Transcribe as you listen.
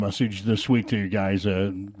message this week to you guys,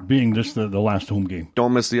 being this the last home game?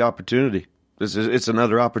 Don't miss the opportunity. It's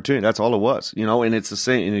another opportunity. That's all it was, and it's the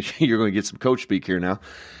same. And you're going to get some coach speak here now.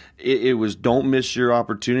 It was don't miss your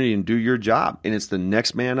opportunity and do your job. And it's the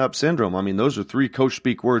next man up syndrome. I mean, those are 3 coach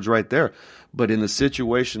speak words right there. But in the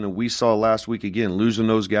situation that we saw last week, again, losing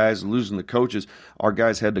those guys, losing the coaches, our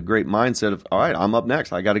guys had the great mindset of, all right, I'm up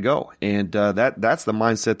next. I got to go. And that's the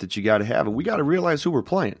mindset that you got to have. And we got to realize who we're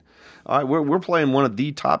playing. All right, we're playing one of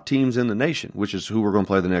the top teams in the nation, which is who we're going to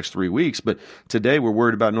play the next 3 weeks. But today we're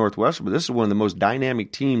worried about Northwestern, but this is one of the most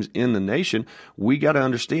dynamic teams in the nation. We got to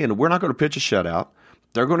understand we're not going to pitch a shutout.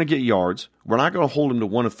 They're going to get yards. We're not going to hold them to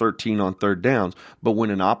 1 of 13 on third downs. But when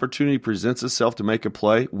an opportunity presents itself to make a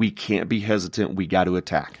play, we can't be hesitant. We got to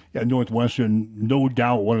attack. Yeah, Northwestern, no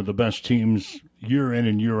doubt one of the best teams year in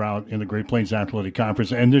and year out in the Great Plains Athletic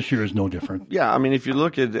Conference, and this year is no different. Yeah, I mean, if you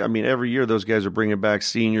look at, every year those guys are bringing back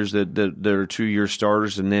seniors that are 2-year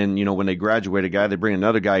starters, and then, when they graduate a guy, they bring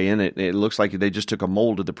another guy in. It looks like they just took a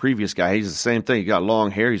mold of the previous guy. He's the same thing. He got long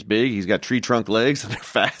hair, he's big, he's got tree trunk legs, and they're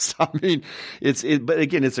fast. But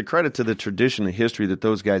again, it's a credit to the tradition and history that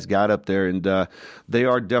those guys got up there, and they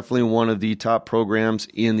are definitely one of the top programs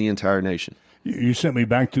in the entire nation. You sent me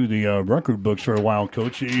back to the record books for a while,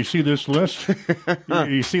 Coach. You see this list?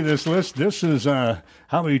 You see this list? This is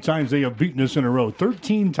how many times they have beaten us in a row.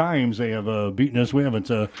 13 times they have beaten us. We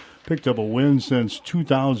haven't picked up a win since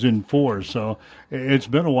 2004. So it's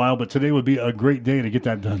been a while, but today would be a great day to get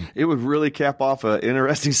that done. It would really cap off an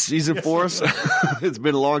interesting season for us. It's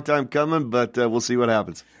been a long time coming, but we'll see what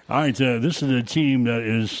happens. All right, this is a team that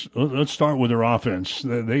is, let's start with their offense.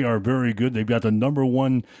 They are very good. They've got the number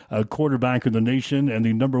 1 quarterback in the nation and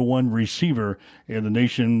the number 1 receiver in the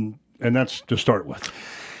nation, and that's to start with.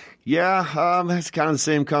 Yeah, it's kind of the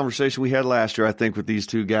same conversation we had last year, I think, with these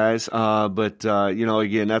 2 guys. But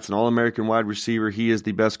again, that's an All-American wide receiver. He is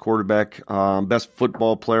the best quarterback, best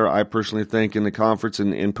football player, I personally think, in the conference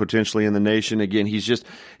and potentially in the nation. Again,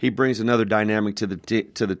 he brings another dynamic to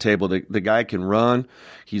the table. The guy can run.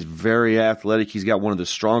 He's very athletic. He's got one of the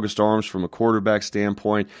strongest arms from a quarterback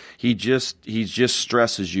standpoint. He just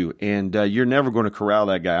stresses you, and you're never going to corral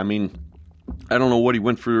that guy. I mean, I don't know what he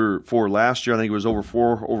went for last year. I think it was over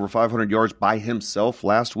 500 yards by himself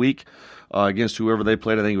last week against whoever they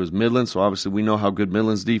played. I think it was Midland, so obviously we know how good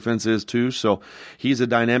Midland's defense is too. So he's a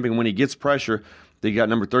dynamic, and when he gets pressure, they got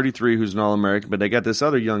number 33, who's an All-American, but they got this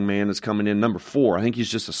other young man that's coming in, number 4. I think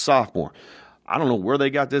he's just a sophomore. I don't know where they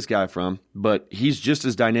got this guy from, but he's just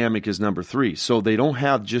as dynamic as number 3. So they don't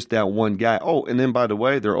have just that one guy. Oh, and then, by the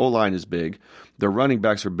way, their O-line is big. Their running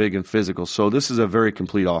backs are big and physical. So this is a very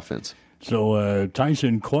complete offense. So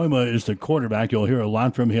Tyson Koima is the quarterback. You'll hear a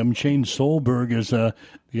lot from him. Shane Solberg is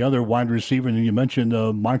the other wide receiver. And you mentioned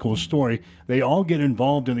Michael Story. They all get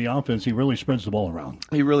involved in the offense. He really spreads the ball around.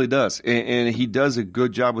 He really does. And he does a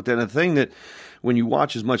good job with that. And the thing that when you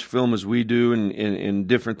watch as much film as we do and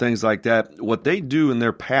different things like that, what they do in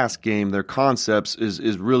their pass game, their concepts,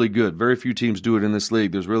 is really good. Very few teams do it in this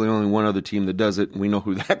league. There's really only one other team that does it, and we know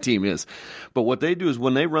who that team is. But what they do is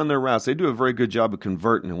when they run their routes, they do a very good job of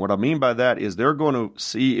converting. And what I mean by that is they're going to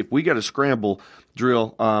see if we get a scramble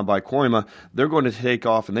drill by Koima, they're going to take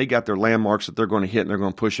off, and they got their landmarks that they're going to hit, and they're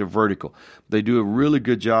going to push it vertical. They do a really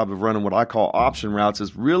good job of running what I call option routes,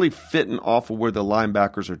 is really fitting off of where the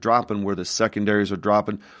linebackers are dropping, where the secondaries are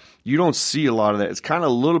dropping. You don't see a lot of that. It's kind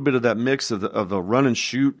of a little bit of that mix of the run and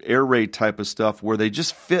shoot, air raid type of stuff where they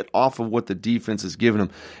just fit off of what the defense is giving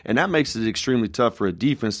them. And that makes it extremely tough for a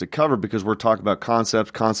defense to cover because we're talking about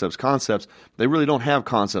concepts. They really don't have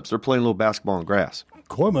concepts. They're playing a little basketball on grass.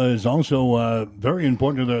 Koima is also very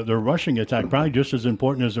important to their rushing attack, probably just as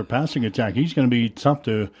important as their passing attack. He's going to be tough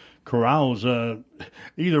to corral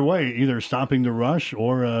either way, either stopping the rush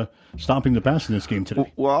or stopping the pass in this game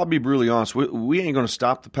today. Well, I'll be brutally honest. We ain't going to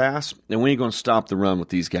stop the pass, and we ain't going to stop the run with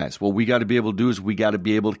these guys. What we got to be able to do is we got to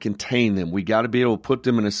be able to contain them. We got to be able to put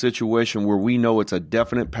them in a situation where we know it's a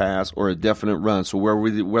definite pass or a definite run. So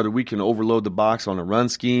whether we can overload the box on a run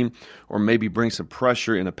scheme or maybe bring some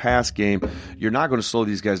pressure in a pass game, you're not going to slow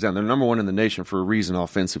these guys down. They're number 1 in the nation for a reason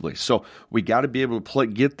offensively. So we got to be able to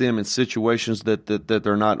get them in situations that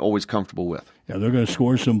they're not always comfortable with. Yeah, they're going to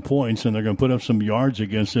score some points, and they're going to put up some yards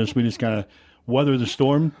against us. We just got to weather the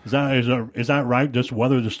storm. Is that right? Just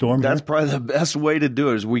weather the storm? That's probably the best way to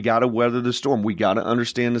do it is we got to weather the storm. We got to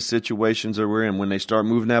understand the situations that we're in. When they start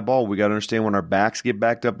moving that ball, we got to understand when our backs get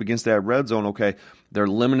backed up against that red zone, okay, They're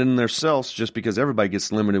limiting themselves just because everybody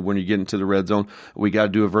gets limited when you get into the red zone. We got to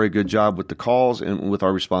do a very good job with the calls and with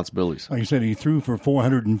our responsibilities. Like you said, he threw for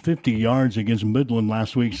 450 yards against Midland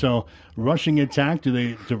last week. So rushing attack, do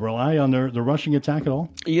they rely on the rushing attack at all?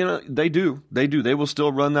 They do. They will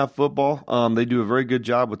still run that football. They do a very good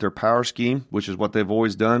job with their power scheme, which is what they've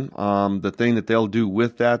always done. The thing that they'll do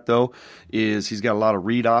with that, though, is he's got a lot of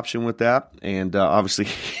read option with that, and obviously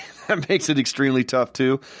that makes it extremely tough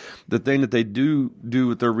too. The thing that they do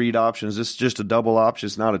with their read option is it's just a double option.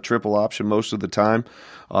 It's not a triple option most of the time.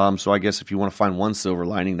 So I guess if you want to find one silver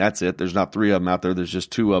lining, that's it. There's not three of them out there. There's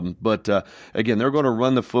just two of them. But again, they're going to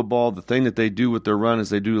run the football. The thing that they do with their run is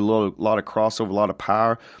they do a lot of crossover, a lot of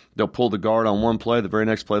power. They'll pull the guard on one play. The very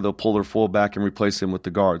next play, they'll pull their fullback and replace him with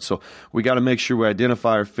the guard. So we got to make sure we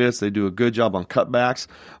identify our fits. They do a good job on cutbacks.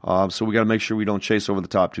 So we got to make sure we don't chase over the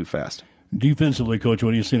top too fast. Defensively, Coach,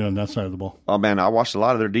 what are you seeing on that side of the ball? Oh, man, I watched a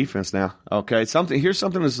lot of their defense now. Okay, here's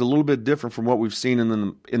something that's a little bit different from what we've seen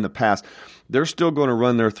in the past. They're still going to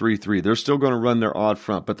run their 3-3. They're still going to run their odd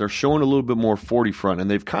front, but they're showing a little bit more 40 front, and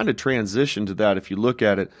they've kind of transitioned to that if you look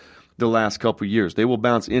at it the last couple of years. They will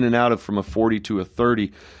bounce in and out of from a 40 to a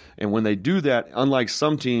 30, and when they do that, unlike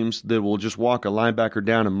some teams that will just walk a linebacker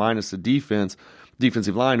down and minus the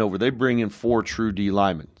defensive line over, they bring in 4 true D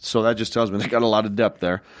linemen. So that just tells me they got a lot of depth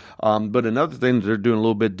there. But another thing that they're doing a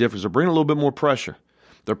little bit different is they're bringing a little bit more pressure.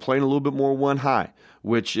 They're playing a little bit more one high,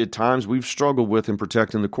 which at times we've struggled with in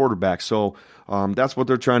protecting the quarterback. So that's what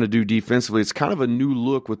they're trying to do defensively. It's kind of a new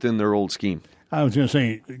look within their old scheme. I was going to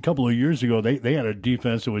say, a couple of years ago, they had a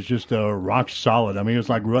defense that was just rock solid. I mean, it was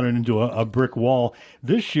like running into a brick wall.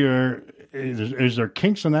 This year, is there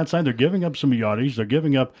kinks on that side? They're giving up some yardage. They're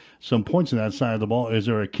giving up some points on that side of the ball. Is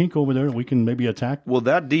there a kink over there we can maybe attack? Well,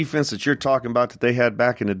 that defense that you're talking about that they had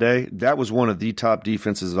back in the day, that was one of the top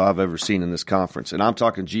defenses I've ever seen in this conference. And I'm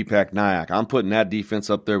talking GPAC Nyack. I'm putting that defense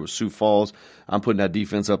up there with Sioux Falls. I'm putting that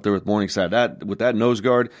defense up there with Morningside. With that nose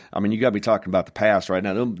guard, I mean, you got to be talking about the past right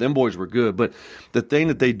now. Them boys were good. But the thing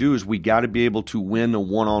that they do is we got to be able to win the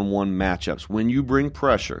one-on-one matchups. When you bring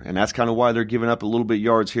pressure, and that's kind of why they're giving up a little bit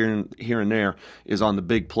yards here and there, is on the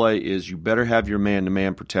big play, is you better have your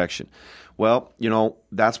man-to-man protection. Well,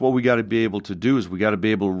 that's what we got to be able to do is we got to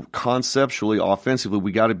be able to conceptually, offensively,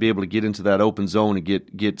 we got to be able to get into that open zone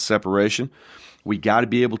and get separation. We got to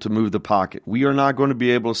be able to move the pocket. We are not going to be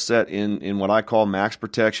able to set in what I call max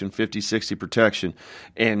protection, 50-60 protection,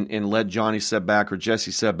 and let Johnny set back or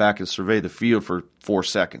Jesse set back and survey the field for 4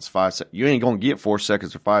 seconds, 5 seconds. You ain't going to get 4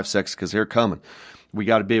 seconds or 5 seconds because they're coming. We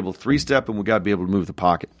got to be able to 3-step, and we got to be able to move the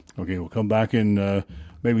pocket. Okay, we'll come back and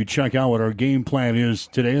maybe check out what our game plan is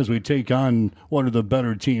today as we take on one of the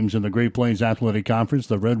better teams in the Great Plains Athletic Conference,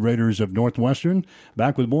 the Red Raiders of Northwestern.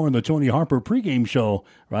 Back with more on the Tony Harper pregame show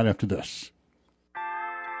right after this.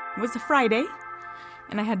 It was a Friday,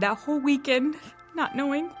 and I had that whole weekend not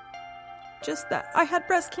knowing just that I had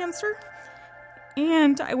breast cancer.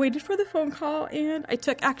 And I waited for the phone call, and I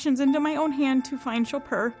took actions into my own hand to find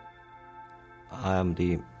Chopin. I am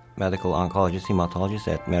the medical oncologist hematologist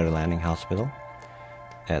at Mary Lanning Hospital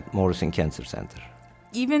at Morrison Cancer Center.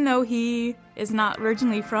 Even though he is not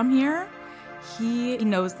originally from here, he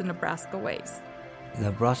knows the Nebraska ways.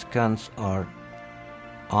 Nebraskans are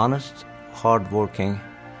honest, hardworking,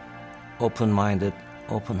 open-minded,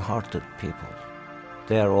 open-hearted people.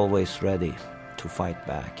 They are always ready to fight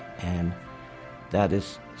back, and that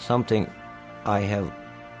is something I have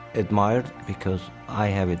admired because I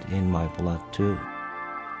have it in my blood too.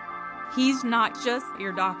 He's not just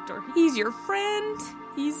your doctor. He's your friend.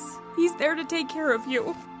 He's there to take care of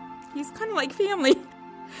you. He's kind of like family.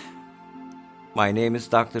 My name is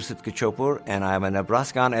Dr. Sıtkı Çopur, and I am a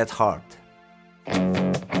Nebraskan at heart.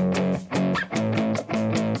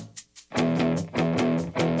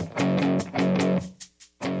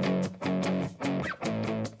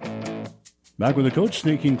 Back with the coach,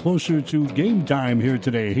 sneaking closer to game time here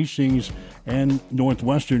today. Hastings and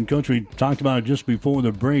Northwestern. Coach, we talked about it just before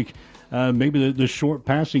the break. Maybe the short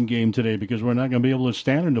passing game today because we're not going to be able to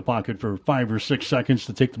stand in the pocket for 5 or 6 seconds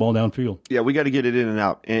to take the ball downfield. Yeah, we got to get it in and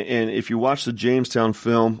out. And if you watch the Jamestown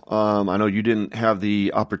film, I know you didn't have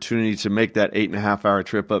the opportunity to make that 8.5-hour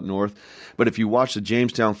trip up north, but if you watch the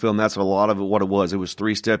Jamestown film, that's a lot of it what it was. It was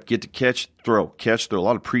 3-step, get to catch, throw, a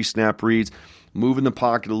lot of pre-snap reads. move in the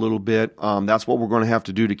pocket a little bit. That's what we're going to have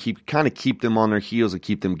to do to keep them on their heels and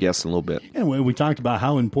keep them guessing a little bit. And we talked about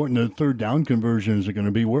how important the third down conversions are going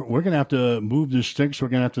to be. We're going to have to move the sticks. We're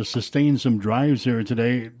going to have to sustain some drives here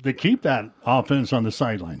today to keep that offense on the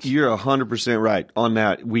sidelines. You're 100% right on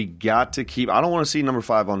that. We got to keep – I don't want to see number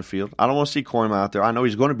 5 on the field. I don't want to see Coyma out there. I know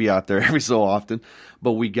he's going to be out there every so often,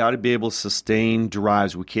 but we got to be able to sustain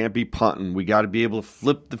drives. We can't be punting. We got to be able to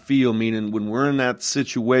flip the field, meaning when we're in that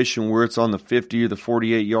situation where it's on the 50 or the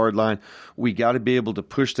 48-yard line, we got to be able to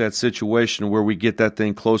push that situation where we get that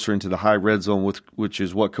thing closer into the high red zone, which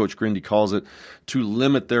is what Coach Grindy calls it, to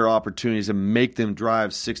limit their opportunities and make them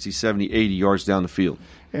drive 60, 70, 80 yards down the field.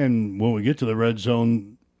 And when we get to the red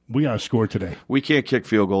zone, we got to score today. We can't kick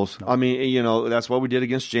field goals. No. I mean, that's what we did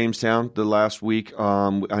against Jamestown the last week. I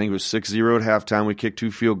think it was 6-0 at halftime. We kicked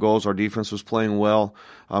 2 field goals. Our defense was playing well.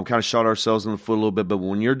 Kind of shot ourselves in the foot a little bit. But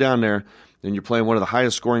when you're down there and you're playing one of the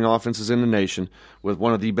highest scoring offenses in the nation with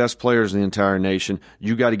one of the best players in the entire nation,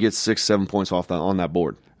 you got to get 6-7 points on that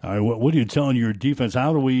board. All right, what are you telling your defense?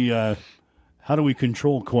 How do we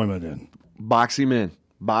control Coyma then? Box him in.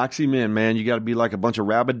 Box him in, man. You got to be like a bunch of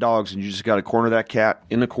rabid dogs, and you just got to corner that cat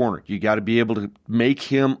in the corner. You got to be able to make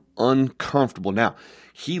him uncomfortable. Now,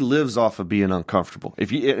 he lives off of being uncomfortable.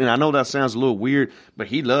 And I know that sounds a little weird, but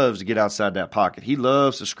he loves to get outside that pocket. He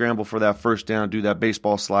loves to scramble for that first down, do that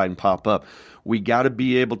baseball slide, and pop up. We got to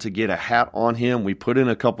be able to get a hat on him. We put in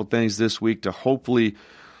a couple things this week to hopefully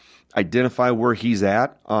identify where he's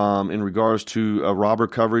at in regards to robber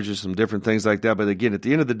coverage and some different things like that. But again, at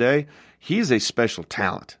the end of the day, he's a special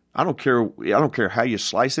talent. I don't care how you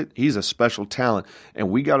slice it. He's a special talent, and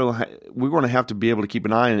we're going to have to be able to keep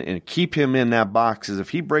an eye and keep him in that box. Because if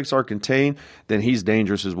he breaks our contain, then he's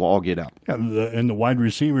dangerous as we'll all get out. And the wide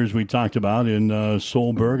receivers we talked about in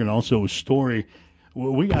Solberg and also Story.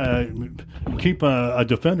 We got to keep a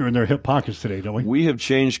defender in their hip pockets today, don't we? We have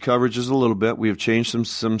changed coverages a little bit. We have changed some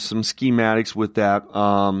schematics with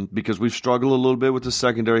that because we've struggled a little bit with the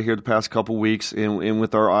secondary here the past couple weeks and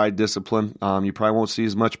with our eye discipline. You probably won't see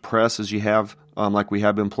as much press as you have like we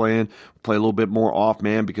have been playing. Play a little bit more off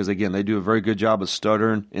man because, again, they do a very good job of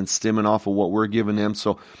stuttering and stemming off of what we're giving them.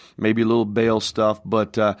 So maybe a little bail stuff.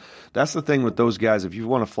 But that's the thing with those guys. If you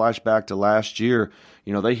want to flash back to last year,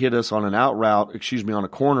 they hit us on on a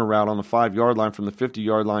corner route on the 5-yard line from the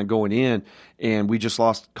 50-yard line going in, and we just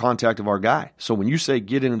lost contact of our guy. So when you say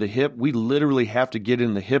get into the hip, we literally have to get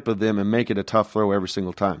in the hip of them and make it a tough throw every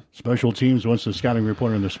single time. Special teams, what's the scouting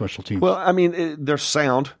report on their special teams? Well, I mean, they're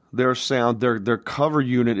sound. They're sound. Their cover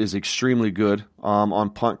unit is extremely good on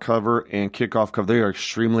punt cover and kickoff cover. They are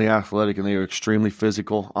extremely athletic and they are extremely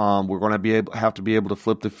physical. We're going to have to be able to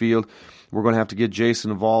flip the field. We're going to have to get Jason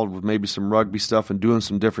involved with maybe some rugby stuff and doing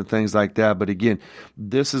some different things like that. But again,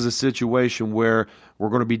 this is a situation where we're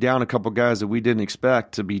going to be down a couple guys that we didn't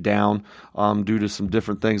expect to be down due to some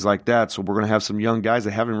different things like that. So we're going to have some young guys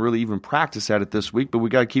that haven't really even practiced at it this week, but we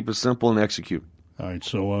got to keep it simple and execute. All right,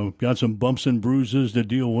 so got some bumps and bruises to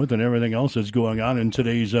deal with and everything else that's going on in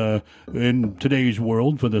today's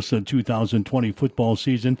world for this 2020 football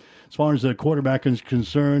season. As far as the quarterback is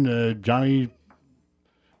concerned, Johnny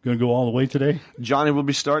going to go all the way today? Johnny will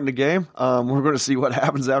be starting the game. We're going to see what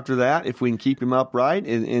happens after that, if we can keep him upright.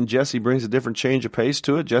 And Jesse brings a different change of pace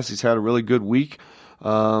to it. Jesse's had a really good week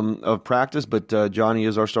of practice, but Johnny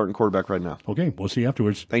is our starting quarterback right now. Okay, we'll see you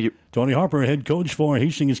afterwards. Thank you. Tony Harper, head coach for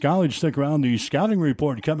Hastings College. Stick around. The scouting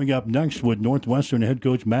report coming up next with Northwestern head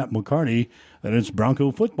coach Matt McCarty. And it's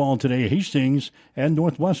Bronco football today, Hastings and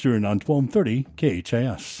Northwestern on 1230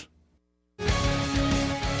 KHAS.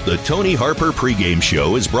 The Tony Harper pregame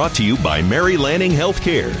show is brought to you by Mary Lanning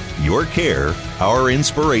Healthcare. Your care, our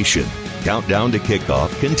inspiration. Countdown to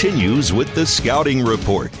kickoff continues with the Scouting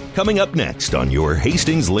Report. Coming up next on your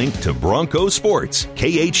Hastings link to Bronco Sports,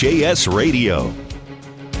 KHAS Radio.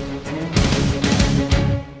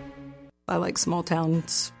 I like small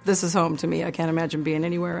towns. This is home to me. I can't imagine being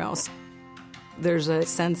anywhere else. There's a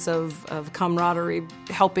sense of camaraderie,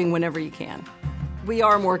 helping whenever you can. We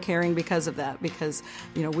are more caring because of that, because,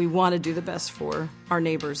 we want to do the best for our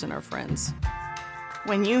neighbors and our friends.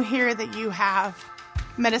 When you hear that you have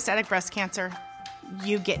metastatic breast cancer,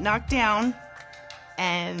 you get knocked down,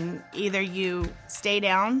 and either you stay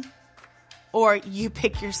down or you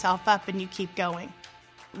pick yourself up and you keep going.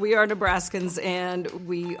 We are Nebraskans, and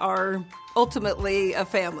we are ultimately a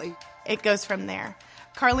family. It goes from there.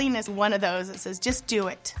 Carlene is one of those that says, just do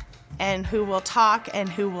it. And who will talk and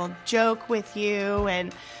who will joke with you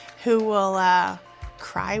and who will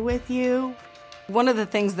cry with you. One of the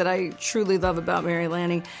things that I truly love about Mary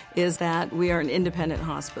Lanning is that we are an independent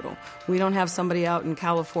hospital. We don't have somebody out in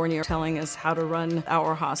California telling us how to run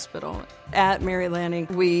our hospital. At Mary Lanning,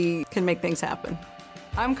 we can make things happen.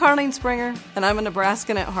 I'm Carlene Springer, and I'm a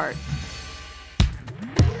Nebraskan at heart.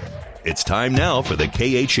 It's time now for the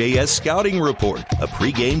KHAS Scouting Report, a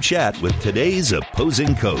pregame chat with today's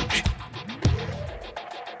opposing coach.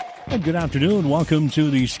 And good afternoon. Welcome to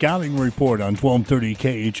the Scouting Report on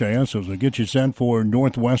 1230 KHAS. As we get you set for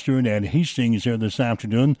Northwestern and Hastings here this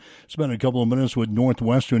afternoon. Spent a couple of minutes with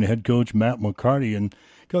Northwestern head coach Matt McCarty. And,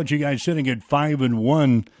 Coach, you guys sitting at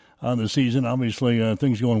 5-1 on the season. Obviously,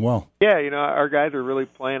 things going well. Yeah, our guys are really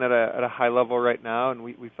playing at a high level right now, and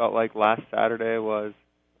we felt like last Saturday was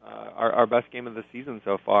our best game of the season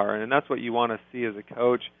so far. And that's what you want to see as a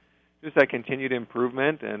coach, just that continued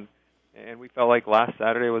improvement. And we felt like last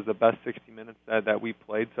Saturday was the best 60 minutes that we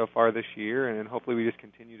played so far this year, and hopefully we just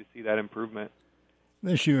continue to see that improvement.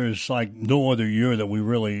 This year is like no other year that we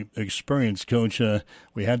really experienced, Coach.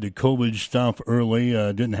 We had the COVID stuff early,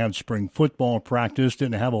 didn't have spring football practice,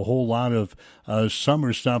 didn't have a whole lot of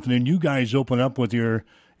summer stuff, and then you guys open up with your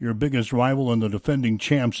biggest rival and the defending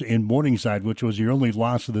champs in Morningside, which was your only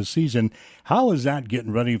loss of the season. How is that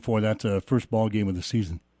getting ready for that first ball game of the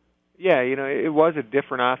season? Yeah, it was a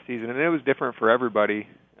different off season, and it was different for everybody.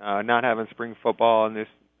 Not having spring football and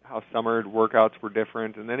how summer workouts were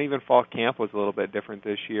different, and then even fall camp was a little bit different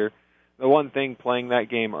this year. The one thing playing that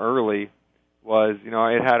game early was,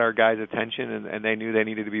 it had our guys' attention, and they knew they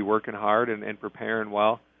needed to be working hard and preparing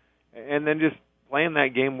well. And then just playing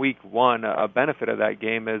that game week one, a benefit of that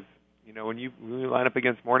game is, when you line up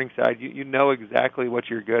against Morningside, you know exactly what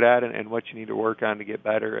you're good at and what you need to work on to get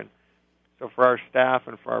better. And so for our staff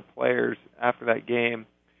and for our players after that game,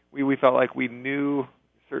 we felt like we knew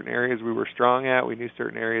certain areas we were strong at. We knew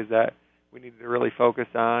certain areas that we needed to really focus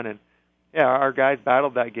on. And, yeah, our guys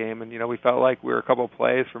battled that game. And, we felt like we were a couple of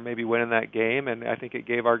plays from maybe winning that game. And I think it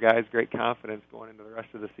gave our guys great confidence going into the rest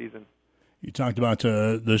of the season. You talked about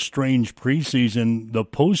the strange preseason. The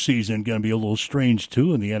postseason going to be a little strange,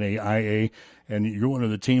 too, in the NAIA. And you're one of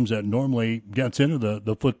the teams that normally gets into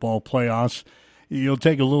the football playoffs. You'll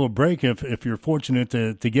take a little break if you're fortunate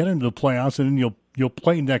to get into the playoffs, and then you'll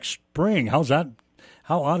play next spring. How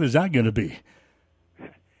odd is that going to be?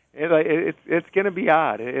 It's going to be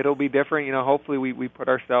odd. It'll be different. Hopefully we put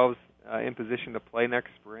ourselves in position to play next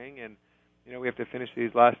spring, and we have to finish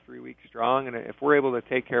these last 3 weeks strong. And if we're able to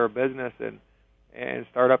take care of business and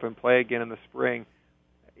start up and play again in the spring,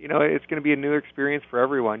 it's going to be a new experience for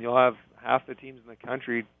everyone. You'll have half the teams in the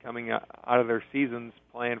country coming out of their seasons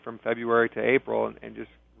playing from February to April and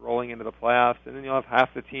just rolling into the playoffs. And then you'll have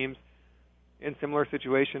half the teams in similar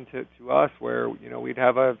situation to us where, we'd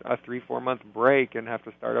have a 3-4 month break and have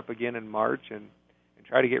to start up again in March and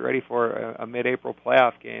try to get ready for a mid-April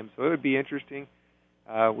playoff game. So it would be interesting.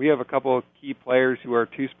 We have a couple of key players who are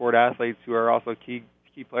two-sport athletes who are also key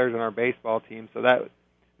players on our baseball team. So that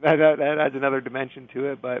adds another dimension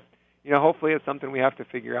to it. But hopefully it's something we have to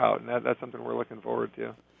figure out, and that's something we're looking forward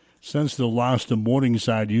to. Since the loss to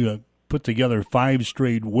Morningside, you have put together 5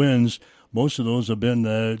 straight wins. Most of those have been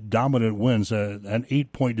dominant wins, an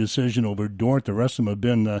 8-point decision over Dordt. The rest of them have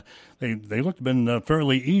been, they look been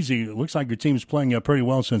fairly easy. It looks like your team's playing pretty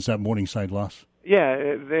well since that Morningside loss.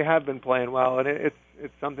 Yeah, they have been playing well, and it's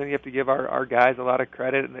something you have to give our guys a lot of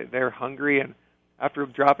credit. And they're hungry, and after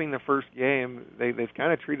dropping the first game, they've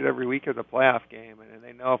kind of treated every week as a playoff game, and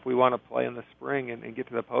they know if we want to play in the spring and get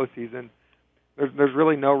to the postseason, there's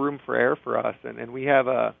really no room for error for us. And we have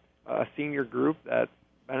a senior group that's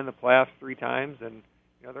been in the playoffs 3 times, and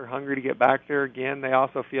they're hungry to get back there again. They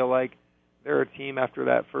also feel like they're a team after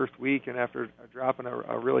that first week, and after dropping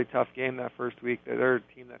a really tough game that first week, they're a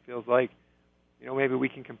team that feels like maybe we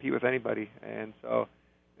can compete with anybody. And so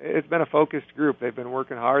it's been a focused group. They've been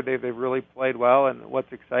working hard. They've really played well. And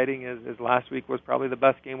what's exciting is last week was probably the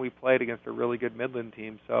best game we played against a really good Midland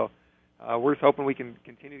team. So we're just hoping we can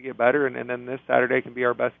continue to get better, and then this Saturday can be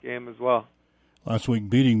our best game as well. Last week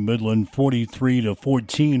beating Midland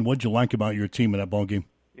 43-14. What'd you like about your team in that ball game?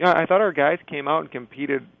 Yeah, I thought our guys came out and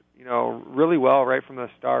competed, really well right from the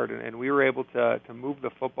start, and we were able to move the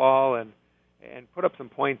football and put up some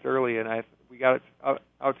points early, and we got it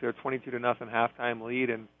out to a 22-0 halftime lead,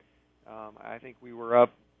 and I think we were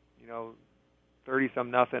up,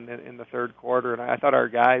 30-some-nothing in the third quarter, and I thought our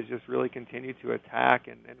guys just really continued to attack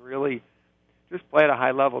and really just play at a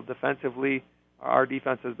high level defensively. Our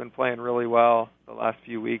defense has been playing really well the last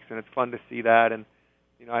few weeks, and it's fun to see that. And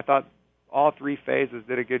I thought all 3 phases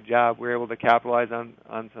did a good job. We were able to capitalize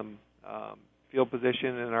on some field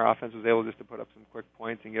position, and our offense was able just to put up some quick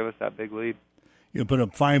points and give us that big lead. You put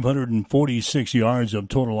up 546 yards of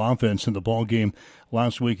total offense in the ball game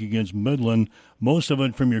last week against Midland. Most of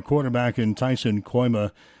it from your quarterback in Tyson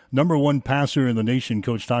Koima. Number one passer in the nation.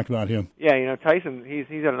 Coach, talk about him. Yeah, Tyson, he's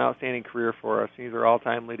had an outstanding career for us. He's our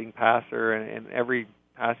all-time leading passer, and every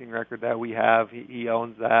passing record that we have, he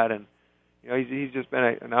owns that. And he's just been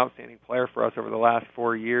an outstanding player for us over the last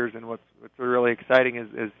 4 years. And what's really exciting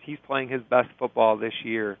is he's playing his best football this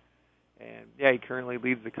year. And he currently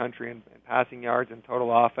leads the country in passing yards and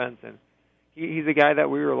total offense. And he's a guy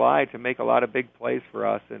that we rely to make a lot of big plays for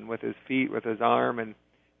us. And with his feet, with his arm, and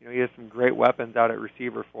he has some great weapons out at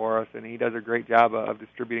receiver for us. And he does a great job of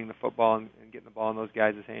distributing the football and getting the ball in those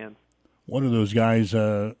guys' hands. One of those guys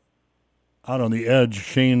out on the edge,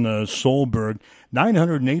 Shane Solberg,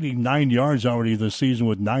 989 yards already this season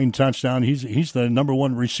with 9 touchdowns. He's the number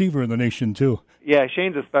one receiver in the nation too. Yeah,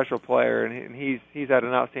 Shane's a special player, and he's had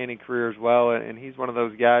an outstanding career as well. And he's one of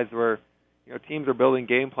those guys where teams are building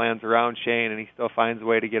game plans around Shane, and he still finds a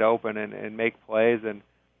way to get open and make plays. And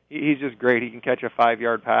he's just great. He can catch a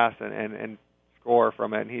 5-yard pass and score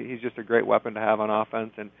from it. And he's just a great weapon to have on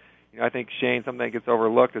offense. And I think Shane, something that gets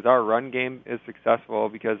overlooked is our run game is successful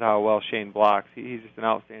because of how well Shane blocks. He's just an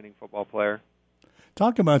outstanding football player.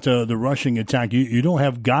 Talk about the rushing attack. You don't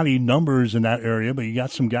have gaudy numbers in that area, but you got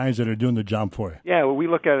some guys that are doing the job for you. Yeah, well, we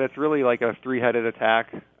look at it, it's really like a 3-headed attack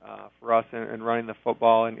for us in running the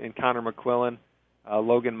football. And Connor McQuillan,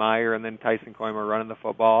 Logan Meyer, and then Tyson Koima running the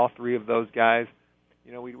football. All 3 of those guys,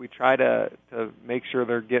 we try to make sure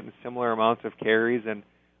they're getting similar amounts of carries. And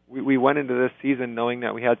we went into this season knowing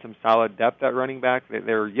that we had some solid depth at running back.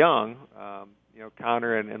 They're young.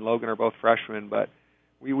 Connor and Logan are both freshmen, but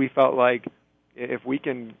we felt like if we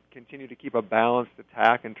can continue to keep a balanced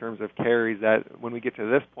attack in terms of carries, that when we get to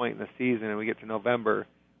this point in the season and we get to November,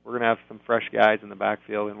 we're going to have some fresh guys in the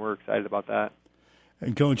backfield, and we're excited about that.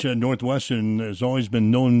 And Coach, Northwestern has always been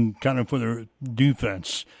known kind of for their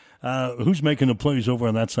defense. Who's making the plays over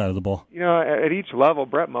on that side of the ball? At each level,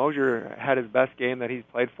 Brett Mosier had his best game that he's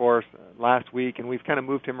played for us last week, and we've kind of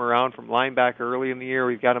moved him around from linebacker early in the year.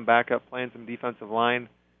 We've got him back up playing some defensive line.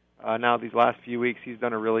 Now these last few weeks, he's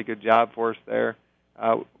done a really good job for us there.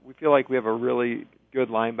 We feel like we have a really good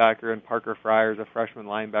linebacker in Parker Fryers, a freshman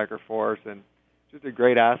linebacker for us, and just a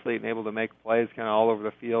great athlete and able to make plays kind of all over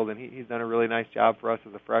the field. And he's done a really nice job for us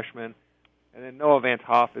as a freshman. And then Noah Van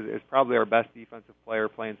Hoff is probably our best defensive player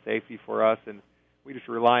playing safety for us, and we just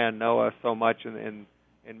rely on Noah so much in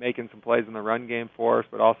making some plays in the run game for us,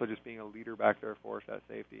 but also just being a leader back there for us at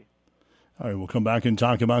safety. All right, we'll come back and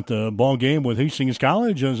talk about the ball game with Hastings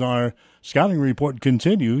College as our scouting report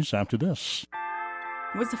continues after this.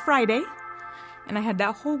 It was a Friday, and I had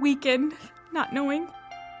that whole weekend not knowing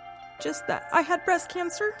just that I had breast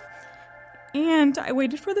cancer. And I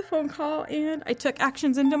waited for the phone call, and I took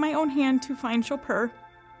actions into my own hand to find Chopin.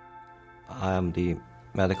 I am the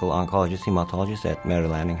medical oncologist hematologist at Mary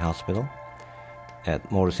Lanning Hospital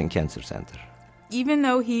at Morrison Cancer Center. Even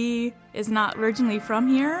though he is not originally from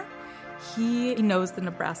here, he knows the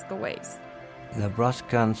Nebraska ways.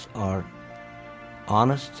 Nebraskans are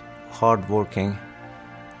honest, hardworking,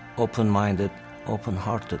 open-minded,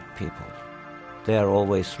 open-hearted people. They are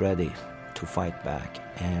always ready to fight back,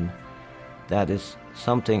 and that is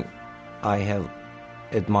something I have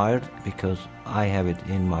admired because I have it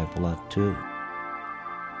in my blood too.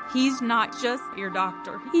 He's not just your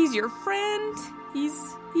doctor. He's your friend.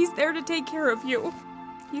 He's there to take care of you.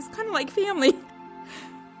 He's kind of like family.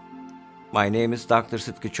 My name is Dr.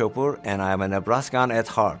 Sitka Chopur, and I am a Nebraskan at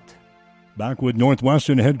heart. Back with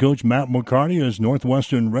Northwestern head coach Matt McCarty as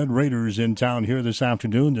Northwestern Red Raiders in town here this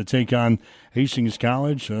afternoon to take on Hastings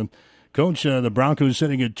College. Coach, the Broncos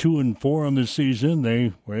sitting at 2-4 on this season.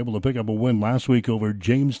 They were able to pick up a win last week over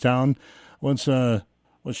Jamestown. What's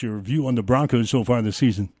your view on the Broncos so far this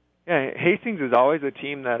season? Yeah, Hastings is always a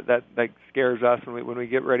team that scares us when we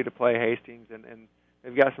get ready to play Hastings, and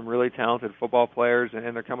they've got some really talented football players,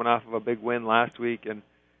 and they're coming off of a big win last week. And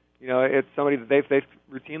it's somebody that they've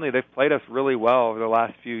routinely played us really well over the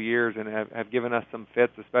last few years, and have given us some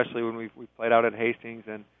fits, especially when we've played out at Hastings.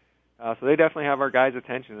 And so they definitely have our guys'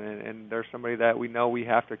 attention, and they're somebody that we know we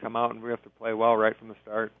have to come out and we have to play well right from the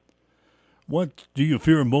start. What do you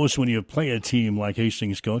fear most when you play a team like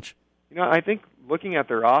Hastings, Coach? I think looking at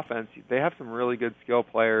their offense, they have some really good skill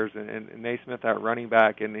players, and Naismith at running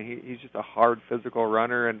back, and he's just a hard physical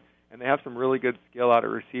runner, and they have some really good skill out at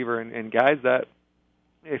receiver, and guys that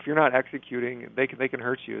if you're not executing, they can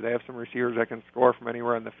hurt you. They have some receivers that can score from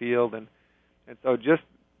anywhere in the field, and so just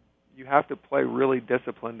you have to play really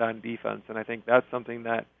disciplined on defense, and I think that's something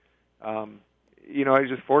that it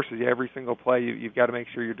just forces you every single play. You've got to make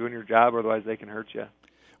sure you're doing your job, otherwise they can hurt you.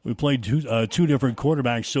 We played two different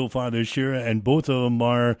quarterbacks so far this year, and both of them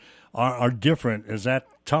are different. Is that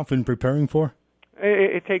tough in preparing for?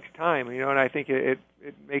 It takes time, and I think it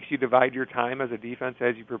makes you divide your time as a defense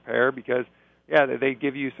as you prepare because, they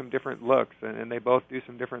give you some different looks, and they both do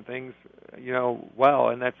some different things, well,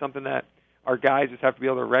 and that's something that our guys just have to be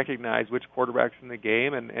able to recognize which quarterback's in the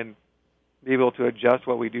game and be able to adjust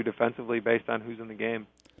what we do defensively based on who's in the game.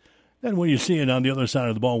 Then what are you seeing on the other side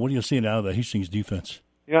of the ball? What are you seeing out of the Hastings defense?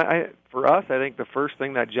 For us, I think the first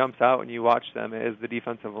thing that jumps out when you watch them is the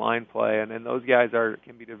defensive line play, and those guys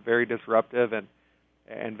can be very disruptive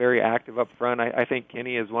and very active up front. I think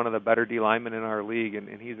Kenny is one of the better D linemen in our league,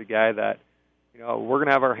 and he's a guy that we're going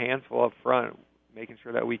to have our hands full up front, making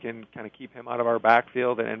sure that we can kind of keep him out of our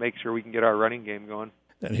backfield and make sure we can get our running game going.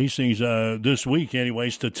 And Hastings this week, anyway,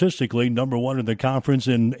 statistically number one in the conference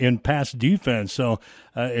in pass defense. So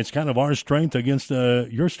it's kind of our strength against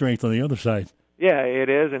your strength on the other side. Yeah, it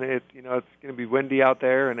is, and it's going to be windy out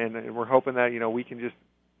there, and we're hoping that we can just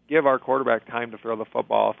give our quarterback time to throw the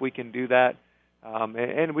football. If we can do that,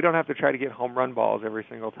 and we don't have to try to get home run balls every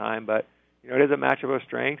single time, but it is a matchup of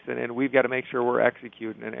strengths, and we've got to make sure we're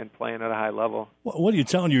executing and playing at a high level. What are you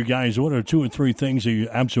telling your guys? What are 2 or 3 things that you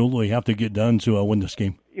absolutely have to get done to win this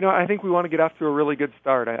game? I think we want to get off to a really good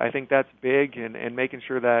start. I think that's big, and making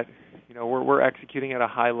sure that we're executing at a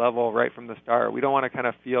high level right from the start. We don't want to kind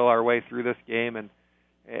of feel our way through this game and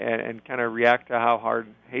kind of react to how hard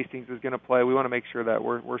Hastings is going to play. We want to make sure that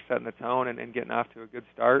we're setting the tone and getting off to a good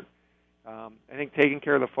start. I think taking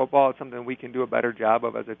care of the football is something we can do a better job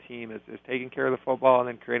of as a team, is taking care of the football and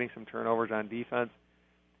then creating some turnovers on defense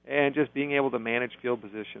and just being able to manage field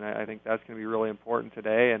position. I think that's going to be really important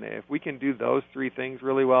today, and if we can do those 3 things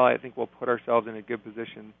really well, I think we'll put ourselves in a good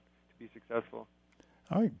position to be successful.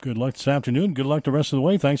 All right, good luck this afternoon. Good luck the rest of the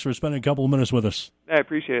way. Thanks for spending a couple of minutes with us. I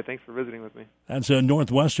appreciate it. Thanks for visiting with me. That's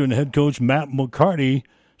Northwestern head coach Matt McCarty.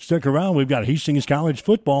 Stick around. We've got Hastings College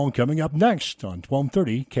football coming up next on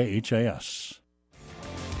 1230 KHAS.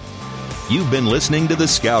 You've been listening to the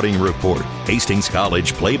Scouting Report. Hastings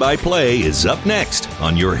College play-by-play is up next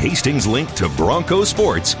on your Hastings link to Bronco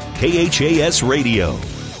Sports, KHAS Radio.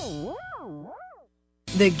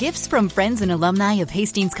 The gifts from friends and alumni of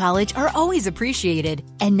Hastings College are always appreciated.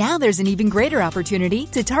 And now there's an even greater opportunity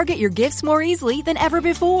to target your gifts more easily than ever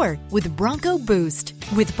before with Bronco Boost.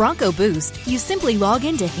 With Bronco Boost, you simply log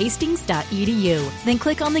into hastings.edu, then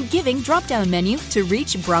click on the Giving drop-down menu to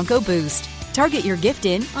reach Bronco Boost. Target your gift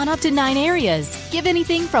in on up to 9 areas. Give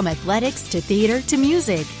anything from athletics to theater to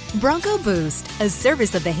music. Bronco Boost, a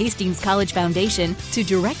service of the Hastings College Foundation to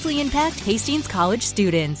directly impact Hastings College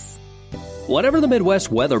students. Whatever the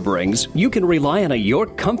Midwest weather brings, you can rely on a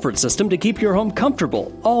York comfort system to keep your home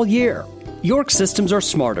comfortable all year. York systems are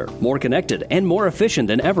smarter, more connected, and more efficient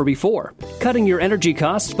than ever before, cutting your energy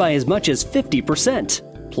costs by as much as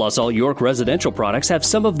 50%. Plus, all York residential products have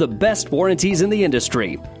some of the best warranties in the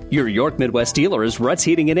industry. Your York Midwest dealer is Ruts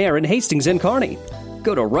Heating and Air in Hastings and Kearney.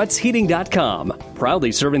 Go to rutsheating.com,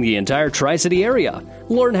 proudly serving the entire Tri-City area.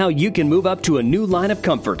 Learn how you can move up to a new line of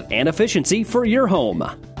comfort and efficiency for your home.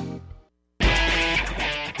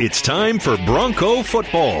 It's time for Bronco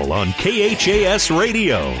football on KHAS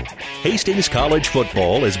Radio. Hastings College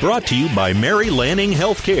football is brought to you by Mary Lanning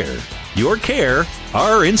Healthcare. Your care,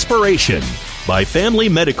 our inspiration. By Family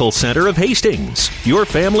Medical Center of Hastings, your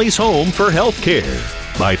family's home for healthcare.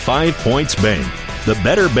 By 5 Points Bank, the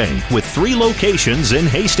better bank with 3 locations in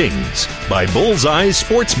Hastings. By Bullseye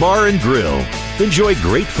Sports Bar and Grill. Enjoy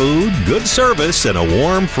great food, good service, and a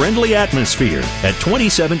warm, friendly atmosphere at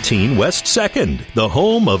 2017 West 2nd, the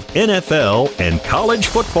home of NFL and college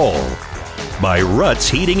football. By Ruts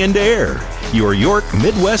Heating and Air, your York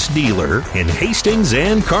Midwest dealer in Hastings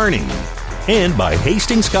and Kearney. And by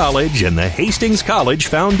Hastings College and the Hastings College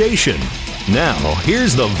Foundation. Now,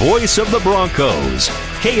 here's the voice of the Broncos,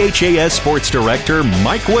 KHAS Sports Director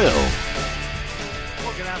Mike Will.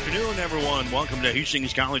 Well, good afternoon, everyone. Welcome to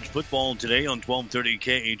Hastings College football today on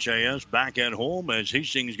 1230 KHAS. Back at home as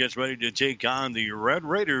Hastings gets ready to take on the Red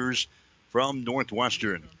Raiders from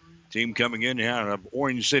Northwestern. Team coming in out of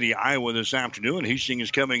Orange City, Iowa this afternoon. Hastings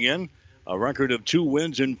coming in a record of 2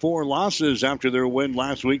 wins and 4 losses after their win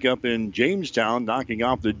last week up in Jamestown, knocking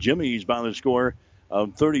off the Jimmies by the score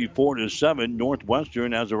of 34-7.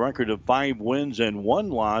 Northwestern has a record of 5 wins and 1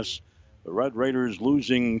 loss. The Red Raiders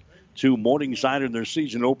losing to Morningside in their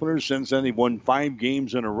season opener. Since then, they've won 5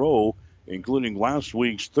 games in a row, including last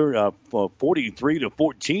week's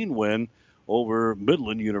 43-14 win over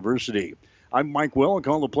Midland University. I'm Mike Will. I'll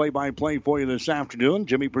call the play-by-play for you this afternoon.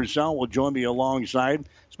 Jimmy Purcell will join me alongside.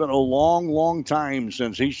 It's been a long, long time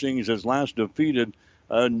since Hastings has last defeated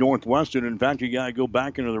Northwestern. In fact, you got to go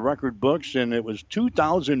back into the record books, and it was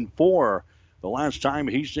 2004 the last time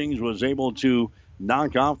Hastings was able to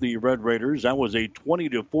knock off the Red Raiders. That was a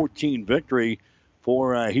 20-14 victory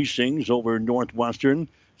for Hastings over Northwestern.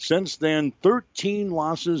 Since then, 13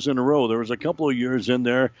 losses in a row. There was a couple of years in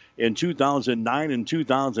there in 2009 and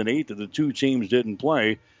 2008 that the two teams didn't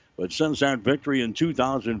play. But since that victory in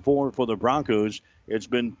 2004 for the Broncos, it's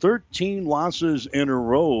been 13 losses in a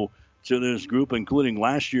row to this group, including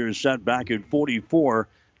last year's setback at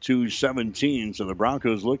 44-17. So the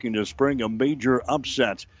Broncos looking to spring a major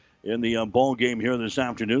upset in the ball game here this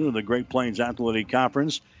afternoon in the Great Plains Athletic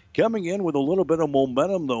Conference. Coming in with a little bit of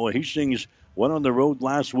momentum, though, Hastings went on the road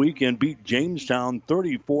last week and beat Jamestown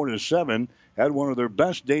 34-7. Had one of their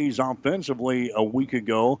best days offensively a week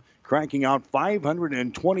ago, cracking out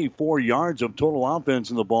 524 yards of total offense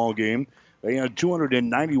in the ball game. They had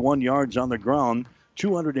 291 yards on the ground,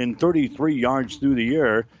 233 yards through the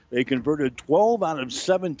air. They converted 12 out of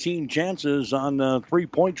 17 chances on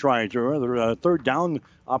three-point tries, or rather third down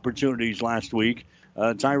opportunities last week.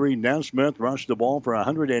 Tyree Nesmith rushed the ball for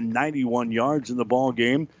 191 yards in the ball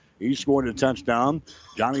game. He scored a touchdown.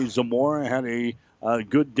 Johnny Zamora had a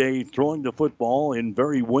good day throwing the football in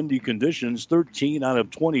very windy conditions, 13 out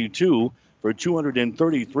of 22 for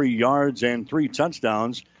 233 yards and 3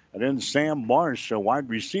 touchdowns. And then Sam Marsh, a wide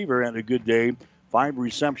receiver, had a good day, 5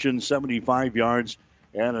 receptions, 75 yards,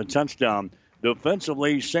 and a touchdown.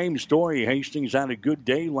 Defensively, same story. Hastings had a good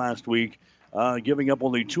day last week, giving up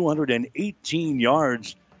only 218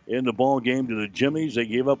 yards in the ball game to the Jimmies. They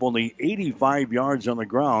gave up only 85 yards on the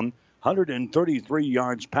ground, 133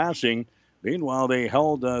 yards passing. Meanwhile, they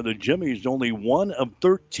held the Jimmies to only 1 of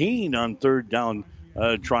 13 on third down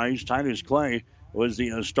tries. Titus Clay was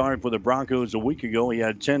the start for the Broncos a week ago. He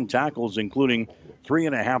had 10 tackles, including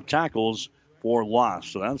 3.5 tackles for loss.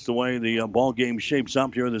 So that's the way the ball game shapes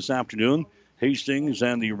up here this afternoon. Hastings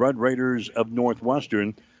and the Red Raiders of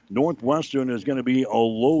Northwestern. Northwestern is going to be a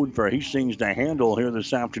load for Hastings to handle here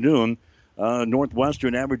this afternoon.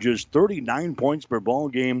 Northwestern averages 39 points per ball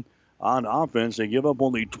game on offense. They give up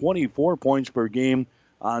only 24 points per game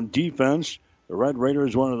on defense. The Red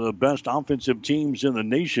Raiders, one of the best offensive teams in the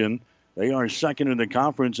nation. They are second in the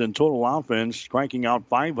conference in total offense, cranking out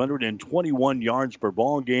 521 yards per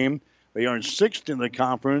ball game. They are sixth in the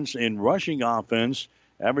conference in rushing offense,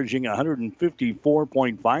 averaging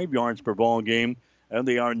 154.5 yards per ball game. And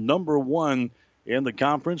they are number 1 in the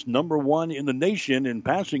conference, number 1 in the nation in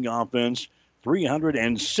passing offense,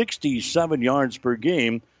 367 yards per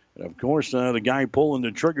game. And, of course, the guy pulling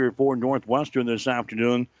the trigger for Northwestern this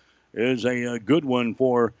afternoon is a good one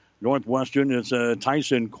for Northwestern. It's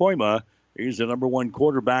Tyson Koima. He's the number 1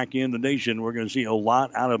 quarterback in the nation. We're going to see a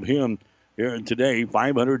lot out of him here today.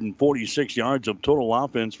 546 yards of total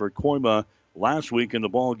offense for Koima last week in the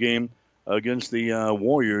ball game against the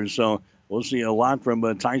Warriors. So we'll see a lot from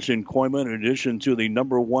Tyson Koima in addition to the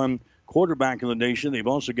number 1 quarterback in the nation. They've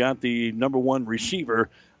also got the number 1 receiver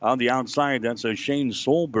on the outside. That's Shane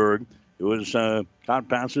Solberg, who has caught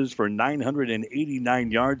passes for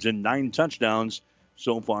 989 yards and 9 touchdowns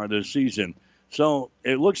so far this season. So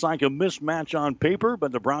it looks like a mismatch on paper,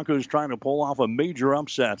 but the Broncos trying to pull off a major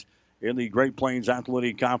upset in the Great Plains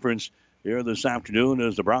Athletic Conference here this afternoon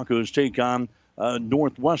as the Broncos take on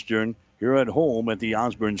Northwestern here at home at the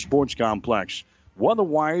Osborne Sports Complex.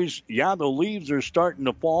 Weather-wise, yeah, the leaves are starting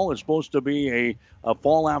to fall. It's supposed to be a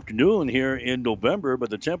fall afternoon here in November, but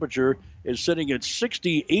the temperature is sitting at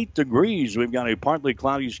 68 degrees. We've got a partly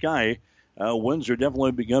cloudy sky. Winds are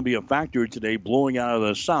definitely going to be a factor today, blowing out of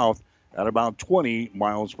the south at about 20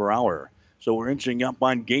 miles per hour. So we're inching up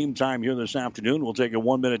on game time here this afternoon. We'll take a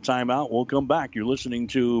 1-minute timeout. We'll come back. You're listening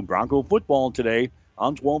to Bronco Football today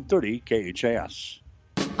on 1230 KHAS.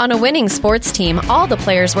 On a winning sports team, all the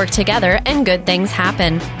players work together and good things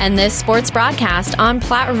happen. And this sports broadcast on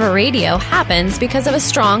Platte River Radio happens because of a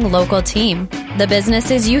strong local team. The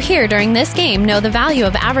businesses you hear during this game know the value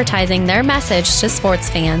of advertising their message to sports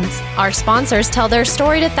fans. Our sponsors tell their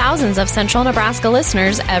story to thousands of Central Nebraska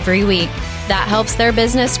listeners every week. That helps their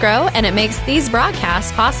business grow, and it makes these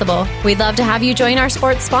broadcasts possible. We'd love to have you join our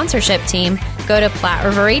sports sponsorship team. Go to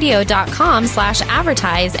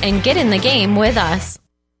PlatteRiverRadio.com/advertise and get in the game with us.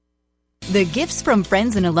 The gifts from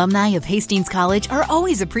friends and alumni of Hastings College are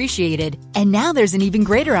always appreciated. And now there's an even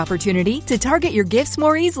greater opportunity to target your gifts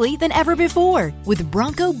more easily than ever before with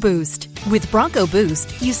Bronco Boost. With Bronco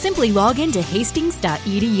Boost, you simply log into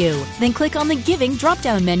hastings.edu, then click on the Giving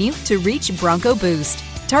drop-down menu to reach Bronco Boost.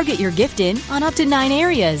 Target your gift in on up to 9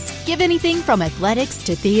 areas. Give anything from athletics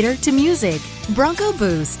to theater to music. Bronco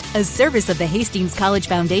Boost, a service of the Hastings College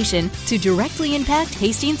Foundation to directly impact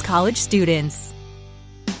Hastings College students.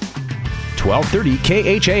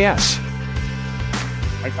 1230 KHAS.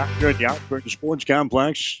 Right back here at the Outburn Sports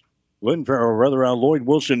Complex. Lynn Farrell, rather, Lloyd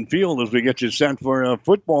Wilson Field as we get you set for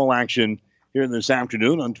football action here this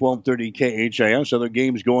afternoon on 1230 KHAS. Other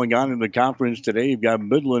games going on in the conference today. You've got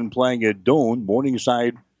Midland playing at Doane.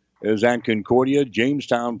 Morningside is at Concordia.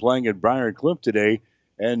 Jamestown playing at Briar Cliff today.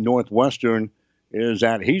 And Northwestern is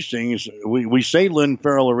at Hastings. We say Lynn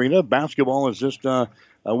Farrell Arena. Basketball is just a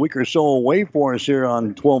week or so away for us here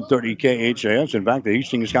on 1230 KHAS. In fact, the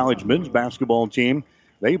Hastings College men's basketball team,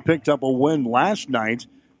 they picked up a win last night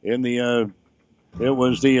in the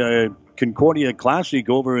Concordia Classic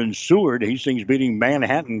over in Seward. Hastings beating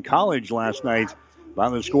Manhattan College last night by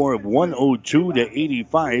the score of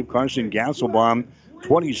 102-85. Carson Gasselbaum,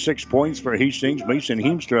 26 points for Hastings. Mason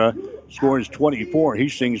Heemstra scores 24.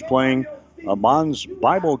 Hastings playing Mons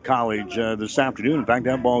Bible College this afternoon. In fact,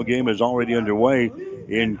 that ball game is already underway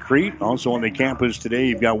in Crete. Also on the campus today,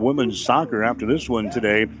 you've got women's soccer after this one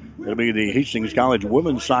today. It'll be the Hastings College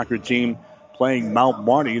women's soccer team playing Mount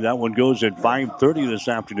Marty. That one goes at 5:30 this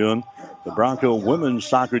afternoon. The Bronco women's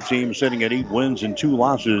soccer team sitting at 8 wins and 2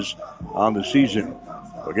 losses on the season.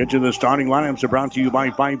 We'll get to the starting lineups. Are brought to you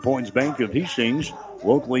by 5 Points Bank of Hastings.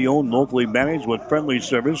 Locally owned, locally managed with friendly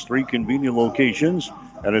service, 3 convenient locations,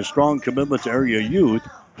 and a strong commitment to area youth.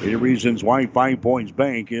 8 reasons why 5 Points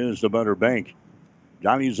Bank is the better bank.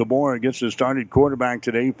 Johnny Zamora gets the started quarterback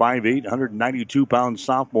today, 5'8", 192-pound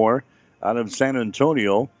sophomore out of San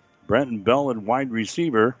Antonio. Brenton Bell at wide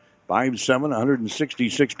receiver, 5'7",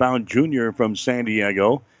 166-pound junior from San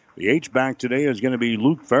Diego. The H-back today is going to be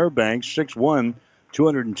Luke Fairbanks, 6'1",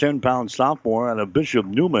 210-pound sophomore out of Bishop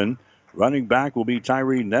Newman. Running back will be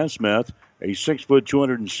Tyree Nesmith, a 6',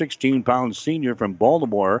 216-pound senior from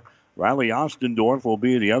Baltimore. Riley Ostendorf will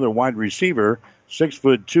be the other wide receiver,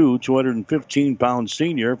 6'2", 215-pound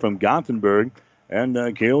senior from Gothenburg. And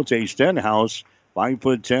Coyote Stenhouse,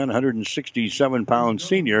 5'10", 167-pound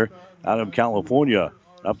senior out of California.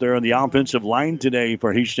 Up there on the offensive line today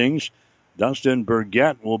for Hastings, Dustin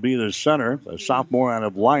Burgett will be the center, a sophomore out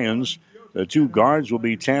of Lyons. The 2 guards will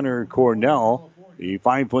be Tanner Cornell, the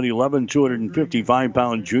 5'11",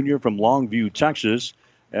 255-pound junior from Longview, Texas.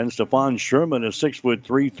 And Stephon Sherman, a 6'3",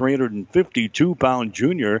 352-pound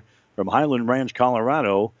junior from Highland Ranch,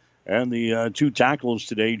 Colorado. And the 2 tackles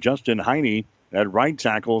today, Justin Heine at right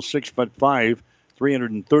tackle, 6'5",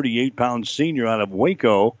 338-pound senior out of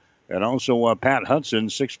Waco. And also Pat Hudson,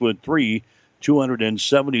 6'3",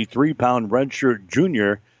 273-pound redshirt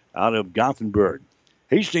junior out of Gothenburg.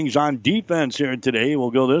 Hastings on defense here today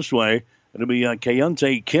will go this way. It'll be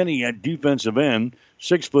Keontae Kinney at defensive end,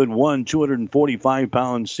 6'1",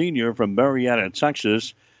 245-pound senior from Marietta,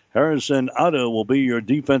 Texas. Harrison Utta will be your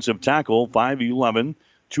defensive tackle, 5'11",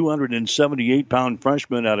 278-pound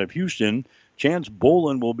freshman out of Houston. Chance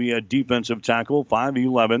Bolin will be a defensive tackle,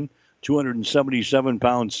 5'11",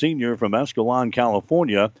 277-pound senior from Escalon,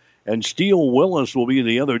 California. And Steele Willis will be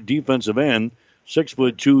the other defensive end,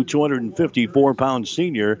 6'2", 254-pound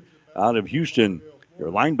senior out of Houston. Your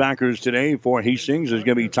linebackers today for Hastings is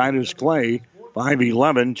going to be Titus Clay,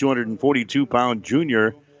 5'11", 242-pound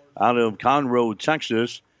junior out of Conroe,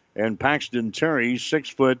 Texas. And Paxton Terry,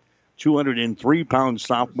 6', 203-pound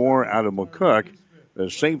sophomore out of McCook. The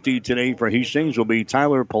safety today for Hastings will be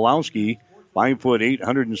Tyler Pulowski, 5'8",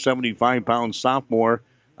 175-pound sophomore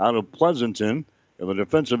out of Pleasanton. In the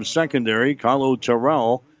defensive secondary, Carlo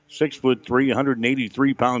Terrell, 6'3",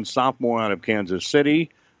 183-pound sophomore out of Kansas City.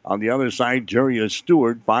 On the other side, Jarius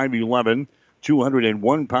Stewart, 5'11",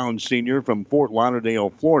 201-pound senior from Fort Lauderdale,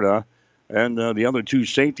 Florida. And the other 2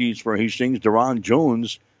 safeties for Hastings, Deron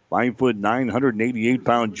Jones, 5'9",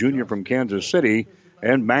 188-pound junior from Kansas City.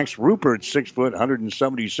 And Max Rupert, 6',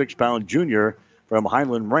 176-pound junior from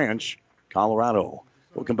Highland Ranch, Colorado.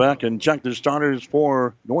 We'll come back and check the starters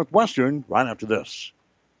for Northwestern right after this.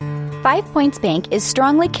 5 Points Bank is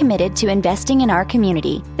strongly committed to investing in our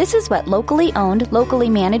community. This is what locally owned, locally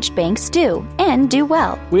managed banks do, and do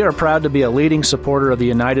well. We are proud to be a leading supporter of the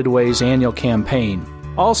United Way's annual campaign.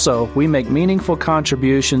 Also, we make meaningful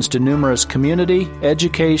contributions to numerous community,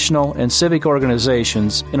 educational, and civic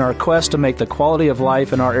organizations in our quest to make the quality of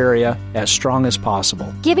life in our area as strong as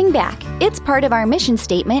possible. Giving back. It's part of our mission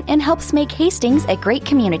statement and helps make Hastings a great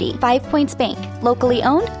community. 5 Points Bank. Locally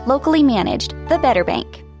owned, locally managed. The better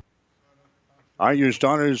bank. Are your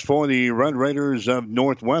starters for the Red Raiders of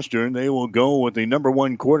Northwestern? They will go with the number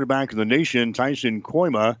 1 quarterback in the nation, Tyson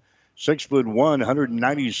Koima, 6'1",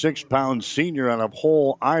 196-pound senior out of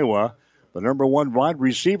Hull, Iowa. The number 1 wide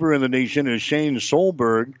receiver in the nation is Shane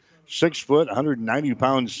Solberg, 6',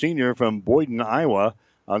 190-pound senior from Boyden, Iowa.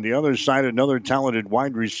 On the other side, another talented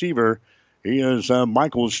wide receiver He is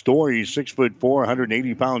Michael Story, 6'4",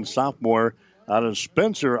 180-pound sophomore out of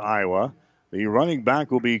Spencer, Iowa. The running back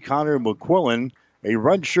will be Connor McQuillan, a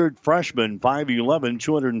redshirt freshman, 5'11",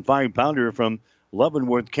 205-pounder from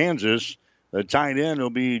Leavenworth, Kansas. The tight end will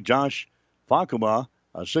be Josh Fakuma,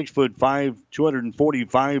 a 6'5",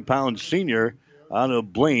 245-pound senior out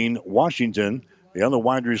of Blaine, Washington. The other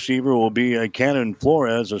wide receiver will be Cannon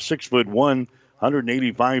Flores, a 6'1",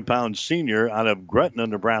 185-pound senior out of Gretna,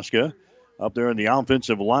 Nebraska. Up there in the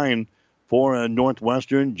offensive line for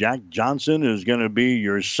Northwestern, Jack Johnson is going to be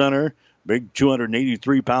your center. Big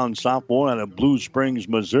 283-pound sophomore out of Blue Springs,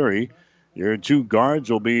 Missouri. Your two guards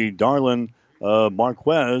will be Darlin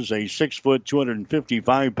Marquez, a 6',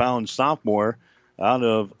 255-pound sophomore out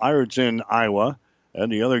of Ironton, Iowa.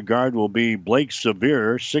 And the other guard will be Blake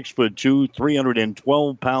Sevier, 6'2",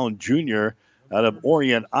 312-pound junior out of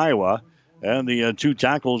Orient, Iowa. And the two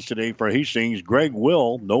tackles today for Hastings, Greg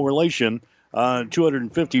Will, no relation,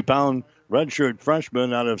 250-pound redshirt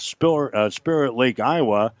freshman out of Spirit Lake,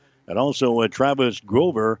 Iowa. And also Travis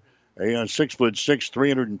Grover, a 6'6",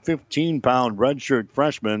 315-pound redshirt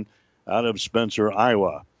freshman out of Spencer,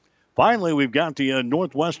 Iowa. Finally, we've got the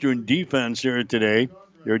Northwestern defense here today.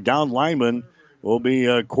 Your down lineman will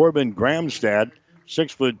be Corbin Gramstad,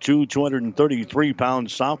 6'2", 233-pound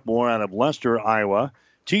sophomore out of Leicester, Iowa.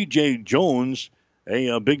 T.J. Jones,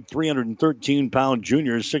 a big 313-pound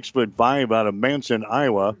junior, 6'5", out of Manson,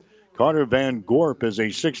 Iowa. Carter Van Gorp is a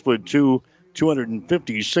 6'2",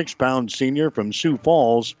 256-pound senior from Sioux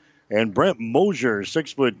Falls. And Brent Mosier,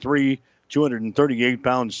 6'3",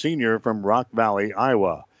 238-pound senior from Rock Valley,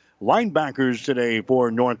 Iowa. Linebackers today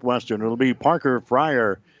for Northwestern, it'll be Parker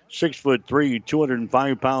Fryer, 6'3",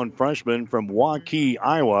 205-pound freshman from Waukee,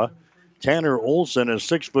 Iowa. Tanner Olson, a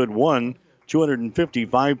 6'1",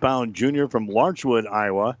 255-pound junior from Larchwood,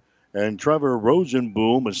 Iowa. And Trevor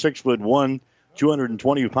Rosenboom, a 6'1",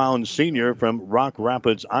 220-pound senior from Rock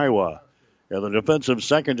Rapids, Iowa. And the defensive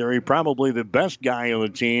secondary, probably the best guy on the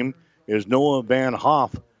team, is Noah Van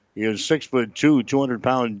Hoff. He is 6'2",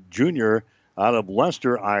 200-pound junior out of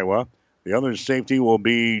Leicester, Iowa. The other safety will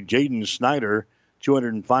be Jaden Snyder,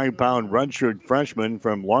 205-pound redshirt freshman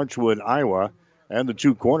from Larchwood, Iowa. And the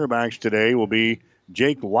two cornerbacks today will be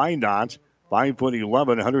Jake Lynott, 5'11",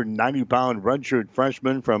 190-pound redshirt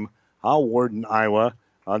freshman from Hawarden, Iowa.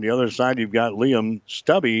 On the other side, you've got Liam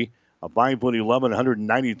Stubby, a 5'11",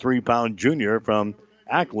 193-pound junior from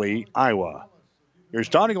Ackley, Iowa. Your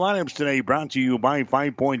starting lineups today brought to you by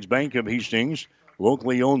 5 Points Bank of Hastings.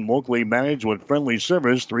 Locally owned, locally managed with friendly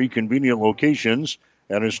service, 3 convenient locations,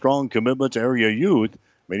 and a strong commitment to area youth.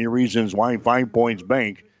 Many reasons why 5 Points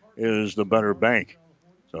Bank is the better bank.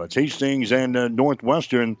 So it's Hastings and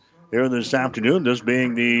Northwestern here this afternoon, this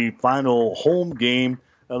being the final home game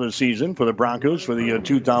of the season for the Broncos for the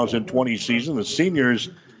 2020 season. The seniors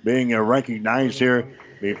being recognized here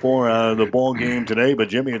before the ball game today. But,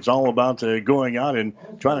 Jimmy, it's all about going out and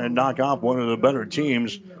trying to knock off one of the better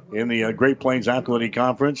teams in the Great Plains Athletic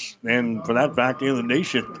Conference, and for that fact, in the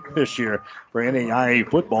nation this year for NAIA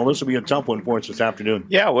football. This will be a tough one for us this afternoon.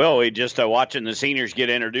 Yeah, well, we just watching the seniors get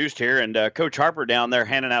introduced here, and Coach Harper down there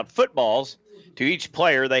handing out footballs to each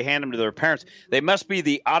player. They hand them to their parents. They must be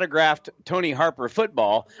the autographed Tony Harper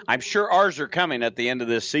football. I'm sure ours are coming at the end of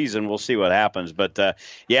this season. We'll see what happens. But,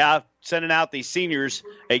 yeah, sending out these seniors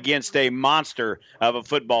against a monster of a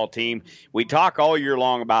football team. We talk all year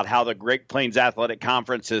long about how the Great Plains Athletic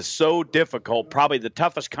Conference is so difficult, probably the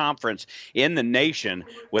toughest conference in the nation,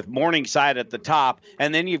 with Morningside at the top.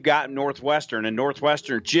 And then you've got Northwestern, and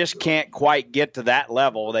Northwestern just can't quite get to that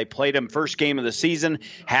level. They played them first game of the season,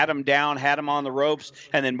 had them down, had them on the ropes,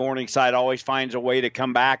 and then Morningside always finds a way to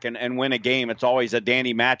come back and win a game. It's always a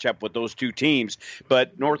dandy matchup with those two teams.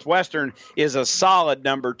 But Northwestern is a solid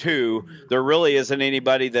number 2. There really isn't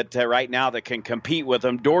anybody that right now that can compete with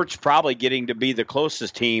them. Dort's probably getting to be the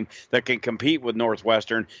closest team that can compete with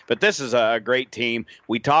Northwestern, but this is a great team.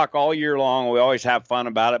 We talk all year long. We always have fun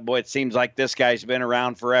about it. Boy, it seems like this guy's been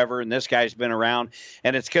around forever and this guy's been around,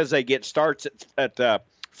 and it's because they get starts at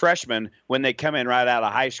freshmen when they come in right out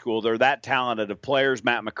of high school. They're that talented of players.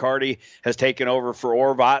 Matt McCarty has taken over for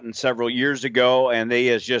Orvatten several years ago, and he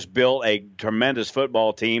has just built a tremendous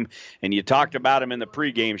football team. And you talked about him in the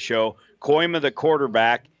pregame show. Koima, the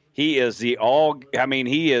quarterback, he is he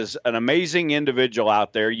is an amazing individual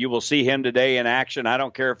out there. You will see him today in action. I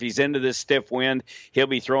don't care if he's into this stiff wind. He'll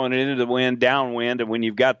be throwing it into the wind, downwind. And when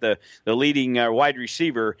you've got the leading wide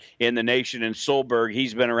receiver in the nation in Solberg,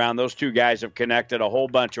 he's been around. Those two guys have connected a whole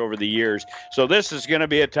bunch over the years. So this is going to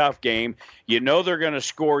be a tough game. You know they're going to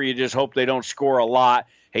score. You just hope they don't score a lot,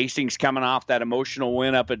 Hastings coming off that emotional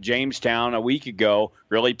win up at Jamestown a week ago,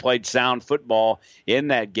 really played sound football in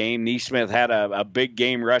that game. Neesmith had a big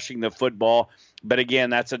game rushing the football. But again,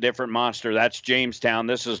 that's a different monster. That's Jamestown.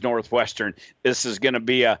 This is Northwestern. This is going to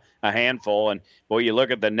be a handful. And, boy, you look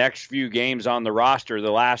at the next few games on the roster, the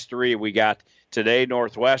last three, we got today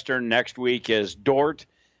Northwestern. Next week is Dort.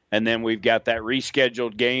 And then we've got that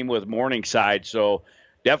rescheduled game with Morningside. So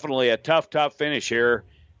definitely a tough finish here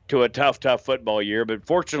to a tough football year. But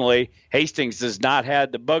fortunately, Hastings has not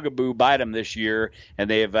had the bugaboo bite them this year, and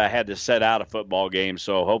they've had to set out a football game.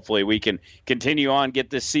 So hopefully we can continue on, get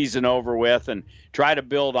this season over with, and try to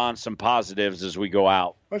build on some positives as we go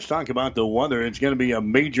out. Let's talk about the weather. It's going to be a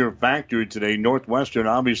major factor today. Northwestern,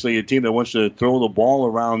 obviously a team that wants to throw the ball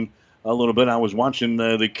around a little bit. I was watching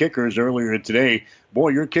the kickers earlier today. Boy,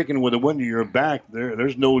 you're kicking with the wind to your back.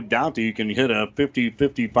 There's no doubt that you can hit a 50,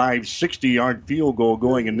 55, 60-yard field goal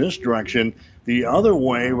going in this direction. The other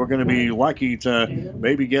way, we're going to be lucky to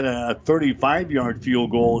maybe get a 35-yard field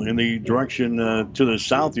goal in the direction to the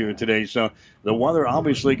south here today. So the weather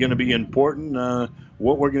obviously going to be important.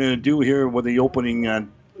 What we're going to do here with the opening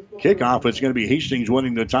kickoff, it's going to be Hastings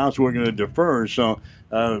winning the toss. We're going to defer. So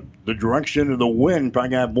the direction of the wind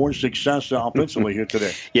probably have more success offensively here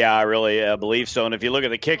today. Yeah, I really believe so. And if you look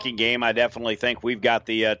at the kicking game, I definitely think we've got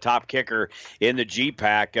the top kicker in the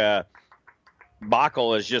GPAC.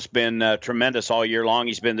 Backel has just been tremendous all year long.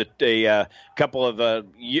 He's been a couple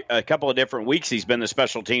of different weeks. He's been the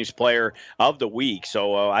special teams player of the week.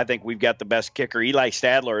 So I think we've got the best kicker. Eli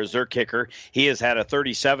Stadler is their kicker. He has had a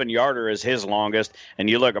 37-yarder as his longest. And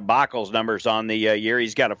you look at Backel's numbers on the year,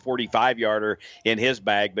 he's got a 45-yarder in his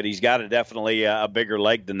bag, but he's got definitely a bigger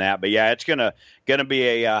leg than that. But yeah, it's gonna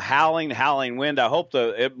be a howling wind. I hope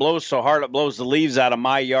it blows so hard it blows the leaves out of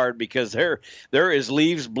my yard, because there is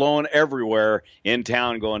leaves blowing everywhere in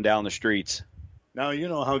town going down the streets. Now, you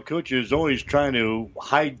know how Coach is always trying to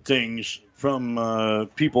hide things from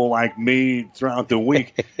people like me throughout the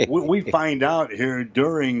week. we find out here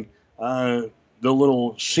during the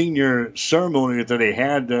little senior ceremony that they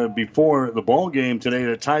had before the ball game today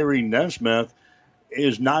that Tyree Nesmith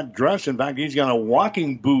is not dressed. In fact, he's got a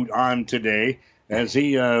walking boot on today. As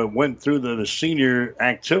he went through the senior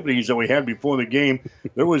activities that we had before the game,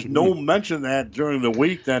 there was no mention of that during the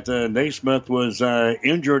week that Naismith was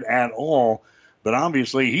injured at all. But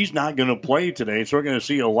obviously, he's not going to play today. So we're going to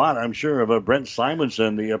see a lot, I'm sure, of Brent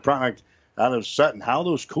Simonson, the product out of Sutton. How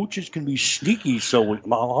those coaches can be sneaky so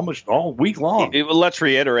almost all week long. Let's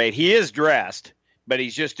reiterate, he is dressed, but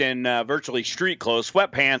he's just in virtually street clothes,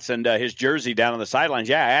 sweatpants, and his jersey down on the sidelines.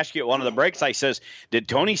 Yeah, I asked you at one of the breaks, I says, did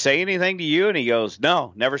Tony say anything to you? And he goes,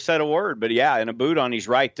 no, never said a word. But, yeah, in a boot on his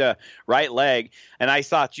right leg. And I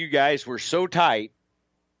thought you guys were so tight.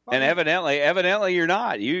 And evidently you're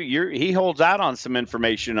not. He holds out on some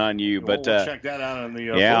information on you. But we'll check that out on the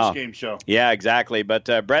post-game show. Yeah, exactly.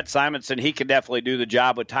 But Brett Simonson, he could definitely do the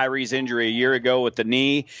job with Tyree's injury a year ago with the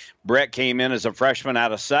knee. Brett came in as a freshman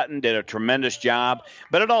out of Sutton, did a tremendous job.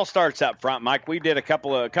 But it all starts up front, Mike. We did a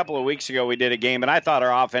couple of weeks ago, we did a game, and I thought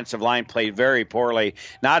our offensive line played very poorly,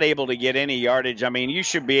 not able to get any yardage. I mean, you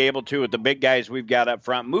should be able to, with the big guys we've got up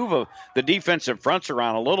front, move the defensive fronts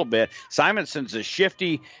around a little bit. Simonson's a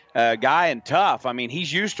shifty guy and tough. I mean,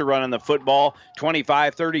 he's used to running the football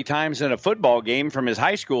 25, 30 times in a football game from his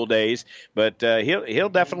high school days, but he'll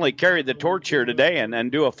definitely carry the torch here today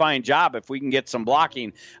and do a fine job if we can get some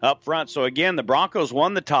blocking up front. So, again, the Broncos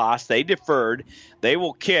won the toss. They deferred. They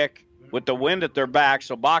will kick with the wind at their back,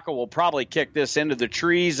 so Baca will probably kick this into the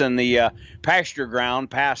trees and the pasture ground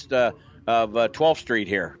past 12th Street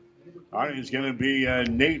here. All right, it's going to be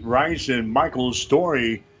Nate Rice and Michael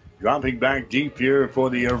Story dropping back deep here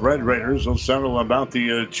for the Red Raiders. They'll settle about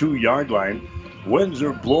the 2-yard line. Winds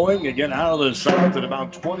are blowing again out of the south at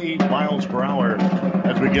about 20 miles per hour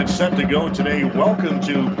as we get set to go today. Welcome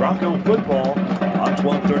to Bronco football on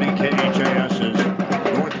 1230 KHAS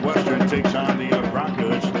as Northwestern takes on the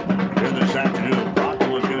Broncos here this afternoon.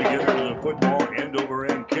 Bronco is going to get into the football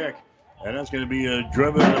end-over-end kick. And that's going to be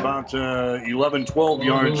driven about 11, 12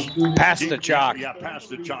 yards. Past the chalk. Yeah, past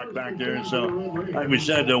the chalk back there. So, like we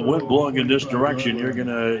said, the wind blowing in this direction, you're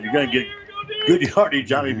gonna get good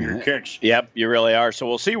yardage out of your kicks. Yep, you really are. So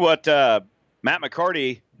we'll see what Matt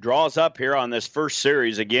McCarty draws up here on this first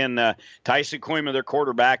series. Again, Tyson Koyman, their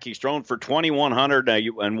quarterback, he's thrown for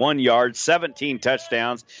 2,101 yards, 17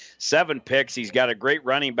 touchdowns, 7 picks. He's got a great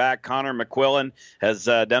running back. Connor McQuillan has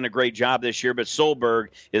done a great job this year, but Solberg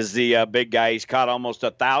is the big guy. He's caught almost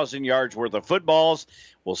 1,000 yards worth of footballs.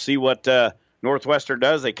 We'll see what Northwestern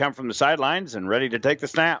does. They come from the sidelines and ready to take the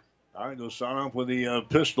snap. All right, they'll start off with the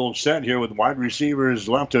pistol set here with wide receivers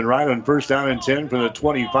left and right on first down and 10 for the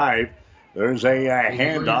 25. There's a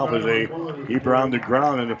handoff as they keep her on the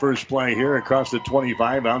ground in the first play here across the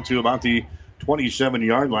 25 out to about the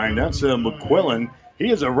 27-yard line. That's McQuillan. He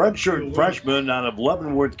is a redshirt freshman out of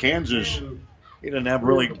Leavenworth, Kansas. He didn't have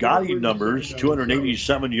really gaudy numbers,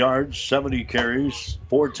 287 yards, 70 carries,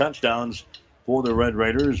 4 touchdowns for the Red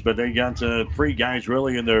Raiders, but they got 3 guys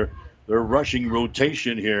really in their rushing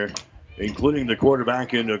rotation here, including the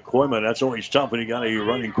quarterback in Koima. That's always tough when you got a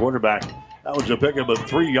running quarterback. That was a pickup of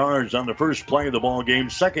 3 yards on the first play of the ball game.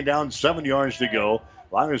 Second down, 7 yards to go.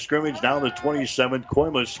 Line of scrimmage down to 27.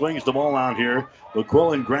 Koima swings the ball out here.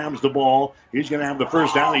 McQuillan grabs the ball. He's going to have the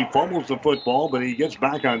first down. He fumbles the football, but he gets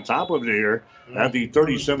back on top of it here at the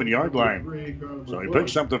 37-yard line. So he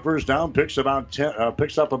picks up the first down, picks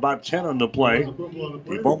up about 10 on the play.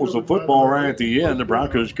 He fumbles the football right at the end. The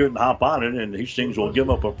Broncos couldn't hop on it, and Hastings will give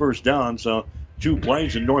up a first down. So 2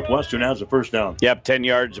 plays, and Northwestern has a first down. Yep, 10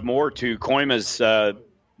 yards more to Koima's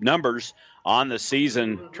numbers on the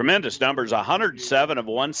season. Tremendous numbers, 107 of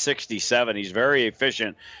 167. He's very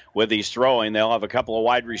efficient with his throwing. They'll have a couple of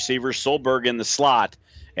wide receivers, Solberg in the slot,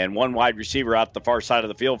 and 1 wide receiver out the far side of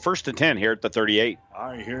the field. First and 10 here at the 38. All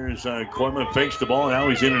right, here's Koima fakes the ball. Now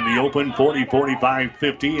he's into the open, 40, 45,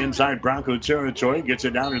 50, inside Bronco territory. Gets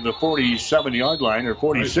it down to the 47-yard line or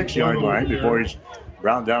 46-yard line before he's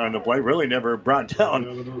brought down on the play. Really never brought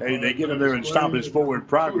down. They get him there and stop his forward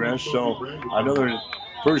progress. So another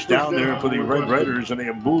first down there for the Red Raiders, and they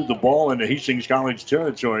have moved the ball into Hastings College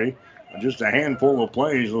territory. Just a handful of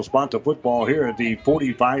plays. They'll spot the football here at the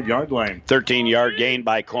 45-yard line. 13-yard gain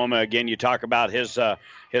by Koima. Again, you talk about his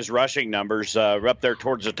rushing numbers. Up there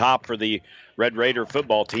towards the top for the Red Raider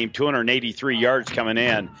football team. 283 yards coming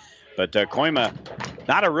in. But Koima,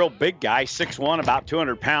 not a real big guy, 6'1", about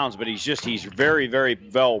 200 pounds, but he's very, very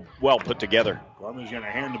well put together. Koima's going to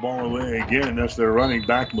hand the ball away again. That's their running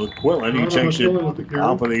back, McQuillan. He takes it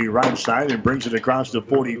off of the right side and brings it across the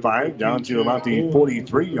 45 down to about the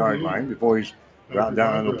 43-yard line before he's brought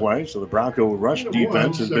down on the play. So the Bronco rush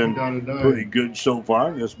defense has been pretty good so far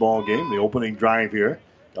in this ball game. The opening drive here,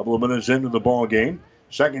 a couple of minutes into the ball game.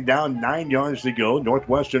 Second down, 9 yards to go.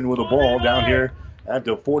 Northwestern with the ball down here at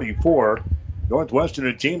the 44. Northwestern,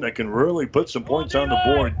 a team that can really put some points on the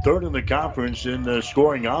board. Third in the conference in the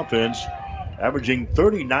scoring offense, averaging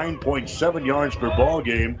 39.7 yards per ball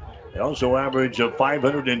game. They also average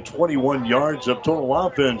 521 yards of total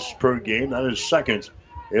offense per game. That is second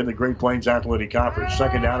in the Great Plains Athletic Conference.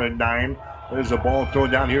 Second down and 9. There's a ball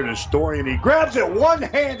thrown down here to Story, and he grabs it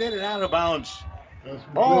one-handed and out of bounds.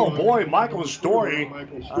 Oh, boy, Michael Story.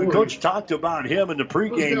 Coach talked about him in the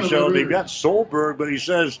pregame show. They've got Solberg, but he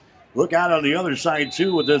says, look out on the other side,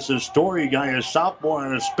 too, with this Story guy, a sophomore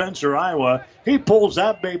out of Spencer, Iowa. He pulls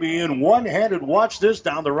that baby in one-handed. Watch this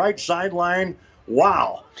down the right sideline.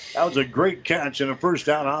 Wow. That was a great catch and a first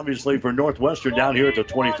down, obviously, for Northwestern down here at the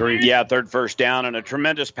 23. Yeah, third first down and a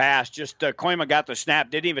tremendous pass. Just Koima got the snap,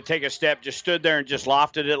 didn't even take a step, just stood there and just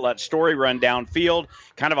lofted it, let Story run downfield.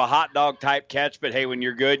 Kind of a hot dog type catch, but hey, when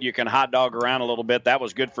you're good, you can hot dog around a little bit. That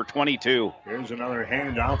was good for 22. Here's another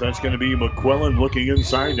handoff. That's going to be McQuillan looking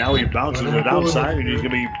inside. Now he bounces it outside, and he's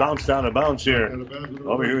going to be bounced out of bounds here.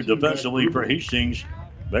 Over here defensively for Hastings.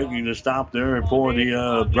 Making the stop there for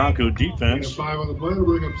the Bronco defense.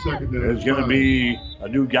 There's going to be a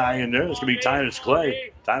new guy in there. It's going to be Titus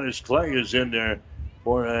Clay. Titus Clay is in there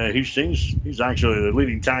for Hastings. He's actually the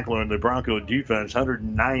leading tackler in the Bronco defense.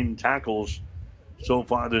 109 tackles so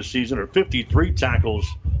far this season, or 53 tackles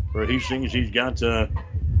for Hastings. He's got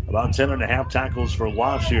about 10.5 tackles for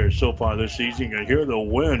loss here so far this season. You can hear the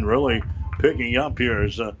wind really picking up here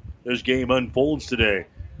as this game unfolds today.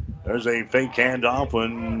 There's a fake handoff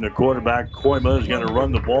when the quarterback, Koima, is going to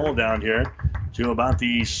run the ball down here to about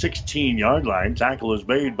the 16-yard line. Tackle is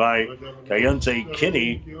made by Kayente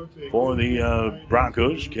Kinney for the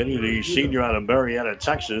Broncos. Kinney, the senior out of Marietta,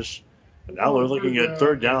 Texas. And now they're looking at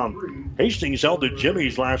third down. Hastings held the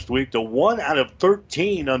Jimmies last week to 1 out of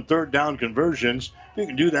 13 on third down conversions. If you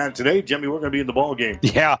can do that today, Jimmy, we're going to be in the ball game.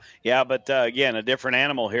 Yeah, but again, a different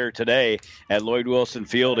animal here today at Lloyd Wilson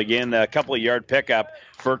Field. Again, a couple of yard pickup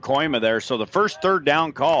for Koima there. So the first third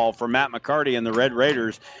down call for Matt McCarty and the Red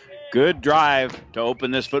Raiders. Good drive to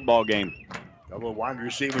open this football game. Couple of wide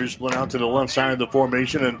receivers split out to the left side of the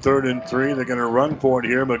formation, and 3rd and 3. They're going to run for it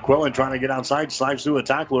here. McQuillan trying to get outside, slides through a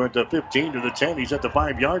tackler at the 15 to the 10. He's at the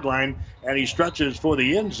 5-yard line, and he stretches for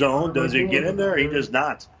the end zone. Does he get in there? He does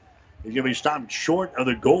not. He's going to be stopped short of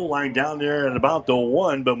the goal line down there at about the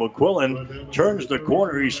 1, but McQuillan turns the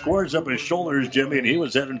corner. He squares up his shoulders, Jimmy, and he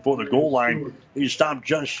was heading for the goal line. He stopped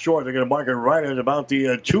just short. They're going to mark it right at about the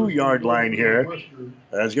 2-yard line here.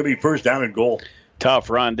 It's going to be first down and goal. Tough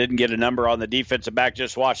run. Didn't get a number on the defensive back.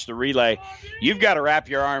 Just watch the relay. You've got to wrap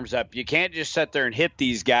your arms up. You can't just sit there and hit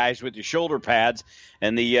these guys with your shoulder pads.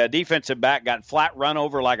 And the defensive back got flat run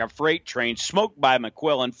over like a freight train, smoked by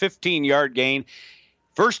McQuillan, 15-yard gain.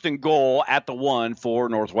 First and goal at the 1 for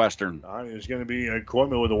Northwestern. All right, it's going to be a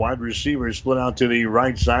corner with the wide receiver split out to the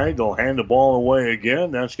right side. They'll hand the ball away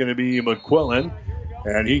again. That's going to be McQuillan,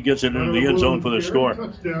 and he gets it into the end zone for the score.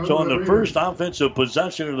 So on the first offensive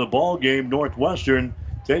possession of the ball game, Northwestern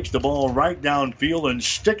takes the ball right downfield and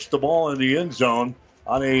sticks the ball in the end zone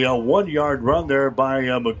on a 1-yard run there by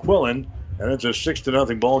McQuillan, and it's a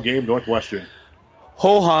 6-0 ball game, Northwestern.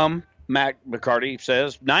 Ho-hum. Matt McCarty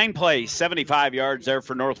says 9 plays, 75 yards there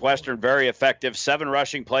for Northwestern. Very effective. 7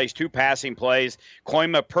 rushing plays, 2 passing plays.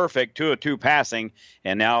 Koima perfect, 2 of 2 passing.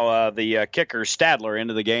 And now the kicker, Stadler,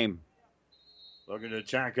 into the game. Looking to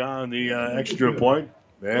tack on the extra point.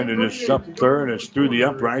 And it is up there, and it's through the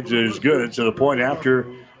uprights. It is good. So the point after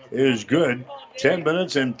is good. 10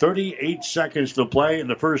 minutes and 38 seconds to play in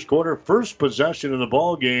the first quarter. First possession of the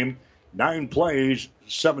ball game. 9 plays,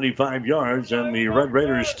 75 yards, and the Red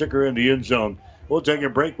Raiders sticker in the end zone. We'll take a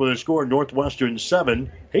break with a score: Northwestern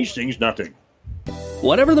 7, Hastings nothing.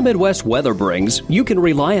 Whatever the Midwest weather brings, you can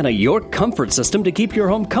rely on a York comfort system to keep your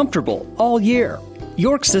home comfortable all year.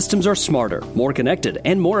 York systems are smarter, more connected,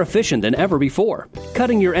 and more efficient than ever before,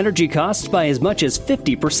 cutting your energy costs by as much as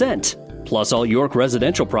 50%. Plus, all York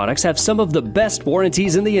residential products have some of the best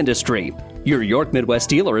warranties in the industry. Your York Midwest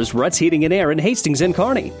dealer is Ruts Heating and Air in Hastings and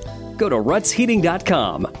Kearney. Go to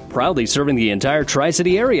rutsheating.com, proudly serving the entire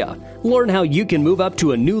Tri-City area. Learn how you can move up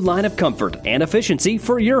to a new line of comfort and efficiency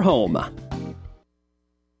for your home.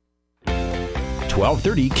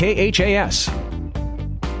 1230 KHAS.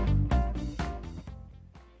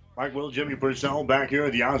 Mike Will, Jimmy Purcell back here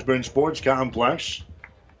at the Osborne Sports Complex.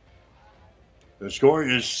 The score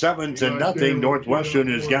is 7-0.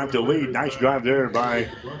 Northwestern has got the lead. Nice drive there by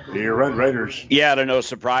the Red Raiders. Yeah, to no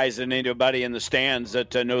surprise, and anybody in the stands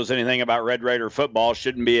that knows anything about Red Raider football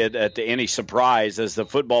shouldn't be at any surprise as the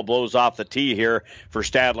football blows off the tee here for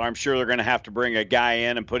Stadler. I'm sure they're going to have to bring a guy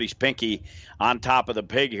in and put his pinky on top of the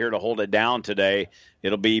pig here to hold it down today.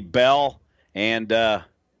 It'll be Bell and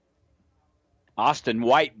Austin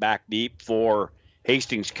White back deep for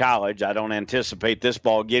Hastings College. I don't anticipate this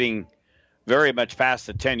ball getting very much past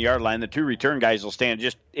the 10-yard line. The 2 return guys will stand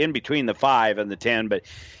just in between the 5 and the 10. But,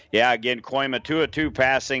 yeah, again, Koima 2 of 2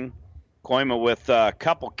 passing. Koima with a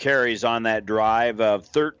couple carries on that drive of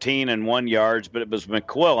 13 and 1 yards. But it was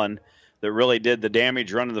McQuillan that really did the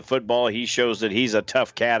damage running the football. He shows that he's a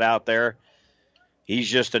tough cat out there. He's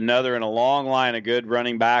just another in a long line of good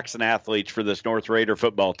running backs and athletes for this North Raider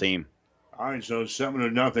football team. All right, so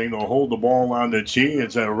 7-0. They'll hold the ball on the tee.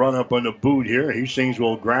 It's a run up on the boot here. Hastings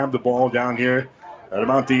will grab the ball down here at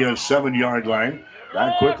about the 7-yard line.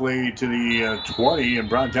 Back quickly to the 20 and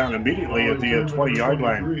brought down immediately at the 20-yard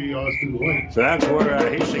line. So that's where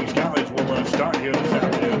Hastings College will start here this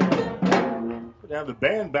afternoon. We'll have the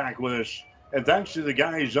band back with us. And thanks to the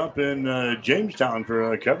guys up in Jamestown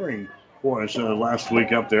for covering for us last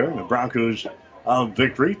week up there. The Broncos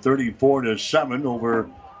victory, 34-7 over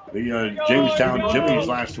the Jamestown Jimmies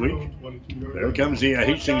last week. There comes the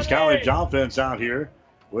Hastings College offense out here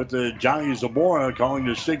with Johnny Zamora calling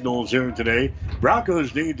the signals here today.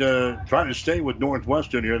 Broncos need to try to stay with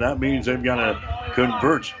Northwestern here. That means they've got to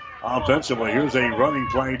convert offensively. Here's a running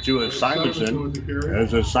play to Simonson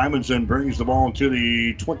as Simonson brings the ball to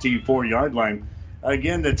the 24-yard line.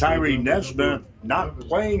 Again, the Tyree Nesmith not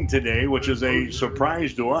playing today, which is a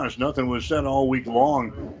surprise to us. Nothing was said all week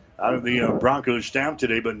long out of the Broncos staff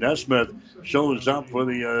today, but Nesmith shows up for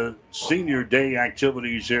the senior day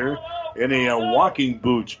activities here in a walking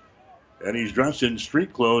boot, and he's dressed in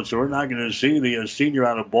street clothes, so we're not going to see the senior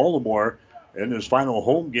out of Baltimore in his final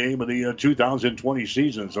home game of the 2020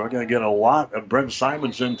 season. So we're going to get a lot of Brent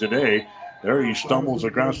Simonson today. There he stumbles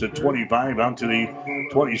across the 25 out to the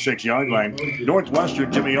 26-yard line.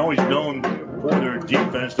 Northwestern, Jimmy, always known for their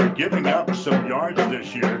defense. They're giving up some yards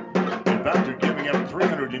this year. In fact, they're giving up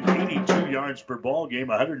 382 yards per ball game,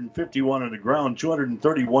 151 on the ground,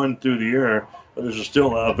 231 through the air. But this is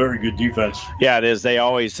still a very good defense. Yeah, it is. They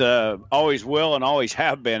always will and always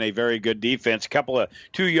have been a very good defense. A couple of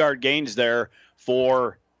 2-yard gains there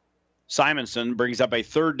for Simonson brings up a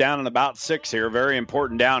third down and about 6 here. Very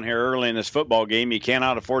important down here early in this football game. You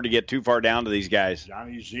cannot afford to get too far down to these guys.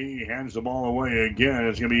 Johnny Z hands the ball away again.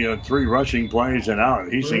 It's going to be 3 rushing plays and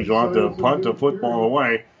out. Hastings will have to punt the football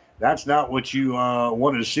away. That's not what you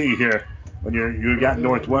want to see here when you got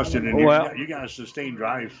Northwestern and you got a sustained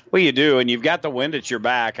drive. Well, you do, and you've got the wind at your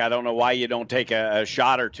back. I don't know why you don't take a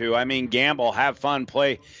shot or two. I mean, gamble, have fun,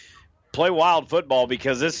 play wild football,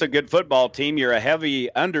 because this is a good football team. You're a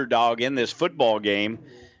heavy underdog in this football game.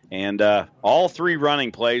 And all 3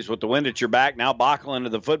 running plays with the wind at your back. Now Bockel into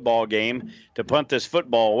the football game to punt this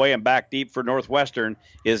football away, and back deep for Northwestern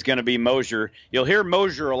is going to be Mosier. You'll hear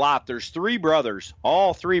Mosier a lot. There's 3 brothers.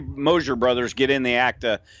 All 3 Mosier brothers get in the act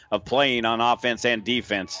of playing on offense and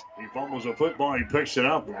defense. He fumbles the football. He picks it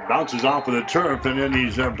up, bounces off of the turf, and then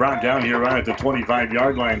he's brought down here right at the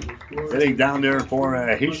 25-yard line. Hitting down there for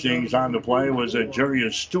Hastings on the play was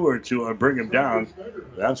Jarius Stewart to bring him down.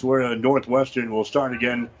 That's where Northwestern will start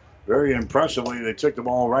again. Very impressively, they took the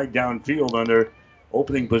ball right downfield on their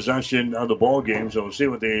opening possession of the ball game. So we'll see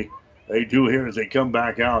what they do here as they come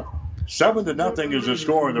back out. 7-0 is the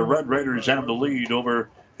score. The Red Raiders have the lead over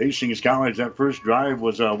Hastings College. That first drive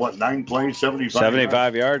was 9 plays,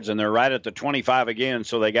 75 yards, and they're right at the 25 again.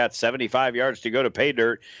 So they got 75 yards to go to pay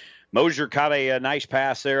dirt. Mosier caught a nice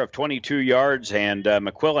pass there of 22 yards, and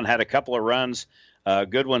McQuillan had a couple of runs.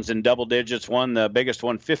 Good ones in double digits. One, the biggest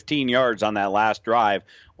one, 15 yards on that last drive.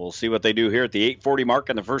 We'll see what they do here at the 8:40 mark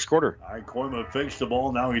in the first quarter. All right, Koima fakes the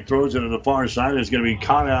ball. Now he throws it to the far side. It's going to be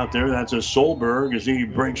caught out there. That's a Solberg as he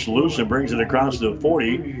breaks loose and brings it across the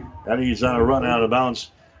 40. And he's run out of bounds.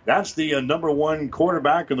 That's the number 1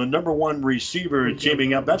 quarterback and the number 1 receiver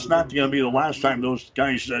teaming up. That's not going to be the last time those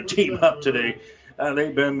guys team up today.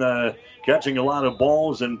 They've been catching a lot of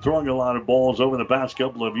balls and throwing a lot of balls over the past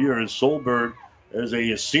couple of years. Solberg is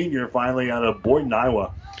a senior finally out of Boynton,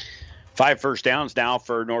 Iowa. 5 first downs now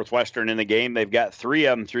for Northwestern in the game. They've got 3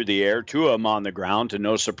 of them through the air, 2 of them on the ground, to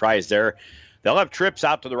no surprise there. They'll have trips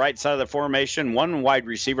out to the right side of the formation, 1 wide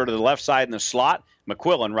receiver to the left side in the slot.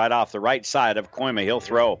 McQuillan right off the right side of Koima. He'll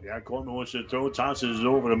throw. Yeah, Koima wants to throw, tosses it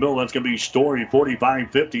over the middle. That's going to be Story,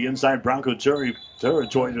 45-50, inside Bronco territory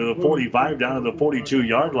to the 45, down to the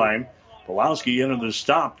 42-yard line. Pulowski into the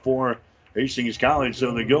stop for Hastings College,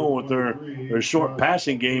 so they go with their short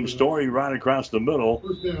passing game. Story right across the middle,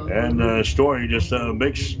 and Story just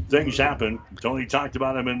makes things happen. Tony talked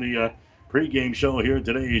about him in the pregame show here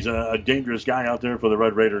today. He's a dangerous guy out there for the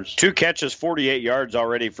Red Raiders. 2 catches, 48 yards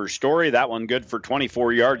already for Story. That one good for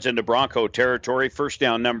 24 yards into Bronco territory. First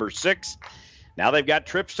down, number 6. Now they've got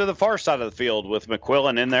trips to the far side of the field with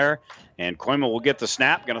McQuillan in there. And Koima will get the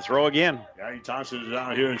snap, going to throw again. Yeah, he tosses it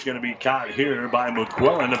out here. It's going to be caught here by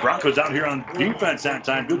McQuillan. The Broncos out here on defense that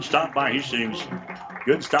time. Good stop by Hastings.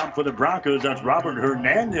 Good stop for the Broncos. That's Robert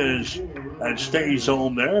Hernandez that stays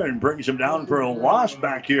home there and brings him down for a loss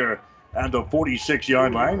back here at the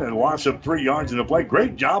 46-yard line. And a loss of 3 yards in the play.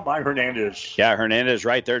 Great job by Hernandez. Yeah, Hernandez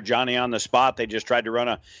right there. Johnny on the spot. They just tried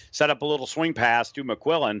to set up a little swing pass to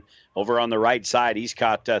McQuillan over on the right side. He's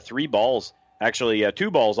caught 3 balls. Actually,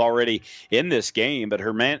 2 balls already in this game, but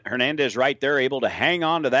Hernandez right there able to hang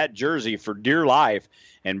on to that jersey for dear life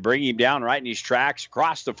and bring him down right in his tracks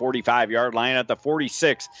across the 45-yard line at the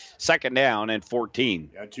 46, 2nd down and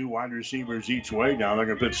 14. Got 2 wide receivers each way now. They're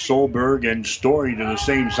going to put Solberg and Story to the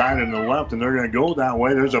same side on the left, and they're going to go that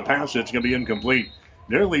way. There's a pass that's going to be incomplete.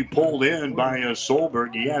 Nearly pulled in by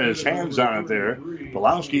Solberg. He had his hands on it there.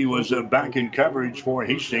 Pulowski was back in coverage for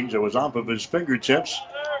Hastings. It was off of his fingertips.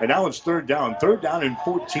 And now it's 3rd down. 3rd down and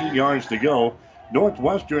 14 yards to go.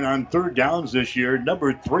 Northwestern on 3rd downs this year,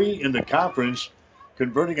 number 3 in the conference,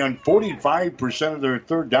 converting on 45% of their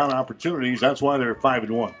 3rd down opportunities. That's why they're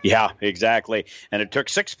 5-1. Yeah, exactly. And it took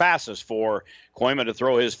 6 passes for Koima to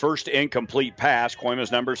throw his first incomplete pass.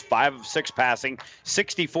 Koima's numbers 5 of 6 passing,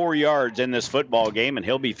 64 yards in this football game, and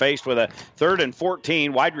he'll be faced with a 3rd and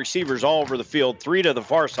 14. Wide receivers all over the field, 3 to the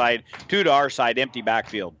far side, 2 to our side, empty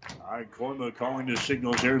backfield. All right, Koima calling the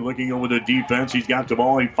signals here, looking over the defense. He's got the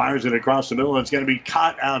ball. He fires it across the middle. It's going to be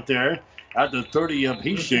caught out there at the 30 of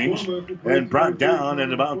Hastings and brought down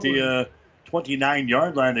at about the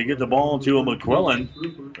 29-yard line. They get the ball to McQuillan.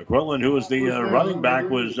 McQuillan, who was the running back,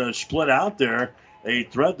 was split out there. They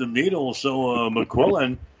thread the needle, so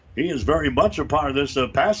McQuillan he is very much a part of this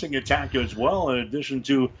passing attack as well, in addition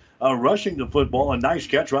to rushing the football. A nice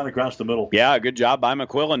catch right across the middle. Yeah, good job by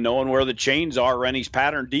McQuillan knowing where the chains are. Rennie's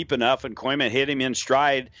pattern deep enough, and Koima hit him in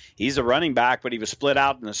stride. He's a running back, but he was split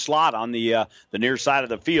out in the slot on the near side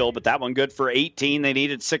of the field. But that one good for 18. They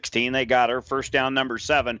needed 16. They got her. First down, number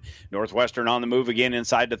 7. Northwestern on the move again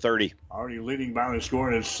inside the 30. Already leading by the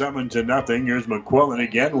score is 7-0. Here's McQuillan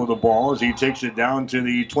again with the ball as he takes it down to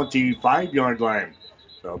the 25-yard line.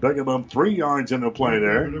 So pick him up 3 yards in the play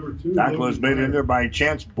there. Tackle is made in there by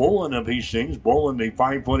Chance Bolin of Hastings. Bolin, the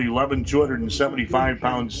 5'11",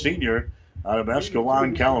 275-pound senior out of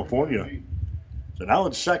Escalon, California. So now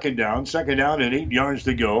it's second down. Second down and 8 yards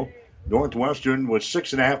to go. Northwestern with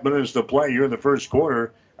 6.5 minutes to play here in the first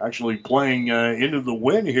quarter. Actually playing into the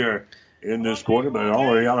win here in this quarter, but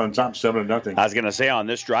already out on top 7-0. I was going to say on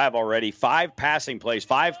this drive already, 5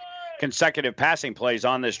 consecutive passing plays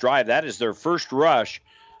on this drive. That is their first rush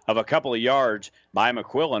of a couple of yards by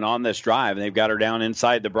McQuillan on this drive. And they've got her down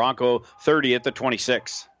inside the Bronco 30 at the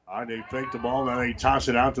 26. All right, they fake the ball. Now they toss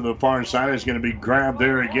it out to the far side. It's going to be grabbed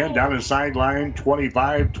there again. Down the sideline,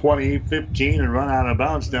 25, 20, 15, and run out of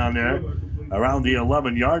bounds down there around the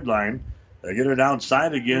 11-yard line. They get it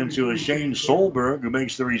outside again to a Shane Solberg, who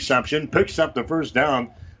makes the reception, picks up the first down.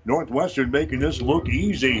 Northwestern making this look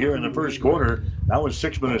easy here in the first quarter. That was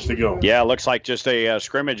 6 minutes to go. Yeah, it looks like just a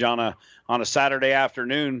scrimmage on a Saturday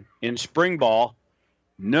afternoon in spring ball.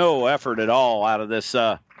 No effort at all out of this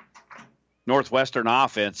Northwestern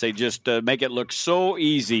offense. They just make it look so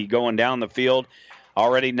easy going down the field.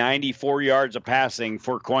 Already 94 yards of passing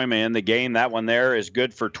for Koima in the game. That one there is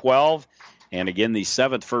good for 12. And again, the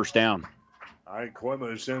 7th first down. All right,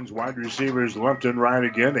 Koima sends wide receivers left and right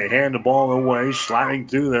again. They hand the ball away, sliding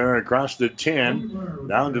through there across the 10,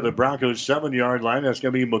 down to the Broncos' 7-yard line. That's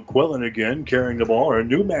going to be McQuillan again carrying the ball. Or a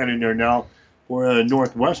new man in there now for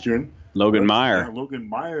Northwestern. Logan Meyer. Logan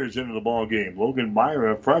Meyer is into the ball game. Logan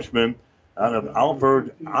Meyer, a freshman out of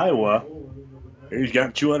Alford, Iowa. He's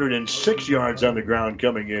got 206 yards on the ground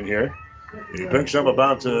coming in here. He picks up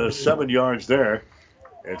about 7 yards there.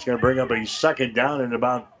 It's going to bring up a second down in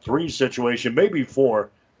about 3 situation, maybe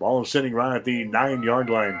 4. Ball is sitting right at the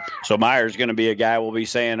 9-yard line. So Meyer's going to be a guy we'll be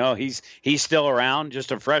saying, oh, he's still around,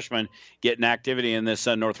 just a freshman, getting activity in this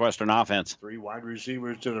Northwestern offense. 3 wide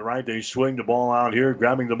receivers to the right. They swing the ball out here.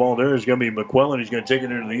 Grabbing the ball there is going to be McQuillan. He's going to take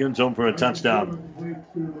it into the end zone for a touchdown.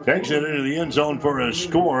 Takes it into the end zone for a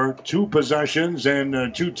score. 2 possessions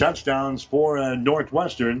and 2 touchdowns for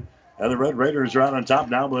Northwestern. And the Red Raiders are out on top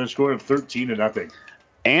now with a score of 13-0.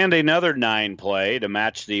 And another 9-play to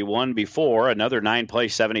match the one before. Another 9-play,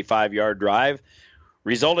 75-yard drive,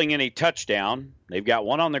 resulting in a touchdown. They've got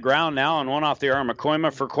one on the ground now and one off the arm of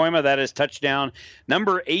Koima. For Koima, that is touchdown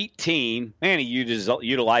number 18. Man, he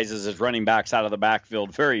utilizes his running backs out of the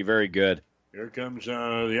backfield. Very, very good. Here comes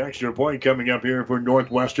the extra point coming up here for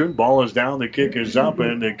Northwestern. Ball is down, the kick is up,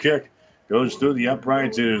 and the kick goes through the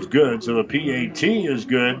uprights. It is good, so the PAT is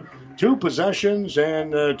good. 2 possessions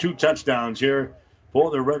and 2 touchdowns here for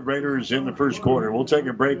the Red Raiders in the first quarter. We'll take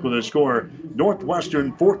a break with a score.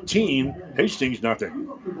 Northwestern 14, Hastings nothing.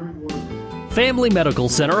 Family Medical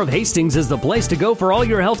Center of Hastings is the place to go for all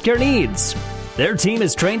your healthcare needs. Their team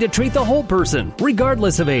is trained to treat the whole person,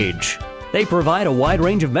 regardless of age. They provide a wide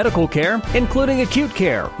range of medical care, including acute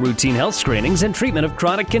care, routine health screenings, and treatment of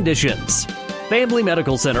chronic conditions. Family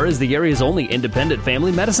Medical Center is the area's only independent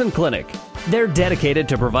family medicine clinic. They're dedicated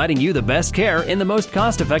to providing you the best care in the most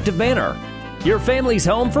cost-effective manner. Your family's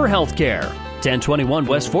home for health care. 1021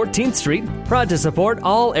 West 14th Street, proud to support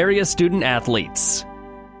all area student athletes.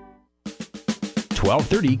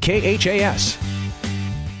 1230 KHAS.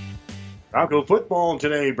 Bronco football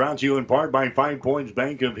today brought to you in part by 5 Points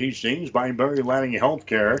Bank of Hastings, by Mary Lanning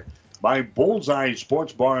Healthcare, by Bullseye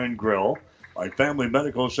Sports Bar and Grill, by Family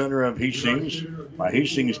Medical Center of Hastings, by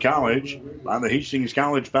Hastings College, by the Hastings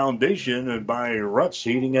College Foundation, and by Ruts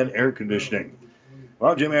Heating and Air Conditioning.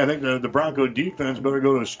 Well, Jimmy, I think the Bronco defense better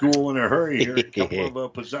go to school in a hurry here. A couple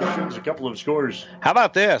of possessions, a couple of scores. How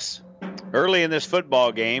about this? Early in this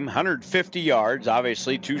football game, 150 yards,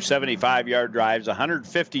 obviously 2 75-yard drives,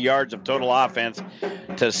 150 yards of total offense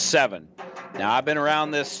to 7. Now, I've been around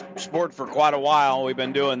this sport for quite a while. We've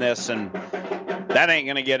been doing this, and that ain't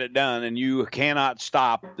going to get it done, and you cannot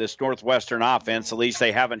stop this Northwestern offense. At least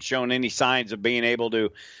they haven't shown any signs of being able to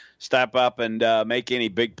step up and make any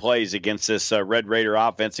big plays against this Red Raider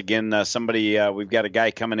offense. Again, we've got a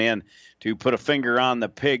guy coming in to put a finger on the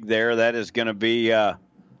pig there. That is going to be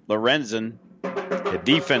Lorenzen, the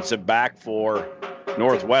defensive back for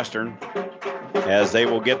Northwestern, as they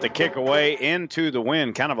will get the kick away into the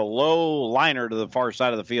wind. Kind of a low liner to the far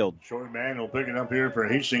side of the field. Short man will pick it up here for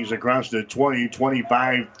Hastings across the 20,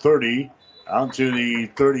 25, 30, out to the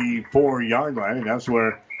 34-yard line. And that's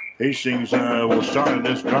where Hastings will start on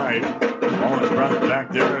this drive. Ball is brought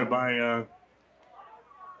back there by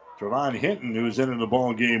Trevon Hinton, who's into the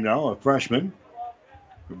ball game now, a freshman.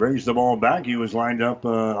 He brings the ball back. He was lined up,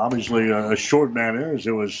 obviously, a short man there, as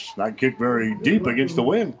it was not kicked very deep against the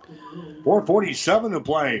wind. 4:47 to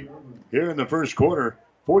play here in the first quarter.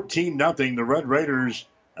 14-0. The Red Raiders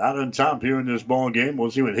out on top here in this ball game.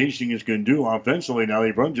 We'll see what Hastings can do offensively. Now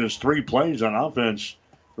they've run just 3 plays on offense.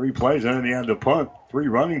 3 plays, and then they had to punt. 3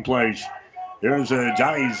 running plays. Here's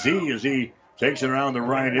Johnny Z as he takes it around the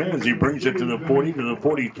right end as he brings it to the 40 to the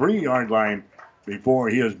 43-yard line before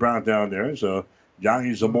he is brought down there. So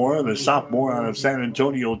Johnny Zamora, the sophomore out of San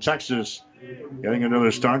Antonio, Texas, getting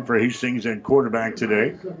another start for Hastings at quarterback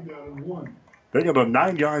today. Pick up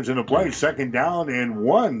 9 yards in the play, 2nd down and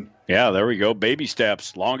 1. Yeah, there we go. Baby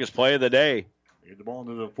steps. Longest play of the day. Get the ball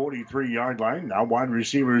to the 43-yard line. Now wide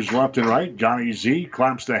receivers left and right. Johnny Z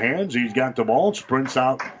claps the hands. He's got the ball, sprints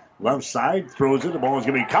out left side, throws it. The ball is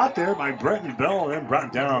going to be caught there by Bretton Bell and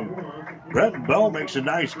brought down. Bretton Bell makes a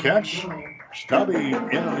nice catch. Stubby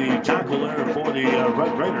into the tackle there for the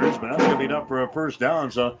Red Raiders, but that's going to be enough for a first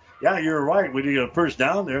down. So, yeah, you're right. We need a first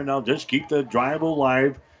down there. Now just keep the drive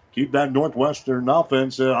alive. Keep that Northwestern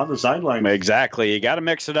offense on the sideline. Exactly. You got to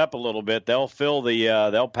mix it up a little bit. They'll fill the,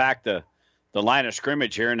 they'll pack the line of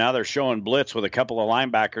scrimmage here. Now they're showing blitz with a couple of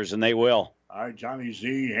linebackers, and they will. All right, Johnny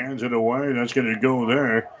Z hands it away. That's going to go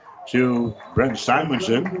there to Brent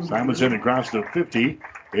Simonson. Simonson across the 50.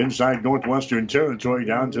 Inside Northwestern territory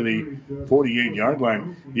down to the 48-yard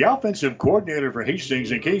line. The offensive coordinator for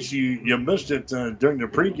Hastings, in case you missed it during the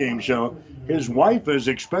pregame show, his wife is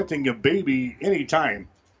expecting a baby anytime.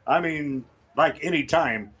 I mean, like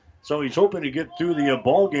anytime. So he's hoping to get through the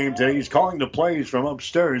ball game today. He's calling the plays from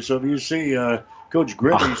upstairs. So if you see Coach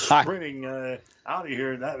Griffey sprinting out of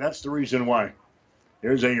here, that's the reason why.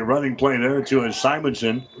 Here's a running play there to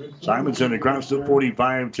Simonson. Simonson across the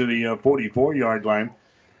 45 to the 44-yard line.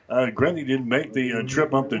 Grendy didn't make the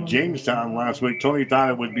trip up to Jamestown last week. Tony thought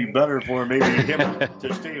it would be better for maybe him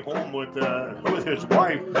to stay home with his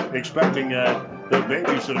wife, expecting the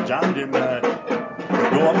baby. So John didn't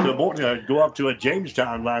go up to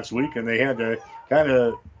Jamestown last week, and they had kind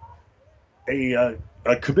of a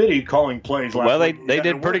committee calling plays last week. Well, they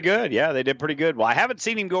did pretty good. Yeah, they did pretty good. Well, I haven't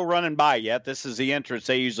seen him go running by yet. This is the entrance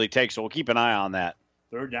they usually take, so we'll keep an eye on that.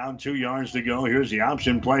 3rd down, 2 yards to go. Here's the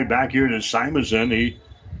option play back here to Simonson. He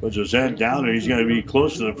puts his head down, and he's going to be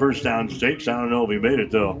close to the first down stakes. I don't know if he made it,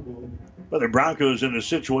 though. But the Broncos in the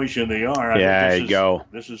situation they are. There you go.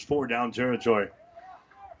 This is 4-down territory.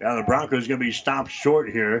 Now the Broncos going to be stopped short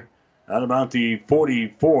here at about the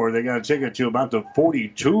 44. They got to take it to about the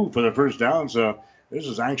 42 for the first down. So this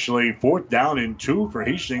is actually 4th down and 2 for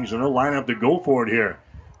Hastings, and they'll line up to go for it here.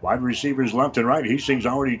 Wide receivers left and right. Hastings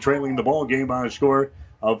already trailing the ball game by a score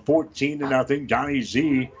of 14-0. Johnny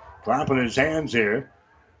Z clapping his hands here.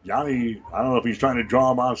 Johnny, I don't know if he's trying to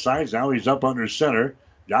draw him outside. Now he's up under center.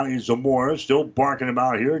 Johnny Zamora still barking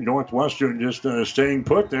about here. Northwestern just staying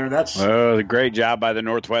put there. That's a great job by the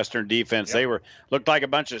Northwestern defense. Yep. They looked like a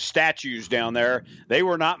bunch of statues down there. They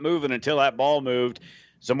were not moving until that ball moved.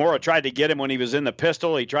 Zamora tried to get him when he was in the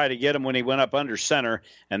pistol. He tried to get him when he went up under center,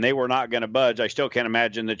 and they were not going to budge. I still can't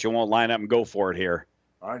imagine that you won't line up and go for it here.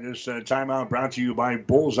 All right, this timeout brought to you by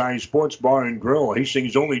Bullseye Sports Bar and Grill,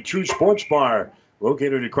 Hastings' only true sports bar.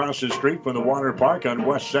 Located across the street from the water park on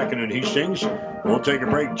West 2nd and Hastings. We'll take a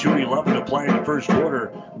break. 2:11 to play in the first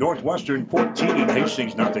quarter. Northwestern 14,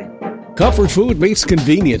 Hastings nothing. Comfort food meets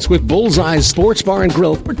convenience with Bullseye's Sports Bar and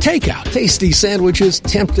Grill for takeout. Tasty sandwiches,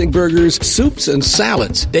 tempting burgers, soups, and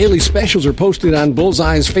salads. Daily specials are posted on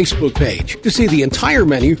Bullseye's Facebook page. To see the entire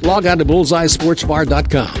menu, log on to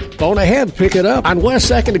bullseyesportsbar.com. Phone ahead, pick it up on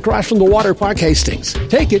West 2nd across from the water park, Hastings.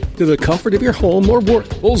 Take it to the comfort of your home or work.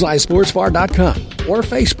 bullseyesportsbar.com or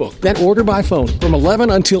Facebook. Then order by phone from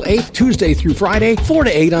 11 until 8, Tuesday through Friday, 4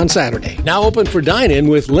 to 8 on Saturday. Now open for dine-in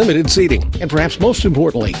with limited seating. And perhaps most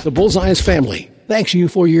importantly, the Bullseye's family thanks you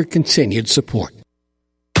for your continued support.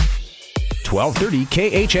 1230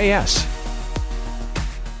 KHAS.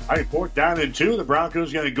 All right, 4th down and 2. The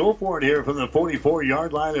Broncos going to go for it here from the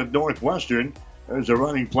 44-yard line of Northwestern. There's a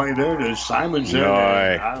running play there to Simonson. No,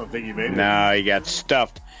 I don't think he made it. No, he got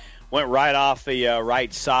stuffed. Went right off the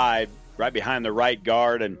right side, right behind the right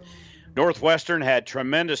guard, and Northwestern had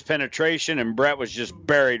tremendous penetration, and Brett was just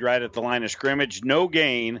buried right at the line of scrimmage. No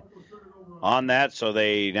gain on that, so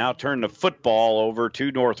they now turn the football over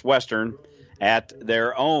to Northwestern at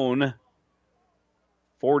their own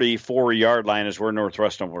 44-yard line is where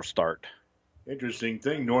Northwestern will start. Interesting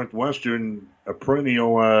thing, Northwestern, a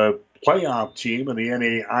perennial playoff team in the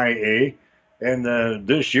NAIA, and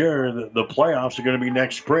this year the playoffs are going to be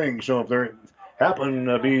next spring. So if they happen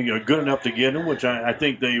to be good enough to get in, which I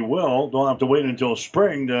think they will, they'll have to wait until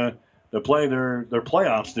spring to play their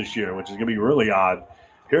playoffs this year, which is going to be really odd.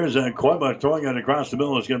 Here's Koiba throwing it across the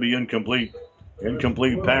middle. It's going to be incomplete.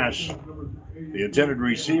 Incomplete pass. The intended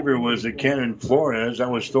receiver was Cannon Flores. That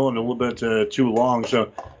was thrown a little bit too long.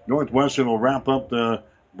 So Northwestern will wrap up the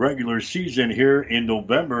regular season here in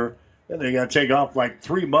November. Then they got to take off like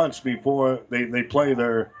 3 months before they play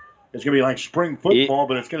their. It's going to be like spring football,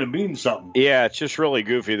 but it's going to mean something. Yeah, it's just really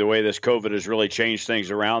goofy the way this COVID has really changed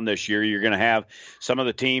things around this year. You're going to have some of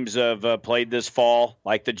the teams have played this fall,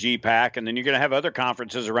 like the GPAC, and then you're going to have other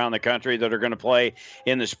conferences around the country that are going to play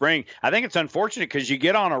in the spring. I think it's unfortunate because you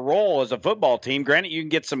get on a roll as a football team. Granted, you can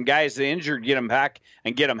get some guys that injured, get them back,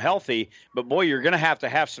 and get them healthy, but, boy, you're going to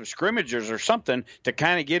have some scrimmages or something to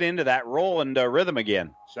kind of get into that roll and rhythm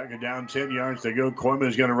again. Second down, 10 yards to go. Koiba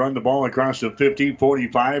is going to run the ball across the 50,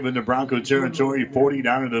 45 in the Bronco territory, 40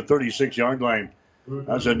 down to the 36-yard line.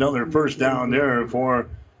 That's another first down there for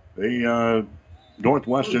the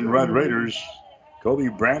Northwestern Red Raiders. Kobe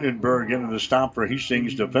Brandenburg getting the stop for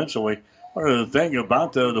Hastings defensively. Part of the thing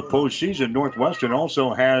about the postseason, Northwestern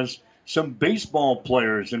also has some baseball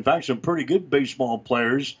players. In fact, some pretty good baseball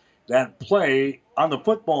players that play on the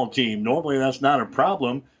football team. Normally that's not a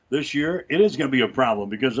problem. This year, it is going to be a problem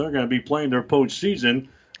because they're going to be playing their postseason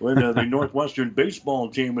when the Northwestern baseball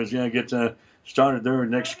team is going to get started there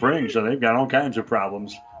next spring. So they've got all kinds of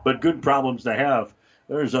problems, but good problems to have.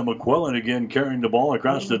 There's McQuillan again carrying the ball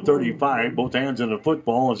across the 35, both hands in the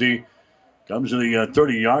football as he comes to the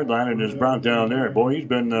 30-yard line and is brought down there. Boy, he's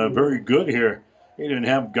been very good here. He didn't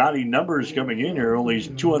have gaudy numbers coming in here, only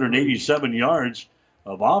 287 yards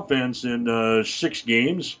of offense in 6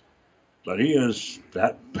 games. But he has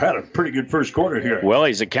had a pretty good first quarter here. Well,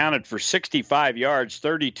 he's accounted for 65 yards,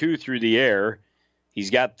 32 through the air.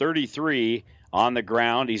 He's got 33 on the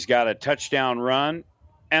ground. He's got a touchdown run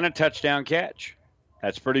and a touchdown catch.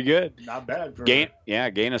 That's pretty good. Not bad.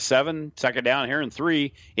 Gain of 7, second down here and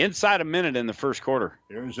 3, inside a minute in the first quarter.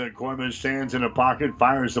 Here's Koiba stands in the pocket,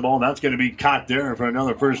 fires the ball. That's going to be caught there for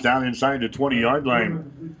another first down inside the 20-yard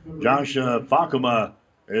line. Josh Fakuma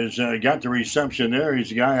has got the reception there.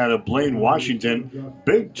 He's a guy out of Blaine, Washington.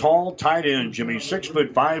 Big, tall tight end, Jimmy.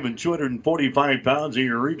 6'5" and 245 pounds. He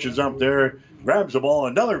reaches up there, grabs the ball.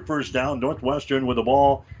 Another first down. Northwestern with the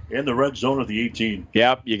ball in the red zone of the 18.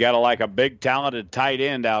 Yep, you got to like a big, talented tight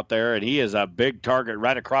end out there, and he is a big target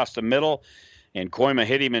right across the middle. And Koiba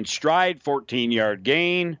hit him in stride, 14-yard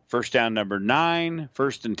gain, first down number 9,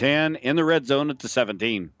 1st and 10, in the red zone at the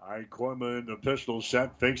 17. All right, Koiba in the pistol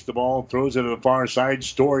set, fakes the ball, throws it to the far side.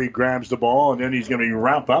 Story grabs the ball, and then he's going to be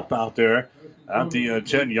wrapped up out there at the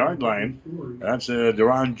 10-yard line. That's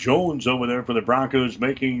Deron Jones over there for the Broncos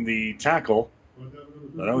making the tackle.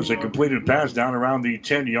 That was a completed pass down around the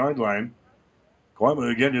 10-yard line. Koiba,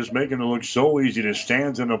 again, just making it look so easy. Just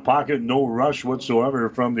stands in the pocket, no rush whatsoever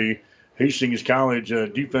from the Hastings College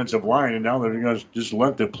defensive line, and now they're going to just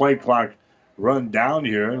let the play clock run down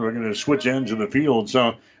here, and we're going to switch ends of the field.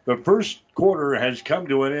 So the first quarter has come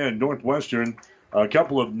to an end. Northwestern, a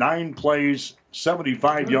couple of 9 plays,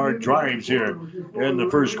 75-yard drives here in the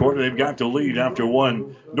first quarter. They've got the lead after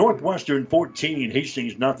one. Northwestern 14,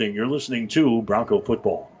 Hastings nothing. You're listening to Bronco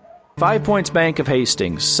Football. 5 Points Bank of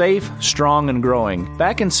Hastings, safe, strong, and growing.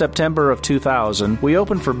 Back in September of 2000, we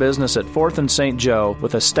opened for business at 4th and St. Joe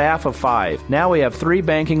with a staff of 5. Now we have 3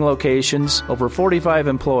 banking locations, over 45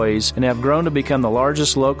 employees, and have grown to become the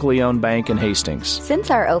largest locally owned bank in Hastings. Since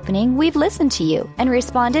our opening, we've listened to you and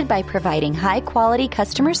responded by providing high-quality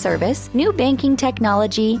customer service, new banking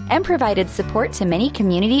technology, and provided support to many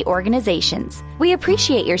community organizations. We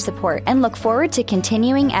appreciate your support and look forward to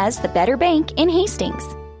continuing as the better bank in Hastings.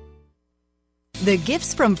 The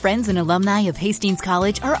gifts from friends and alumni of Hastings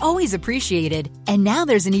College are always appreciated. And now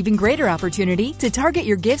there's an even greater opportunity to target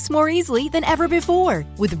your gifts more easily than ever before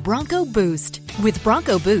with Bronco Boost. With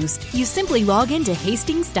Bronco Boost, you simply log into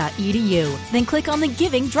hastings.edu, then click on the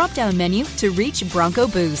Giving drop-down menu to reach Bronco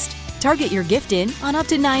Boost. Target your gift in on up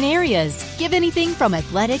to 9 areas. Give anything from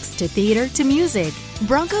athletics to theater to music.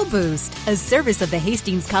 Bronco Boost, a service of the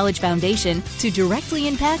Hastings College Foundation to directly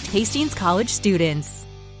impact Hastings College students.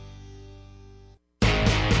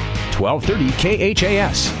 1230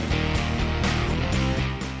 KHAS.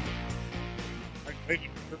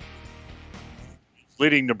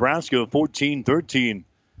 Leading Nebraska 14-13.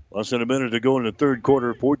 Less than a minute to go in the third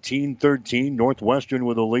quarter, 14-13. Northwestern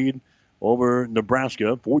with a lead over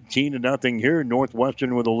Nebraska. 14-0 here.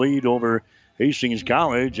 Northwestern with a lead over Hastings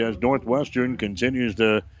College as Northwestern continues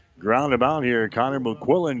to ground about here. Connor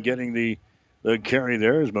McQuillan getting the carry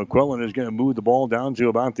there as McQuillan is going to move the ball down to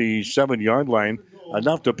about the 7-yard line.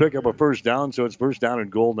 Enough to pick up a first down, so it's first down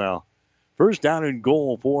and goal now. First down and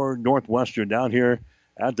goal for Northwestern down here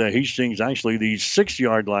at the Hastings, actually the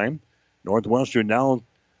 6-yard line. Northwestern now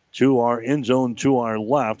to our end zone to our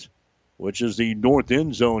left, which is the north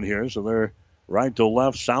end zone here. So they're right to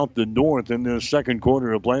left, south to north in the second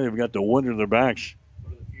quarter of play. They've got the wind in their backs.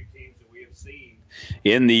 One of the few teams that we have seen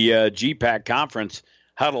in the GPAC conference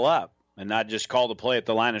huddle up and not just call the play at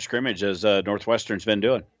the line of scrimmage as Northwestern's been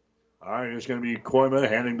doing. All right, it's going to be Koima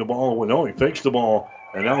handing the ball. No, he fakes the ball.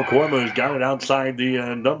 And now Koima has got it outside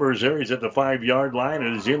the numbers there. He's at the 5-yard line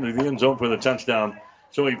and is into the end zone for the touchdown.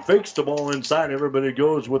 So he fakes the ball inside. Everybody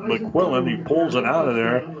goes with McQuillan. He pulls it out of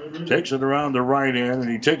there, takes it around the right end,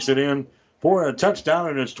 and he takes it in for a touchdown,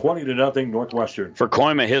 and it's 20-0 Northwestern. For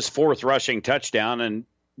Koima, his 4th rushing touchdown, and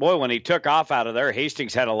boy, when he took off out of there,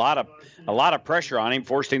 Hastings had a lot of pressure on him,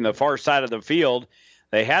 forced him the far side of the field.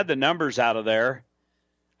 They had the numbers out of there.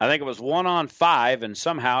 I think it was 1-on-5, and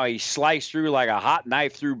somehow he sliced through like a hot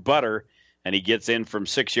knife through butter, and he gets in from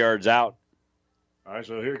 6 yards out. All right,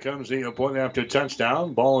 so here comes the point after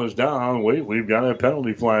touchdown. Ball is down. We've got a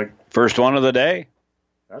penalty flag. First one of the day.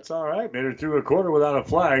 That's all right. Made it through a quarter without a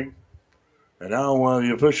flag. And now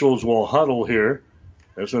the officials will huddle here.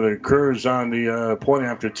 That's what occurs on the point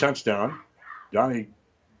after touchdown. Donnie,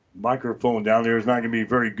 microphone down there is not going to be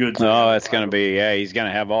very good. Oh, it's going to be, he's going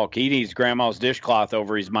to have he needs grandma's dishcloth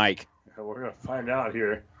over his mic. We're going to find out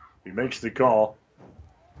here. He makes the call.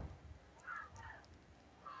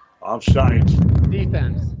 Offsides.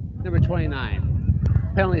 Defense, number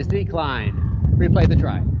 29. Penalties declined. Replay the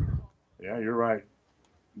try. Yeah, you're right.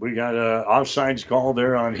 We got an offsides call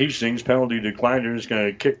there on Hastings. Penalty declined. They're just going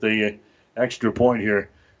to kick the extra point here.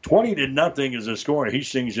 20-0 is the score.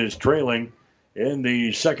 Hastings is trailing in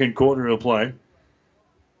the second quarter of play.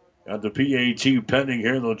 Got the PAT pending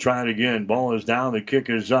here. They'll try it again. Ball is down. The kick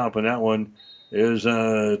is up, and that one is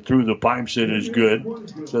through the pipes. It is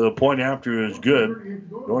good. So the point after is good.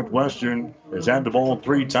 Northwestern has had the ball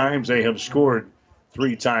 3 times. They have scored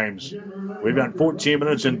 3 times. We've got 14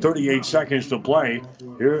 minutes and 38 seconds to play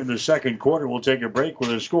here in the second quarter. We'll take a break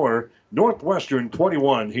with a score. Northwestern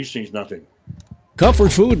 21, Hastings nothing.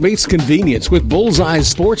 Comfort food meets convenience with Bullseye's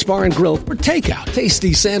Sports Bar and Grill for takeout.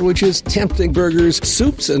 Tasty sandwiches, tempting burgers,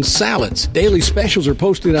 soups, and salads. Daily specials are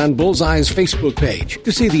posted on Bullseye's Facebook page.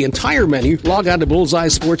 To see the entire menu, log on to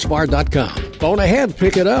bullseyesportsbar.com. Phone ahead,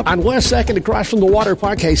 pick it up on West 2nd across from the Water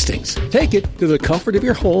Park, Hastings. Take it to the comfort of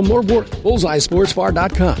your home or work.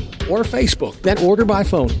 bullseyesportsbar.com or Facebook. Then order by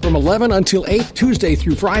phone from 11 until 8, Tuesday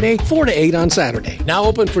through Friday, 4 to 8 on Saturday. Now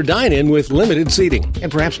open for dine-in with limited seating.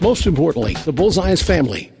 And perhaps most importantly, the Bullseye's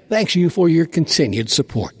family thanks you for your continued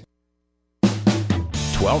support.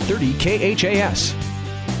 1230 KHAS.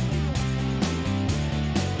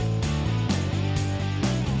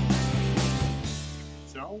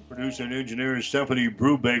 So, producer and engineer Stephanie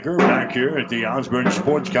Brubaker back here at the Osborne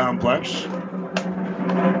Sports Complex.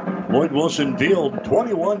 Lloyd Wilson Field,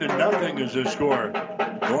 21-0 is the score.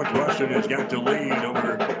 Northwestern has got the lead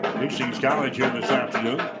over Hastings College here this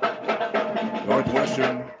afternoon.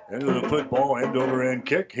 Northwestern into the football, end-over-end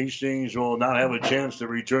kick. Hastings will not have a chance to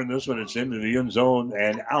return this one. It's into the end zone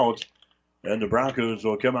and out. And the Broncos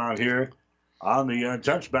will come out here on the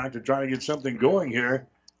touchback to try to get something going here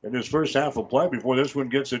in this first half of play before this one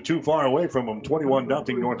gets it too far away from them.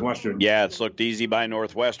 21-0 Northwestern. Yeah, it's looked easy by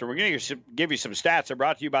Northwestern. We're going to give you some stats. They're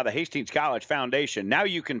brought to you by the Hastings College Foundation. Now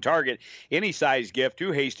you can target any size gift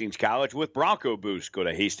to Hastings College with Bronco Boost. Go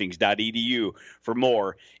to hastings.edu for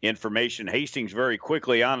more information. Hastings very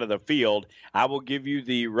quickly onto the field. I will give you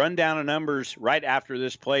the rundown of numbers right after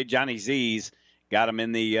this play. Johnny Z's got him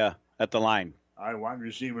in the at the line. All right, wide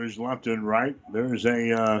receivers left and right. There's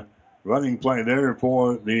a running play there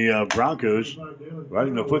for the Broncos.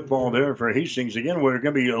 Running the football there for Hastings. Again, we're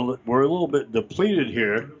a little bit depleted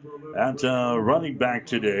here at running back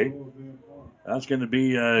today. That's going to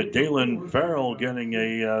be Dalen Farrell getting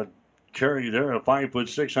a carry there, a 5'6",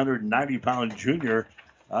 190-pound junior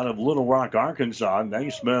out of Little Rock, Arkansas.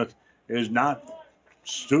 Naismith is not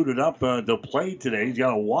suited up to play today. He's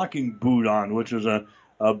got a walking boot on, which is a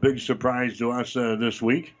big surprise to us this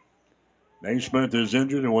week. Naismith is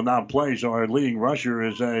injured and will not play, so our leading rusher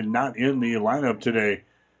is not in the lineup today.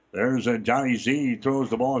 There's Johnny Z. He throws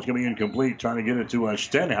the ball. It's going to be incomplete, trying to get it to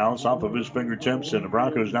Stenhouse off of his fingertips, and the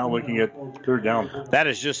Broncos now looking at third down. That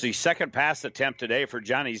is just the second pass attempt today for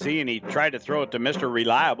Johnny Z, and he tried to throw it to Mr.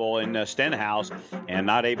 Reliable in Stenhouse and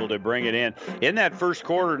not able to bring it in. In that first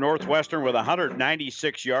quarter, Northwestern with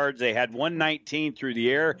 196 yards. They had 119 through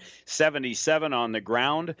the air, 77 on the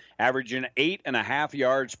ground, averaging 8.5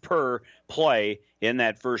 yards per play in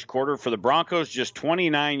that first quarter. For the Broncos, just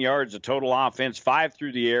 29 yards of total offense, 5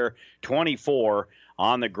 through the air, 24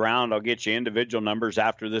 on the ground. I'll get you individual numbers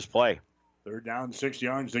after this play. Third down, 6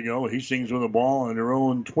 yards to go. Hastings with the ball on their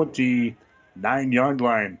own 29-yard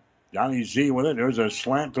line. Johnny Z with it. There's a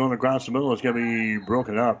slant thrown across the middle. It's going to be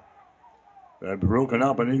broken up. Broken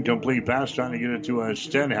up, an incomplete pass, trying to get it to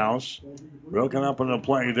Stenhouse. Broken up on the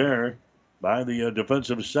play there by the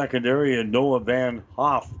defensive secondary and Noah Van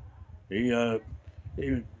Hoff.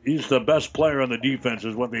 He's the best player on the defense,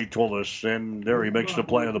 is what they told us. And there he makes the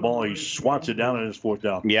play on the ball. He swats it down, and it's fourth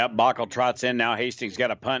down. Yep, Bockel trots in. Now Hastings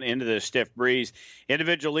got a punt into the stiff breeze.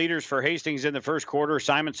 Individual leaders for Hastings in the first quarter.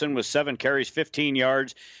 Simonson with 7 carries, 15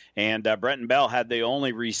 yards. And Brenton Bell had the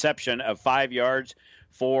only reception of 5 yards.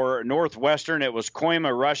 For Northwestern, it was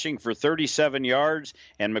Koima rushing for 37 yards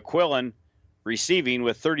and McQuillan receiving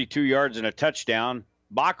with 32 yards and a touchdown.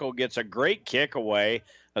 Bockel gets a great kick away,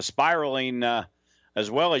 a spiraling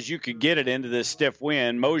as well as you could get it into this stiff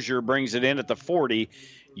wind. Mosier brings it in at the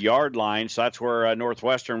 40-yard line, so that's where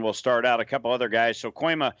Northwestern will start out. A couple other guys. So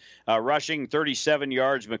Koima rushing 37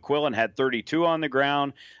 yards. McQuillan had 32 on the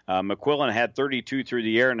ground. McQuillan had 32 through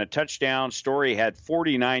the air and a touchdown. Story had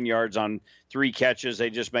 49 yards on 3 catches. They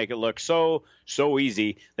just make it look so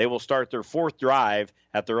easy. They will start their 4th drive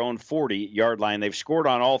at their own 40-yard line. They've scored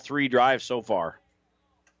on all 3 drives so far.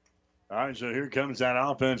 All right, so here comes that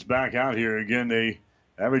offense back out here. Again, they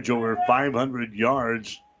average over 500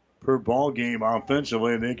 yards per ball game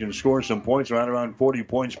offensively, and they can score some points right around 40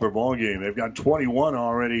 points per ball game. They've got 21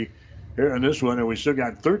 already here in this one, and we still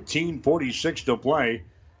got 13:46 to play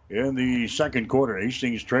in the second quarter.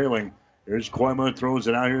 Hastings trailing. Here's Koima, throws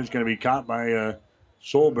it out here. It's going to be caught by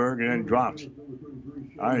Solberg and then dropped.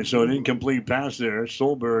 All right, so an incomplete pass there.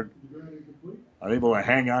 Solberg unable to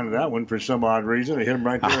hang on to that one for some odd reason. It hit him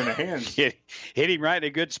right there in the hands. Hit him right in a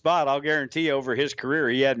good spot. I'll guarantee you over his career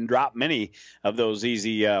he hadn't dropped many of those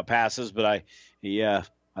easy passes, but I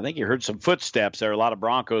think you heard some footsteps there. A lot of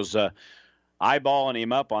Broncos eyeballing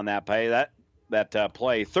him up on that play. That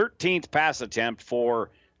play. 13th pass attempt for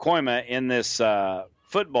Koima in this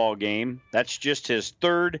football game. That's just his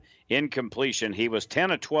 3rd incompletion. He was 10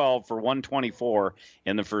 of 12 for 124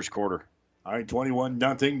 in the first quarter. All right,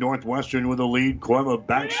 21-0. Northwestern with the lead. Koima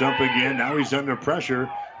backs up again. Now he's under pressure.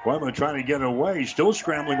 Koima trying to get away. Still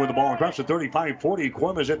scrambling with the ball across the 35-40.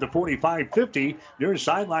 Koima's at the 45-50. Near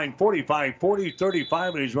sideline 45-40,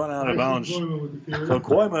 35, and he's run out of bounds. So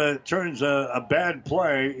Koima turns a bad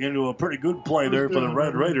play into a pretty good play there for the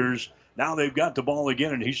Red Raiders. Now they've got the ball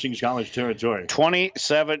again in Hastings College territory.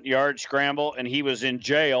 27-yard scramble, and he was in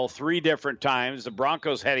jail 3 different times. The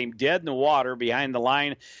Broncos had him dead in the water behind the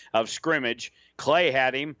line of scrimmage. Clay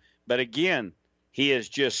had him, but again, he is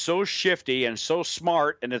just so shifty and so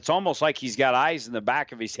smart, and it's almost like he's got eyes in the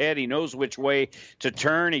back of his head. He knows which way to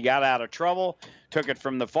turn. He got out of trouble, took it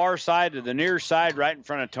from the far side to the near side right in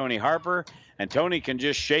front of Tony Harper, and Tony can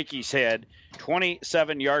just shake his head.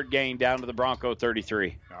 27-yard gain down to the Bronco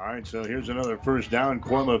 33. All right, so here's another first down.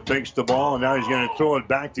 Koima fakes the ball, and now he's going to throw it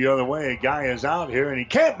back the other way. A guy is out here, and he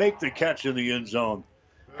can't make the catch in the end zone.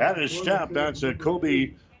 At his step, that's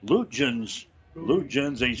Kobe Lutjens.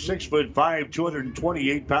 Lutjens, a 6'5",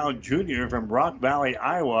 228-pound junior from Rock Valley,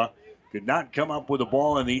 Iowa, could not come up with the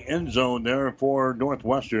ball in the end zone there for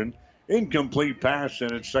Northwestern. Incomplete pass,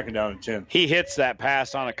 and it's second down and 10. He hits that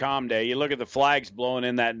pass on a calm day. You look at the flags blowing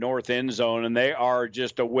in that north end zone, and they are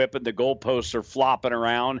just a whipping. The goalposts are flopping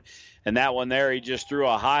around. And that one there, he just threw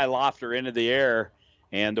a high lofter into the air,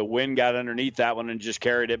 and the wind got underneath that one and just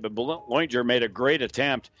carried it. But Loinger made a great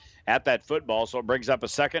attempt at that football, so it brings up a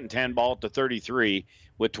 2nd and 10 ball at the 33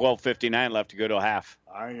 with 12:59 left to go to a half.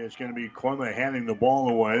 All right, it's going to be Koima handing the ball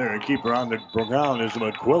away there. A keeper on the ground as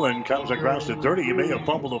McQuillan comes across the 30. He may have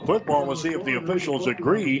fumbled the football. We'll see if the officials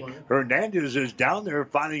agree. Hernandez is down there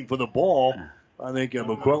fighting for the ball. I think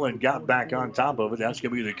McQuillan got back on top of it. That's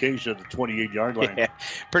going to be the case at the 28-yard line. Yeah,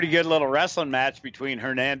 pretty good little wrestling match between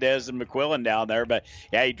Hernandez and McQuillan down there. But,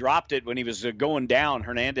 yeah, he dropped it when he was going down.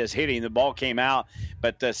 Hernandez hit him. The ball came out.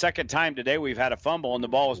 But the second time today we've had a fumble, and the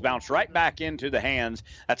ball was bounced right back into the hands.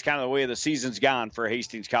 That's kind of the way the season's gone for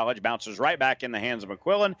Hastings College. Bounces right back in the hands of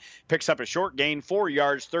McQuillan. Picks up a short gain, 4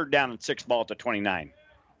 yards, 3rd down and 6 ball at the 29.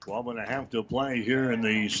 12.5 to play here in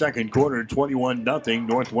the second quarter. 21-0.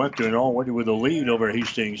 Northwestern already with a lead over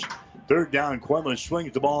Hastings. Third down, Quinlan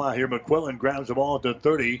swings the ball out here. McQuillan grabs the ball at the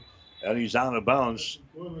 30, and he's out of bounds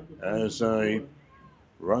as he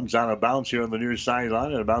runs out of bounds here on the near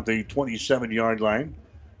sideline at about the 27-yard line.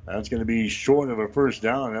 That's going to be short of a first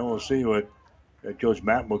down, and we'll see what head coach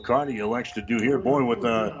Matt McCarty elects to do here. Boy, with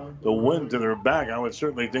the wind to their back, I would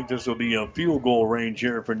certainly think this will be a field goal range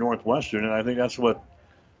here for Northwestern, and I think that's what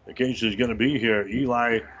the case is going to be here.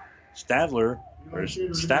 Eli Statter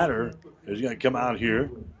is going to come out here.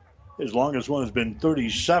 His longest one has been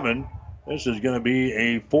 37. This is going to be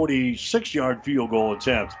a 46-yard field goal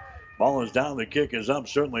attempt. Ball is down. The kick is up.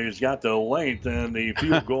 Certainly it's got the length, and the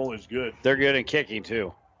field goal is good. They're good in kicking,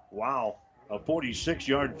 too. Wow. A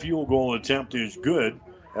 46-yard field goal attempt is good.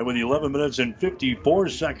 And with 11 minutes and 54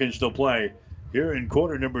 seconds to play here in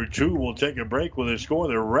quarter number 2, we'll take a break with a score.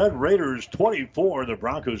 The Red Raiders 24, the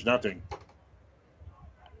Broncos nothing.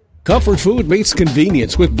 Comfort food meets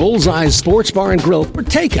convenience with Bullseye's Sports Bar and Grill for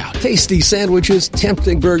takeout. Tasty sandwiches,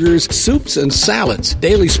 tempting burgers, soups, and salads.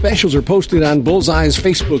 Daily specials are posted on Bullseye's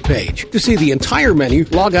Facebook page. To see the entire menu,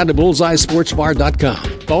 log on to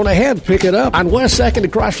bullseyesportsbar.com. Phone ahead, pick it up on West 2nd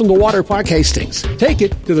across from the Water Park, Hastings. Take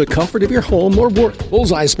it to the comfort of your home or work.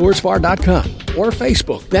 bullseyesportsbar.com or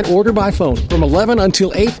Facebook. Then order by phone from 11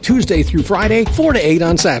 until 8 Tuesday through Friday, 4 to 8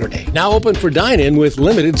 on Saturday. Now open for dine-in with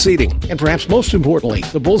limited seating. And perhaps most importantly,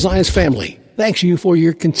 the Bullseye's family thanks you for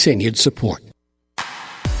your continued support.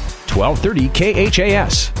 1230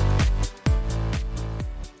 KHAS.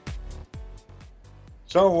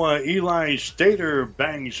 So Eli Stater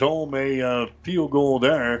bangs home a field goal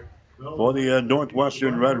there for the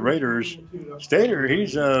Northwestern Red Raiders. Stater,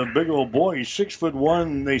 he's a big old boy. He's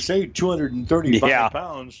 6'1". They say 235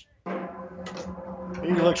 pounds.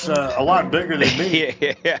 He looks a lot bigger than me.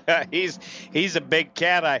 Yeah, he's a big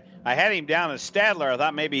cat. I had him down as Stadler. I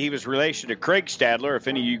thought maybe he was relation to Craig Stadler. If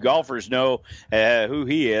any of you golfers know who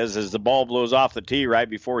he is, as the ball blows off the tee right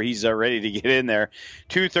before he's ready to get in there.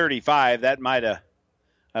 235, that might have,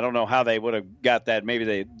 I don't know how they would have got that.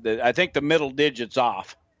 Maybe I think the middle digit's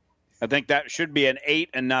off. I think that should be an 8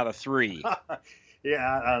 and not a 3.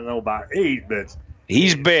 Yeah, I don't know about 8, but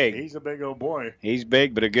he's big. He's a big old boy. He's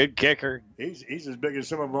big, but a good kicker. He's as big as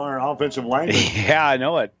some of our offensive linemen. Yeah, I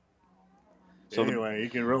know it. So anyway, he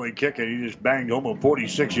can really kick it. He just banged home a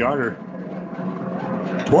 46-yarder.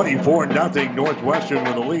 24-0 Northwestern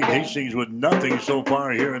with the lead. Hastings with nothing so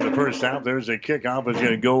far here in the first half. There's a kickoff. It's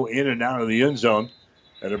going to go in and out of the end zone.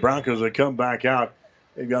 And the Broncos will come back out.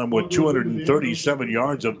 They've got them with 237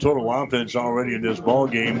 yards of total offense already in this ball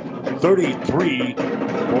game. 33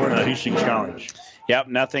 for Hastings College. Yep,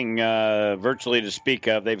 nothing virtually to speak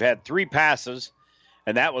of. They've had 3 passes,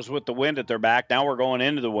 and that was with the wind at their back. Now we're going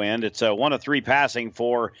into the wind. It's 1 of 3 passing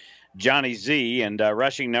for Johnny Z, and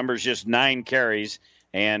rushing numbers just 9 carries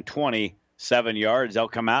and 27 yards. They'll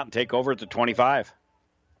come out and take over at the 25.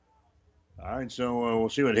 All right, so we'll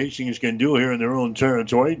see what Hastings can do here in their own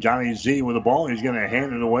territory. Johnny Z with the ball. He's going to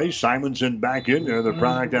hand it away. Simonson back in there, the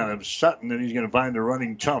product out of Sutton, and he's going to find the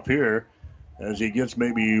running tough here as he gets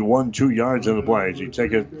maybe 1-2 yards of the play. As he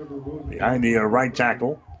take it behind the right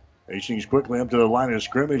tackle. Hastings quickly up to the line of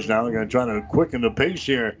scrimmage now. They're going to try to quicken the pace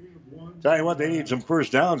here. Tell you what, they need some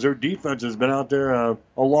first downs. Their defense has been out there a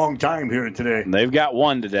long time here today. They've got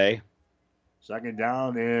 1 today. Second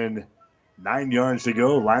down and 9 yards to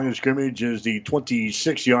go. Line of scrimmage is the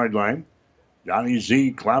 26-yard line. Johnny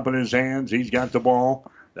Z clapping his hands. He's got the ball.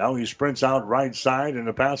 Now he sprints out right side, and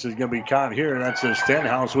the pass is going to be caught here. That's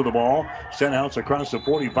Stenhouse with the ball. Stenhouse across the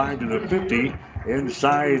 45 to the 50,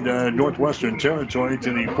 inside Northwestern territory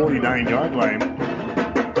to the 49-yard line.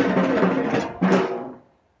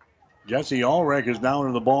 Jesse Ulrich is now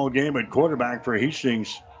into the ball game at quarterback for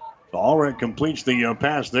Hastings. So Ulrich completes the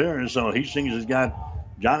pass there, and so Hastings has got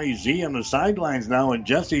Johnny Z on the sidelines now, and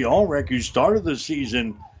Jesse Ulrich, who started the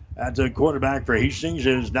season at the quarterback for Hastings,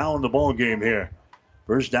 is now in the ball game here.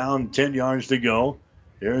 First down, 10 yards to go.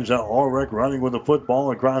 Here's Ulrich running with the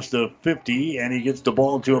football across the 50, and he gets the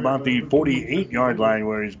ball to about the 48-yard line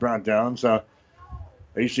where he's brought down. So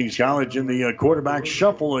Hastings College in the quarterback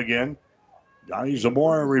shuffle again. Johnny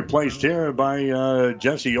Zamora replaced here by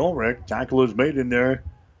Jesse Ulrich. Tackle is made in there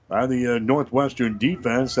by the Northwestern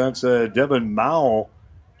defense. That's Devin Mowell,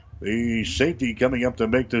 the safety, coming up to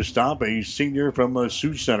make the stop, a senior from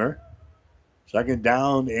Sioux Center. Second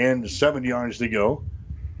down and 7 yards to go.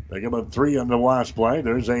 They give up 3 on the last play.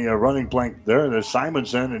 There's a running plank there to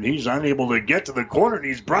Simonson, and he's unable to get to the corner, and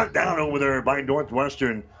he's brought down over there by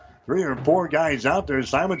Northwestern. 3 or 4 guys out there.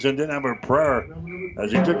 Simonson didn't have a prayer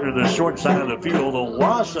as he took to the short side of the field. A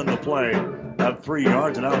loss on the play about 3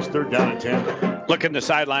 yards, and now it's 3rd down and 10. Look in the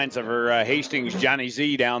sidelines of her Hastings Johnny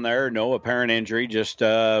Z down there. No apparent injury, just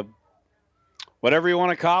whatever you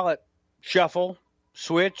want to call it. Shuffle,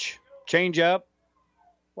 switch, change up.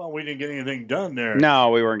 Well, we didn't get anything done there.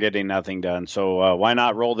 No, we weren't getting nothing done. So why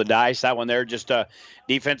not roll the dice? That one there, just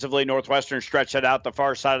defensively, Northwestern stretched it out the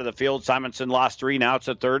far side of the field. Simonson lost 3. Now it's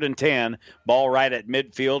a 3rd and 10. Ball right at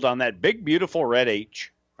midfield on that big, beautiful red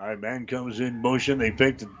H. All right, man comes in motion. They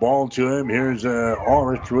fake the ball to him. Here's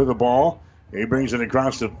Ulrich with the ball. He brings it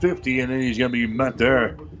across the 50, and then he's going to be met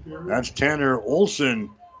there. That's Tanner Olson,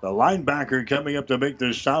 the linebacker, coming up to make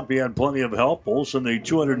the stop. He had plenty of help. Olson, the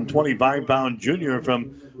 225-pound junior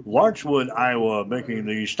from Larchwood, Iowa, making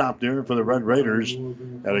the stop there for the Red Raiders.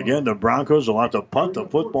 And again, the Broncos will have to punt the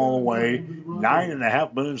football away.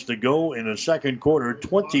 9.5 minutes to go in the second quarter,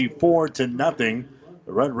 24-0.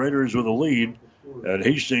 The Red Raiders with a lead. And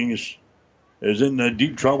Hastings is in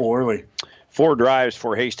deep trouble early. 4 drives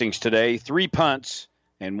for Hastings today, 3 punts,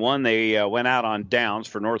 and 1 they went out on downs.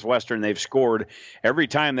 For Northwestern, they've scored every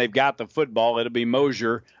time they've got the football. It'll be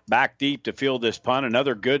Mosier back deep to field this punt.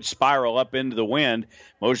 Another good spiral up into the wind.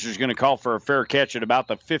 Mosier's going to call for a fair catch at about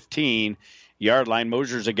the 15-yard line.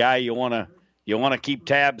 Mosier's a guy you want to keep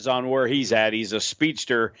tabs on where he's at. He's a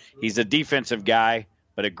speedster. He's a defensive guy,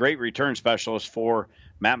 but a great return specialist for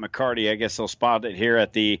Matt McCarty. I guess they'll spot it here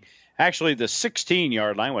at the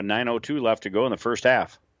 16-yard line with 9:02 left to go in the first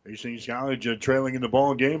half. Hastings College trailing in the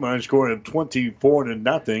ball game on a score of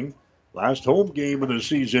 24-0. Last home game of the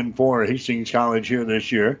season for Hastings College here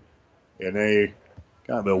this year. In a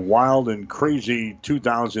kind of a wild and crazy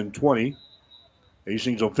 2020.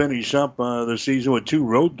 Hastings will finish up the season with 2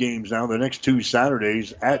 road games now. The next 2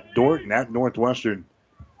 Saturdays at Dordt, at Northwestern.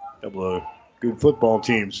 A couple of good football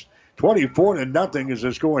teams. 24-0 is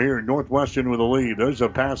the score here. Northwestern with a lead. There's a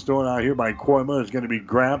pass thrown out here by Koima. It's going to be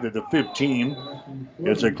grabbed at the 15.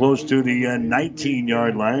 It's close to the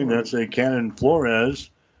 19-yard line. That's a Cannon Flores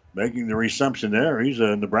making the reception there. He's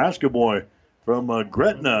a Nebraska boy from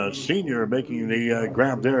Gretna, senior, making the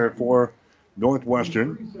grab there for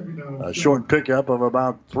Northwestern. A short pickup of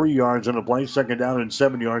about 3 yards on the play. 2nd down and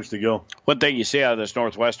 7 yards to go. One thing you see out of this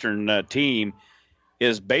Northwestern team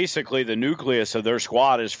is basically the nucleus of their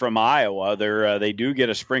squad is from Iowa. They do get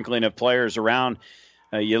a sprinkling of players around.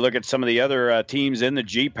 You look at some of the other teams in the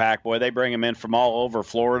GPAC, boy, they bring them in from all over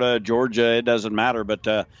Florida, Georgia, it doesn't matter.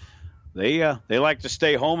 But they like to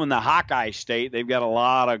stay home in the Hawkeye State. They've got a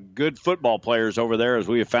lot of good football players over there, as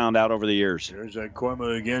we have found out over the years. There's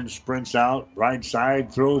Koima again, sprints out, right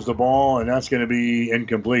side, throws the ball, and that's going to be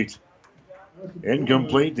incomplete.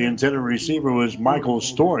 Incomplete. The intended receiver was Michael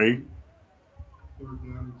Story.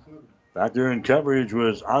 Back there in coverage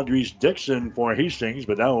was Andres Dixon for Hastings,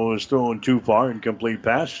 but that one was thrown too far. Incomplete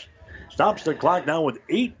pass. Stops the clock now with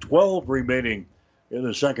 8:12 remaining in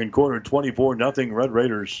the second quarter. 24-0 Red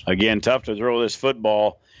Raiders. Again, tough to throw this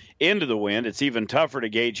football into the wind. It's even tougher to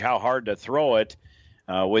gauge how hard to throw it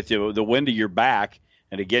with the wind to your back.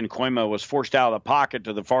 And again, Koima was forced out of the pocket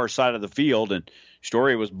to the far side of the field, and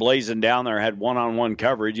Story was blazing down there, had one-on-one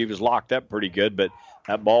coverage. He was locked up pretty good, but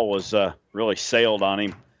that ball was really sailed on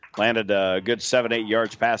him. Landed a good 7-8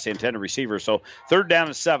 yards past the intended receiver. So 3rd down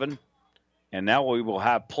and 7. And now we will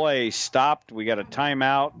have play stopped. We got a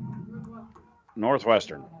timeout.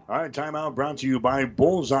 Northwestern. All right, timeout brought to you by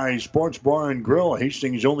Bullseye Sports Bar and Grill,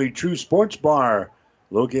 Hastings' only true sports bar.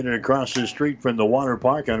 Located across the street from the water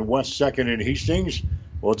park on West 2nd in Hastings.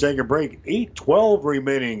 We'll take a break. 8:12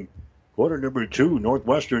 remaining. Quarter number 2,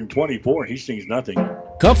 Northwestern 24, Hastings nothing.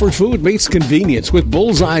 Comfort food meets convenience with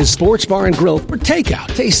Bullseye's Sports Bar and Grill for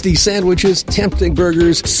takeout. Tasty sandwiches, tempting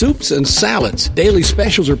burgers, soups, and salads. Daily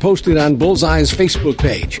specials are posted on Bullseye's Facebook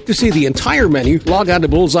page. To see the entire menu, log on to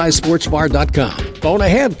bullseyesportsbar.com. Phone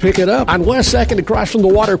ahead, pick it up on West 2nd across from the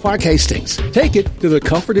Water Park, Hastings. Take it to the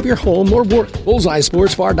comfort of your home or work.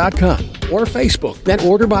 bullseyesportsbar.com or Facebook. Then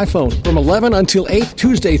order by phone from 11 until 8,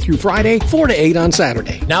 Tuesday through Friday, 4 to 8 on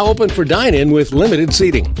Saturday. Now open for dine-in with limited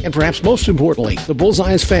seating. And perhaps most importantly, the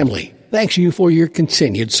Bullseye's family thanks you for your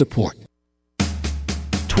continued support.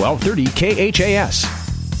 1230 KHAS.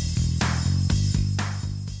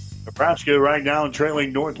 Nebraska right now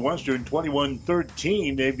trailing Northwestern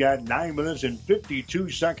 21-13. They've got 9 minutes and 52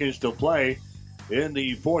 seconds to play in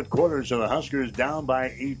the fourth quarter. So the Huskers down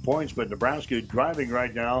by 8 points, but Nebraska driving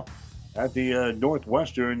right now at the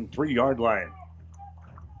Northwestern 3-yard line.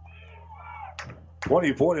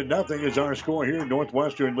 24-0 is our score here.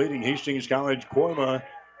 Northwestern leading Hastings College. Koima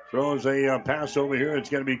throws a pass over here. It's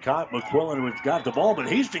going to be caught. McQuillan has got the ball, but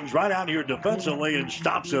Hastings right out here defensively and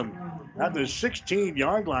stops him at the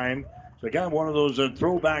 16-yard line. So again, one of those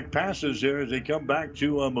throwback passes here as they come back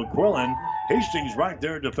to McQuillan. Hastings right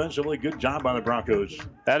there defensively. Good job by the Broncos.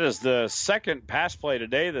 That is the second pass play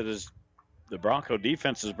today that is the Bronco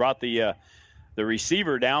defense has brought the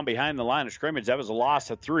receiver down behind the line of scrimmage. That was a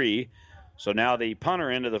loss of 3. So now the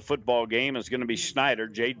punter into the football game is going to be Snyder.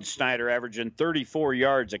 Jaden Snyder averaging 34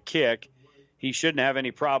 yards a kick. He shouldn't have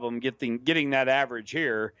any problem getting that average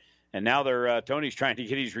here. And now Tony's trying to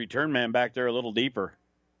get his return man back there a little deeper.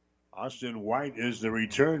 Austin White is the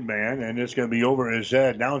return man, and it's going to be over his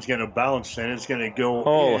head. Now it's going to bounce, and it's going to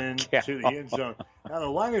go into the end zone. Now the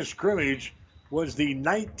line of scrimmage was the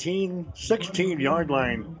 16-yard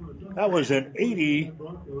line. That was an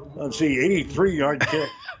 83-yard kick.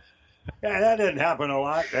 Yeah, that didn't happen a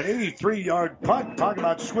lot. An 83-yard punt. Talking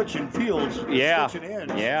about switching fields. Yeah, switching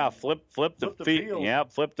ends. Yeah. Flip the field. Yeah,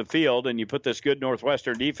 flip the field, and you put this good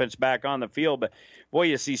Northwestern defense back on the field. But boy,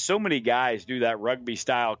 you see so many guys do that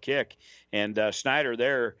rugby-style kick, and Snyder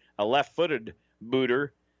there, a left-footed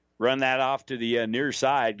booter, run that off to the near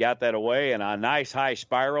side, got that away, and a nice high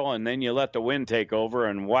spiral, and then you let the wind take over,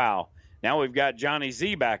 and wow, now we've got Johnny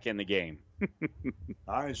Z back in the game.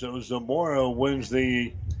 All right, so Zamora wins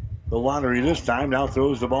the lottery this time. Now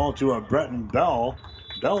throws the ball to Breton Bell.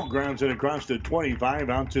 Bell grounds it across the 25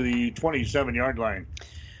 out to the 27-yard line.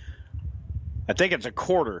 I think it's a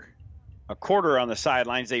quarter on the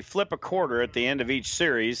sidelines. They flip a quarter at the end of each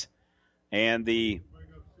series, and the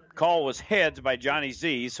call was heads by Johnny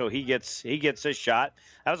Z, so he gets his shot.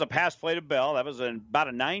 That was a pass play to Bell. That was about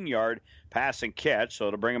a 9-yard pass and catch, so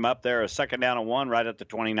it'll bring him up there a 2nd down and 1 right at the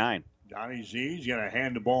 29. Johnny Z's going to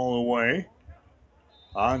hand the ball away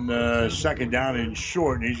on 2nd down and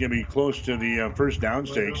short, and he's going to be close to the first down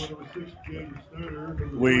stakes.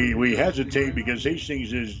 We hesitate because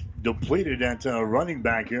Hastings is depleted at running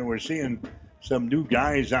back here. We're seeing some new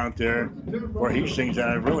guys out there for Hastings that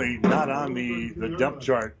are really not on the depth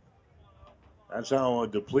chart. That's how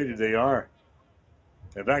depleted they are.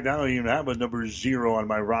 In fact, I don't even have a number 0 on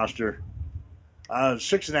my roster.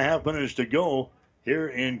 6.5 minutes to go here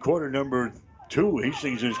in quarter number 2.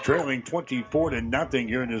 Hastings is trailing 24-0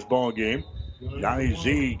 here in this ball game. Johnny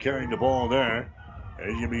Z carrying the ball there.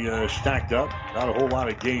 He's going to be stacked up. Not a whole lot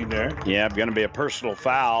of gain there. Yeah, going to be a personal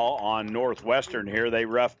foul on Northwestern here. They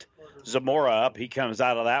roughed Zamora up. He comes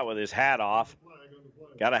out of that with his hat off.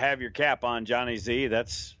 Got to have your cap on, Johnny Z.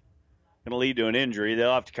 That's going to lead to an injury.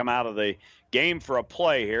 They'll have to come out of the game for a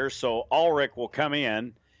play here. So Ulrich will come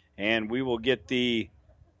in, and we will get the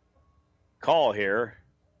call here.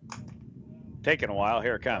 Taking a while.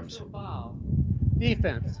 Here it comes.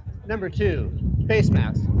 Defense, number 2, face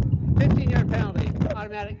mask. 15-yard penalty,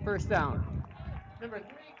 automatic first down. Number 3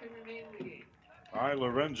 can remain in the game. All right,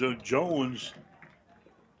 Lorenzo Jones.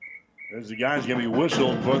 As the guy's going to be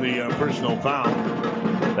whistled for the personal foul.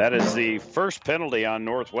 That is the first penalty on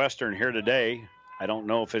Northwestern here today. I don't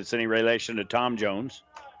know if it's any relation to Tom Jones.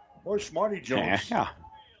 Or Smarty Jones. Yeah.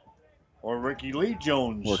 Or Ricky Lee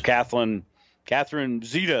Jones. Or Catherine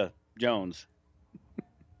Zeta Jones.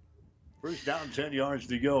 First down, 10 yards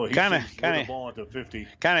to go. Kind of the ball at the 50.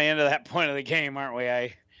 Kind of into that point of the game, aren't we?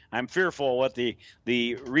 I'm fearful what the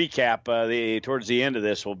recap towards the end of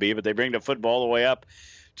this will be, but they bring the football all the way up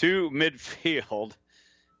to midfield.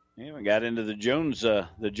 We got into the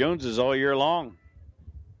Joneses all year long.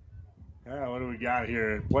 Yeah, what do we got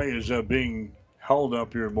here? Play is being held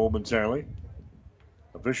up here momentarily.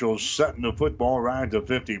 Officials setting the football right at the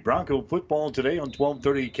 50. Bronco football today on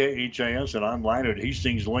 1230 KHAS and online at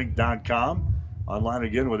hastingslink.com. Online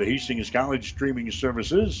again with the Hastings College streaming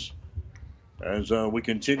services. As we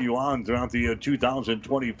continue on throughout the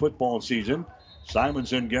 2020 football season.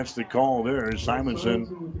 Simonson gets the call there.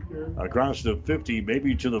 Simonson across the 50,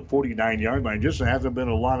 maybe to the 49-yard line. Just hasn't been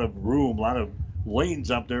a lot of room, a lot of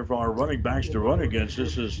lanes up there for our running backs to run against.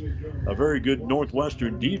 This is a very good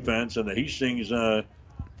Northwestern defense, and the Hastings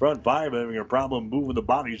front 5 having a problem moving the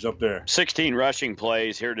bodies up there. 16 rushing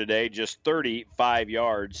plays here today, just 35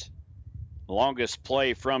 yards. The longest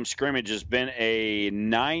play from scrimmage has been a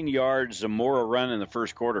 9-yard Zamora run in the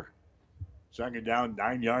first quarter. 2nd down,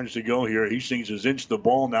 9 yards to go here. Hastings has inched the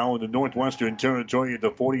ball now in the Northwestern territory at the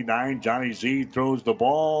 49. Johnny Z throws the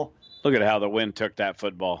ball. Look at how the wind took that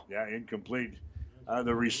football. Yeah, incomplete.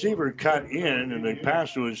 The receiver cut in, and the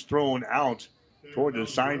pass was thrown out toward the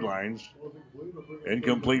sidelines.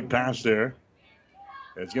 Incomplete pass there.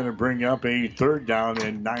 It's going to bring up a 3rd down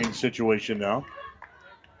and 9 situation now.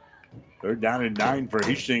 3rd down and 9 for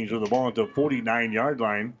Hastings with the ball at the 49-yard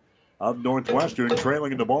line of Northwestern,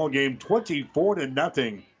 trailing in the ball game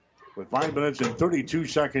 24-0 with 5 minutes and 32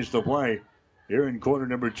 seconds to play here in quarter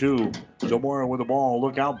number 2. Zamora with the ball.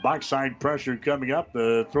 Look out. Backside pressure coming up.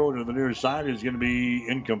 The throw to the near side is going to be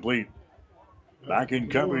incomplete. Back in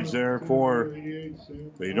coverage there for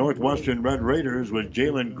the Northwestern Red Raiders with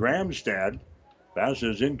Jalen Gramstad. Pass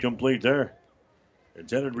is incomplete there.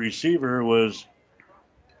 Intended receiver was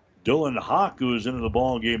Dylan Hawk, who is into the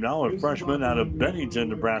ball game now, a freshman out of Bennington,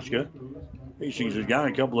 Nebraska. Hastings has got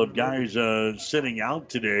a couple of guys sitting out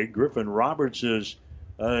today. Griffin Roberts is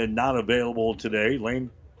not available today. Lane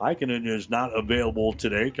Heikkinen is not available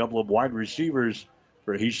today. A couple of wide receivers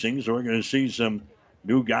for Hastings. So we're going to see some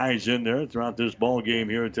new guys in there throughout this ball game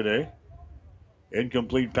here today.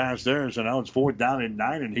 Incomplete pass there. So now it's 4th down and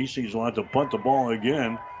 9, and Hastings will have to punt the ball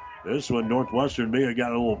again. This one, Northwestern may have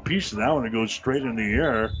got a little piece of that one. It goes straight in the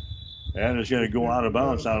air, and it's going to go out of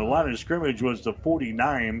bounds. Now, the line of scrimmage was the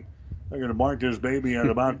 49. They're going to mark this baby at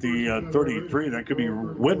about the 33. That could be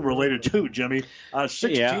wind-related too, Jimmy. A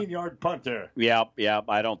 16-yard punt there. Yeah.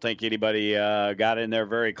 I don't think anybody got in there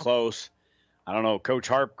very close. I don't know. Coach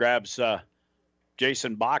Harp grabs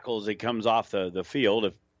Jason Bockel as he comes off the field.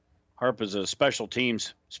 If Harp is a special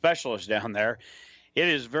teams specialist down there, it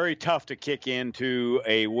is very tough to kick into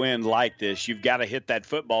a wind like this. You've got to hit that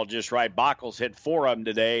football just right. Bockel's hit 4 of them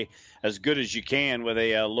today as good as you can with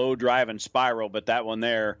a low drive and spiral, but that one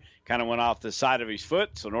there kind of went off the side of his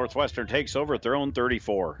foot, so Northwestern takes over at their own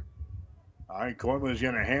 34. All right, Coleman is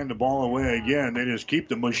going to hand the ball away again. They just keep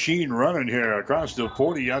the machine running here across the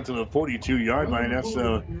 40 out to the 42-yard line. That's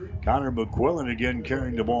Connor McQuillan again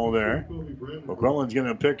carrying the ball there. McQuillan's going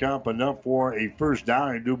to pick up enough for a first down,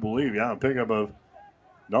 I do believe. Yeah, pick up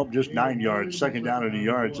just 9 yards. Second down in the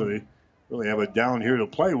yard, so they really have a down here to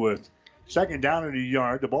play with. Second down in the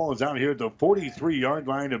yard. The ball is out here at the 43-yard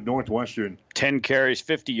line of Northwestern. 10 carries,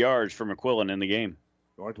 50 yards for McQuillan in the game.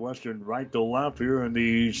 Northwestern right to left here in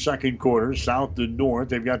the second quarter, south to north.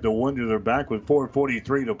 They've got the wind to their back with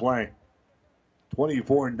 4:43 to play.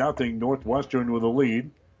 24-0 Northwestern with a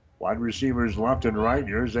lead. Wide receivers left and right.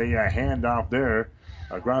 Here's a handoff there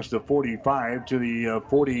across the 45 to the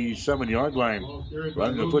 47-yard line.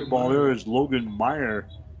 Running the football there is Logan Meyer.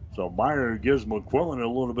 So Meyer gives McQuillan a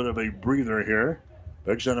little bit of a breather here.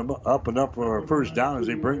 Picks him up enough for a first down as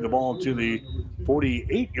they bring the ball to the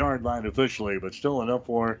 48-yard line officially, but still enough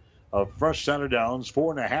for a fresh set of downs.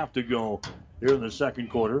 4.5 to go here in the second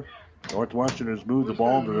quarter. Northwestern has moved the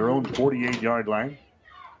ball to their own 48-yard line.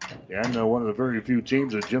 And one of the very few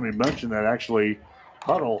teams that Jimmy mentioned that actually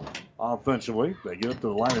huddle offensively. They get up to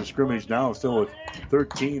the line of scrimmage now, still with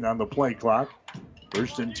 13 on the play clock.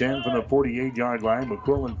 First and 10 from the 48-yard line.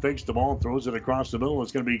 McQuillan fakes the ball, throws it across the middle.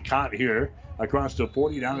 It's going to be caught here across the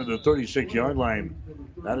 40 down to the 36-yard line.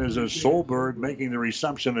 That is a Solberg making the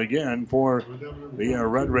reception again for the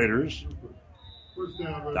Red Raiders.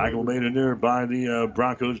 Tackle made in there by the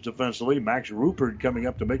Broncos defensively. Max Rupert coming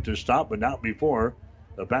up to make the stop, but not before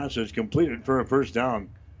the pass is completed for a first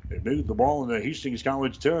down. They moved the ball in the Hastings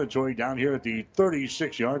College territory down here at the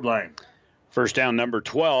 36-yard line. First down, number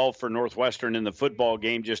 12 for Northwestern in the football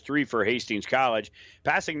game, just 3 for Hastings College.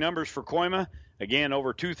 Passing numbers for Koima, again,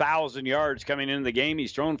 over 2,000 yards coming into the game.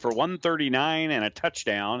 He's thrown for 139 and a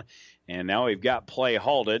touchdown, and now we've got play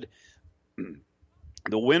halted.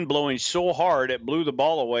 The wind blowing so hard it blew the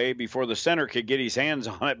ball away before the center could get his hands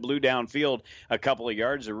on it, blew downfield a couple of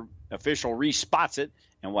yards. The official respots it,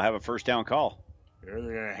 and we'll have a first down call. Here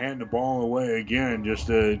they're going to hand the ball away again, just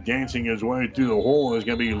dancing his way through the hole is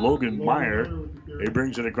going to be Logan Meyer. He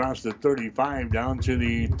brings it across the 35 down to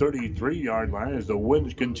the 33-yard line as the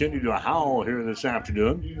winds continue to howl here this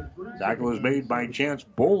afternoon. Tackle is made by Chance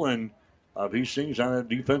Bolin of Hastings on the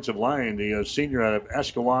defensive line, the senior out of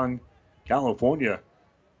Escalon, California.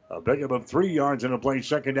 A pickup of 3 yards in a play,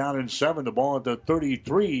 second down and 7. The ball at the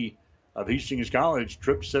 33 of Hastings College.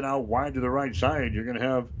 Trips it out wide to the right side. You're going to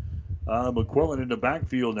have McQuillan in the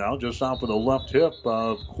backfield now, just off of the left hip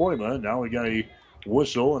of Koima. Now we got a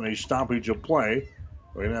whistle and a stoppage of play.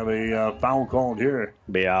 We're going to have a foul called here.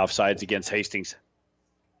 Be offsides against Hastings.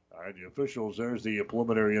 All right, the officials, there's the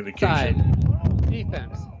preliminary indication. Side.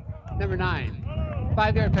 Defense. Number 9.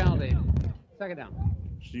 5-yard penalty. Second down.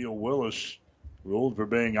 Steele Willis ruled for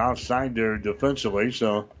being outside there defensively,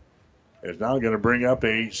 so it's now going to bring up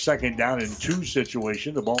a second down and 2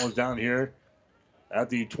 situation. The ball is down here at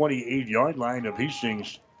the 28-yard line of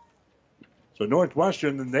Hastings. So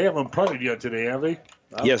Northwestern, they haven't punted yet today, have they?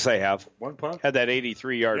 Yes, they have. One punt? Had that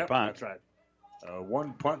 83-yard punt. That's right.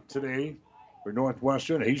 One punt today for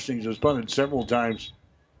Northwestern. Hastings has punted several times.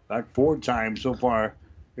 In fact, 4 times so far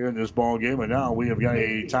here in this ball game. And now we have got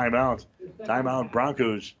a timeout. Timeout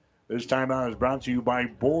Broncos. This timeout is brought to you by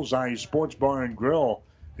Bullseye Sports Bar and Grill.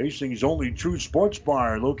 Hastings' only true sports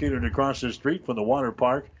bar, located across the street from the water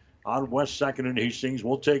park on West 2nd and Hastings.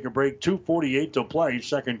 We'll take a break. 2:48 to play,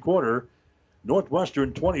 second quarter.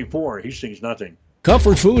 Northwestern 24, Hastings nothing.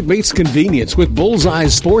 Comfort food meets convenience with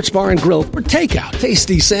Bullseye's Sports Bar and Grill for takeout.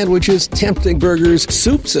 Tasty sandwiches, tempting burgers,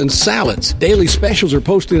 soups, and salads. Daily specials are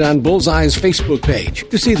posted on Bullseye's Facebook page.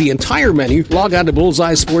 To see the entire menu, log on to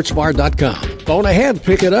bullseyesportsbar.com. Phone ahead,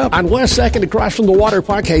 pick it up on West 2nd across from the Water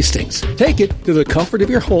Park, Hastings. Take it to the comfort of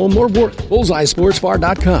your home or work.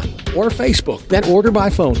 bullseyesportsbar.com or Facebook. Then order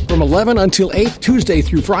by phone from 11 until 8, Tuesday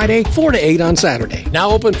through Friday, 4 to 8 on Saturday.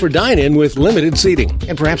 Now open for dine-in with limited seating.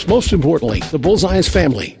 And perhaps most importantly, the Bullseye's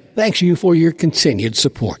family thanks you for your continued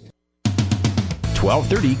support.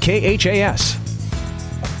 1230 KHAS.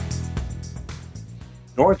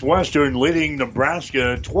 Northwestern leading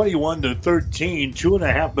Nebraska 21-13,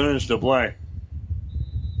 2.5 minutes to play.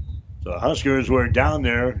 So Huskers were down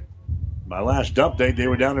there. My last update, they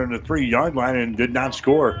were down there in the 3-yard line and did not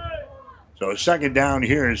score. So second down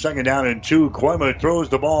here, second down and 2. Koima throws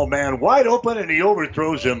the ball, man, wide open, and he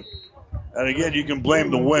overthrows him. And again, you can blame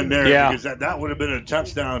the wind there because that would have been a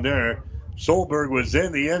touchdown there. Solberg was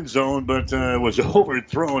in the end zone, but was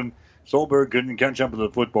overthrown. Solberg couldn't catch up to the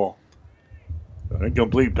football. An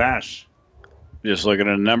incomplete pass. Just looking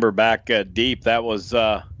at a number back deep, that was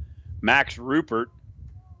Max Rupert.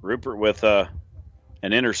 Rupert with an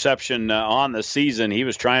interception on the season. He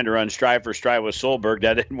was trying to run stride for stride with Solberg.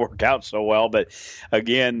 That didn't work out so well. But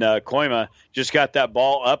again, Koima just got that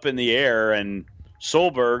ball up in the air, and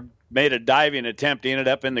Solberg made a diving attempt. He ended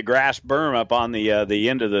up in the grass berm up on the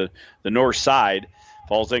end of the north side.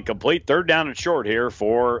 Falls incomplete. Third down and short here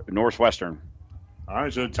for Northwestern. All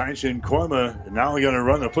right, so Tyson Koima now going to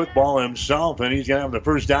run the football himself, and he's going to have the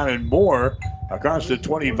first down and more across the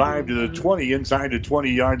 25 to the 20, inside the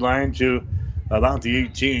 20-yard line to about the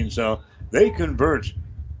 18. So they convert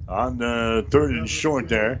on the third and short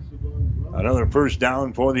there. Another first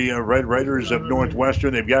down for the Red Raiders of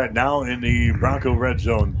Northwestern. They've got it now in the Bronco red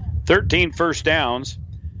zone. 13 first downs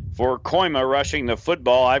for Koima rushing the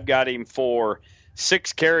football. I've got him for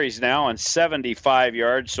 6 carries now and 75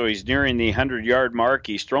 yards, so he's nearing the 100-yard mark.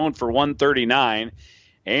 He's thrown for 139,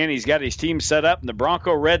 and he's got his team set up in the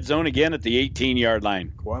Bronco red zone again at the 18-yard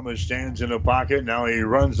line. Koima stands in the pocket. Now he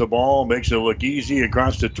runs the ball, makes it look easy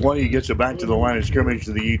across the 20. He gets it back to the line of scrimmage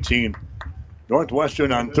to the 18.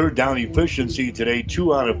 Northwestern on third down efficiency today,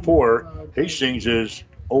 2 out of 4. Hastings is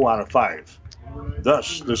 0 out of 5.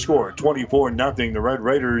 Thus, the score, 24-0. The Red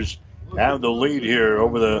Raiders have the lead here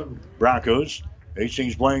over the Broncos.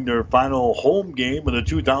 Hastings playing their final home game of the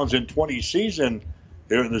 2020 season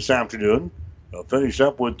here this afternoon. They'll finish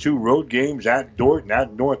up with 2 road games at Dorton,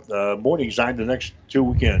 at Morningside the next 2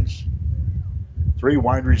 weekends. 3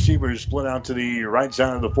 wide receivers split out to the right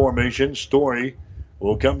side of the formation. Story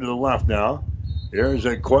will come to the left now. Here's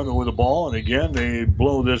a Koima with the ball, and again, they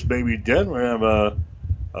blow this baby dead. We have a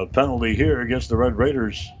penalty here against the Red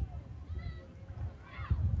Raiders.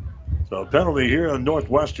 So a penalty here on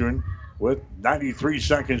Northwestern with 93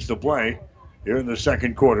 seconds to play here in the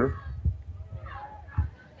second quarter.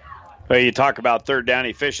 Well, you talk about third down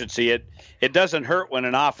efficiency. It doesn't hurt when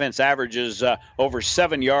an offense averages over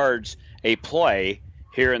 7 yards a play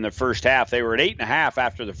here in the first half. They were at 8.5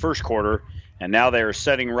 after the first quarter, and now they are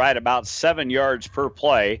setting right about 7 yards per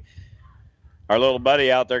play. Our little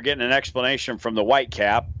buddy out there getting an explanation from the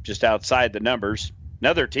Whitecap just outside the numbers.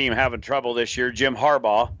 Another team having trouble this year, Jim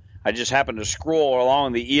Harbaugh. I just happened to scroll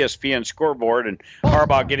along the ESPN scoreboard, and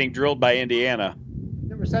Harbaugh getting drilled by Indiana.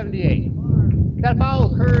 Number 78. That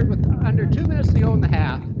foul occurred with under 2 minutes to go in the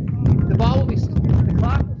half. The ball will be the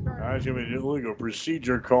clock will start. There's going to be an illegal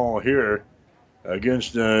procedure call here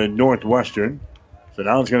against Northwestern. So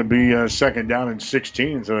now it's going to be second down and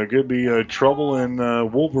 16. So it could be trouble in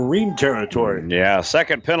Wolverine territory. Yeah,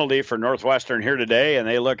 second penalty for Northwestern here today, and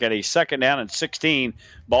they look at a second down and 16,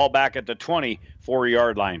 ball back at the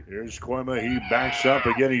 24-yard line. Here's Koima. He backs up.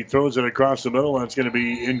 Again, he throws it across the middle, and it's going to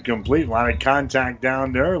be incomplete. A lot of contact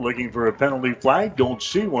down there, looking for a penalty flag. Don't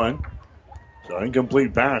see one. So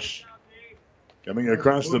incomplete pass. Coming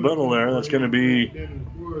across the middle there, that's going to be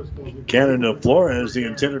Cannon Flores, the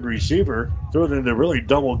intended receiver. Threw it into really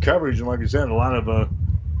double coverage, and like I said, a lot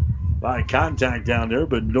of contact down there,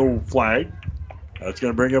 but no flag. That's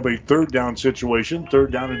going to bring up a third down situation.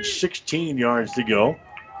 Third down and 16 yards to go.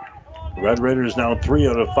 The Red Raiders now 3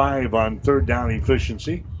 out of 5 on third down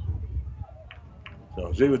efficiency.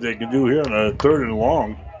 So see what they can do here on a third and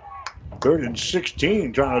long. Third and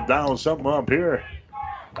 16, trying to dial something up here.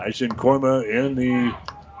 Tyson Koima in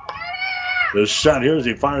the set here as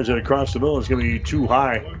he fires it across the middle. It's going to be too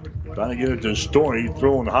high. Trying to get it to Story,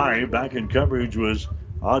 throwing high. Back in coverage was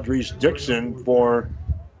Audrey's Dixon for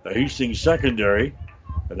the Hastings secondary.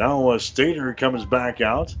 And now Stater comes back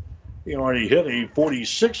out. He already hit a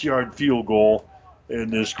 46-yard field goal in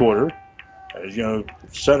this quarter. He's going to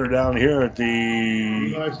set her down here at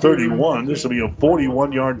the 31. This will be a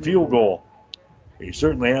 41-yard field goal. He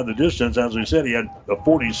certainly had the distance. As we said, he had a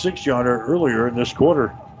 46-yarder earlier in this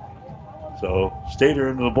quarter. So Stater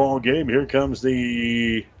into the ball game. Here comes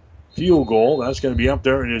the field goal. That's going to be up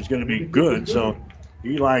there, and it's going to be good. So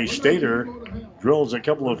Eli Stater drills a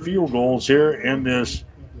couple of field goals here in this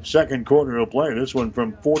second quarter of play. This one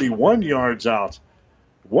from 41 yards out.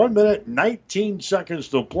 1 minute, 19 seconds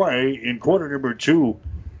to play in quarter number 2.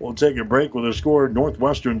 We'll take a break with a score: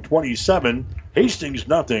 Northwestern 27, Hastings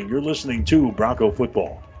nothing. You're listening to Bronco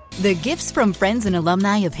Football. The gifts from friends and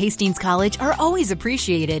alumni of Hastings College are always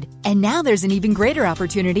appreciated. And now there's an even greater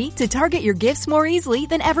opportunity to target your gifts more easily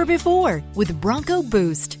than ever before with Bronco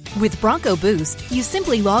Boost. With Bronco Boost, you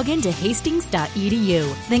simply log into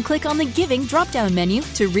hastings.edu, then click on the Giving drop-down menu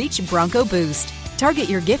to reach Bronco Boost. Target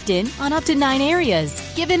your gift in on up to 9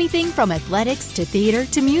 areas. Give anything from athletics to theater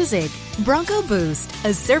to music. Bronco Boost,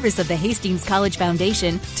 a service of the Hastings College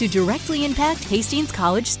Foundation to directly impact Hastings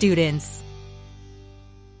College students.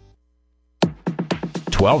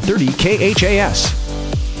 1230 KHAS.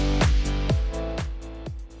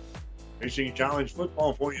 Hastings College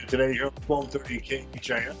football for you today here on 1230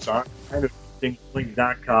 KHAS. Online at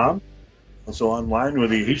HastingsLink.com. Also online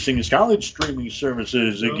with the Hastings College streaming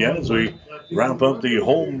services again as we wrap up the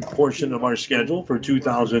home portion of our schedule for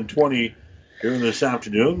 2020 here this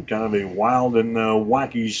afternoon. Kind of a wild and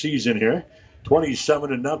wacky season here.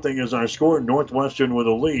 27-0 is our score. Northwestern with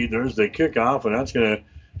a lead. There's the kickoff, and that's going to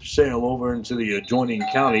sail over into the adjoining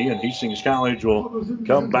county, and Hastings College will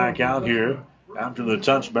come back out here after the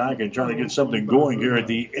touchback and try to get something going here at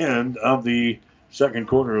the end of the second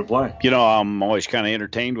quarter of play. You know, I'm always kind of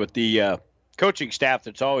entertained with the coaching staff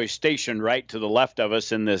that's always stationed right to the left of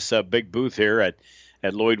us in this big booth here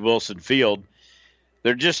at Lloyd Wilson Field.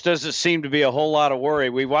 There just doesn't seem to be a whole lot of worry.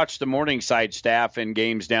 We watched the Morningside staff in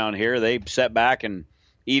games down here. They sit back and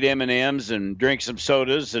eat M&Ms and drink some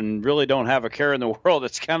sodas and really don't have a care in the world.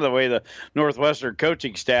 It's kind of the way the Northwestern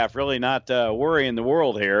coaching staff really not worrying the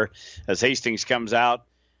world here as Hastings comes out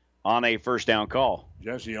on a first down call.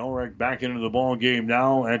 Jesse Ulrich back into the ball game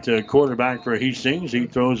now at quarterback for Hastings. He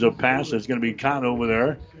throws a pass that's going to be caught over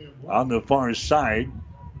there on the far side.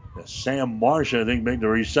 Sam Marsh, I think, made the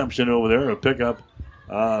reception over there. A pickup,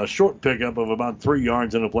 short pickup of about 3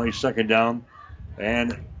 yards in the play. Second down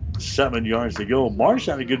and 7 yards to go. Marsh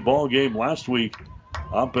had a good ball game last week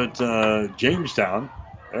up at Jamestown.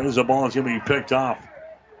 There's a ball that's going to be picked off.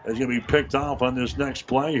 It's going to be picked off on this next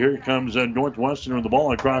play. Here comes Northwestern with the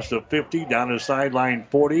ball across the 50, down to sideline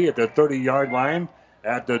 40, at the 30-yard line,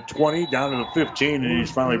 at the 20, down to the 15, and he's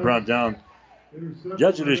finally brought down.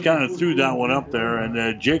 Judson just kind of threw that one up there,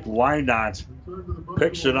 and Jake Lynott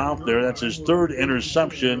picks it off there. That's his third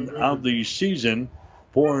interception of the season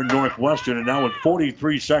for Northwestern. And now with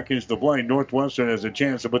 43 seconds to play, Northwestern has a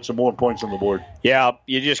chance to put some more points on the board. Yeah,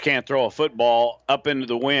 you just can't throw a football up into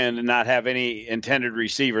the wind and not have any intended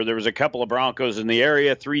receiver. There was a couple of Broncos in the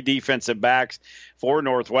area, 3 defensive backs for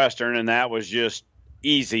Northwestern, and that was just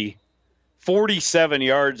easy. 47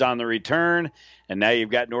 yards on the return. And now you've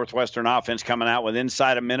got Northwestern offense coming out with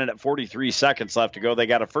inside a minute at 43 seconds left to go. They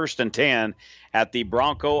got a 1st and 10 at the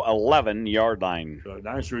Bronco 11-yard line. So a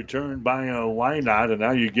nice return by Lynott, and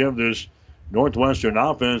now you give this Northwestern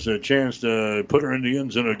offense a chance to put her in the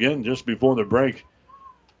end zone again just before the break.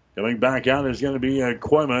 Coming back out is going to be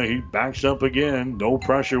Quema. He backs up again. No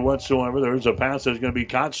pressure whatsoever. There's a pass that's going to be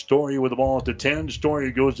caught. Story with the ball at the 10.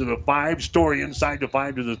 Story goes to the 5. Story inside the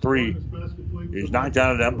 5 to the 3. He's knocked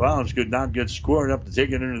out of that bounds. Could not get squared up to take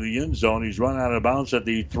it into the end zone. He's run out of bounds at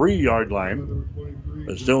the 3-yard line.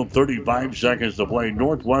 There's still 35 seconds to play.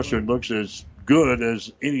 Northwestern looks as good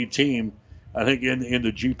as any team, I think, in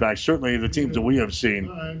the GPAC. Certainly the teams that we have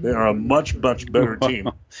seen. They are a much, much better team.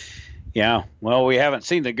 Yeah, well, we haven't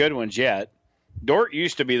seen the good ones yet. Dort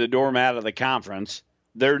used to be the doormat of the conference.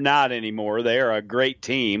 They're not anymore. They are a great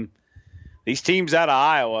team. These teams out of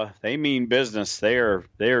Iowa, they mean business. They are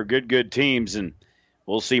good teams, and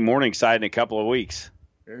we'll see Morningside in a couple of weeks.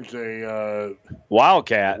 There's a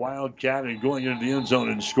Wildcat, and going into the end zone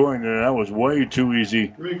and scoring there. That was way too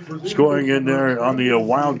easy. Scoring in there on the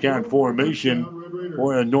Wildcat formation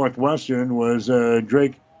for Northwestern was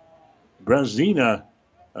Drake Brezina,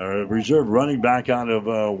 a reserve running back out of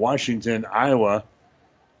Washington, Iowa.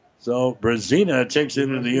 So Brezina takes it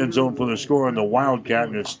into the end zone for the score on the Wildcat,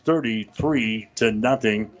 and it's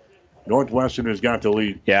 33-0. Northwestern has got the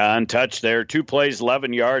lead. Yeah, untouched there. 2 plays,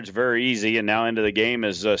 11 yards, very easy. And now into the game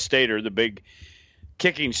is Stater, the big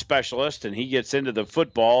kicking specialist, and he gets into the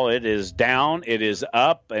football. It is down, it is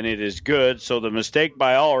up, and it is good. So the mistake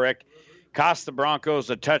by Ulrich cost the Broncos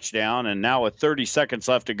a touchdown, and now with 30 seconds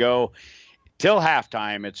left to go till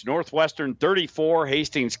halftime, it's Northwestern 34,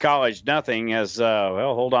 Hastings College nothing. As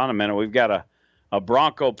hold on a minute, we've got a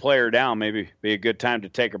Bronco player down. Maybe be a good time to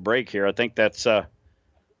take a break here. I think that's I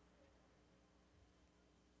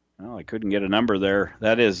couldn't get a number there.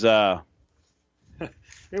 That is Chance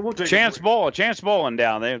Bolin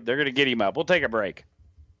down. They're going to get him up. We'll take a break.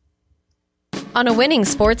 On a winning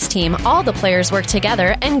sports team, all the players work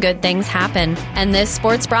together and good things happen. And this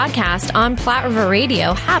sports broadcast on Platte River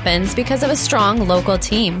Radio happens because of a strong local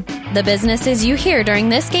team. The businesses you hear during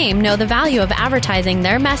this game know the value of advertising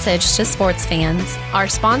their message to sports fans. Our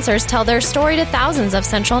sponsors tell their story to thousands of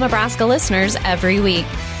Central Nebraska listeners every week.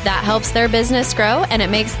 That helps their business grow, and it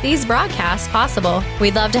makes these broadcasts possible.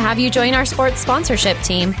 We'd love to have you join our sports sponsorship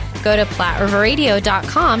team. Go to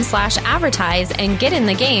PlatteRiverRadio.com/advertise and get in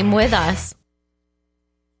the game with us.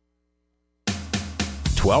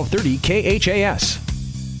 1230 KHAS.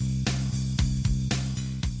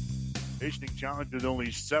 Hastings challenged with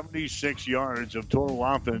only 76 yards of total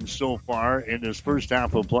offense so far in this first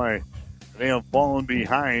half of play. They have fallen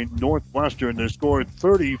behind Northwestern. They scored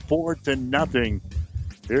 34-0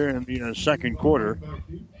 here in the second quarter.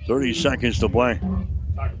 30 seconds to play.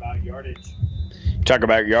 Talk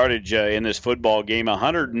about yardage in this football game.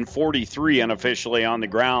 143 unofficially on the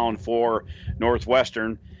ground for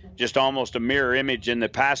Northwestern. Just almost a mirror image in the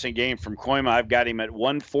passing game from Koima. I've got him at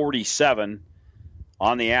 147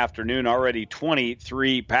 on the afternoon, already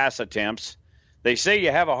 23 pass attempts. They say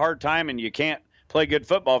you have a hard time and you can't play good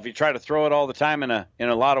football if you try to throw it all the time in a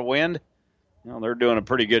lot of wind. Well, they're doing a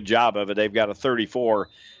pretty good job of it. They've got a 34-0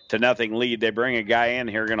 lead. They bring a guy in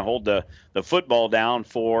here going to hold the football down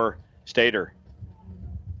for Stater.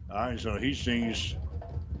 All right, so Hastings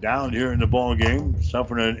down here in the ball game,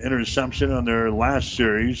 suffering an interception on their last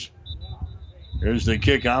series. Here's the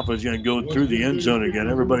kickoff. It's going to go through the end zone again.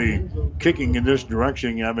 Everybody kicking in this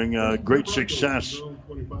direction, having great success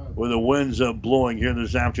with the winds blowing here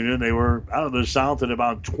this afternoon. They were out of the south at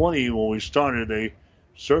about 20 when we started. They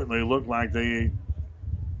certainly look like they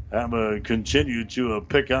have continued to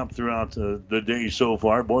pick up throughout the day so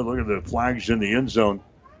far. Boy, look at the flags in the end zone.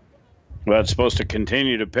 Well, it's supposed to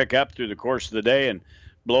continue to pick up through the course of the day and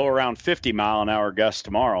blow around 50-mile-an-hour gusts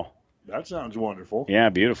tomorrow. That sounds wonderful. Yeah,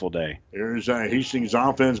 beautiful day. Here's Hastings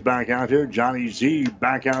offense back out here. Johnny Z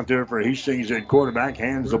back out there for Hastings at quarterback.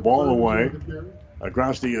 Hands the ball away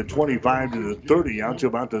across the 25 to the 30 out to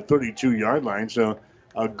about the 32-yard line. So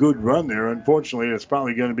a good run there. Unfortunately, it's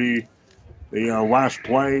probably going to be the last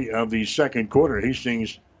play of the second quarter.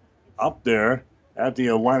 Hastings up there at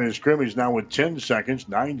the line of scrimmage now with 9 seconds.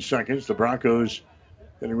 The Broncos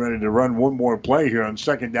getting ready to run one more play here on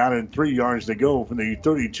second down and 3 yards to go from the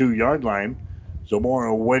 32-yard line.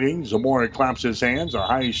 Zamora waiting. Zamora claps his hands. A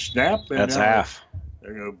high snap. And that's half.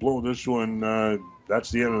 They're going to blow this one.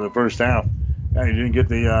 That's the end of the first half. Yeah, he didn't get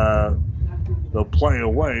the play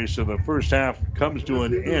away, so the first half comes to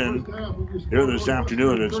an end here this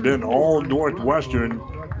afternoon. It's been all Northwestern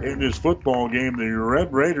in this football game. The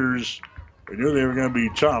Red Raiders, we knew they were going to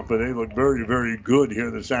be tough, but they look very, very good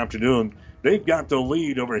here this afternoon. They've got the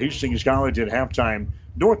lead over Hastings College at halftime.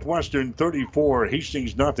 Northwestern 34,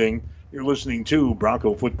 Hastings nothing. You're listening to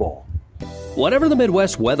Bronco Football. Whatever the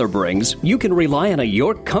Midwest weather brings, you can rely on a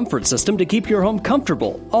York comfort system to keep your home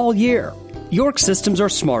comfortable all year. York systems are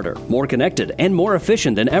smarter, more connected, and more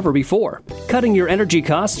efficient than ever before, cutting your energy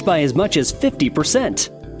costs by as much as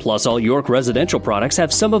 50%. Plus, all York residential products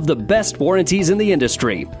have some of the best warranties in the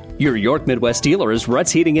industry. Your York Midwest dealer is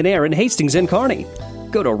Ruts Heating and Air in Hastings and Kearney.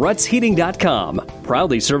 Go to rutsheating.com,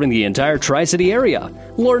 proudly serving the entire Tri-City area.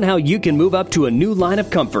 Learn how you can move up to a new line of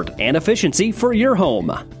comfort and efficiency for your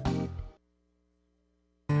home.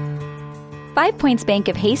 5 Points Bank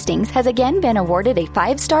of Hastings has again been awarded a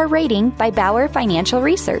 5-star rating by Bauer Financial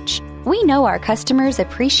Research. We know our customers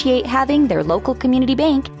appreciate having their local community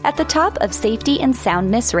bank at the top of safety and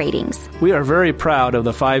soundness ratings. We are very proud of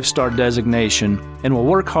the 5-star designation and will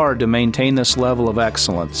work hard to maintain this level of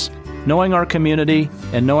excellence. Knowing our community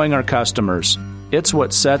and knowing our customers, it's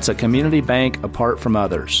what sets a community bank apart from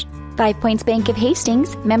others. 5 Points Bank of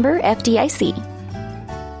Hastings, member FDIC.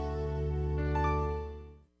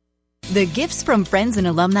 The gifts from friends and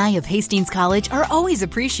alumni of Hastings College are always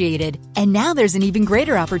appreciated. And now there's an even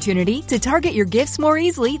greater opportunity to target your gifts more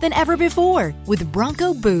easily than ever before with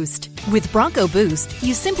Bronco Boost. With Bronco Boost,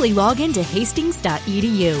 you simply log into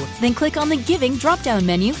hastings.edu, then click on the Giving drop-down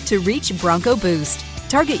menu to reach Bronco Boost.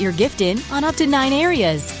 Target your gift in on up to 9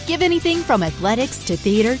 areas. Give anything from athletics to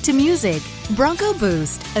theater to music. Bronco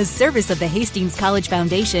Boost, a service of the Hastings College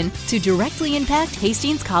Foundation to directly impact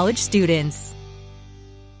Hastings College students.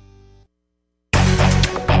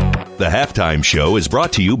 The Halftime Show is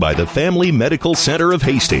brought to you by the Family Medical Center of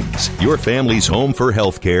Hastings, your family's home for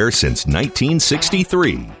healthcare since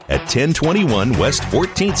 1963 at 1021 West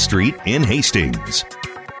 14th Street in Hastings.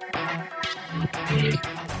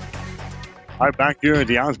 All right, back here at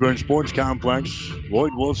the Osborne Sports Complex,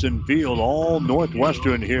 Lloyd Wilson Field, all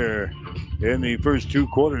Northwestern here in the first 2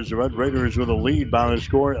 quarters. The Red Raiders with a lead by a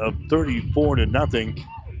score of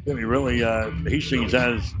 34-0. Hastings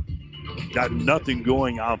has got nothing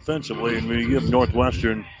going offensively, and we give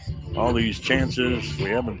Northwestern all these chances. We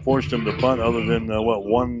haven't forced them to punt other than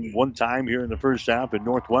one time here in the first half. And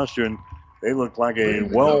Northwestern, they look like a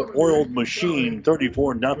well-oiled machine.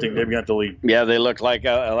 34-0. They've got the lead. Yeah, they look like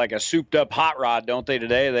a souped-up hot rod, don't they?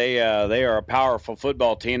 Today, they are a powerful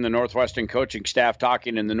football team. The Northwestern coaching staff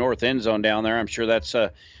talking in the north end zone down there. I'm sure that's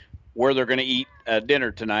where they're going to eat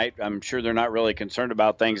dinner tonight. I'm sure they're not really concerned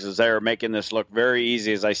about things as they're making this look very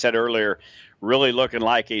easy. As I said earlier, really looking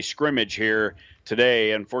like a scrimmage here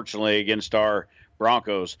today, unfortunately, against our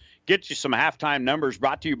Broncos. Get you some halftime numbers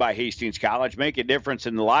brought to you by Hastings College. Make a difference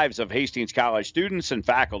in the lives of Hastings College students and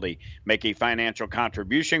faculty. Make a financial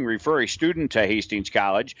contribution. Refer a student to Hastings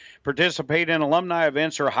College. Participate in alumni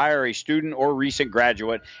events or hire a student or recent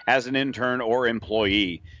graduate as an intern or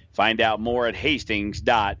employee. Find out more at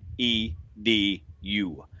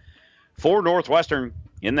hastings.edu. For Northwestern,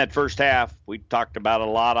 in that first half, we talked about a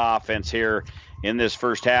lot of offense here in this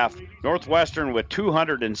first half. Northwestern with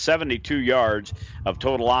 272 yards of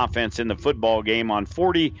total offense in the football game on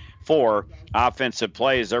 44 offensive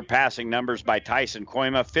plays. Their passing numbers by Tyson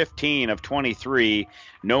Koima, 15 of 23,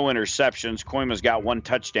 no interceptions. Koima's got 1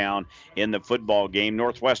 touchdown in the football game.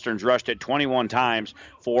 Northwestern's rushed it 21 times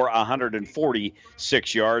for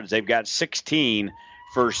 146 yards. They've got 16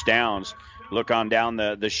 first downs. Look on down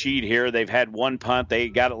the sheet here. They've had 1 punt. They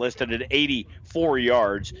got it listed at 84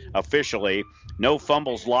 yards officially. No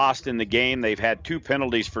fumbles lost in the game. They've had 2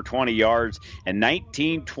 penalties for 20 yards and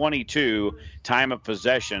 19-22 time of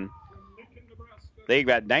possession. They've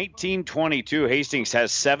got 19-22. Hastings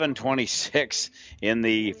has 7:26 in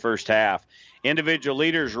the first half. Individual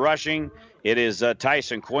leaders rushing. It is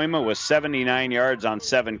Tyson Koima with 79 yards on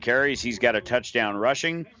 7 carries. He's got a touchdown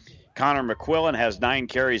rushing. Connor McQuillan has 9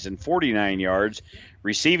 carries and 49 yards.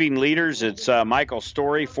 Receiving leaders, it's Michael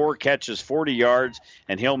Story, 4 catches, 40 yards,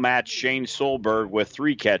 and he'll match Shane Solberg with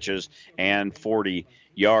 3 catches and 40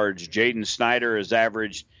 yards. Jaden Snyder has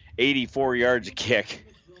averaged 84 yards a kick.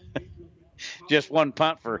 Just 1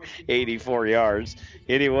 punt for 84 yards.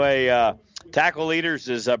 Anyway, tackle leaders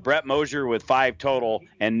is Brett Mosier with 5 total,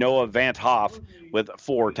 and Noah Van Hoff with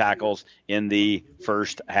 4 tackles in the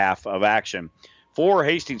first half of action. For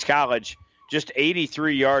Hastings College, just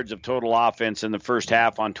 83 yards of total offense in the first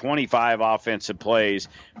half on 25 offensive plays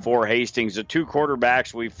for Hastings. The 2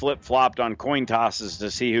 quarterbacks, we flip-flopped on coin tosses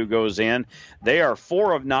to see who goes in. They are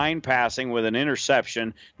 4 of 9 passing with an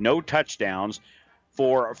interception, no touchdowns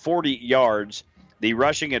for 40 yards. The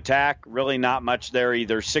rushing attack, really not much there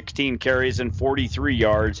either. 16 carries and 43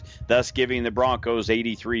 yards, thus giving the Broncos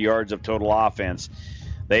 83 yards of total offense.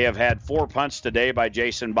 They have had 4 punts today by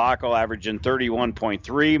Jason Backel, averaging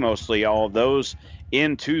 31.3, mostly all of those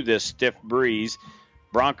into this stiff breeze.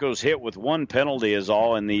 Broncos hit with 1 penalty is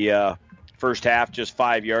all in the first half, just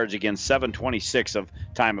 5 yards against 7:26 of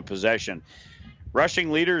time of possession.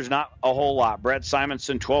 Rushing leaders, not a whole lot. Brett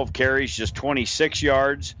Simonson, 12 carries, just 26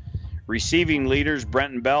 yards. Receiving leaders,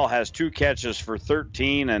 Brenton Bell has 2 catches for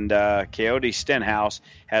 13, and Coyote Stenhouse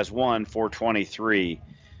has 1 for 23.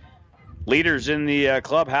 Leaders in the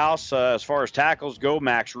clubhouse, as far as tackles go,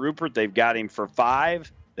 Max Rupert, they've got him for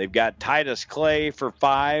 5. They've got Titus Clay for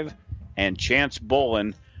 5 and Chance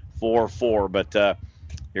Bolin for 4. But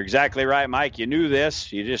you're exactly right, Mike. You knew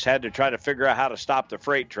this. You just had to try to figure out how to stop the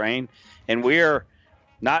freight train. And we are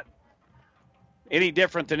not any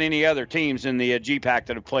different than any other teams in the GPAC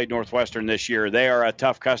that have played Northwestern this year. They are a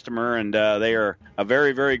tough customer, and they are a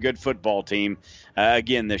very, very good football team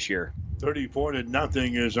again this year.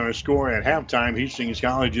 34-0 is our score at halftime. Hastings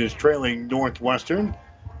College is trailing Northwestern.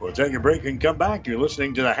 We'll take a break and come back. You're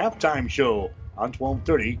listening to the Halftime Show on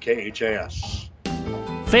 1230 KHAS.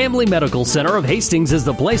 Family Medical Center of Hastings is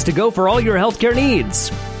the place to go for all your healthcare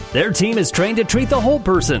needs. Their team is trained to treat the whole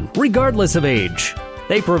person, regardless of age.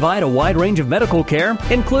 They provide a wide range of medical care,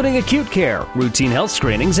 including acute care, routine health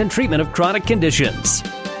screenings, and treatment of chronic conditions.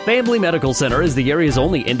 Family Medical Center is the area's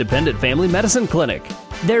only independent family medicine clinic.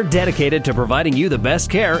 They're dedicated to providing you the best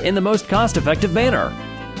care in the most cost-effective manner.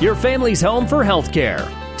 Your family's home for health care.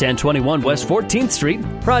 1021 West 14th Street,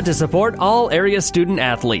 proud to support all area student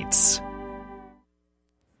athletes.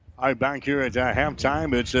 All right, back here at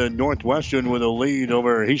halftime, it's Northwestern with a lead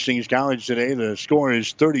over Hastings College today. The score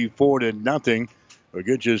is 34-0. We'll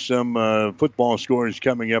get you some football scores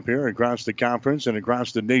coming up here across the conference and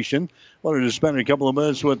across the nation. Wanted to spend a couple of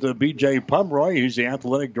minutes with B.J. Pomeroy. He's the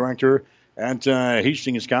athletic director at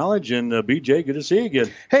Hastings College. And, B.J., good to see you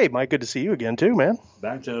again. Hey, Mike, good to see you again, too, man.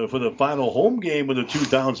 Back for the final home game of the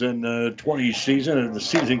 2020 season. And the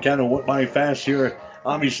season kind of went by fast here.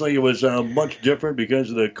 Obviously, it was much different because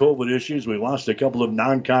of the COVID issues. We lost a couple of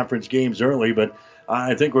non-conference games early, but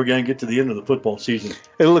I think we're going to get to the end of the football season.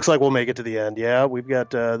 It looks like we'll make it to the end, yeah. We've got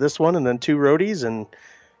this one and then 2 roadies, and,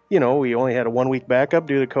 we only had a 1-week backup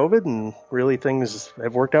due to COVID, and really things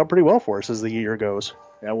have worked out pretty well for us as the year goes.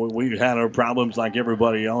 Yeah, we've had our problems like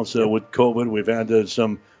everybody else with COVID. We've had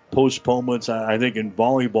some postponements, I think, in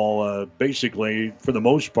volleyball, basically, for the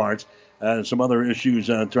most part. Some other issues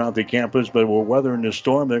throughout the campus, but we're weathering the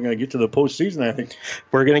storm. They're going to get to the postseason, I think.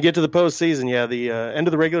 We're going to get to the postseason, yeah. The end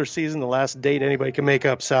of the regular season, the last date anybody can make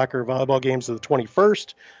up soccer, volleyball games to the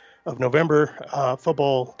 21st of November,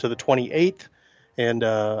 football to the 28th. And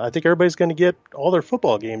I think everybody's going to get all their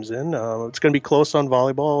football games in. It's going to be close on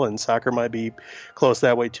volleyball, and soccer might be close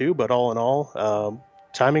that way too. But all in all,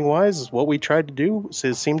 timing-wise, what we tried to do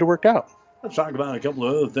seemed to work out. Let's talk about a couple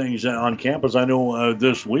of other things on campus. I know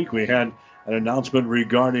this week we had an announcement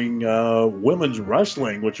regarding women's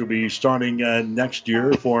wrestling, which will be starting next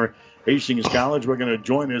year for Hastings College. We're going to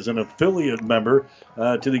join as an affiliate member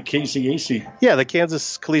to the KCAC. Yeah, the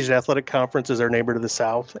Kansas Collegiate Athletic Conference is our neighbor to the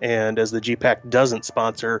south, and as the GPAC doesn't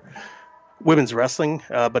sponsor women's wrestling,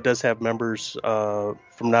 but does have members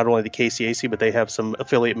from not only the KCAC, but they have some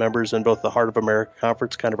affiliate members in both the Heart of America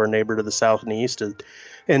Conference, kind of our neighbor to the south and east,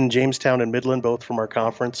 and Jamestown and Midland, both from our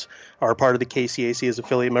conference, are part of the KCAC as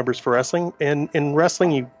affiliate members for wrestling. And in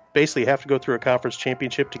wrestling, you basically have to go through a conference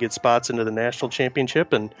championship to get spots into the national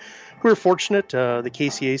championship. And we were fortunate. The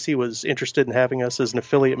KCAC was interested in having us as an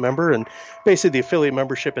affiliate member. And basically the affiliate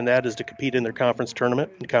membership in that is to compete in their conference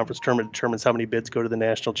tournament. The conference tournament determines how many bids go to the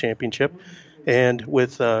national championship. And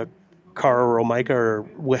with Cara Romica,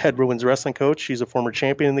 our head women's wrestling coach, she's a former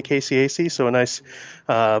champion in the KCAC, so a nice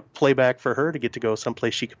playback for her to get to go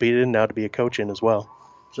someplace she competed in, now to be a coach in as well.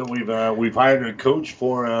 So we've hired a coach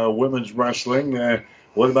for women's wrestling.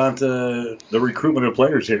 What about the recruitment of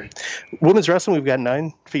players here? Women's wrestling, we've got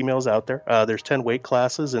 9 females out there. There's 10 weight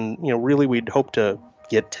classes, and really we'd hope to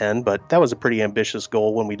get 10, but that was a pretty ambitious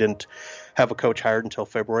goal when we didn't have a coach hired until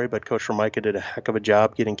February. But Coach Romica did a heck of a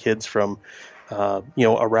job getting kids from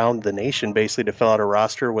around the nation basically to fill out a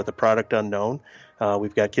roster with a product unknown.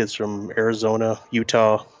 We've got kids from Arizona,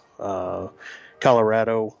 Utah,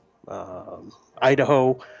 Colorado,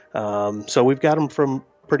 Idaho. So we've got them from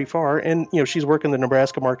pretty far. And, she's working the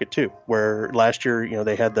Nebraska market too, where last year,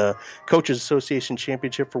 they had the Coaches Association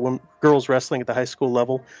Championship for girls wrestling at the high school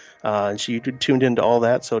level. And she tuned into all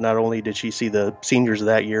that. So not only did she see the seniors of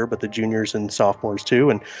that year, but the juniors and sophomores too.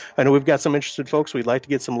 And I know we've got some interested folks. We'd like to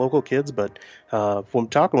get some local kids, but when I'm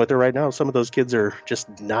talking with her right now, some of those kids are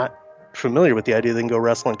just not familiar with the idea they can go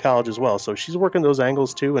wrestle in college as well. So she's working those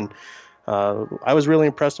angles too. And I was really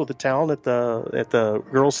impressed with the talent at the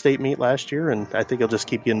girls' state meet last year, and I think it'll just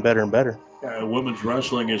keep getting better and better. Women's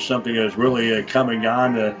wrestling is something that's really coming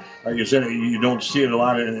on. Like I said, you don't see it a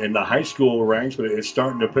lot in the high school ranks, but it's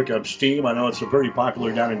starting to pick up steam. I know it's pretty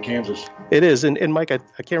popular down in Kansas. It is, and Mike, I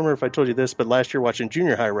can't remember if I told you this, but last year watching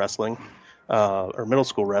junior high wrestling, or middle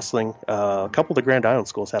school wrestling, a couple of the Grand Island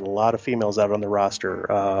schools had a lot of females out on the roster.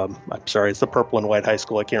 I'm sorry, it's the Purple and White High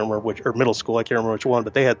School. I can't remember which, or middle school. I can't remember which one,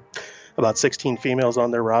 but they had about 16 females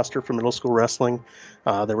on their roster for middle school wrestling.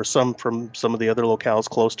 There were some from some of the other locales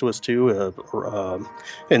close to us too.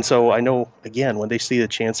 And so I know, again, when they see a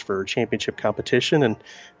chance for championship competition, and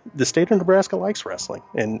the state of Nebraska likes wrestling,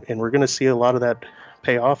 and we're going to see a lot of that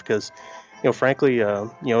pay off because, frankly,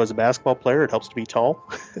 as a basketball player, it helps to be tall.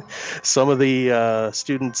 Some of the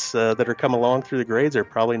students that are coming along through the grades are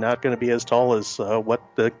probably not going to be as tall as what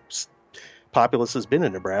the populace has been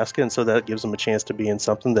in Nebraska, and so that gives them a chance to be in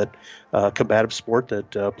something that combative sport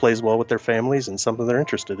that plays well with their families and something they're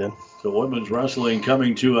interested in. So women's wrestling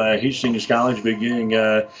coming to Hastings College beginning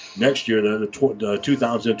next year, the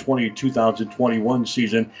 2020-2021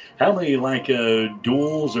 season. How many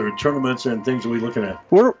duels or tournaments and things are we looking at?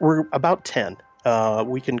 We're about 10.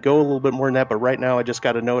 We can go a little bit more than that, but right now I just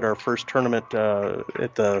got a note our first tournament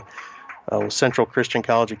at the Central Christian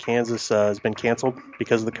College of Kansas has been canceled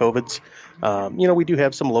because of the COVIDs. We do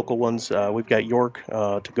have some local ones. We've got York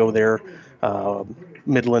to go there.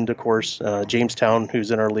 Midland, of course, Jamestown,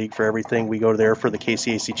 who's in our league for everything. We go there for the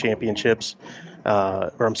KCAC championships.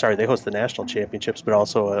 They host the national championships, but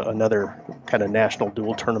also another kind of national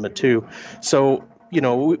dual tournament too. So,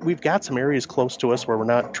 we've got some areas close to us where we're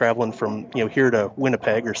not traveling from, here to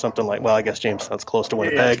Winnipeg or something like, well, I guess Jamestown's close to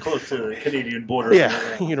Winnipeg. Yeah, it's close to the Canadian border.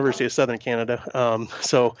 Yeah, University of Southern Canada.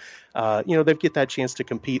 They get that chance to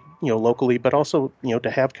compete, locally, but also, to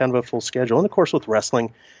have kind of a full schedule. And of course, with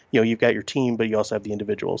wrestling, you've got your team, but you also have the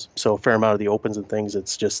individuals. So a fair amount of the opens and things,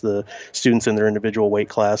 it's just the students in their individual weight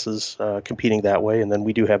classes competing that way. And then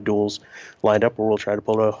we do have duels lined up where we'll try to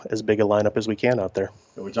pull as big a lineup as we can out there.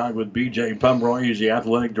 So we're talking with B.J. Pomeroy. He's the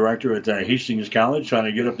athletic director at Hastings College, trying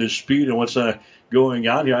to get up to speed on what's going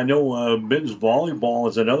on here. I know men's volleyball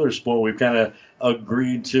is another sport we've kind of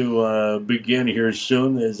agreed to begin here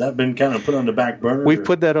soon. Has that been kind of put on the back burner? We've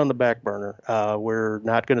put that on the back burner. We're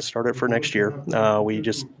not going to start it for next year. We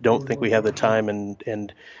just don't think we have the time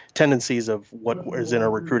and tendencies of what is in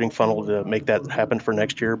our recruiting funnel to make that happen for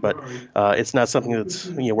next year. But it's not something that's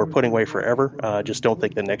we're putting away forever. Just don't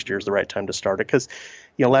think that next year is the right time to start it because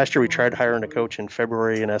last year we tried hiring a coach in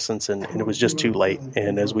February in essence, and it was just too late.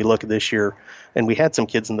 And as we look at this year, and we had some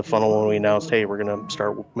kids in the funnel when we announced, hey, we're going to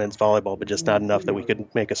start men's volleyball, but just not enough that we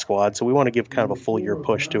could make a squad. So we want to give kind of a full year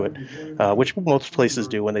push to it, which most places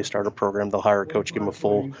do when they start a program. They'll hire a coach, give them a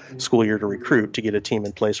full school year to recruit to get a team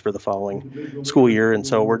in place for the following school year. And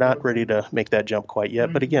so we're not ready to make that jump quite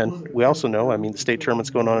yet. But again, we also know, the state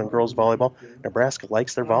tournament's going on in girls volleyball. Nebraska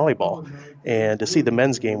likes their volleyball. And to see the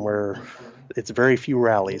men's game where it's very few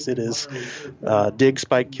rallies. It is dig,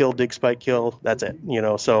 spike, kill, that's it.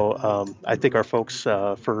 So I think our folks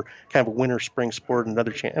for kind of a winter, spring sport,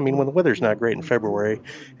 another chance. When the weather's not great in February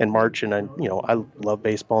and March, and I love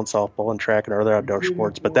baseball and softball and track and other outdoor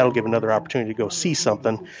sports, but that'll give another opportunity to go see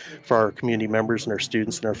something for our community members and our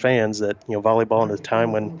students and our fans that, volleyball in a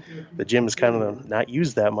time when the gym is kind of not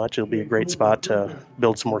used that much, it'll be a great spot to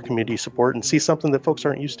build some more community support and see something that folks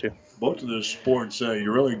aren't used to. Both of the sports,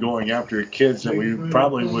 you're really going after kids that we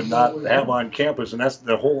probably would not have on campus, and that's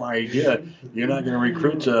the whole idea. You're not going to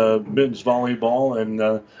recruit men's volleyball and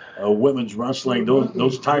women's wrestling,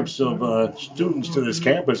 those types of students to this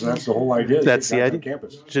campus, and that's the whole idea. That's the idea.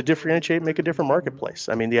 Campus. To differentiate, make a different marketplace.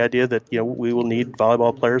 The idea that we will need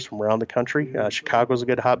volleyball players from around the country. Chicago's a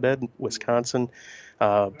good hotbed. Wisconsin,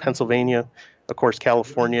 Pennsylvania. Of course,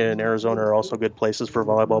 California and Arizona are also good places for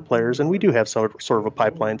volleyball players, and we do have sort of a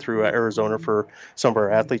pipeline through Arizona for some of our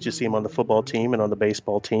athletes. You see them on the football team and on the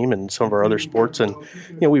baseball team and some of our other sports, and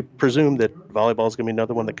we presume that volleyball is going to be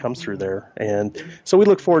another one that comes through there, and so we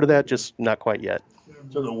look forward to that, just not quite yet.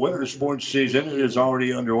 So the winter sports season is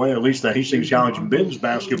already underway, at least the Hastings College men's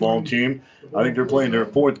basketball team. I think they're playing their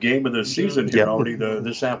fourth game of the season here already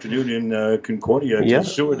this afternoon in Concordia. Yeah.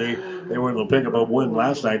 Seward, they were able to pick up a win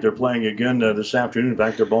last night. They're playing again this afternoon. In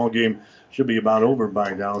fact, their ball game should be about over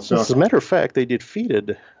by now. So, as a matter of fact, they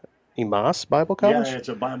defeated Emas Bible College? Yeah, it's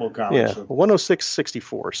a Bible college. Yeah,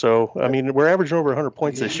 106-64. So, we're averaging over 100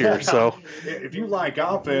 points this year. So, if you like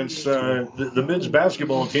offense, the men's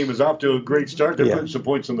basketball team is off to a great start. They're putting some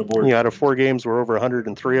points on the board. Out of 4 games, we're over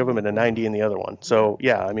 103 of them and a 90 in the other one. So,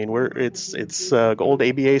 it's old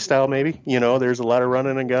ABA style maybe. There's a lot of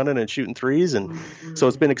running and gunning and shooting threes, and so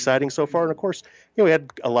it's been exciting so far. And of course, we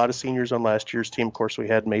had a lot of seniors on last year's team. Of course, we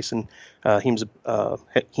had Mason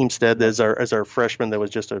Heemstead as our freshman that was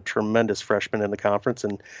just a tremendous freshman in the conference,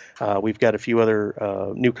 and we've got a few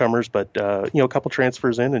other newcomers, but a couple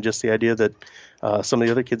transfers in, and just the idea that some of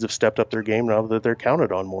the other kids have stepped up their game now that they're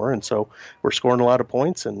counted on more, and so we're scoring a lot of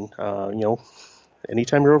points, and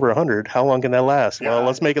anytime you're over 100, how long can that last? Well,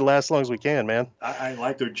 let's make it last as long as we can, man. I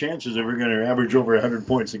like their chances if we're going to average over 100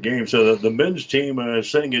 points a game. So the men's team is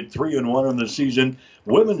sitting at 3-1 on the season.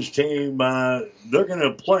 Women's team, they're going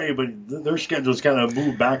to play, but their schedule's kind of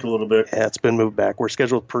moved back a little bit. Yeah, it's been moved back. We're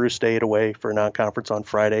scheduled Peru State away for a non-conference on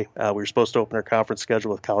Friday. We were supposed to open our conference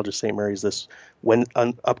schedule with College of St. Mary's this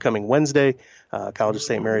upcoming Wednesday, College of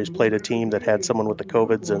St. Mary's played a team that had someone with the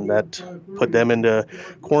COVIDs, and that put them into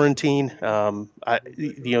quarantine.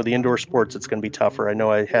 The indoor sports, it's going to be tougher. I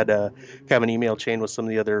know I had kind of an email chain with some of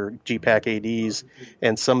the other GPAC ADs,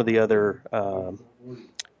 and some of the other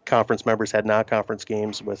conference members had non-conference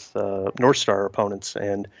games with North Star opponents,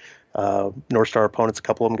 and North Star opponents, a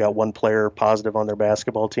couple of them got one player positive on their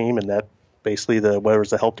basketball team, and that basically whether it was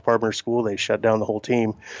the health department or school, they shut down the whole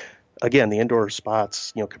team. Again, the indoor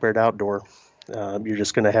spots, compared to outdoor, you're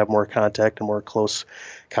just going to have more contact and more close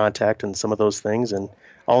contact and some of those things. And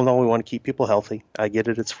all in all, we want to keep people healthy. I get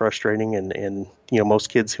it. It's frustrating. And most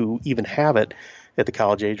kids who even have it at the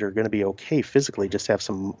college age are going to be okay physically, just have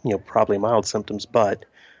some, probably mild symptoms. But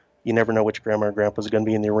you never know which grandma or grandpa is going to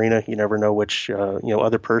be in the arena. You never know which,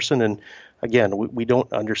 other person. And again, we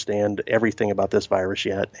don't understand everything about this virus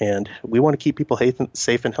yet. And we want to keep people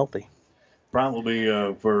safe and healthy. Probably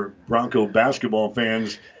for Bronco basketball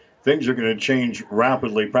fans, things are going to change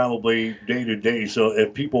rapidly, probably day to day. So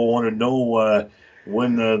if people want to know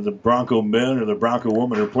when the Bronco men or the Bronco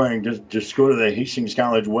women are playing, just go to the Hastings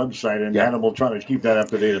College website, and Adam will try to keep that up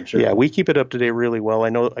to date, I'm sure. Yeah, we keep it up to date really well. I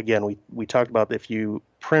know, again, we talked about if you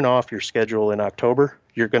print off your schedule in October,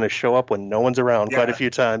 you're going to show up when no one's around quite a few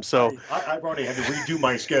times. So I've already had to redo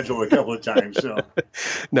my schedule a couple of times. So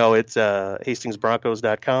no, it's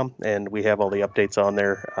HastingsBroncos.com, and we have all the updates on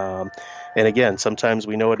there. And again, sometimes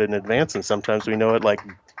we know it in advance, and sometimes we know it like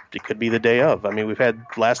it could be the day of. I mean, we've had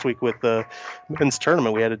last week with the men's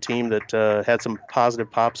tournament, we had a team that had some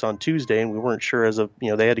positive pops on Tuesday, and we weren't sure as of,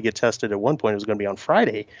 they had to get tested at one point. It was going to be on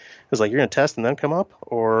Friday. It was like, you're going to test and then come up?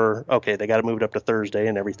 Or, okay, they got to move it up to Thursday,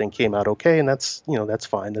 and everything came out okay, and that's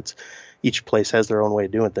fine. Each place has their own way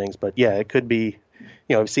of doing things. But, yeah, it could be,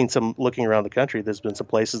 I've seen some looking around the country. There's been some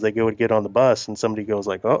places they go and get on the bus, and somebody goes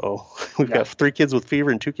like, uh-oh, we've got 3 kids with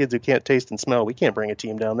fever and 2 kids who can't taste and smell. We can't bring a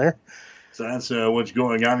team down there. So that's what's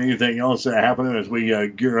going on. Anything else happening as we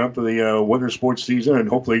gear up for the winter sports season and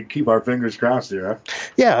hopefully keep our fingers crossed there? Huh?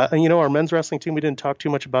 Yeah, and our men's wrestling team, we didn't talk too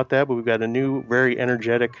much about that, but we've got a new, very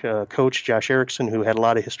energetic coach, Josh Erickson, who had a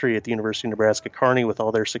lot of history at the University of Nebraska-Kearney with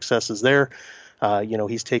all their successes there.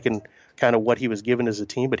 He's taken kind of what he was given as a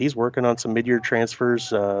team, but he's working on some mid-year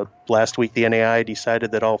transfers. Last week, the NAI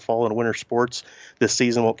decided that all fall and winter sports this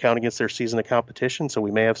season won't count against their season of competition, so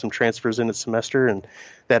we may have some transfers in the semester, and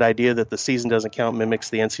that idea that the season doesn't count mimics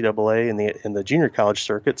the NCAA and the junior college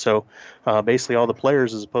circuit. So basically all the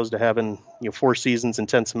players, as opposed to having 4 seasons and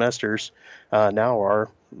 10 semesters, now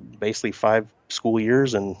are basically 5 school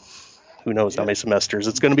years and who knows how many semesters.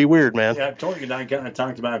 It's going to be weird, man. Yeah, Tony and I kind of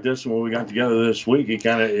talked about this when we got together this week. He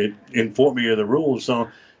kind of informed me of the rules. So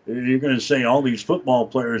you're going to say all these football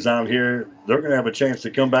players out here, they're going to have a chance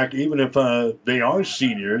to come back, even if they are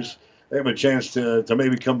seniors. They have a chance to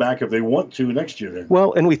maybe come back if they want to next year. Then.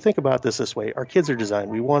 Well, and we think about this way. Our kids are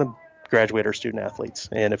designed. We want to graduate our student athletes.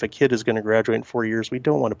 And if a kid is going to graduate in 4 years, we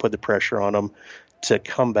don't want to put the pressure on them to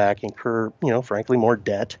come back, incur, frankly, more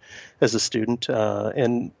debt as a student.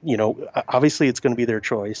 Obviously it's going to be their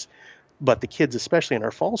choice. But the kids, especially in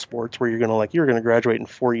our fall sports, where you're going to graduate in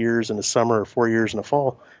 4 years in the summer or 4 years in the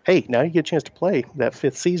fall. Hey, now you get a chance to play that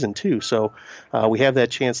 5th season too. So we have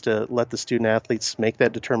that chance to let the student athletes make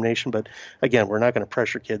that determination. But again, we're not going to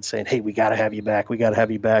pressure kids saying, hey, we got to have you back. We got to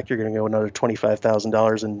have you back. You're going to go another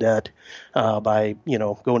 $25,000 in debt by,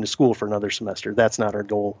 going to school for another semester. That's not our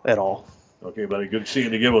goal at all. Okay, buddy. Good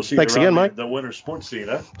seeing you again. We'll see Thanks you around again, Mike. The winter sports scene,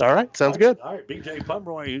 huh? All right. Sounds good. All right. B.J.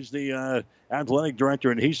 Pomeroy, who's the athletic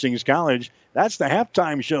director at Hastings College. That's the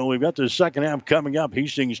halftime show. We've got the second half coming up.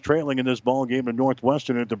 Hastings trailing in this ball game to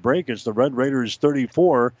Northwestern at the break. It's the Red Raiders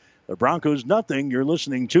 34. The Broncos nothing. You're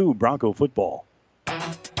listening to Bronco Football.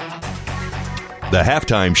 The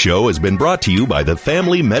Halftime Show has been brought to you by the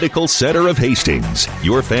Family Medical Center of Hastings,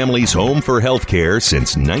 your family's home for health care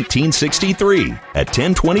since 1963 at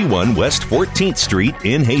 1021 West 14th Street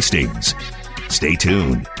in Hastings. Stay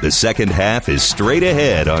tuned. The second half is straight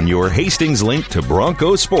ahead on your Hastings link to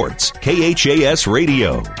Bronco Sports, KHAS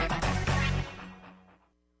Radio.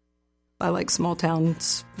 I like small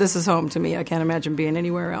towns. This is home to me. I can't imagine being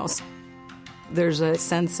anywhere else. There's a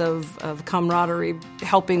sense of camaraderie,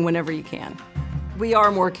 helping whenever you can. We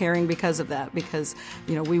are more caring because of that, because,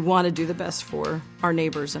 we want to do the best for our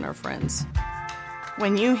neighbors and our friends.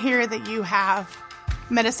 When you hear that you have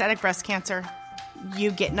metastatic breast cancer,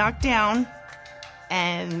 you get knocked down,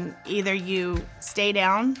 and either you stay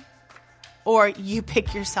down or you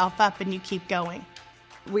pick yourself up and you keep going.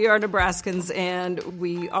 We are Nebraskans, and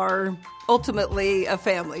we are ultimately a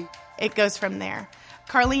family. It goes from there.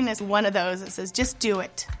 Carlene is one of those that says, just do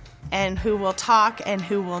it. And who will talk and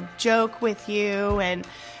who will joke with you and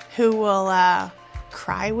who will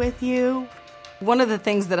cry with you. One of the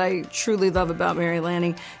things that I truly love about Mary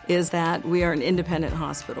Lanning is that we are an independent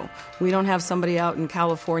hospital. We don't have somebody out in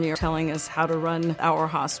California telling us how to run our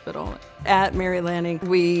hospital. At Mary Lanning,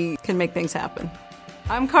 we can make things happen.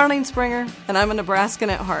 I'm Carlene Springer, and I'm a Nebraskan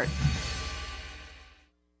at heart.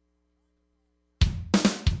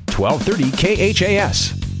 1230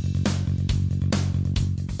 KHAS.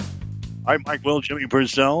 I'm Mike Will, Jimmy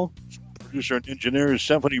Purcell. Producer and engineer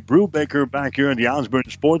Stephanie Brubaker back here in the Osborne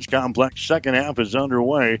Sports Complex. Second half is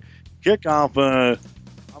underway. Kickoff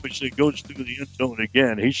obviously goes through the end zone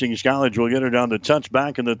again. Hastings College will get it on the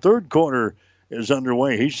touchback, and the third quarter is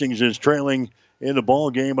underway. Hastings is trailing in the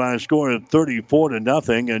ball game by a score of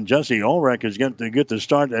 34-0, and Jesse Ulrich is going to get the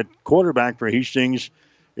start at quarterback for Hastings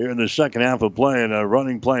here in the second half of play, and a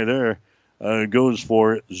running play there goes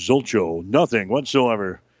for Zulcho. Nothing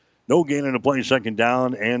whatsoever. No gain in the play, second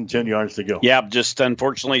down, and 10 yards to go. Yeah, just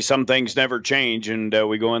unfortunately some things never change, and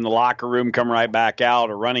we go in the locker room, come right back out,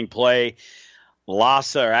 a running play.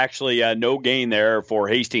 Loss, or actually no gain there for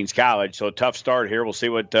Hastings College, so a tough start here. We'll see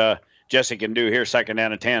what Jesse can do here, second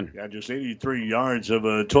down and 10. Yeah, just 83 yards of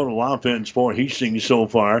total offense for Hastings so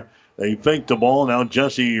far. They fake the ball. Now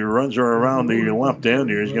Jesse runs her around the left end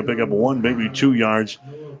here. He's going to pick up 1, maybe 2 yards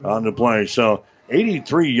on the play. So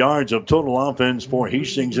 83 yards of total offense for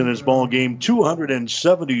Hastings in this ball game.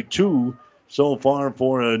 272 so far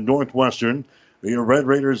for Northwestern. The Red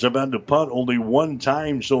Raiders have had to punt only one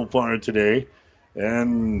time so far today.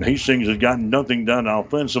 And Hastings has gotten nothing done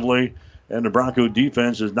offensively. And the Bronco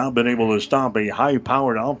defense has not been able to stop a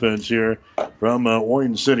high-powered offense here from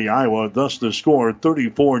Orange City, Iowa. Thus the score,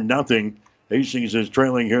 34-0. Hastings is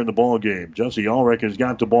trailing here in the ball game. Jesse Ulrich has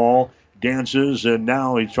got the ball, dances, and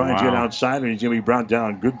now he's trying to get outside, and he's going to be brought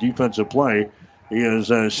down. Good defensive play. He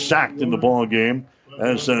is sacked in the ball game.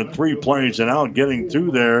 Has 3 plays and out. Getting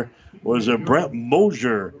through there was Brett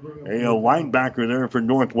Mosier, a linebacker there for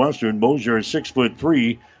Northwestern. Mosier is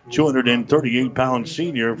 6'3", 238-pound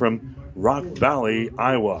senior from Rock Valley,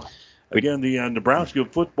 Iowa. Again, the Nebraska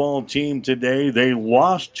football team today, they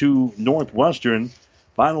lost to Northwestern.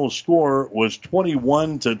 Final score was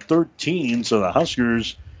 21-13, so the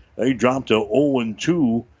Huskers, they dropped to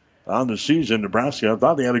 0-2 on the season. Nebraska, I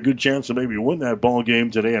thought they had a good chance to maybe win that ball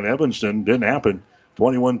game today in Evanston. Didn't happen.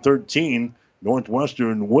 21-13.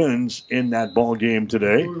 Northwestern wins in that ball game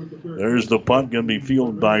today. There's the punt going to be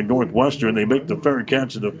fielded by Northwestern. They make the fair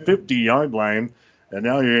catch at the 50-yard line. And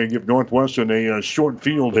now you're going to give Northwestern a short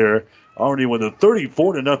field here, already with a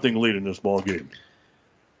 34-0 lead in this ball game.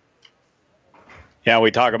 Yeah,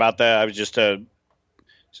 we talk about that. I was just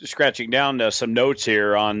scratching down some notes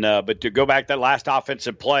here on, but to go back that last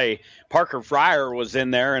offensive play, Parker Fryer was in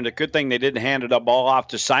there, and a good thing they didn't hand it a ball off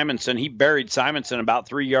to Simonson. He buried Simonson about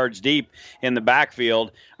 3 yards deep in the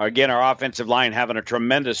backfield. Again, our offensive line having a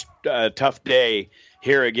tremendous tough day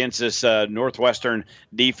here against this Northwestern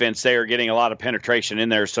defense. They are getting a lot of penetration in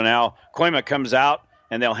there. So now Koima comes out,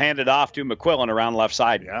 and they'll hand it off to McQuillan around left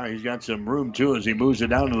side. Yeah, he's got some room, too, as he moves it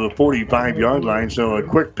down to the 45-yard line. So a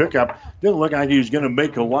quick pickup. Didn't look like he was going to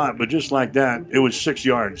make a lot, but just like that, it was 6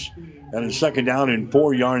 yards. And a second down and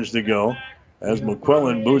 4 yards to go as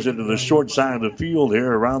McQuillan moves it to the short side of the field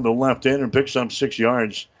here around the left end and picks up 6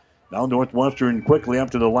 yards. Now Northwestern quickly up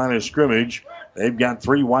to the line of scrimmage. They've got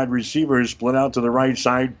 3 wide receivers split out to the right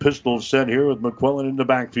side. Pistol set here with McQuillan in the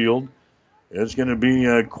backfield. It's going to be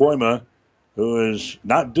Koima, who has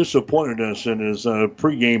not disappointed us in his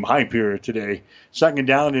pregame hype here today. Second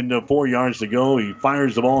down and 4 yards to go. He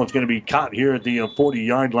fires the ball. It's going to be caught here at the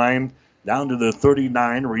 40-yard line down to the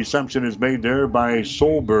 39. Reception is made there by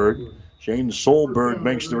Solberg. Shane Solberg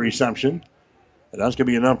makes the reception. And that's going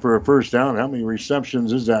to be enough for a first down. How many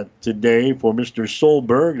receptions is that today for Mr.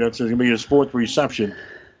 Solberg? That's going to be his 4th reception.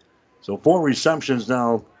 So 4 receptions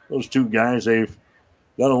now. Those 2 guys, they've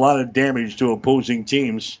done a lot of damage to opposing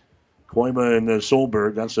teams. Koima and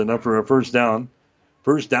Solberg, that's enough for a first down.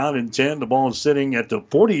 First down and 10. The ball is sitting at the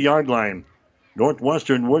 40-yard line.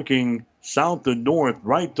 Northwestern working south to north,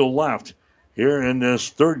 right to left here in this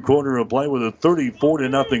third quarter of play with a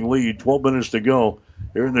 34-0 lead. 12 minutes to go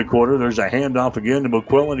here in the quarter. There's a handoff again to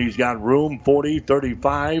McQuillan. He's got room, 40,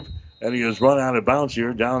 35, and he has run out of bounds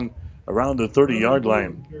here down around the 30-yard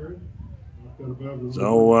line.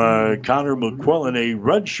 So Connor McQuillan, a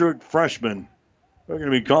redshirt freshman. We're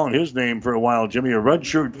going to be calling his name for a while, Jimmy. A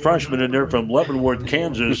redshirt freshman in there from Leavenworth,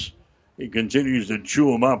 Kansas. He continues to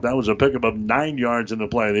chew him up. That was a pickup of 9 yards in the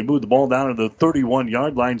play. They moved the ball down to the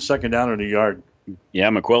 31-yard line, second down and a yard. Yeah,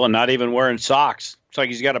 McQuillan not even wearing socks. Looks like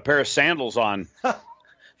he's got a pair of sandals on.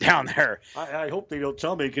 down there. I hope they don't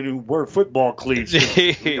tell me he can wear football cleats.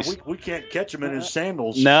 we can't catch him in his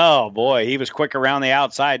sandals. No, boy, he was quick around the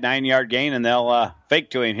outside, 9-yard gain, and they'll fake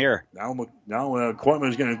to him here. Now Koima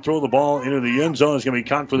is going to throw the ball into the end zone. It's going to be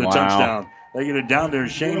caught for the touchdown. They get it down there.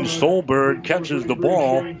 Shane Stolberg catches the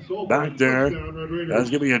ball back there. That's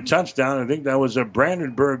going to be a touchdown. I think that was a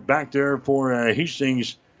Brandenburg back there for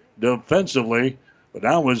Hastings defensively. But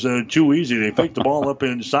that was too easy. They faked the ball up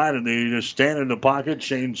inside, and they just stand in the pocket.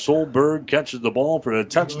 Shane Solberg catches the ball for a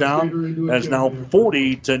touchdown. That's now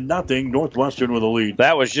 40-0. Northwestern with a lead.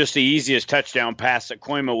 That was just the easiest touchdown pass that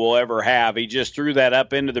Koima will ever have. He just threw that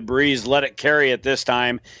up into the breeze, let it carry it this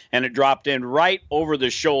time, and it dropped in right over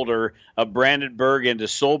the shoulder of Brandenburg into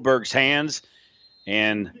Solberg's hands.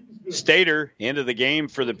 And Stater into the game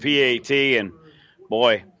for the PAT. And,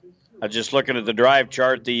 boy, I was just looking at the drive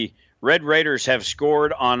chart. The Red Raiders have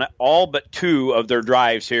scored on all but 2 of their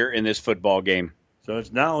drives here in this football game. So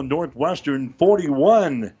it's now Northwestern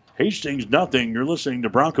 41, Hastings nothing. You're listening to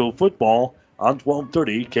Bronco Football on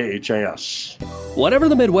 1230 KHAS. Whatever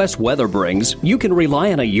the Midwest weather brings, you can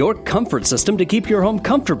rely on a York comfort system to keep your home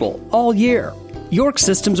comfortable all year. York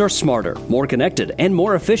systems are smarter, more connected, and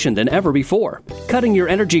more efficient than ever before, cutting your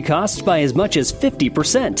energy costs by as much as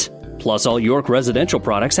 50%. Plus, all York residential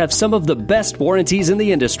products have some of the best warranties in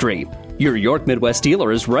the industry. Your York Midwest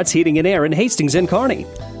dealer is Ruts Heating and Air in Hastings and Kearney.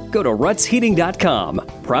 Go to rutsheating.com,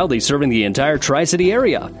 proudly serving the entire Tri-City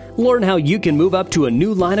area. Learn how you can move up to a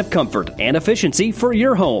new line of comfort and efficiency for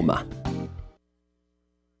your home.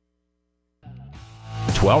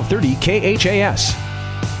 1230 KHAS.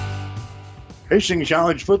 Hastings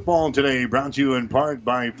College football today brought to you in part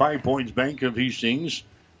by 5 Points Bank of Hastings,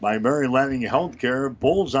 by Mary Lanning Healthcare,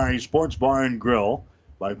 Bullseye Sports Bar and Grill,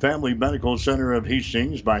 by Family Medical Center of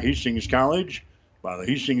Hastings, by Hastings College, by the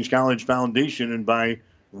Hastings College Foundation, and by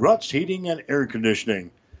Ruts Heating and Air Conditioning.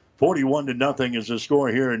 41-0 is the score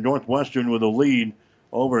here in Northwestern with a lead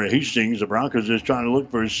over Hastings. The Broncos just trying to look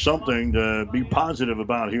for something to be positive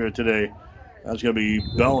about here today. That's going to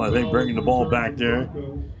be Bell, I think, bringing the ball back there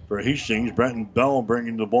for Hastings. Brenton Bell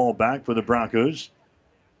bringing the ball back for the Broncos.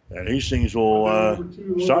 And Hastings will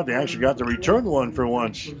start. They actually got the return one for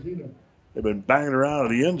once. They've been banging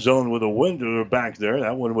around in the end zone with a wind to their back there.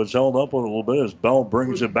 That one was held up a little bit as Bell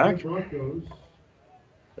brings it back. They're going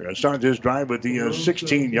to start this drive with the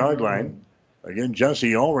 16-yard line. Again,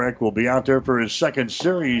 Jesse Ulrich will be out there for his second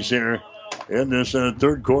series here in this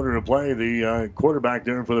third quarter of play. The quarterback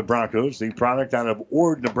there for the Broncos, the product out of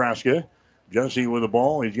Ord, Nebraska. Jesse with the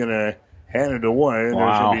ball. He's going to hand it away, and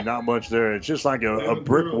there's going to be not much there. It's just like a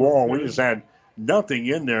brick wall. We just had nothing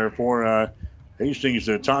in there for Hastings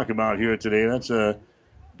to talk about here today. That's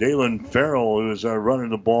Dalen Farrell, who is running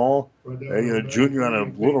the ball, a junior out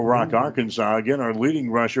of Little Rock, Arkansas. Again, our leading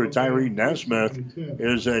rusher, Tyree Nesmith,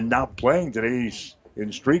 is not playing today. He's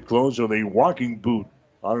in street clothes with a walking boot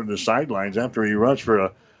on the sidelines after he rushed for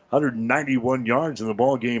 191 yards in the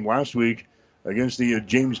ball game last week against the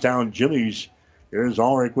Jamestown Jimmies. Here's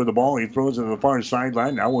Ulrich with the ball. He throws it to the far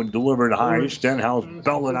sideline. That one delivered high. Stenhouse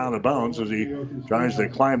belted out of bounds as he tries to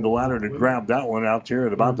climb the ladder to grab that one out here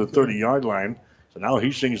at about the 30-yard line. So now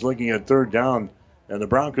Hastings looking at third down, and the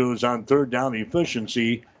Broncos on third down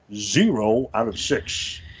efficiency, 0 out of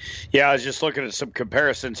 6. Yeah, I was just looking at some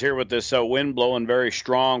comparisons here with this wind blowing very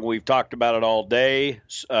strong. We've talked about it all day.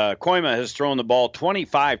 Koima has thrown the ball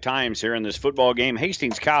 25 times here in this football game.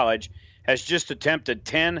 Hastings College has just attempted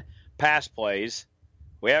 10 pass plays.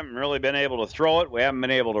 We haven't really been able to throw it. We haven't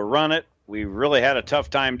been able to run it. We really had a tough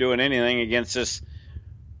time doing anything against this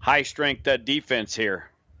high-strength defense here.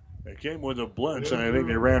 It came with a blitz, and I think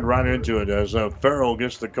they ran right into it as Farrell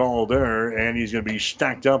gets the call there, and he's going to be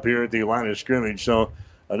stacked up here at the line of scrimmage. So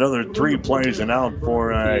another 3 plays and out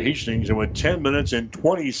for Hastings. And with 10 minutes and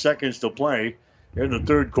 20 seconds to play in the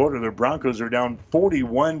third quarter, the Broncos are down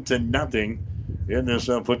 41-0 in this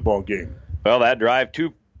football game. Well, that drive,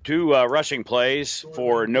 two rushing plays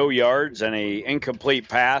for no yards and a incomplete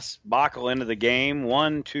pass. Bockel into the game.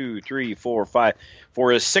 1, 2, 3, 4, 5.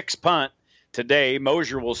 For his 6th punt today,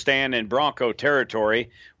 Mosier will stand in Bronco territory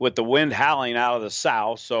with the wind howling out of the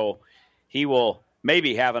south. So he will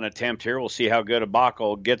maybe have an attempt here. We'll see how good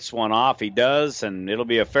Bockel gets one off. He does, and it'll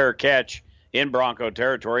be a fair catch in Bronco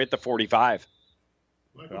territory at the 45.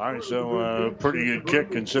 All right, so pretty good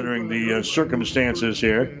kick considering the circumstances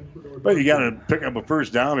here. But you got to pick up a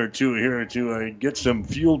first down or two here to get some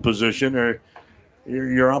field position, or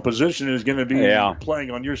your opposition is going to be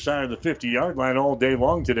playing on your side of the 50-yard line all day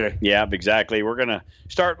long today. Yeah, exactly. We're going to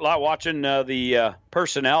start watching the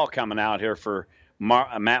personnel coming out here for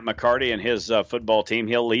Matt McCarty and his football team.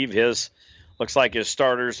 He'll leave his Looks like his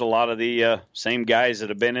starters, a lot of the same guys that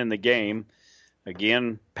have been in the game.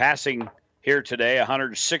 Again, passing here today,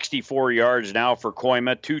 164 yards now for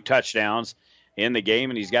Koima, 2 touchdowns in the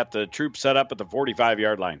game, and he's got the troops set up at the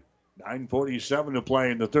 45-yard line. 9:47 to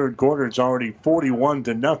play in the third quarter. It's already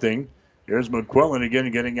 41-0. Here's McQuillan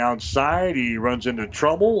again getting outside. He runs into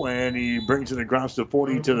trouble, and he brings it across the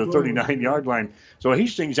 40 to the 39-yard line. So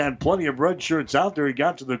Hastings had plenty of red shirts out there. He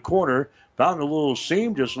got to the corner, found a little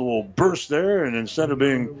seam, just a little burst there, and instead of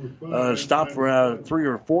being stopped for a 3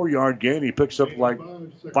 or 4 yard gain, he picks up like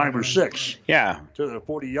 5 or 6. Yeah. To the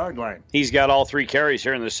 40-yard line. He's got all 3 carries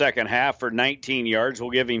here in the second half for 19 yards.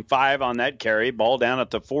 We'll give him 5 on that carry. Ball down at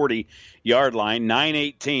the 40-yard line,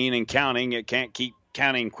 9:18 and counting. It can't keep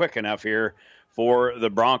counting quick enough here for the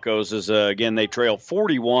Broncos as, again, they trail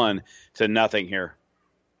 41-0 here.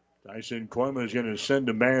 Tyson Koima is going to send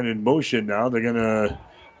a man in motion now. They're going to...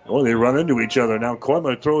 Oh, they run into each other. Now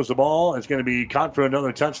Koima throws the ball. It's going to be caught for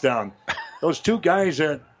another touchdown. Those two guys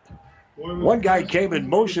that... One guy came in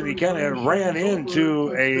motion. He kind of ran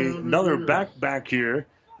into another back here.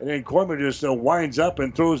 And then Koima just winds up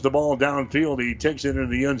and throws the ball downfield. He takes it into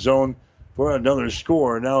the end zone for another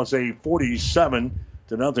score. Now it's a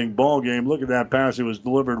 47-0 ball game. Look at that pass. It was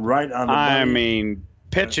delivered right on the money. I mean,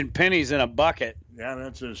 pitching pennies in a bucket. Yeah,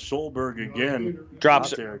 that's a Solberg again.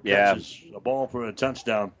 Drops it. Catches a ball for a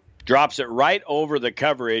touchdown. Drops it right over the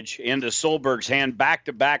coverage into Solberg's hand.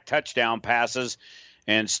 Back-to-back touchdown passes.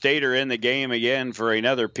 And Stater in the game again for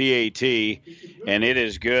another PAT. And it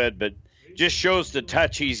is good, but just shows the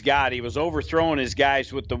touch he's got. He was overthrowing his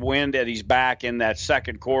guys with the wind at his back in that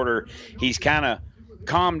second quarter. He's kind of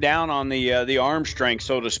calmed down on the arm strength,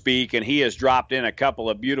 so to speak, and he has dropped in a couple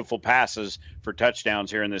of beautiful passes for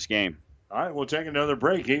touchdowns here in this game. All right, we'll take another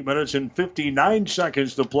break. 8 minutes and 59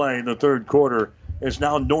 seconds to play in the third quarter. It's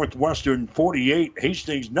now Northwestern 48,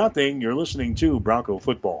 Hastings 0. You're listening to Bronco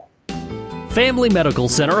Football. Family Medical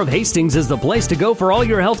Center of Hastings is the place to go for all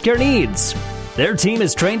your healthcare needs. Their team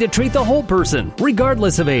is trained to treat the whole person,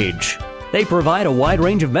 regardless of age. They provide a wide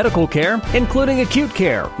range of medical care, including acute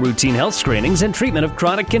care, routine health screenings, and treatment of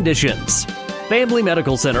chronic conditions. Family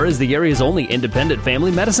Medical Center is the area's only independent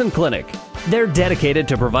family medicine clinic. They're dedicated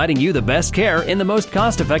to providing you the best care in the most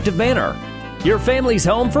cost-effective manner. Your family's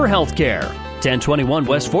home for health care. 1021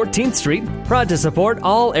 West 14th Street, proud to support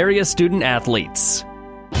all area student athletes.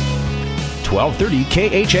 1230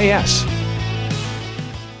 KHAS.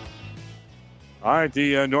 All right,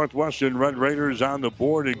 the Northwestern Red Raiders on the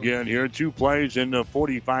board again here. 2 plays in the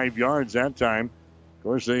 45 yards that time. Of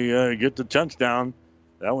course, they get the touchdown.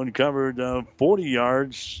 That one covered 40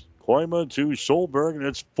 yards. Koima to Solberg, and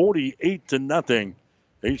it's 48-0.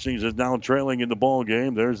 Hastings is now trailing in the ball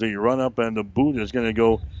game. There's the run-up, and the boot is going to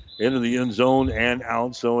go into the end zone and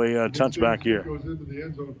out, so a touchback here. Goes into the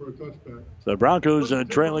end zone for a touchback. The Broncos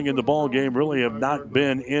trailing in the ball game really have not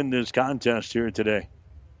been in this contest here today.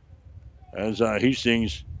 As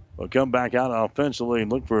Hastings will come back out offensively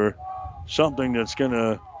and look for something that's going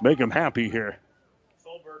to make them happy here.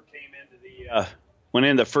 Solberg came into went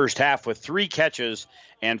in the first half with 3 catches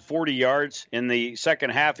and 40 yards. In the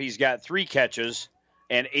second half, he's got 3 catches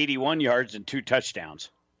and 81 yards and 2 touchdowns.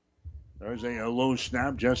 There's a low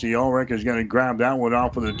snap. Jesse Ulrich is going to grab that one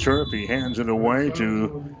off of the turf. He hands it away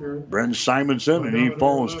to Brent Simonson, and he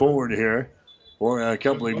falls forward here for a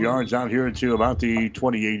couple of yards out here to about the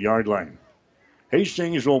 28-yard line.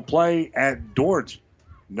 Hastings will play at Dort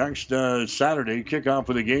next Saturday. Kickoff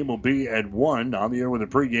for the game will be at 1. On the air with a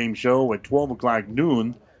pregame show at 12 o'clock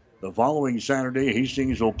noon. The following Saturday,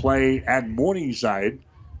 Hastings will play at Morningside.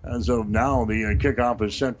 As of now, the kickoff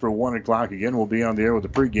is set for 1 o'clock. Again, we'll be on the air with the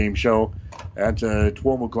pregame show at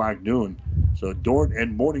 12 o'clock noon. So Dort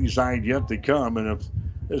and Morningside yet to come. And if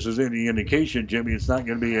this is any indication, Jimmy, it's not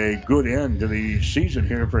going to be a good end to the season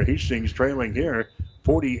here for Hastings, trailing here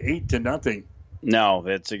 48-0. No,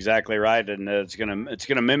 that's exactly right, and it's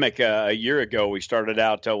gonna mimic a year ago. We started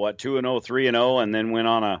out 2-0, 3-0, and then went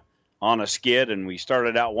on a skid, and we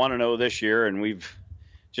started out 1-0 this year, and we've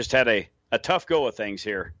just had a tough go of things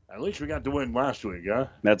here. At least we got the win last week, huh?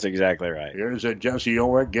 That's exactly right. Here's Jesse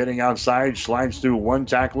Ulrich getting outside, slides through one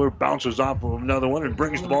tackler, bounces off of another one, and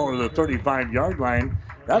brings the ball to the 35-yard line.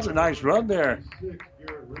 That's a nice run there.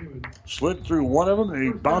 Slid through one of them, and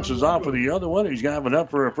he bounces off of the other one. He's going to have enough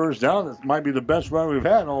for a first down. This might be the best run we've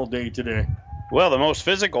had all day today. Well, the most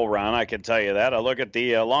physical run, I can tell you that. I look at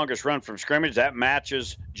the longest run from scrimmage. That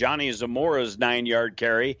matches Johnny Zamora's 9-yard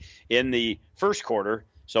carry in the first quarter.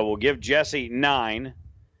 So we'll give Jesse 9,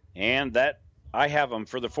 and that I have him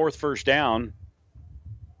for the 4th first down.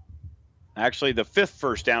 Actually, the 5th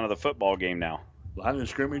first down of the football game now. Line of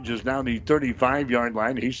scrimmage is now the 35-yard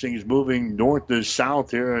line. Hastings moving north to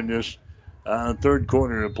south here in this third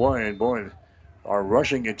quarter of play. And, boy, our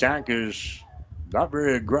rushing attack is not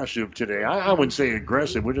very aggressive today. I wouldn't say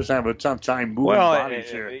aggressive. We just have a tough time moving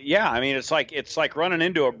bodies here. Yeah, I mean, it's like running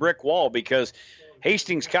into a brick wall because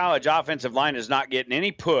Hastings College offensive line is not getting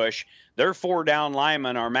any push. Their 4-down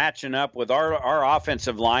linemen are matching up with our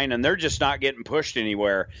offensive line, and they're just not getting pushed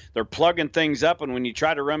anywhere. They're plugging things up, and when you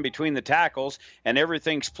try to run between the tackles and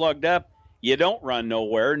everything's plugged up, you don't run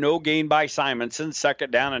nowhere. No gain by Simonson.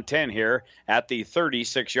 2nd down and 10 here at the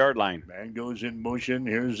 36-yard line. Man goes in motion.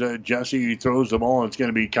 Here's Jesse. He throws the ball. It's going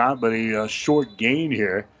to be caught, but a short gain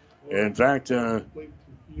here. In fact, the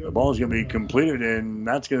ball is going to be completed, and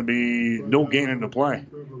that's going to be no gain in the play.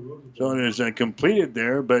 So it is completed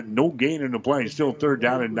there, but no gain in the play. Still 3rd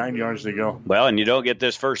down and 9 yards to go. Well, and you don't get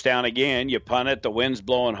this 1st down again. You punt it. The wind's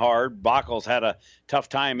blowing hard. Bockel's had a tough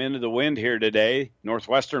time into the wind here today.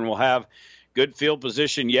 Northwestern will have good field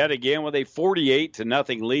position yet again with a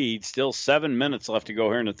 48-0 lead. Still 7 minutes left to go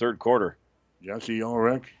here in the third quarter. Jesse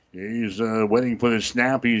Ulrich, he's waiting for the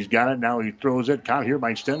snap. He's got it. Now he throws it. Caught here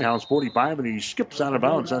by Stenhouse, 45, and he skips out of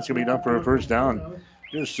bounds. That's going to be enough for a 1st down.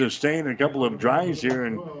 Just sustain a couple of drives here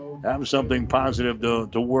and have something positive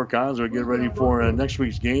to work on as we get ready for next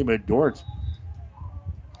week's game at Dort.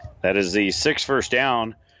 That is the 6th 1st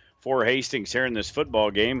down for Hastings here in this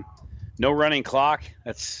football game. No running clock.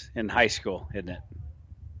 That's in high school, isn't it?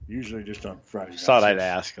 Usually just on Friday. Thought I'd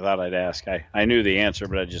ask. I knew the answer,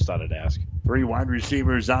 but I just thought I'd ask. 3 wide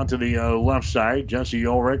receivers out to the left side. Jesse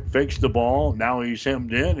Ulrich fakes the ball. Now he's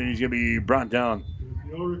hemmed in, and he's going to be brought down.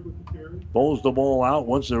 Bowls the ball out,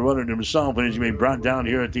 wants to run it himself, and he's going to be brought down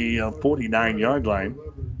here at the 49-yard line.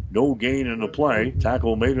 No gain in the play.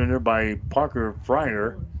 Tackle made in there by Parker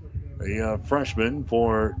Fryer, a freshman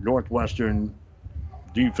for Northwestern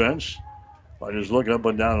defense. I just look up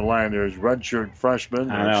and down the line. There's redshirt freshmen.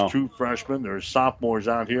 There's true freshmen. There's sophomores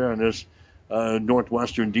out here in this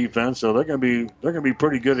Northwestern defense. So they're going to be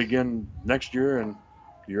pretty good again next year and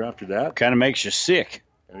the year after that. Kind of makes you sick.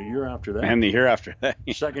 And the year after that. And the year after that.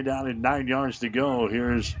 2nd down and 9 yards to go.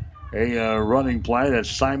 Here's a running play. That's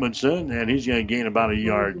Simonson, and he's going to gain about a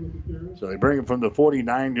yard. So they bring him from the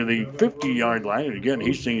 49 to the 50-yard line. And again,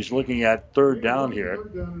 Hastings looking at 3rd down here.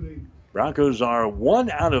 Broncos are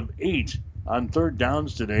 1 out of 8 on 3rd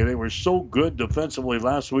downs today. They were so good defensively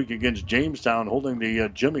last week against Jamestown, holding the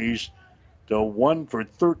Jimmies to 1 for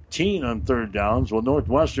 13 on 3rd downs. Well,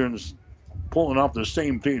 Northwestern's pulling off the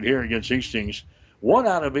same feat here against Hastings. 1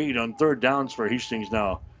 out of 8 on 3rd downs for Hastings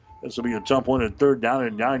now. This will be a tough one at 3rd down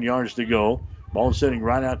and 9 yards to go. Ball sitting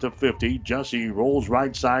right out to 50. Jesse rolls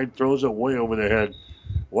right side, throws it way over the head.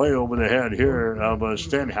 Way over the head here of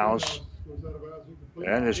Stenhouse.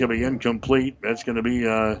 And it's going to be incomplete. That's going to be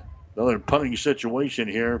another punting situation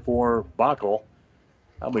here for Bockel.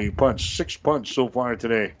 How many punts? 6 punts so far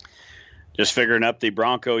today. Just figuring up the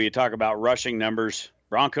Bronco. You talk about rushing numbers.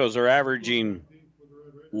 Broncos are averaging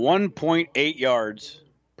 1.8 yards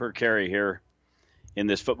per carry here in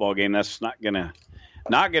this football game. That's not gonna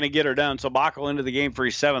get her done. So Bockel into the game for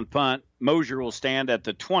his 7th punt. Mosier will stand at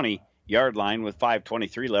the 20-yard line with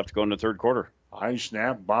 5:23 left to go in the third quarter. High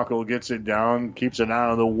snap. Bockel gets it down, keeps it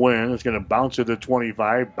out of the wind. It's going to bounce at the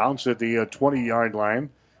 25, bounce at the 20-yard line.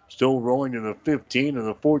 Still rolling to the 15, to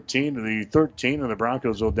the 14, to the 13, and the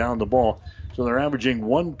Broncos will down the ball. So they're averaging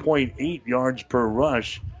 1.8 yards per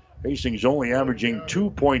rush. Hastings only averaging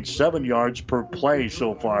 2.7 yards per play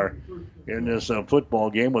so far in this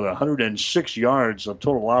football game with 106 yards of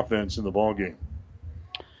total offense in the ball game.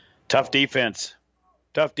 Tough defense,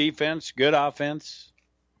 good offense.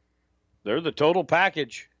 They're the total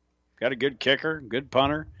package. Got a good kicker, good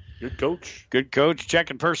punter. Good coach. Good coach.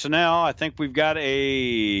 Checking personnel. I think we've got that's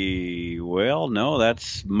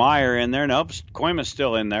Meyer in there. Nope, Koima's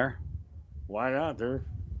still in there. Why not? They're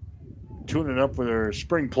tuning up for their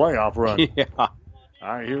spring playoff run. Yeah. All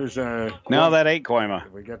right, here's no, that ain't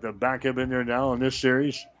Koima. We got the backup in there now in this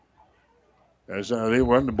series. As they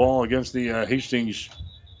run the ball against the Hastings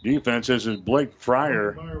defense. This is Blake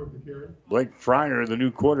Fryer. Blake Fryer, the new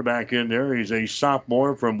quarterback in there. He's a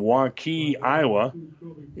sophomore from Waukee, Iowa.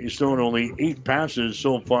 He's thrown only 8 passes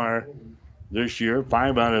so far this year.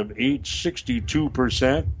 5 out of 8,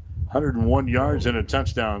 62%. 101 yards and a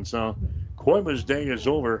touchdown. So Koima's day is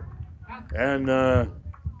over. And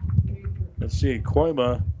let's see,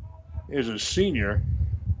 Koima is a senior.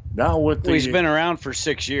 Now with he's been around for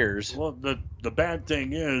 6 years. Well, the bad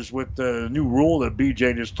thing is with the new rule that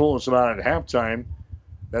BJ just told us about at halftime,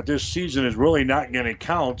 that this season is really not going to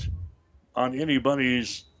count on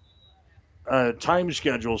anybody's time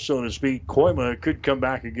schedule, so to speak, Koima could come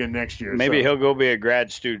back again next year. Maybe he'll go be a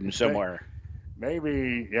grad student somewhere.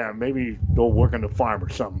 Maybe go work on the farm or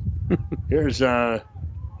something. Here's a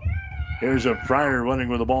Fryer running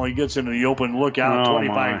with the ball. He gets into the open lookout,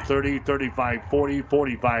 25-30, 35-40,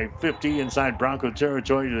 45-50 inside Bronco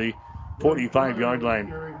territory to the 45-yard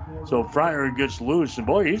line. So Fryer gets loose, and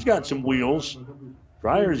boy, he's got some wheels.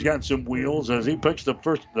 Fryer's got some wheels as he picks the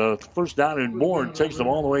first down and more and takes them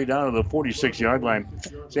all the way down to the 46-yard line.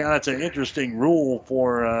 See, that's an interesting rule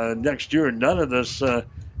for next year. None of this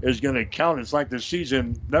is going to count. It's like the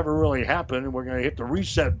season never really happened, and we're going to hit the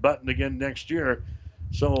reset button again next year.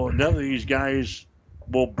 So none of these guys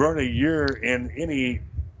will burn a year in any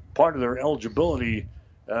part of their eligibility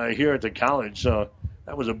here at the college. So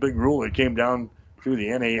that was a big rule that came down through the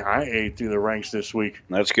NAIA through the ranks this week.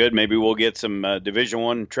 That's good. Maybe we'll get some Division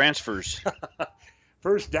I transfers.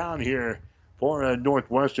 First down here for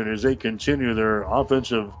Northwestern as they continue their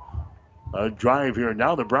offensive drive here.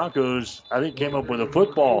 Now the Broncos, I think, came up with a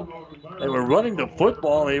football. They were running the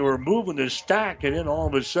football. They were moving the stack, and then all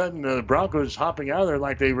of a sudden the Broncos hopping out of there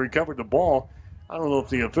like they recovered the ball. I don't know if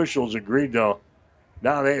the officials agreed, though.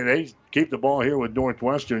 Now they keep the ball here with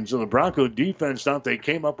Northwestern. So the Bronco defense thought they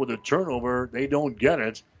came up with a turnover. They don't get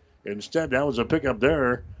it. Instead, that was a pickup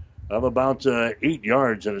there of about 8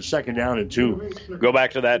 yards and a second down and 2. Go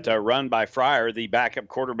back to that run by Fryer, the backup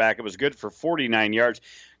quarterback. It was good for 49 yards.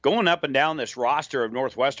 Going up and down this roster of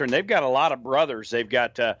Northwestern, they've got a lot of brothers. They've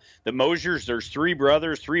got the Mosiers. There's 3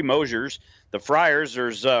 brothers, 3 Mosiers. The Fryers,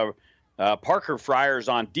 there's Parker Fryers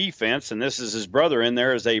on defense, and this is his brother in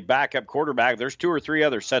there as a backup quarterback. There's 2 or 3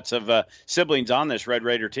 other sets of siblings on this Red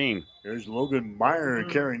Raider team. There's Logan Meyer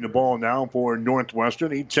carrying the ball now for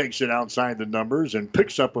Northwestern. He takes it outside the numbers and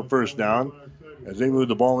picks up a first down as they move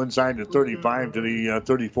the ball inside the 35 to the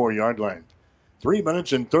 34-yard line. 3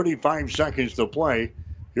 minutes and 35 seconds to play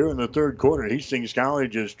here in the third quarter. Hastings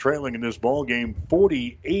College is trailing in this ball game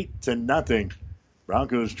 48-0.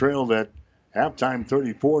 Broncos trailed at halftime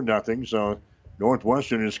 34-0. So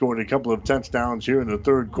Northwestern has scored a couple of touchdowns here in the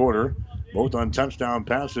third quarter, both on touchdown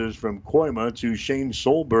passes from Koima to Shane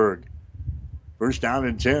Solberg. First down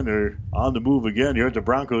and 10. They're on the move again here at the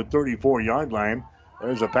Bronco 34-yard line.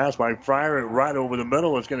 There's a pass by Fryer right over the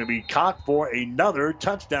middle. It's going to be caught for another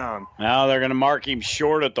touchdown. Now they're going to mark him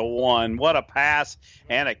short at the 1. What a pass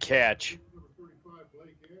and a catch.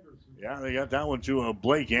 Yeah, they got that one to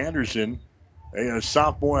Blake Anderson, a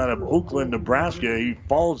sophomore out of Oakland, Nebraska. He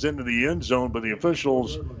falls into the end zone, but the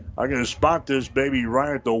officials are going to spot this baby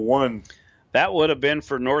right at the 1. That would have been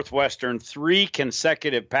for Northwestern 3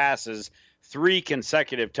 consecutive passes, 3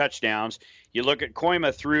 consecutive touchdowns. You look at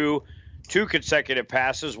Koima through 2 consecutive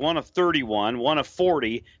passes, one of 31, one of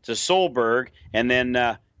 40 to Solberg, and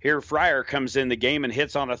then here Fryer comes in the game and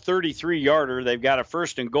hits on a 33-yarder. They've got a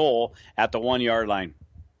first and goal at the 1-yard line.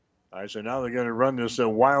 All right, so now they're going to run this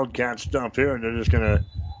Wildcat stuff here, and they're just going to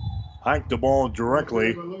hike the ball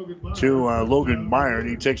directly to Logan Meyer, and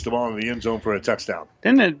he takes the ball in the end zone for a touchdown.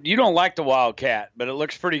 You don't like the Wildcat, but it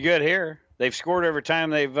looks pretty good here. They've scored every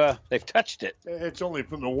time they've touched it. It's only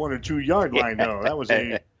from the 1 or 2 yard line, though. That was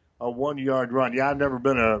a 1-yard run. Yeah, I've never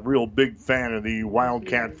been a real big fan of the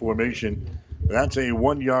Wildcat formation. That's a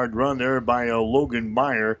 1-yard run there by Logan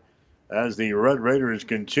Meyer as the Red Raiders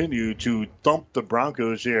continue to thump the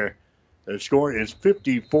Broncos here. The score is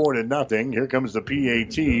 54-0. Here comes the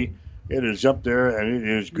PAT. It is up there, and it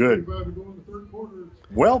is good.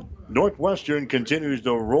 Well, Northwestern continues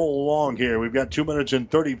to roll along here. We've got 2 minutes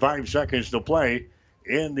and 35 seconds to play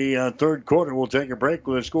in the third quarter. We'll take a break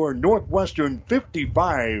with a score: Northwestern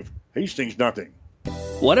 55, Hastings 0.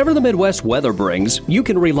 Whatever the Midwest weather brings, you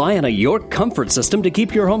can rely on a York comfort system to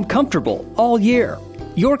keep your home comfortable all year.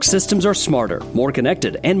 York systems are smarter, more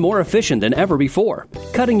connected, and more efficient than ever before,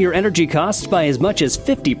 cutting your energy costs by as much as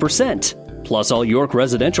 50%. Plus, all York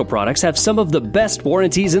residential products have some of the best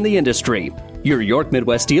warranties in the industry. Your York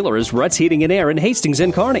Midwest dealer is Ruts Heating and Air in Hastings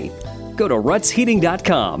and Kearney. Go to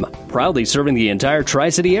rutsheating.com, proudly serving the entire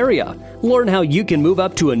Tri-City area. Learn how you can move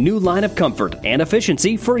up to a new line of comfort and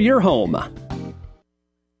efficiency for your home.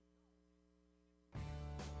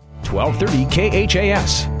 1230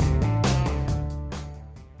 KHAS.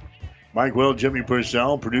 Mike Will, Jimmy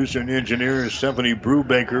Purcell, producer and engineer Stephanie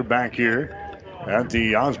Brubaker back here at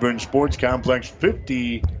the Osborne Sports Complex,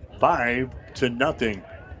 55-0.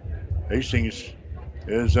 Hastings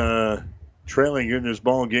is trailing in this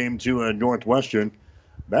ball game to Northwestern.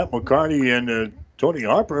 Matt McCarty and Tony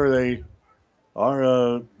Harper, they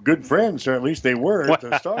are good friends, or at least they were at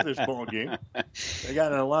the start of this ball game. They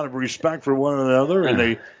got a lot of respect for one another, and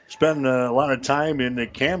they spend a lot of time in the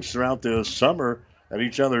camps throughout the summer at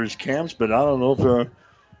each other's camps, but I don't know if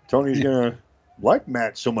Tony's going to like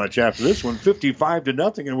Matt so much after this one.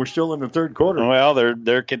 55-0, and we're still in the third quarter. Well,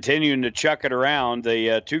 they're continuing to chuck it around.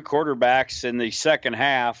 The two quarterbacks in the second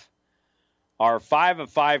half are 5 of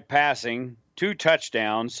 5 passing, 2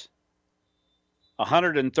 touchdowns,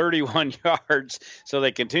 131 yards. So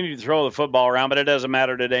they continue to throw the football around, but it doesn't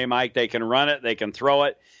matter today, Mike. They can run it, they can throw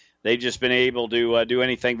it. They've just been able to do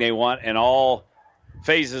anything they want in all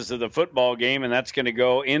phases of the football game, and that's going to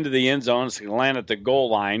go into the end zone. It's going to land at the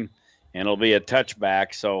goal line, and it'll be a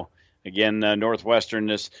touchback. So, again,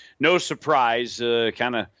 Northwestern is no surprise,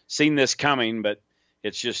 kind of seen this coming, but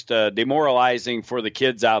it's just demoralizing for the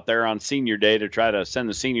kids out there on senior day to try to send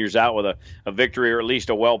the seniors out with a victory or at least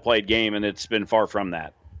a well-played game, and it's been far from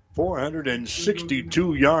that.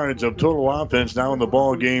 462 yards of total offense now in the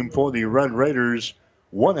ball game for the Red Raiders,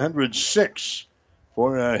 106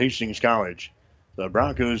 for Hastings College. The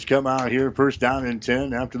Broncos come out here first down and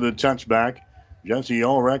 10 after the touchback. Jesse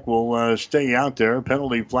Ulrich will stay out there.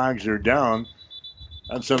 Penalty flags are down.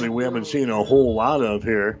 That's something we haven't seen a whole lot of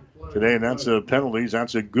here today, and that's penalties.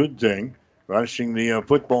 That's a good thing. Rushing the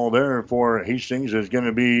football there for Hastings is going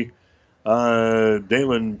to be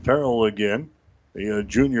Dalen Farrell again, the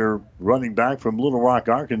junior running back from Little Rock,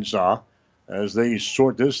 Arkansas, as they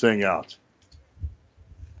sort this thing out.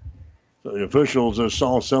 So the officials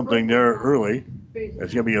saw something there early.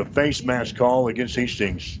 It's going to be a face mask call against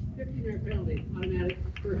Hastings.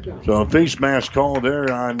 So a face mask call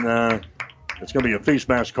there on, it's going to be a face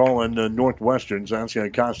mask call on Northwestern. So that's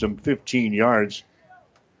going to cost them 15 yards.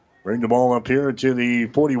 Bring the ball up here to the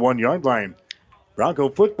 41-yard line. Bronco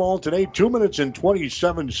football today, 2 minutes and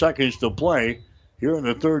 27 seconds to play here in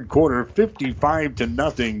the third quarter.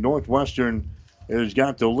 55-0. Northwestern has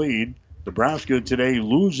got the lead. Nebraska today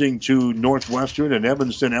losing to Northwestern in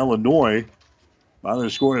Evanston, Illinois, by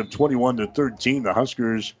the score of 21-13. The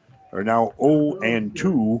Huskers are now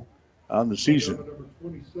 0-2 on the season.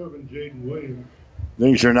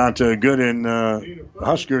 Things are not good in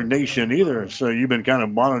Husker Nation either. So you've been kind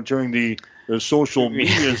of monitoring the social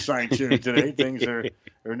media sites here today. Things are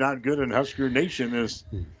not good in Husker Nation as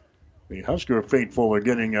the Husker faithful are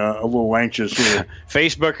getting a little anxious here.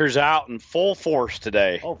 Facebookers out in full force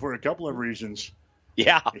today. Oh, for a couple of reasons.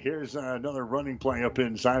 Yeah. Here's another running play up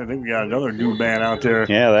inside. I think we got another new man out there.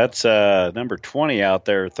 Yeah, that's number 20 out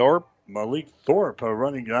there, Thorpe. Malik Thorpe,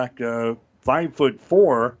 running back, 5'4",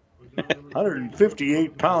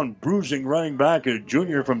 158-pound bruising running back, a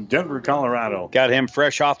junior from Denver, Colorado. Got him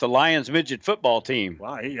fresh off the Lions midget football team.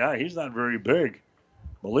 Wow, he's not very big.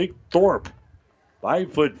 Malik Thorpe,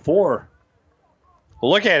 5'4".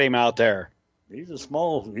 Look at him out there. He's a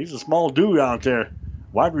small dude out there.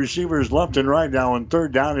 Wide receivers left and right now on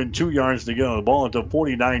third down and 2 yards to go. The ball at the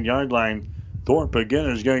 49-yard line. Thorpe again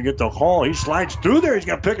is going to get the haul. He slides through there. He's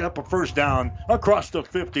going to pick up a first down across the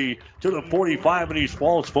 50 to the 45, and he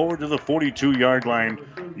falls forward to the 42-yard line.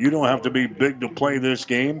 You don't have to be big to play this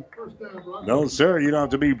game. No, sir, you don't have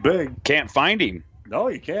to be big. Can't find him. No,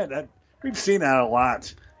 you can't. We've seen that a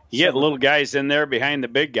lot. You get little guys in there behind the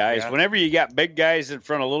big guys. Yeah. Whenever you got big guys in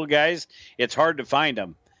front of little guys, it's hard to find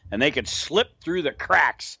them. And they could slip through the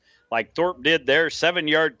cracks like Thorpe did there.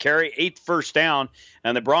 7-yard carry, 8th first down.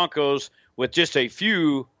 And the Broncos with just a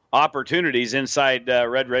few opportunities inside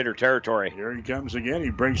Red Raider territory. Here he comes again. He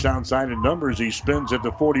breaks outside in numbers. He spins at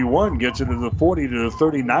the 41, gets it to the 40 to the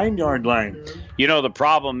 39-yard line. You know,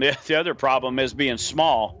 the other problem is being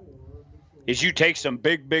small. Is you take some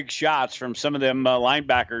big shots from some of them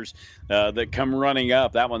linebackers that come running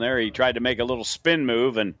up. That one there, he tried to make a little spin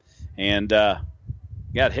move and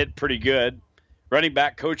got hit pretty good. Running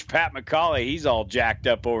back coach Pat McCauley, he's all jacked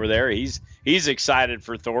up over there. He's excited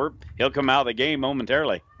for Thorpe. He'll come out of the game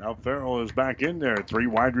momentarily. Now Farrell is back in there. 3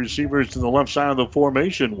 wide receivers to the left side of the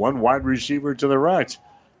formation. 1 wide receiver to the right.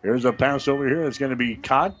 Here's a pass over here. It's going to be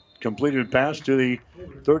caught. Completed pass to the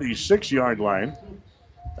 36-yard line.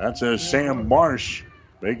 That's Sam Marsh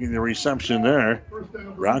making the reception there.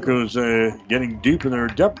 Broncos getting deep in their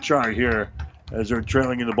depth chart here as they're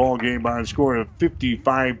trailing in the ball game by a score of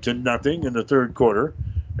 55-0 in the third quarter.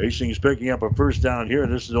 Hastings picking up a first down here.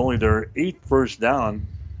 This is only their 8th first down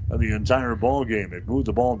of the entire ball game. They've moved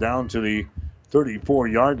the ball down to the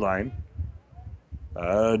 34-yard line.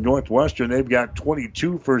 Northwestern, they've got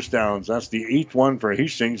 22 first downs. That's the 8th one for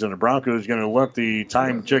Hastings, and the Broncos going to let the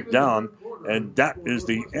time tick down, and that is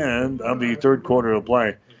the end of the third quarter of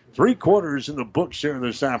play. 3 quarters in the books here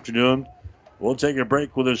this afternoon. We'll take a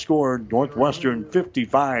break with a score. Northwestern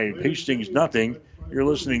 55, Hastings nothing. You're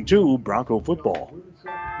listening to Bronco Football.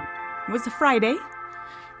 It was a Friday,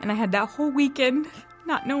 and I had that whole weekend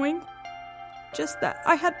not knowing just that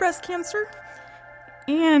I had breast cancer.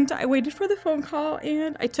 And I waited for the phone call,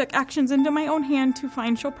 and I took actions into my own hand to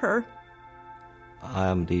find Chopur. I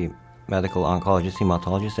am the medical oncologist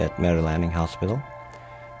hematologist at Mary Lanning Hospital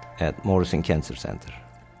at Morrison Cancer Center.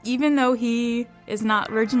 Even though he is not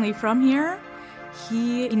originally from here,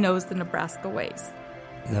 he knows the Nebraska ways.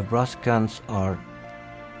 Nebraskans are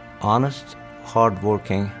honest,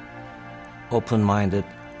 hardworking, open-minded,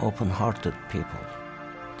 open-hearted people.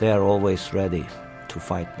 They are always ready to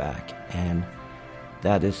fight back, and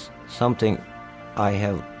that is something I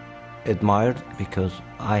have admired because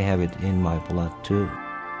I have it in my blood too.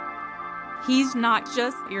 He's not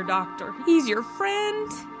just your doctor. He's your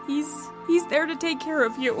friend. He's there to take care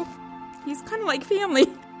of you. He's kind of like family.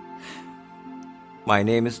 My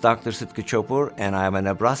name is Dr. Sitka Chopur, and I am a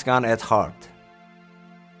Nebraskan at heart.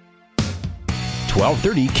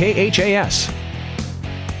 1230 KHAS.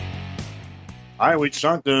 All right, we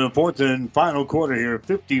start the fourth and final quarter here.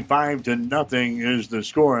 55-0 is the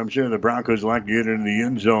score. I'm sure the Broncos like to get into the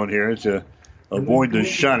end zone here to avoid the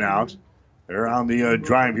shutout. They're on the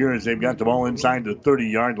drive here as they've got the ball inside the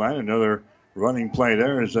 30-yard line. Another running play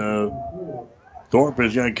there as Thorpe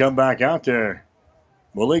is going to come back out there.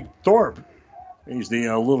 Malik Thorpe. He's the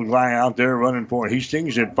little guy out there running for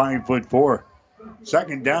Hastings at 5'4".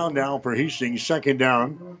 Second down now for Hastings. Second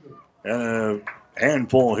down. And a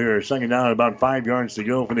handful here. Second down at about 5 yards to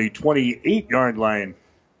go from the 28-yard line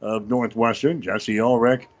of Northwestern. Jesse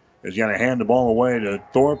Ulrich is going to hand the ball away to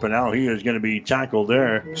Thorpe, and now he is going to be tackled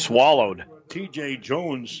there. Swallowed. T.J.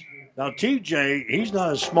 Jones. Now, T.J., he's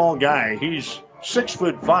not a small guy. He's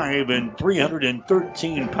 6'5" and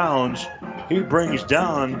 313 pounds. He brings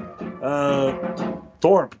down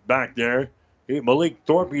Thorpe back there. Malik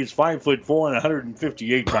Thorpe, he's 5'4" and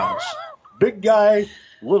 158 pounds. Big guy,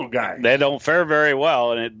 little guy. They don't fare very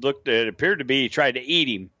well, and it appeared to be he tried to eat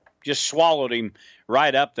him, just swallowed him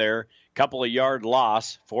right up there. Couple of yard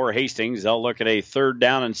loss for Hastings. They'll look at a 3rd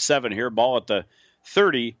down and 7 here. Ball at the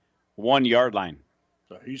 31-yard line.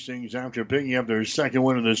 So Hastings, after picking up their second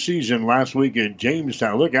win of the season last week at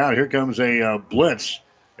Jamestown. Look out, here comes a blitz.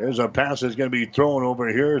 There's a pass that's going to be thrown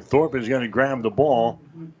over here. Thorpe is going to grab the ball.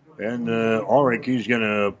 And Ulrich, he's going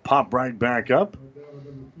to pop right back up.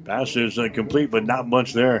 Pass is complete, but not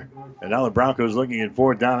much there. And now the Broncos looking at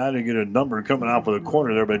 4th down. I didn't get a number coming out for the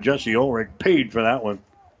corner there, but Jesse Ulrich paid for that one.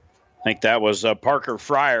 I think that was Parker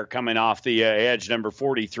Fryer coming off the edge, number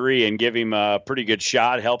 43, and give him a pretty good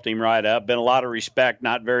shot, helped him right up. Been a lot of respect,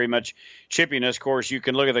 not very much chippiness. Of course, you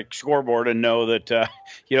can look at the scoreboard and know that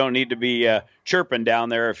you don't need to be chirping down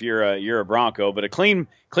there if you're a Bronco. But a clean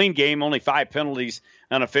game, only 5 penalties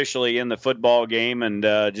unofficially in the football game, and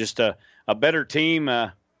just a better team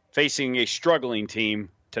facing a struggling team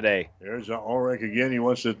today. There's Ulrich again. He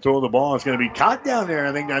wants to throw the ball. It's going to be caught down there.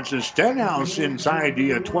 I think that's a Stenhouse inside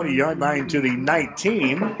the 20-yard line to the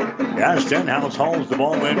 19. Yeah, Stenhouse hauls the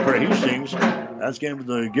ball in for Hastings. That's going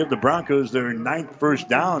to give the Broncos their 9th first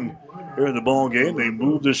down here in the ball game. They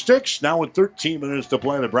move the sticks. Now with 13 minutes to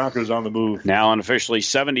play, the Broncos on the move. Now unofficially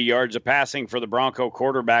 70 yards of passing for the Bronco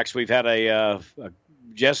quarterbacks. We've had a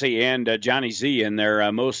Jesse and Johnny Z in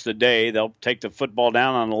there most of the day. They'll take the football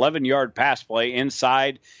down on an 11-yard pass play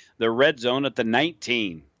inside the red zone at the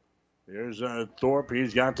 19. There's Thorpe.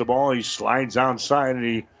 He's got the ball. He slides outside, and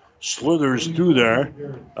he slithers through there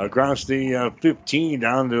across the 15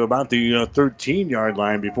 down to about the 13-yard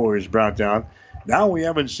line before he's brought down. Now we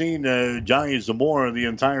haven't seen Johnny Zamora the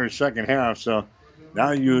entire second half, so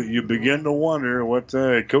now you begin to wonder what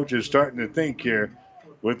coach is starting to think here.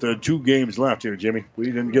 With 2 games left here, Jimmy. We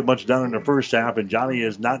didn't get much done in the first half, and Johnny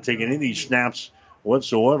has not taken any snaps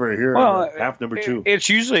whatsoever here in half number 2. It's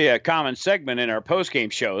usually a common segment in our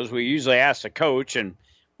postgame shows. We usually ask the coach, and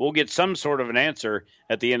we'll get some sort of an answer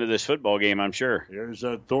at the end of this football game, I'm sure. Here's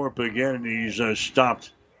Thorpe again, and he's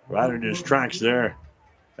stopped right in his tracks there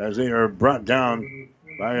as they are brought down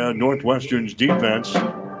by Northwestern's defense.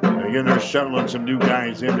 Again, they're settling some new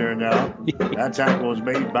guys in there now. That tackle was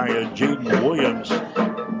made by Jaden Williams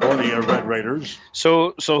for the Red Raiders.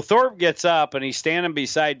 So Thorpe gets up, and he's standing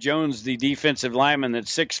beside Jones, the defensive lineman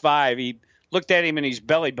that's 6'5". He looked at him in his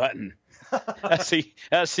belly button as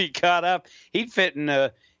he caught up. He'd fit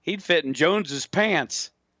in Jones's pants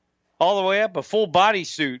all the way up, a full body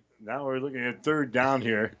suit. Now we're looking at 3rd down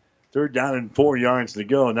here. 3rd down and 4 yards to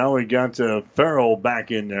go. Now we got Farrell back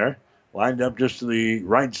in there. Lined up just to the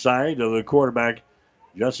right side of the quarterback,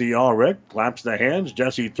 Jesse Ulrich. Claps the hands.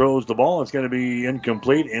 Jesse throws the ball. It's going to be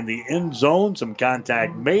incomplete in the end zone. Some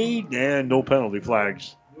contact made and no penalty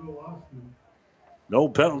flags. No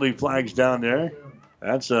penalty flags down there.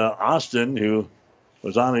 That's Austin, who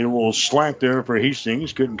was on a little slant there for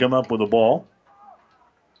Hastings. Couldn't come up with the ball.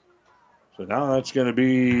 So now that's going to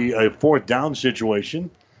be a 4th down situation.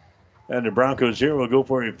 And the Broncos here will go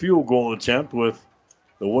for a field goal attempt with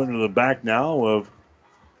the one in the back now of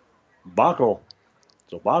Bockel.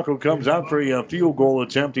 So Bockel comes out for a field goal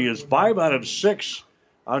attempt. He is 5 out of 6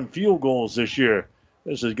 on field goals this year.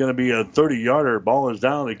 This is going to be a 30-yarder. Ball is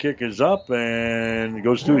down. The kick is up and it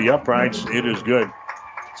goes through the uprights. It is good.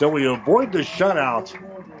 So we avoid the shutout.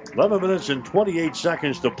 11 minutes and 28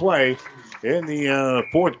 seconds to play in the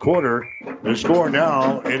 4th quarter. The score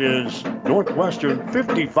now, it is Northwestern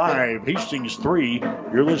 55, Hastings 3.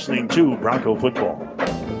 You're listening to Bronco Football.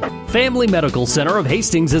 Family Medical Center of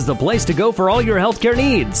Hastings is the place to go for all your healthcare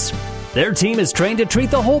needs. Their team is trained to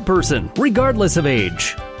treat the whole person, regardless of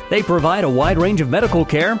age. They provide a wide range of medical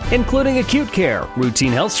care, including acute care,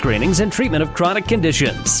 routine health screenings, and treatment of chronic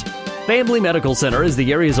conditions. Family Medical Center is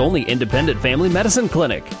the area's only independent family medicine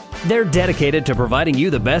clinic. They're dedicated to providing you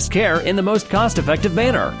the best care in the most cost-effective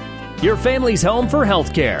manner. Your family's home for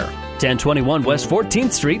health care. 1021 West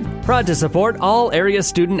 14th Street, proud to support all area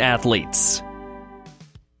student athletes.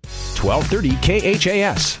 1230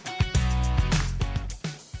 KHAS.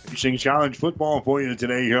 Hastings College football for you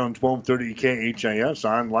today here on 1230 KHAS.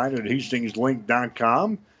 Online at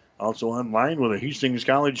hastingslink.com. Also online with the Hastings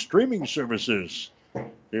College streaming services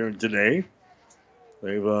here today.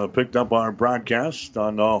 They've picked up our broadcast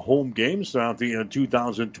on home games throughout the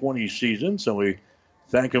 2020 season, so we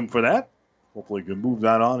thank them for that. Hopefully we can move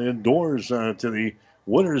that on indoors to the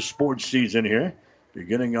winter sports season here.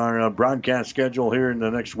 Beginning our broadcast schedule here in the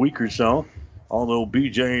next week or so. Although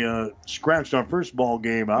BJ scratched our first ball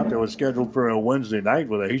game out that was scheduled for a Wednesday night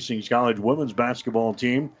with a Hastings College women's basketball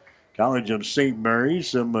team. College of St. Mary's,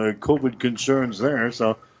 some COVID concerns there,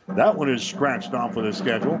 so that one is scratched off of the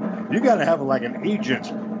schedule. You got to have like an agent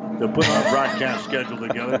to put our broadcast schedule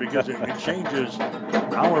together because it changes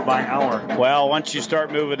hour by hour. Well, once you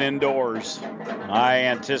start moving indoors, I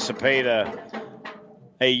anticipate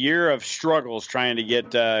a year of struggles trying to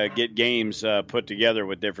get games put together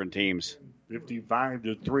with different teams.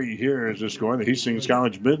 55-3 here is the score. The Hastings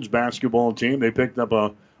College men's basketball team, they picked up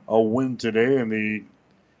a win today in the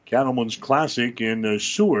Cattlemen's Classic in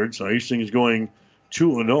Seward. So Hastings going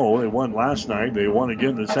 2-0. They won last night. They won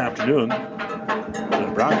again this afternoon.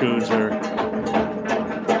 The Broncos are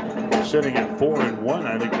sitting at 4-1,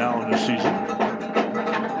 I think, now in the season.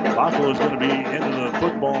 Bockel is going to be into the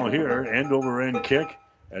football here, end-over-end kick.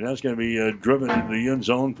 And that's going to be driven into the end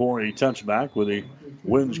zone for a touchback with the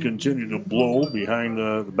winds continue to blow behind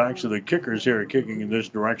the backs of the kickers here kicking in this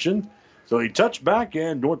direction. So a touchback,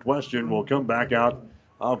 and Northwestern will come back out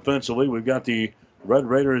offensively. We've got the Red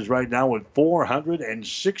Raiders right now with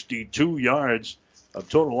 462 yards of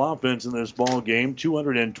total offense in this ball game,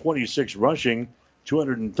 226 rushing,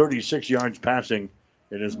 236 yards passing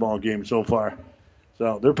in this ball game so far.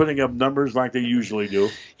 So they're putting up numbers like they usually do.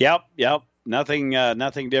 Yep. Nothing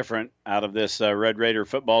different out of this Red Raider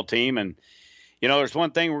football team. And, you know, there's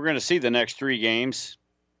one thing we're going to see the next 3 games.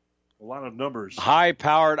 A lot of numbers.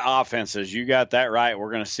 High-powered offenses. You got that right.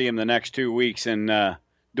 We're going to see them the next 2 weeks in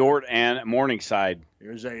Dort and Morningside.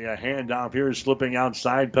 Here's a handoff here, slipping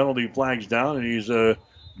outside. Penalty flags down, and he's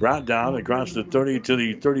brought down across the 30 to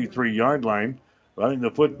the 33-yard line. Running the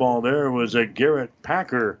football there was Garrett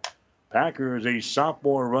Packer. Packer is a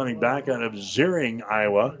sophomore running back out of Zering,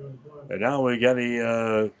 Iowa. And now we got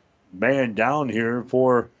a man down here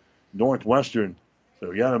for Northwestern. So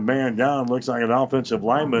we got a man down. Looks like an offensive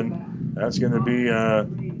lineman. That's going to be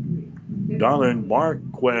Darlin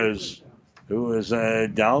Marquez, who is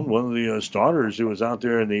down. One of the starters who was out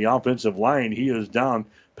there in the offensive line. He is down.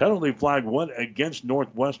 Penalty flag went against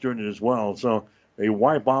Northwestern as well. So they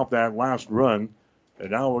wipe off that last run.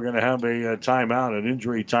 And now we're going to have a timeout, an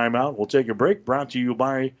injury timeout. We'll take a break. Brought to you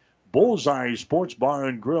by Bullseye Sports Bar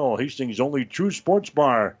and Grill, Hastings' only true sports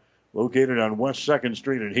bar, located on West 2nd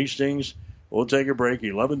Street in Hastings. We'll take a break.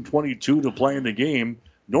 11:22 to play in the game.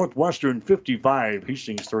 Northwestern 55,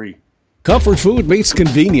 Hastings 3. Comfort food meets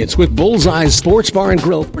convenience with Bullseye's Sports Bar and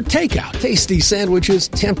Grill for takeout. Tasty sandwiches,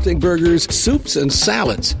 tempting burgers, soups, and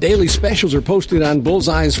salads. Daily specials are posted on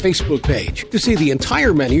Bullseye's Facebook page. To see the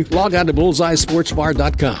entire menu, log on to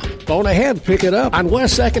bullseyesportsbar.com. Phone ahead, pick it up on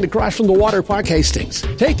West 2nd across from the Water Park, Hastings.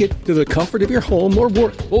 Take it to the comfort of your home or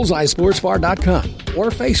work. bullseyesportsbar.com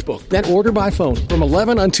or Facebook. Then order by phone from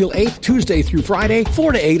 11 until 8 Tuesday through Friday,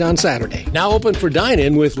 4 to 8 on Saturday. Now open for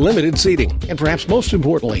dine-in with limited seating. And perhaps most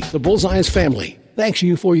importantly, the Bullseye family thanks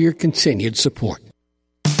you for your continued support.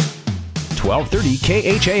 1230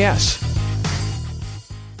 KHAS.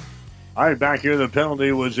 All right, back here, the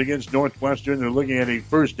penalty was against Northwestern. They're looking at a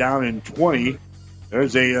first down and 20.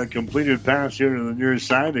 There's a completed pass here to the near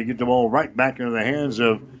side. They get the ball right back into the hands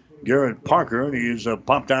of Garrett Parker, and he's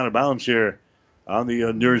popped out of bounds here on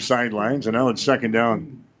the near sidelines, and now it's second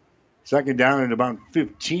down. Second down and about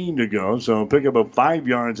 15 to go, so pick up 5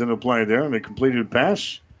 yards in the play there, and a completed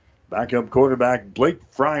pass. Backup quarterback Blake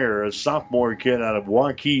Fryer, a sophomore kid out of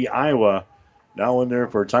Waukee, Iowa, now in there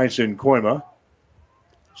for Tyson Koima.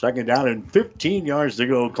 Second down and 15 yards to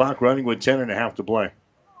go, clock running with 10.5 to play.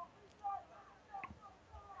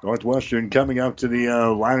 Northwestern coming up to the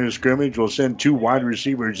line of scrimmage will send 2 wide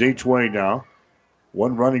receivers each way now.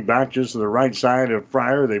 One running back just to the right side of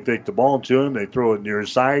Fryer. They pick the ball to him. They throw it near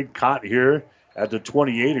side. Caught here at the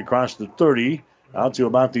 28 across the 30 out to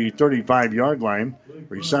about the 35-yard line.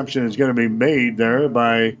 Reception is going to be made there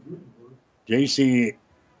by J.C.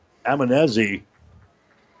 Amanezi,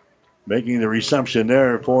 making the reception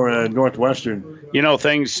there for Northwestern. You know,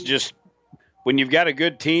 things just when you've got a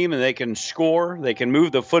good team and they can score, they can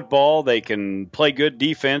move the football, they can play good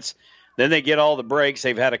defense, then they get all the breaks.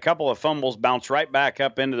 They've had a couple of fumbles bounce right back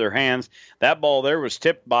up into their hands. That ball there was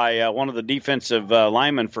tipped by one of the defensive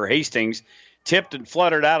linemen for Hastings. Tipped and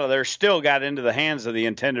fluttered out of there, still got into the hands of the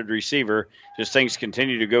intended receiver. Just things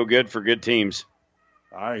continue to go good for good teams.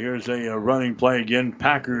 All right, here's a running play again.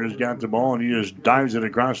 Packer has got the ball, and he just dives it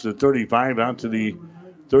across the 35 out to the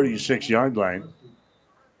 36-yard line.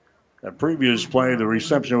 That previous play, the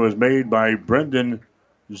reception was made by Brendan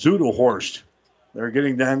Zudelhorst. They're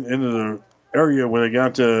getting down into the area where they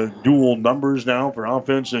got dual numbers now for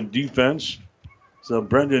offense and defense. So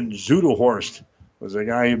Brendan Zudelhorst was the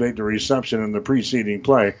guy who made the reception in the preceding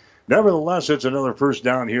play. Nevertheless, it's another first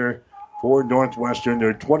down here for Northwestern.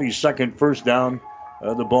 Their 22nd first down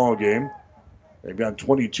of the ball game. They've got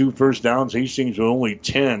 22 first downs. Hastings with only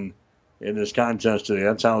 10 in this contest today.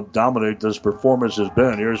 That's how dominant this performance has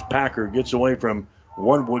been. Here's Packer, gets away from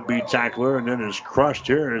one would-be tackler, and then is crushed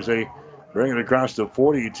here as they bring it across the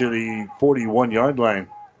 40 to the 41-yard line.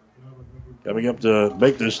 Coming up to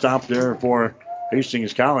make the stop there for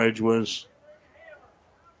Hastings College was,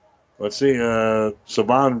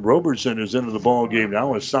 Savon Robertson is into the ball game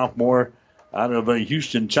now, a sophomore out of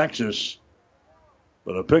Houston, Texas.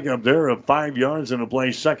 But a pickup there of 5 yards in a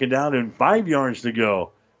play, second down and 5 yards to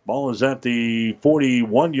go. Ball is at the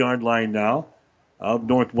 41-yard line now of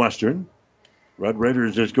Northwestern. Red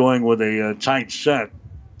Raiders is going with a tight set.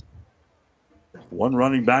 One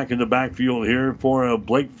running back in the backfield here for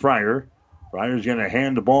Blake Fryer. Fryer's going to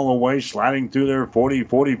hand the ball away, sliding through there 40,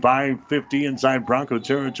 45, 50 inside Bronco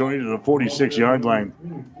territory to the 46-yard line.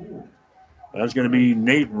 That's going to be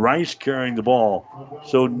Nate Rice carrying the ball.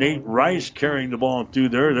 So Nate Rice carrying the ball through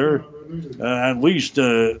there. They're at least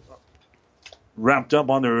wrapped up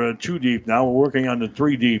on their 2 deep now. We're working on the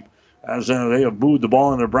 3 deep as they have moved the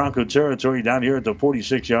ball in their Bronco territory down here at the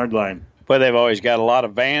 46-yard line. But they've always got a lot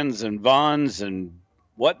of Vans and Vons and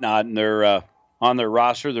whatnot in their, on their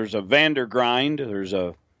roster. There's a Vandergrind. There's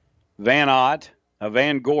a Van Ott, a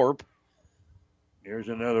Van Gorp. Here's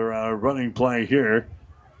another running play here.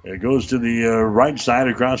 It goes to the right side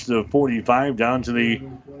across the 45 down to the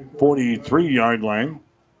 43-yard line.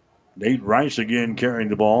 Nate Rice again carrying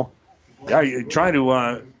the ball. Yeah, you try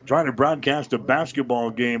to broadcast a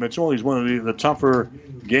basketball game. It's always one of the tougher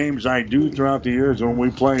games I do throughout the years. When we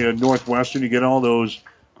play at Northwestern, you get all those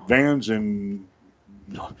Vans and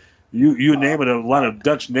you name it, a lot of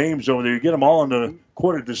Dutch names over there. You get them all on the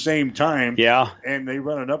court at the same time. Yeah. And they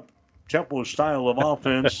run an up-tempo style of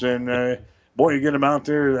offense, and boy, you get them out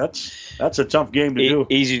there, that's a tough game to do.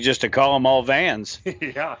 Easy just to call them all Vans.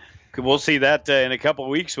 Yeah. We'll see that in a couple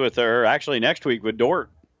of weeks actually next week with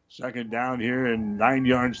Dort. Second down here and 9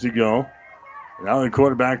 yards to go. Now the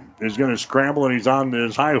quarterback is going to scramble, and he's on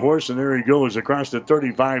his high horse, and there he goes across the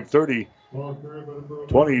 35-30.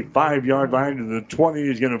 25-yard line to the 20.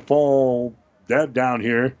 He's going to fall dead down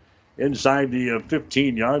here inside the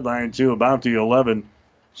 15-yard line to about the 11.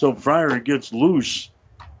 So Fryer gets loose,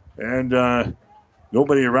 and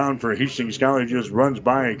nobody around for Hastings College, just runs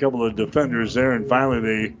by a couple of defenders there, and finally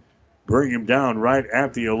they bring him down right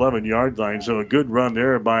at the 11-yard line. So a good run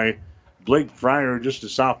there by Blake Fryer, just a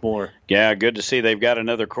sophomore. Yeah, good to see they've got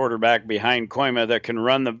another quarterback behind Koima that can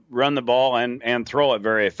run the ball and throw it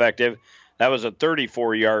very effective. That was a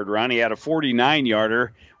 34-yard run. He had a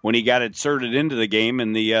 49-yarder when he got inserted into the game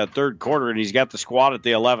in the third quarter, and he's got the squad at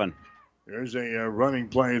the 11. There's a running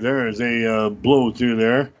play there as they blow through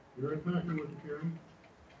there.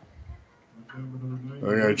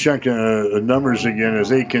 We're going to check the numbers again as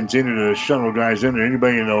they continue to shuttle guys in.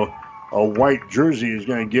 Anybody in a white jersey is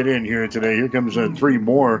going to get in here today. Here comes 3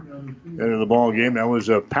 more into the ball game. That was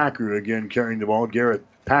Packer again carrying the ball, Garrett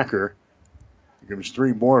Packer. Here comes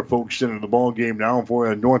 3 more folks into the ball game now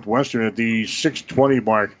for Northwestern at the 6:20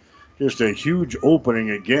 mark. just a huge opening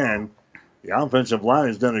again. The offensive line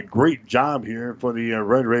has done a great job here for the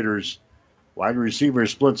Red Raiders. Wide receiver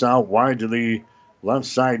splits out wide to the left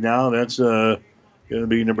side now. That's going to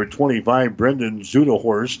be number 25, Brendan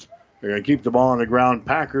Zudahorst. They're going to keep the ball on the ground.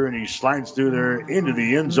 Packer, and he slides through there into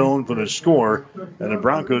the end zone for the score. And the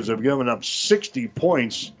Broncos have given up 60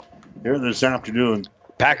 points here this afternoon.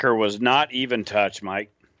 Packer was not even touched,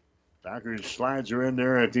 Mike. Packer slides are in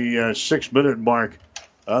there at the 6-minute mark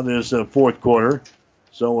of this fourth quarter.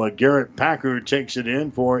 So Garrett Packer takes it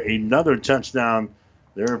in for another touchdown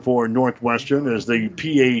there for Northwestern as the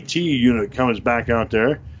PAT unit comes back out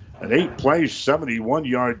there. An 8-play,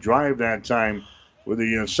 71-yard drive that time with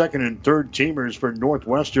the second and third teamers for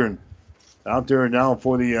Northwestern. Out there now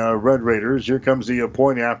for the Red Raiders. Here comes the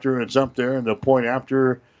point after. It's up there, and the point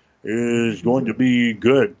after is going to be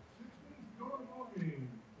good.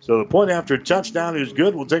 So the point after touchdown is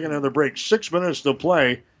good. We'll take another break. 6 minutes to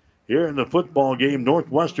play here in the football game.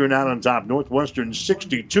 Northwestern out on top. Northwestern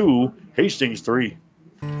 62, Hastings 3.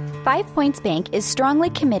 5 Points Bank is strongly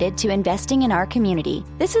committed to investing in our community.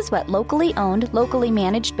 This is what locally owned, locally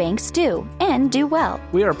managed banks do, and do well.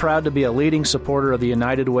 We are proud to be a leading supporter of the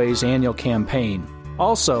United Way's annual campaign.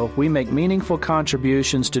 Also, we make meaningful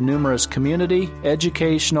contributions to numerous community,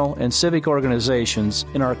 educational, and civic organizations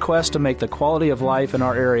in our quest to make the quality of life in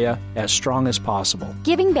our area as strong as possible.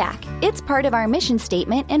 Giving back. It's part of our mission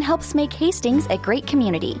statement and helps make Hastings a great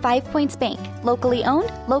community. 5 Points Bank. Locally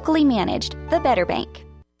owned, locally managed. The better bank.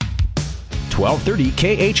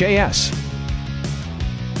 1230 KHAS.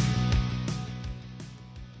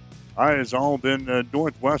 All right, it's all been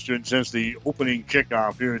Northwestern since the opening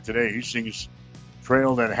kickoff here today. Hastings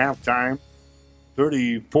trailed at halftime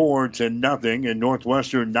 34-0, and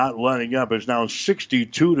Northwestern not letting up. It's now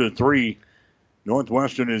 62-3.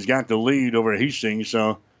 Northwestern has got the lead over Hastings,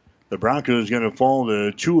 so the Broncos going to fall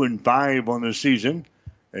to 2-5 on the season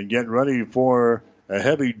and get ready for a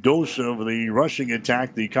heavy dose of the rushing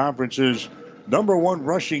attack. The conference's number one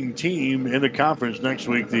rushing team in the conference next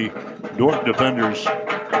week, the Dordt Defenders.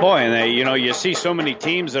 Boy, and you see so many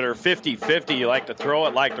teams that are 50-50. You like to throw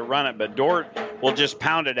it, like to run it, but Dordt will just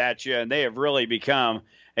pound it at you, and they have really become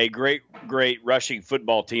a great, great rushing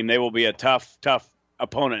football team. They will be a tough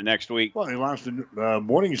opponent next week. Well, they lost to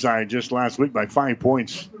Morningside just last week by 5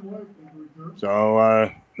 points.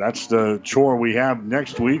 So that's the chore we have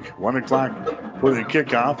next week. 1 o'clock for the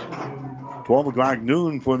kickoff. 12 o'clock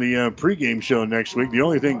noon for the pregame show next week. The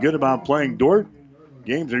only thing good about playing Dordt,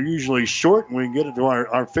 games are usually short, and we can get it to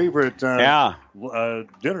our favorite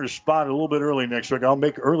dinner spot a little bit early next week. I'll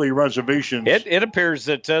make early reservations. It appears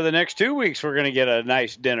that the next 2 weeks we're going to get a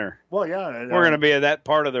nice dinner. Well, yeah. We're going to be in that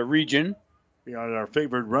part of the region. Our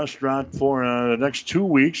favorite restaurant for the next 2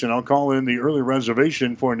 weeks, and I'll call in the early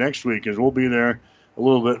reservation for next week, as we'll be there a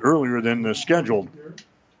little bit earlier than scheduled.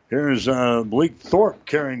 Here's Blake Thorpe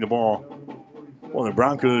carrying the ball. Well, the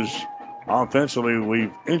Broncos offensively,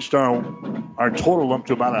 we've inched our total up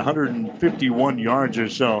to about 151 yards or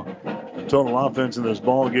so. The total offense in this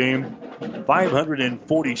ball game,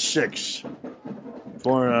 546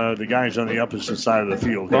 for the guys on the opposite side of the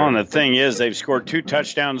field. Well, and the thing is, they've scored 2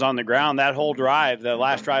 touchdowns on the ground. That whole drive, the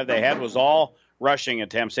last drive they had, was all rushing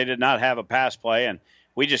attempts. They did not have a pass play, and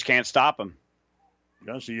we just can't stop them.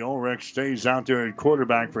 Gussie Ulrich stays out there at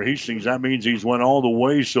quarterback for Hastings. That means he's went all the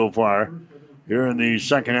way so far here in the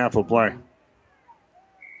second half of play.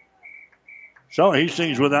 So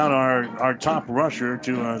Hastings without our top rusher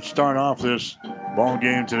to start off this ball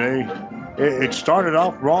game today. It started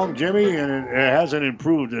off wrong, Jimmy, and it hasn't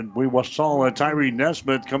improved. And we saw Tyree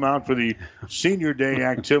Nesbitt come out for the senior day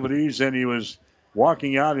activities, and he was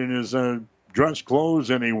walking out in his dress clothes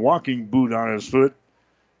and a walking boot on his foot.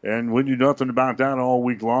 And we knew nothing about that all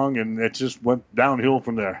week long, and it just went downhill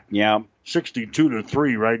from there. Yeah.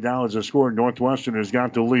 62-3 right now is the score. Northwestern has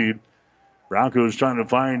got the lead. Broncos trying to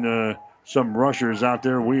find some rushers out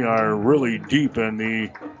there. We are really deep in the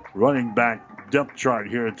running back depth chart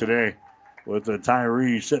here today with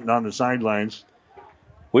Tyree sitting on the sidelines.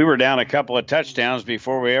 We were down a couple of touchdowns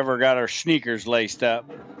before we ever got our sneakers laced up.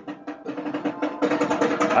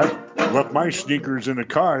 I left my sneakers in the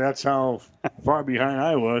car. That's how far behind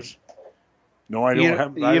I was. No, I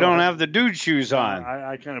don't You don't have the dude shoes on.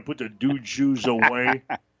 I kind of put the dude shoes away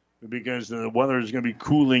because the weather is going to be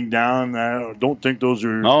cooling down. I don't think those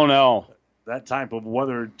are that type of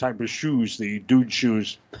weather type of shoes, the dude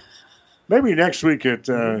shoes. Maybe next week at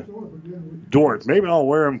Dordt. Maybe I'll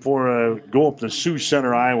wear them for go up to Sioux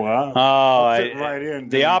Center, Iowa. I'll fit right in.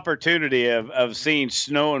 The opportunity of seeing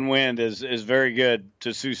snow and wind is very good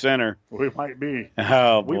to Sioux Center. We might be.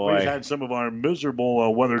 Oh, boy. We've had some of our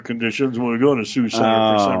miserable weather conditions when we go to Sioux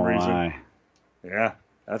Center for some reason. My. Yeah,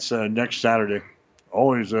 that's next Saturday.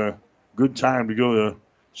 Always a good time to go to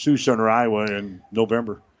Sioux Center, Iowa in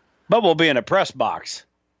November. But we'll be in a press box.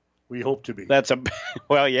 We hope to be.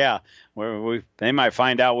 Well, yeah. They might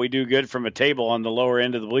find out we do good from a table on the lower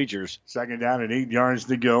end of the bleachers. Second down and 8 yards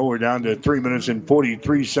to go. We're down to 3 minutes and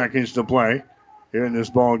 43 seconds to play here in this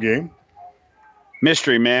ball game.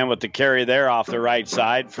 Mystery man with the carry there off the right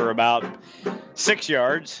side for about 6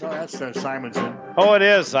 yards. Oh, that's Simonson. Oh, it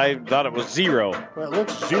is. I thought it was 0. Well, it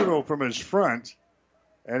looks 0 from his front,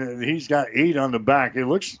 and he's got 8 on the back. It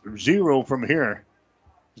looks 0 from here.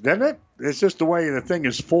 Doesn't it? It's just the way the thing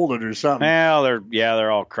is folded or something. Well,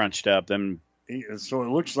 they're all crunched up. So it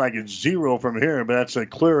looks like it's 0 from here, but that's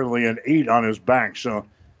clearly an 8 on his back. So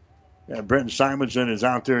Brenton Simonson is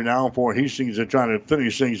out there now for Hastings to try to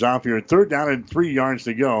finish things off here. 3rd down and 3 yards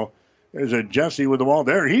to go. There's a Jesse with the ball.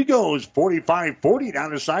 There he goes, 45-40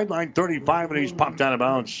 down the sideline, 35, and he's popped out of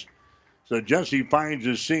bounds. So Jesse finds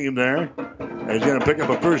his seam there. He's going to pick up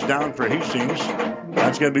a first down for Hastings.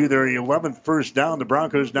 That's going to be their 11th first down. The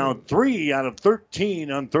Broncos now 3 out of 13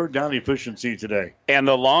 on 3rd down efficiency today. And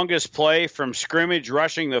the longest play from scrimmage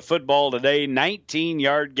rushing the football today,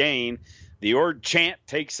 19-yard gain. The Ord Chant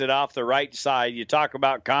takes it off the right side. You talk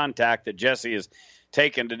about contact that Jesse has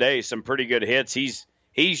taken today, some pretty good hits. He's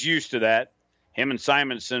used to that. Him and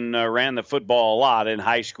Simonson ran the football a lot in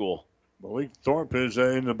high school. Malik Thorpe is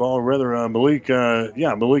in the ball, Malik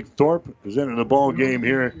Thorpe is into the ball game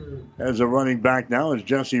here as a running back now as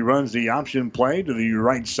Jesse runs the option play to the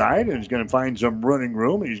right side and he's going to find some running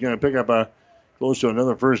room. He's going to pick up close to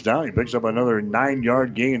another first down. He picks up another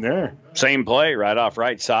 9-yard gain there. Same play, right off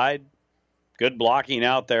right side. Good blocking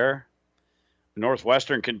out there.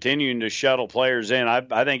 Northwestern continuing to shuttle players in.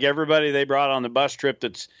 I think everybody they brought on the bus trip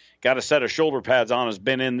that's got a set of shoulder pads on has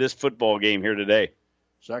been in this football game here today.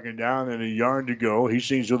 2nd down and 1 yard to go.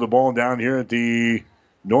 Hastings with the ball down here at the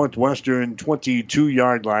Northwestern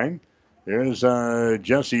 22-yard line. There's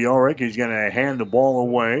Jesse Ulrich. He's going to hand the ball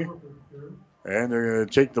away. And they're going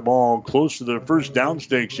to take the ball close to the first down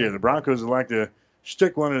stakes here. The Broncos would like to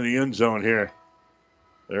stick one in the end zone here.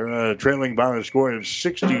 They're trailing by a score of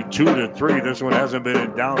 62-3. This one hasn't been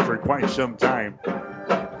in doubt for quite some time.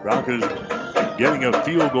 Broncos getting a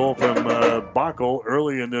field goal from Bockel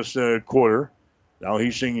early in this quarter. Now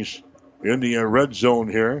Hastings in the red zone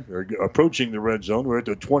here, or approaching the red zone. We're at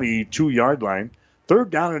the 22-yard line.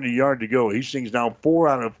 3rd down and 1 yard to go. Hastings now 4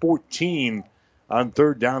 out of 14 on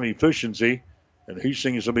 3rd down efficiency. And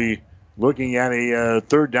Hastings will be looking at a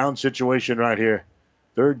 3rd down situation right here.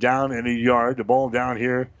 3rd down and 1 yard. The ball down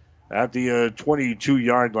here at the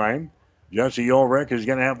 22-yard line. Jesse Ulrich is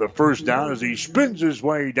going to have the first down as he spins his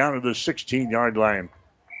way down to the 16-yard line.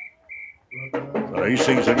 So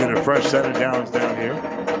Hastings will get a fresh set of downs down here.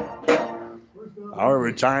 However,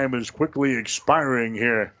 time is quickly expiring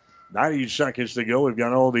here. 90 seconds to go. We've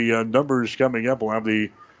got all the numbers coming up. We'll have the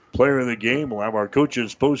player of the game. We'll have our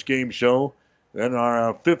coaches' post-game show. Then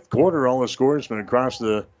our 5th quarter, all the scores from across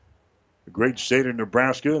the great state of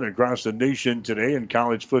Nebraska and across the nation today in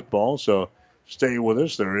college football. So stay with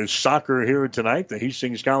us. There is soccer here tonight. The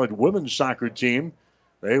Hastings College women's soccer team.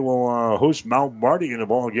 They will host Mount Marty in a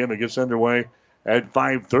ball game. It gets underway at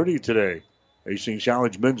 5:30 today. Hastings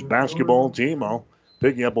College men's basketball team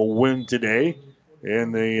picking up a win today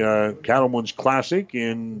in the Cattlemen's Classic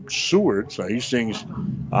in Seward. So Hastings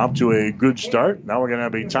off to a good start. Now we're going to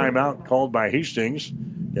have a timeout called by Hastings.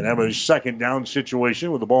 Going to have a 2nd down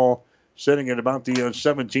situation with the ball sitting at about the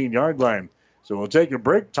 17-yard line. So we'll take a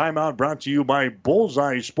break. Timeout brought to you by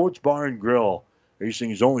Bullseye Sports Bar and Grill.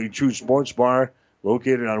 Hastings' only true sports bar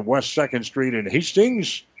located on West 2nd Street in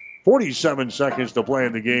Hastings. 47 seconds to play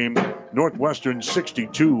in the game. Northwestern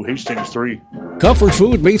 62, Hastings 3. Comfort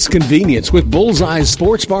food meets convenience with Bullseye's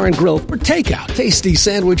Sports Bar and Grill for takeout. Tasty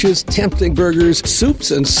sandwiches, tempting burgers,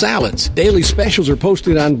 soups, and salads. Daily specials are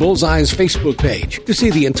posted on Bullseye's Facebook page. To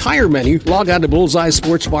see the entire menu, log on to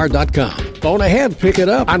bullseyesportsbar.com. Phone ahead, pick it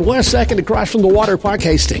up on West 2nd across from the Water Park,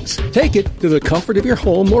 Hastings. Take it to the comfort of your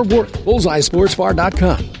home or work.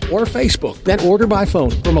 bullseyesportsbar.com or Facebook. Then order by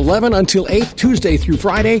phone from 11 until 8, Tuesday through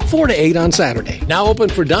Friday, 4 to 8 on Saturday. Now open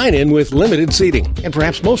for dine-in with limited seating. And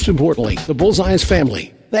perhaps most importantly, the Bullseye's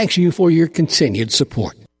family thanks you for your continued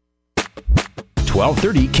support.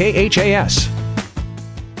 1230 KHAS.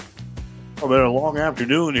 Well, been a long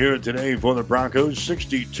afternoon here today for the Broncos.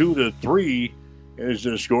 62-3 is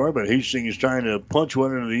the score, but Hastings trying to punch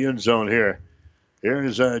one into the end zone here.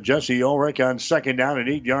 Here's Jesse Ulrich on second down and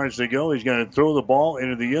 8 yards to go. He's going to throw the ball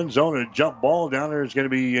into the end zone. A jump ball down there is going to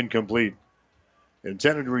be incomplete.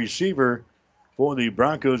 Intended receiver for the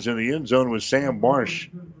Broncos in the end zone was Sam Marsh.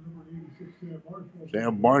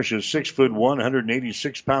 Sam Marsh is 6'1",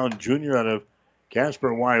 186-pound junior out of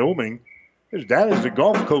Casper, Wyoming. His dad is the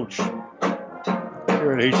golf coach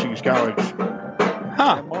here at Hastings College.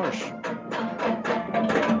 Sam Marsh.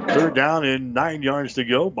 Third down and 9 yards to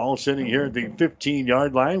go. Ball sitting here at the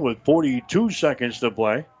 15-yard line with 42 seconds to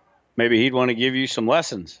play. Maybe he'd want to give you some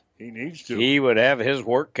lessons. He needs to. He would have his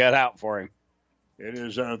work cut out for him. It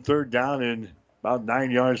is third down and about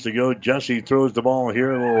 9 yards to go. Jesse throws the ball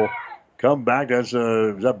here. A little comeback. Is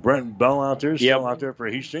that Brent Bell out there? Still out there for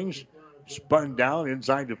Hastings. Spun down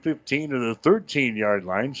inside the 15 to the 13-yard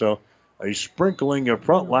line. So a sprinkling of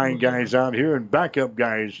frontline guys out here and backup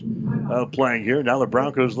guys playing here. Now the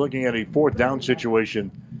Broncos looking at a fourth down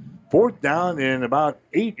situation. Fourth down and about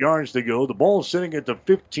 8 yards to go. The ball sitting at the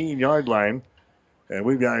 15-yard line. And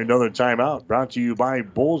we've got another timeout brought to you by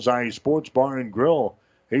Bullseye Sports Bar and Grill.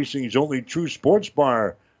 Hastings' only true sports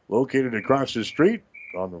bar located across the street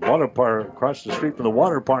on the water park, across the street from the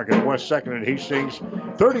water park at West 2nd and Hastings.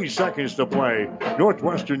 30 seconds to play.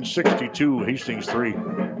 Northwestern 62, Hastings 3.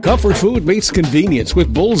 Comfort food meets convenience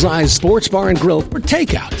with Bullseye's Sports Bar and Grill for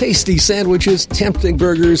takeout. Tasty sandwiches, tempting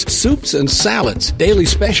burgers, soups, and salads. Daily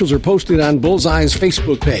specials are posted on Bullseye's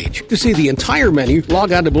Facebook page. To see the entire menu,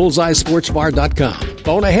 log on to bullseyesportsbar.com.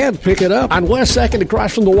 Phone ahead, pick it up on West 2nd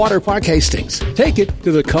across from the water park, Hastings. Take it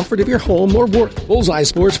to the comfort of your home or work.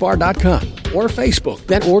 bullseyesportsbar.com or Facebook.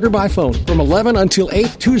 Then order by phone from 11 until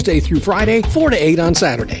 8 Tuesday through Friday, 4 to 8 on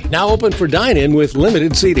Saturday. Now open for dine-in with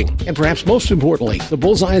limited seating. And perhaps most importantly, the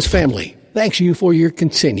Bullseye's family thanks you for your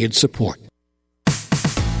continued support.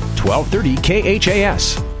 1230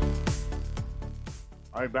 KHAS.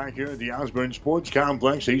 All right, back here at the Osborne Sports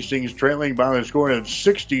Complex, Hastings trailing by the score of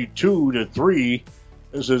 62-3.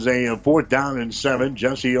 This is a fourth down and 7.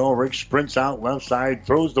 Jesse Ulrich sprints out left side,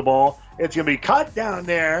 throws the ball. It's going to be caught down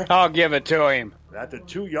there. I'll give it to him. At the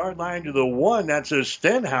 2-yard line to the 1, that's a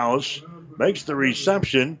Stenhouse. Makes the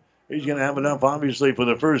reception. He's going to have enough, obviously, for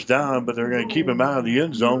the first down, but they're going to keep him out of the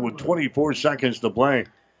end zone with 24 seconds to play.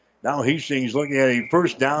 Now Hastings looking at a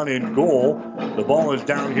first down and goal. The ball is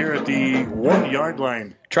down here at the 1-yard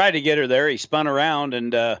line. Tried to get her there. He spun around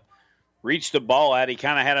and reached the ball at. He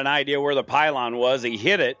kind of had an idea where the pylon was. He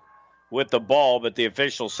hit it with the ball, but the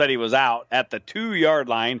official said he was out at the 2-yard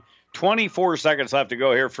line. 24 seconds left to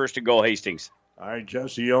go here. First and goal, Hastings. All right,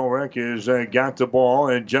 Jesse Ulrich has got the ball,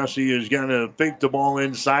 and Jesse is going to fake the ball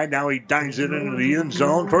inside. Now he dives it into the end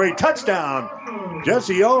zone for a touchdown.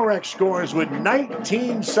 Jesse Ulrich scores with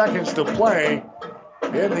 19 seconds to play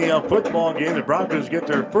in the football game. The Broncos get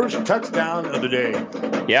their first touchdown of the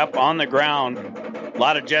day. Yep, on the ground. A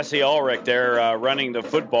lot of Jesse Ulrich there running the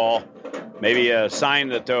football. Maybe a sign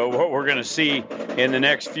that what we're going to see in the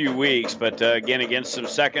next few weeks. But, again, against some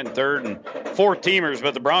second, third, and fourth teamers.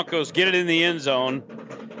 But the Broncos get it in the end zone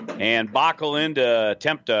and buckle in to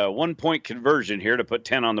attempt a one-point conversion here to put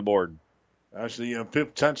 10 on the board. That's the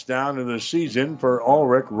fifth touchdown of the season for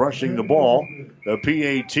Ulrich rushing the ball. The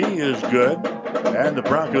PAT is good, and the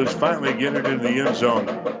Broncos finally get it in the end zone.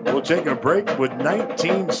 We'll take a break with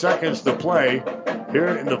 19 seconds to play here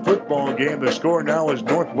in the football game. The score now is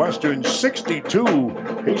Northwestern 62,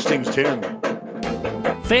 Hastings 10.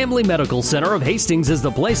 Family Medical Center of Hastings is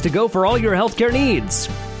the place to go for all your healthcare needs.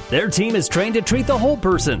 Their team is trained to treat the whole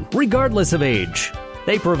person, regardless of age.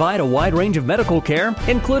 They provide a wide range of medical care,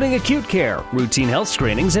 including acute care, routine health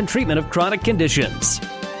screenings, and treatment of chronic conditions.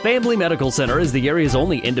 Family Medical Center is the area's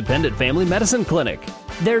only independent family medicine clinic.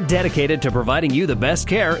 They're dedicated to providing you the best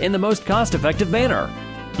care in the most cost-effective manner.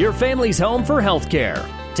 Your family's home for health care.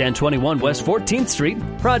 1021 West 14th Street,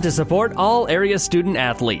 proud to support all area student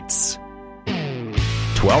athletes.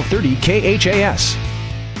 1230 KHAS.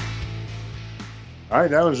 All right,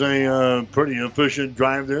 that was a pretty efficient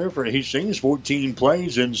drive there for Hastings. 14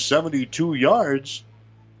 plays and 72 yards.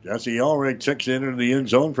 Jesse Ulrich takes it into the end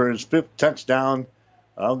zone for his fifth touchdown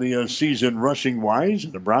of the season rushing-wise.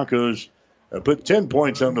 The Broncos put 10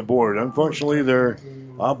 points on the board. Unfortunately, their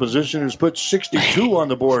opposition has put 62 on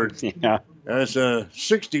the board. Yeah. That's a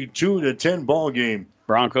 62-10 ball game.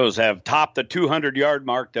 Broncos have topped the 200-yard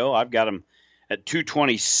mark, though. I've got them at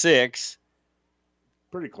 226.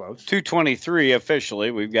 Pretty close. 223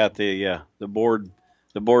 officially. We've got the board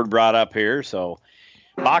brought up here. So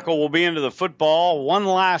Backel will be into the football one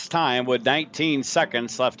last time with 19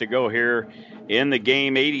 seconds left to go here in the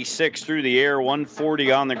game. 86 through the air,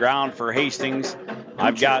 140 on the ground for Hastings.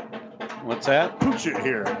 I've got What's that? Pooch it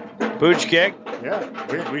here. Pooch kick?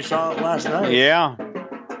 Yeah, we saw it last night. Yeah.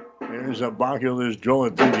 There's a Bacchio that's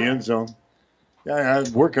drilling through the end zone. Yeah, I'd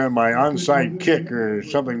work on my onside kick or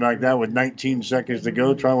something like that with 19 seconds to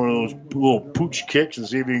go. Try one of those little pooch kicks and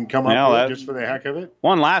see if you can come up with it just for the heck of it.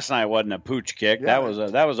 One last night wasn't a pooch kick. Yeah.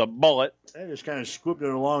 That was a bullet. They just kind of scooped it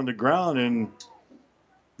along the ground, and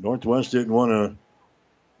Northwest didn't want to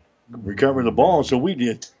recover the ball, so we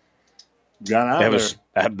did. Got out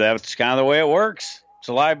there. That's kind of the way it works. It's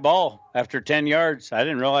a live ball after 10 yards. I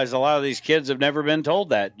didn't realize a lot of these kids have never been told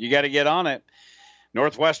that. You got to get on it.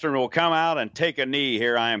 Northwestern will come out and take a knee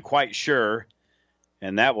here, I am quite sure.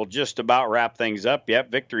 And that will just about wrap things up. Yep,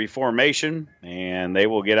 victory formation. And they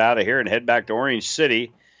will get out of here and head back to Orange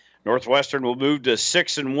City. Northwestern will move to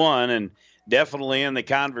 6-1 and definitely in the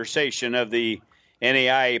conversation of the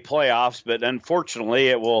NAIA playoffs. But unfortunately,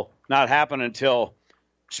 it will not happen until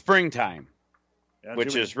springtime.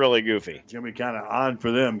 Which is really goofy. It's going to be kind of odd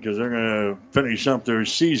for them because they're going to finish up their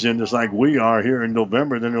season just like we are here in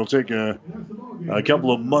November. Then they'll take a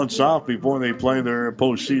couple of months off before they play their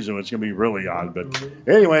postseason. It's going to be really odd. But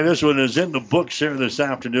anyway, this one is in the books here this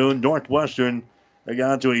afternoon. Northwestern, they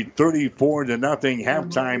got to a 34-0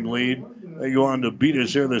 halftime lead. They go on to beat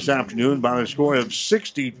us here this afternoon by a score of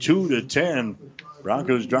 62-10.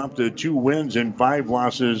 Broncos dropped to 2 wins and 5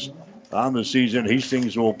 losses on the season.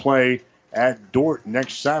 Hastings will play at Dort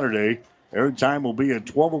next Saturday. Their time will be at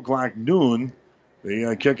 12 o'clock noon.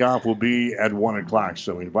 The kickoff will be at 1 o'clock.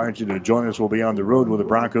 So we invite you to join us. We'll be on the road with the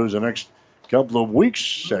Broncos the next couple of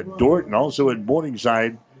weeks at Dort and also at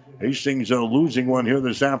Morningside. Hastings losing one here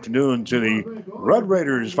this afternoon to the Red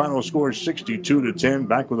Raiders. Final score 62-10.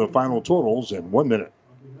 Back with the final totals in 1 minute.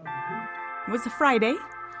 It was a Friday,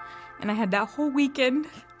 and I had that whole weekend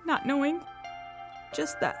not knowing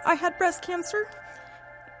just that I had breast cancer.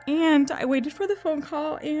 And I waited for the phone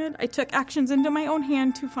call, and I took actions into my own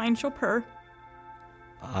hand to find Chopin.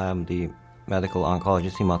 I am the medical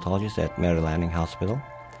oncologist hematologist at Mary Lanning Hospital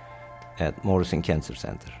at Morrison Cancer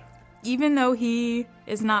Center. Even though he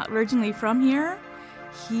is not originally from here,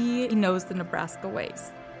 he knows the Nebraska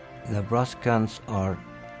ways. Nebraskans are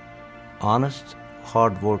honest,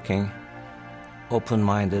 hardworking,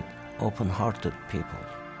 open-minded, open-hearted people.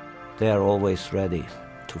 They are always ready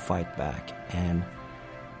to fight back, and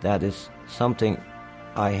that is something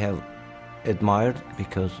I have admired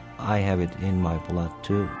because I have it in my blood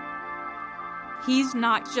too. He's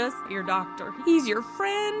not just your doctor. He's your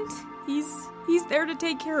friend. He's there to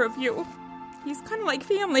take care of you. He's kind of like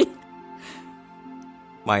family.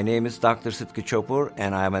 My name is Dr. Sıtkı Çopur,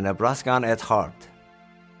 and I am a Nebraskan at heart.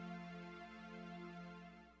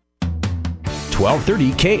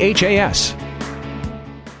 1230 KHAS.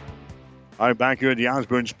 All right, back here at the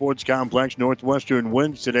Osborne Sports Complex, Northwestern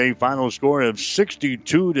wins today. Final score of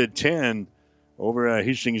 62-10 over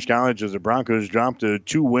Hastings College as the Broncos dropped to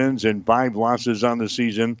 2 wins and 5 losses on the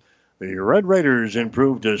season. The Red Raiders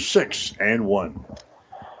improved to 6-1.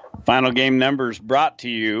 Final game numbers brought to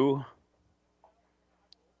you.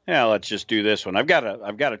 Yeah, let's just do this one. I've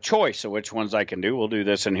got a choice of which ones I can do. We'll do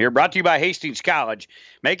this in here. Brought to you by Hastings College.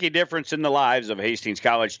 Make a difference in the lives of Hastings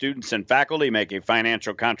College students and faculty. Make a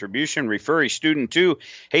financial contribution. Refer a student to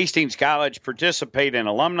Hastings College. Participate in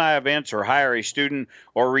alumni events or hire a student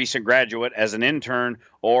or recent graduate as an intern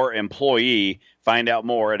or employee. Find out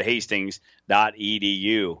more at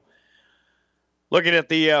hastings.edu. Looking at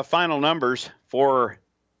the final numbers for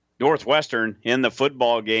Northwestern in the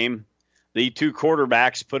football game. The 2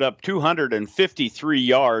 quarterbacks put up 253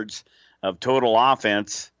 yards of total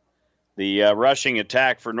offense. The rushing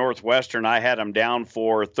attack for Northwestern, I had them down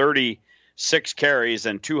for 36 carries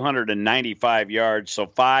and 295 yards, so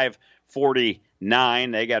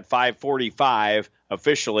 549. They got 545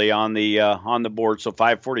 officially on the board, so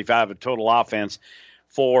 545 of total offense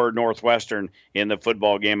for Northwestern in the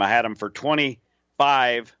football game. I had them for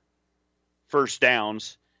 25 first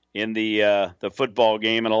downs in the football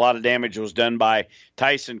game, and a lot of damage was done by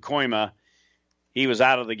Tyson Koima. He was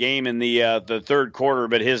out of the game in the third quarter,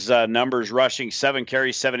 but his numbers rushing 7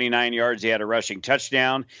 carries, 79 yards. He had a rushing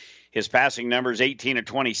touchdown. His passing numbers 18 of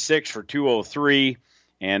 26 for 203.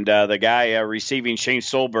 And the guy receiving, Shane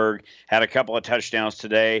Solberg, had a couple of touchdowns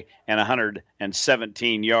today and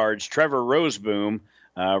 117 yards. Trevor Roseboom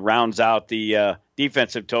rounds out the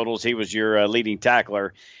defensive totals. He was your leading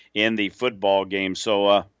tackler in the football game.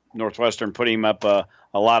 So Northwestern put him up a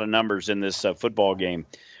lot of numbers in this football game.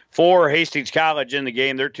 For Hastings College in the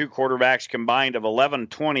game, their 2 quarterbacks combined of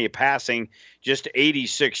 11-20 passing, just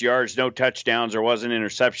 86 yards, no touchdowns. There was an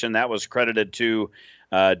interception. That was credited to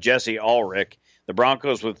Jesse Ulrich. The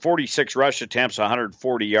Broncos with 46 rush attempts,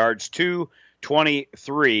 140 yards,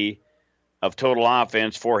 223 of total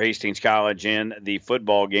offense for Hastings College in the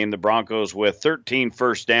football game. The Broncos with 13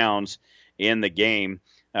 first downs in the game.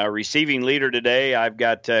 Receiving leader today, I've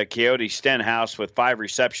got Coyote Stenhouse with 5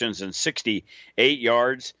 receptions and 68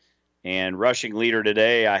 yards. And rushing leader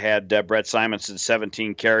today, I had Brett Simonson,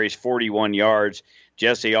 17 carries, 41 yards.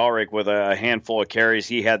 Jesse Ulrich with a handful of carries.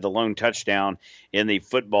 He had the lone touchdown in the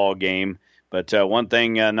football game. But one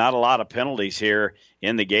thing, not a lot of penalties here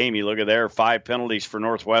in the game. You look at there, 5 penalties for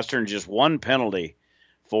Northwestern, just 1 penalty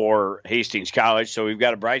for Hastings College. So we've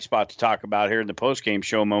got a bright spot to talk about here in the postgame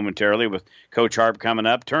show momentarily with Coach Harp coming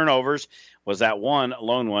up. Turnovers was that one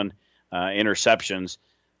lone one, interceptions.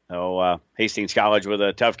 So Hastings College with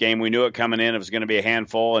a tough game. We knew it coming in. It was going to be a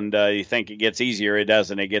handful, and you think it gets easier. It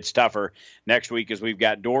doesn't. It gets tougher. Next week as we've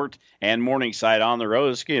got Dort and Morningside on the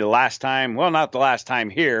road. This is going to be the last time, well, not the last time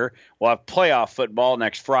here. We'll have playoff football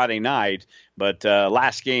next Friday night, but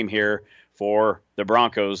last game here for the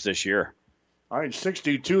Broncos this year. All right,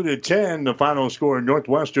 62-10, the final score.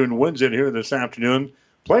 Northwestern wins it here this afternoon.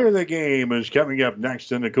 Player of the game is coming up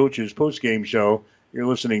next in the coach's postgame show. You're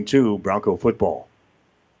listening to Bronco Football.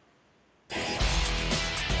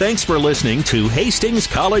 Thanks for listening to Hastings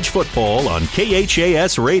College Football on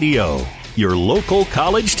KHAS Radio, your local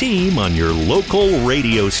college team on your local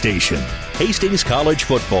radio station. Hastings College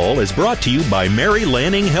Football is brought to you by Mary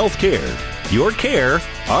Lanning Healthcare. Your care,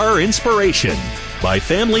 our inspiration. By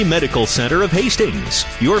Family Medical Center of Hastings,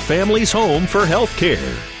 your family's home for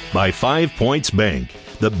healthcare. By 5 Points Bank,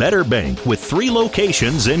 the better bank with 3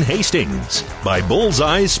 locations in Hastings. By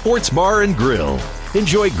Bullseye Sports Bar and Grill.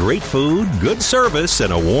 Enjoy great food, good service,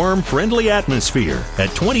 and a warm, friendly atmosphere at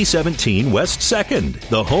 2017 West 2nd,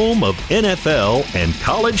 the home of NFL and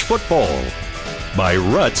college football. By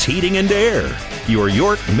Ruts Heating and Air, your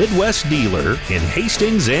York Midwest dealer in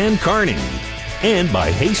Hastings and Kearney. And by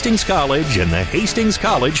Hastings College and the Hastings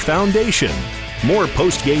College Foundation. More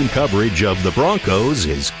post-game coverage of the Broncos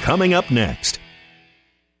is coming up next.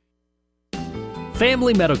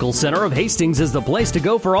 Family Medical Center of Hastings is the place to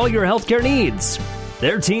go for all your healthcare needs.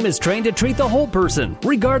 Their team is trained to treat the whole person,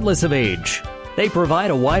 regardless of age. They provide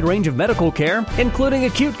a wide range of medical care, including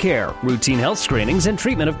acute care, routine health screenings, and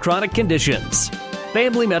treatment of chronic conditions.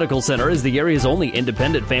 Family Medical Center is the area's only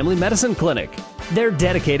independent family medicine clinic. They're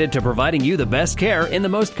dedicated to providing you the best care in the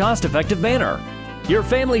most cost-effective manner. Your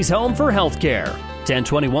family's home for health care.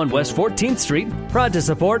 1021 West 14th Street, proud to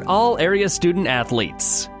support all area student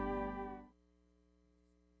athletes.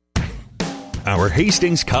 Our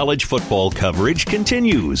Hastings College football coverage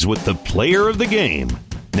continues with the player of the game.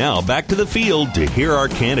 Now back to the field to hear our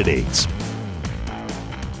candidates.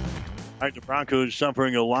 All right, the Broncos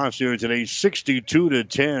suffering a loss here today,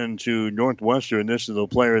 62-10 to Northwestern. This is the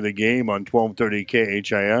player of the game on 1230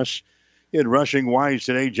 KHIS. In rushing wise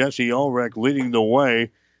today, Jesse Ulrich leading the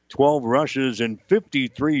way, 12 rushes and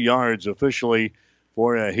 53 yards officially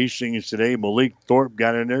for Hastings today. Malik Thorpe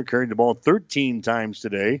got in there, carried the ball 13 times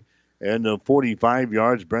today. And 45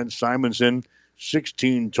 yards. Brent Simonson,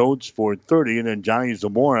 16 totes for 30. And then Johnny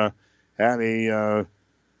Zamora had a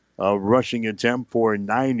rushing attempt for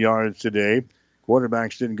 9 yards today.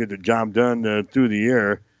 Quarterbacks didn't get the job done through the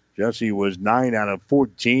air. Jesse was 9 out of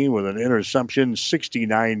 14 with an interception,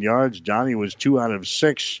 69 yards. Johnny was 2 out of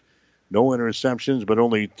 6. No interceptions, but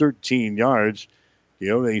only 13 yards.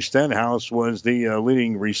 Coyote Stenhouse was the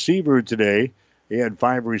leading receiver today. He had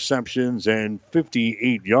 5 receptions and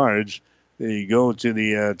 58 yards. There you go to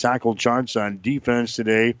the tackle charts on defense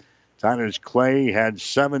today. Titus Clay had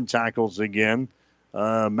 7 tackles again.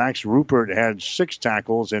 Max Rupert had 6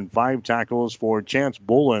 tackles and 5 tackles for Chance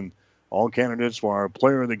Bolin. All candidates for our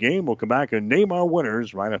player of the game. We'll come back and name our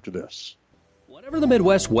winners right after this. Whatever the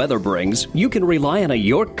Midwest weather brings, you can rely on a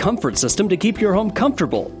York comfort system to keep your home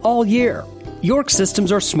comfortable all year. York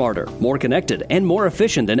systems are smarter, more connected, and more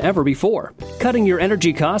efficient than ever before, cutting your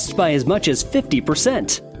energy costs by as much as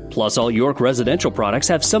 50%. Plus, all York residential products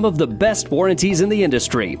have some of the best warranties in the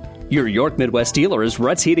industry. Your York Midwest dealer is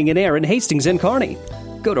Ruts Heating and Air in Hastings and Kearney.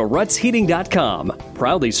 Go to rutsheating.com,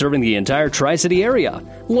 proudly serving the entire Tri-City area.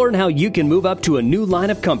 Learn how you can move up to a new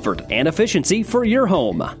line of comfort and efficiency for your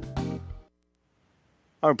home.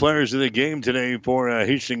 Our players of the game today for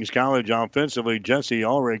Hastings College offensively, Jesse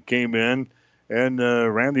Ulrich came in and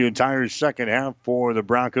ran the entire second half for the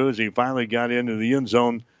Broncos. He finally got into the end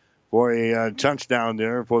zone for a touchdown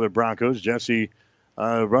there for the Broncos. Jesse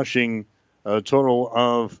rushing a total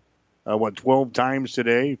of 12 times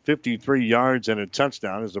today, 53 yards and a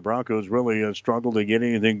touchdown, as the Broncos really struggled to get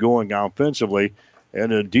anything going offensively.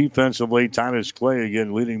 And defensively, Titus Clay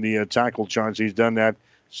again leading the tackle charts. He's done that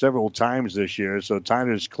several times this year. So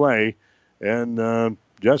Titus Clay and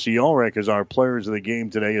Jesse Ulrich is our players of the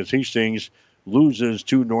game today as Hastings loses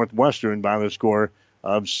to Northwestern by the score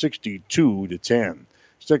of 62-10.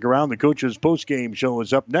 Stick around. The coach's postgame show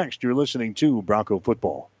is up next. You're listening to Bronco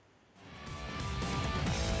Football.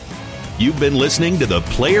 You've been listening to the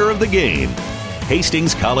Player of the Game.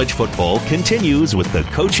 Hastings College Football continues with the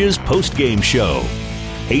coach's postgame show.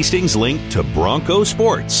 Hastings' link to Bronco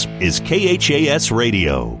Sports is KHAS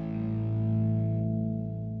Radio.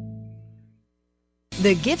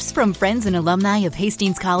 The gifts from friends and alumni of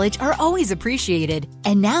Hastings College are always appreciated.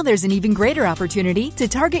 And now there's an even greater opportunity to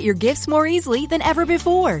target your gifts more easily than ever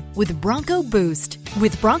before with Bronco Boost.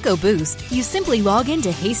 With Bronco Boost, you simply log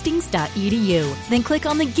into hastings.edu, then click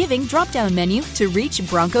on the Giving drop-down menu to reach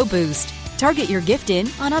Bronco Boost. Target your gift in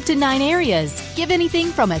on up to 9 areas. Give anything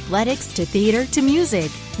from athletics to theater to music.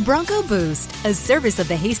 Bronco Boost, a service of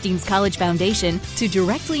the Hastings College Foundation to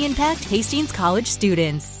directly impact Hastings College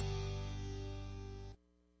students.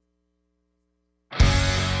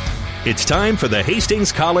 It's time for the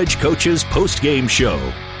Hastings College Coaches Postgame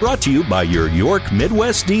Show, brought to you by your York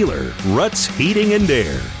Midwest dealer, Ruts Heating and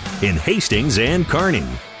Air, in Hastings and Kearney.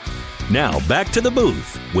 Now back to the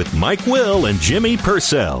booth with Mike Will and Jimmy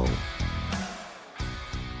Purcell.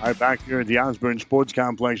 All right, back here at the Osborne Sports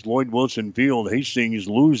Complex, Lloyd Wilson Field. Hastings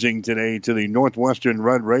losing today to the Northwestern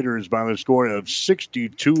Red Raiders by the score of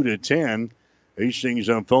 62-10. Hastings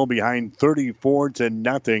fell behind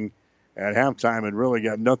 34-0 at halftime and really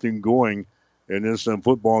got nothing going in this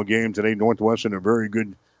football game today. Northwestern, a very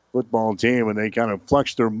good football team, and they kind of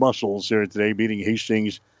flexed their muscles here today, beating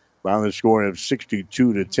Hastings by the score of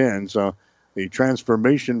 62-10. So the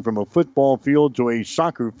transformation from a football field to a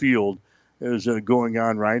soccer field is going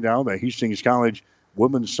on right now. The Hastings College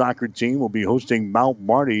women's soccer team will be hosting Mount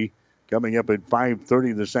Marty coming up at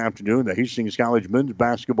 5:30 this afternoon. The Hastings College men's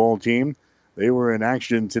basketball team, they were in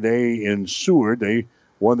action today in Seward. They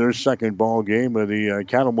won their second ball game of the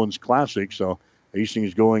Cattlemen's Classic. So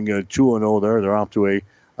Hastings going 2-0 there. They're off to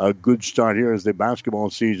a good start here as the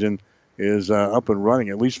basketball season is up and running,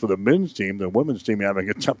 at least for the men's team. The women's team having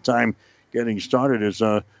a tough time getting started as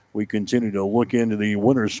we continue to look into the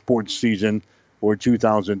winter sports season for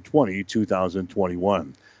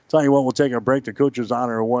 2020-2021. Tell you what, we'll take a break. The coach is on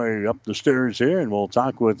our way up the stairs here, and we'll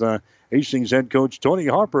talk with Hastings head coach Tony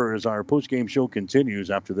Harper as our postgame show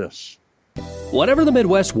continues after this. Whatever the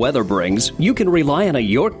Midwest weather brings, you can rely on a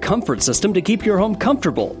York comfort system to keep your home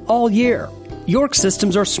comfortable all year. York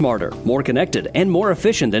systems are smarter, more connected, and more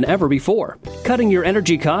efficient than ever before, cutting your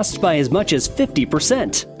energy costs by as much as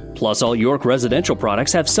 50%. Plus, all York residential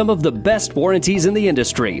products have some of the best warranties in the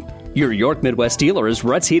industry. Your York Midwest dealer is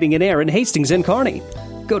Ruts Heating and Air in Hastings and Kearney.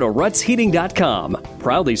 Go to rutsheating.com,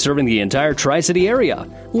 proudly serving the entire Tri-City area.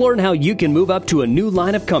 Learn how you can move up to a new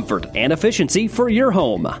line of comfort and efficiency for your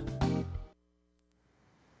home.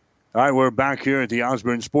 All right, we're back here at the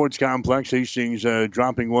Osborne Sports Complex. Hastings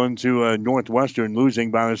dropping one to Northwestern,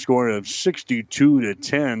 losing by a score of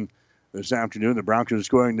 62-10 this afternoon. The Broncos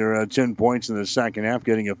scoring their 10 points in the second half,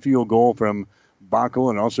 getting a field goal from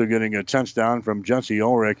Bockel and also getting a touchdown from Jesse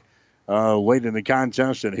Ulrich late in the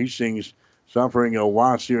contest. And Hastings suffering a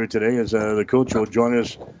loss here today as the coach will join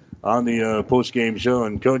us on the post-game show.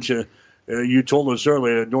 And, Coach, you told us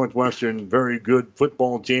earlier that Northwestern, very good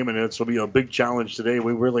football team, and this will be a big challenge today.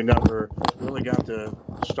 We really never really got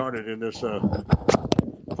started in this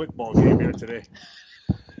football game here today.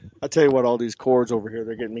 I tell you what, all these cords over here,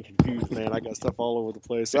 they're getting me confused, man. I got stuff all over the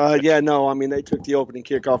place. They took the opening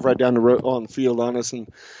kickoff right down the road on the field on us, and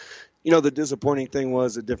the disappointing thing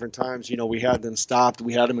was at different times, we had them stopped.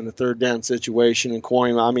 We had them in the third down situation, and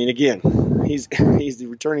Coyne, again, he's the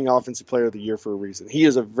returning offensive player of the year for a reason. He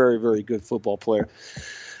is a very, very good football player.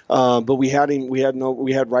 But we had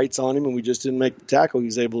rights on him, and we just didn't make the tackle. He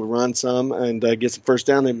was able to run some and get some first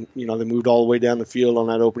down. They moved all the way down the field on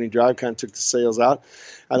that opening drive, kind of took the sails out.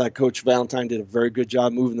 I thought Coach Valentine did a very good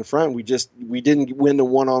job moving the front. We didn't win the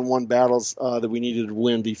one-on-one battles that we needed to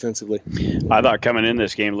win defensively. I thought coming in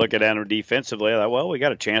this game, looking at them defensively, I thought, we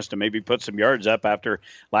got a chance to maybe put some yards up after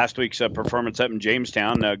last week's performance up in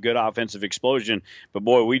Jamestown. Good offensive explosion, but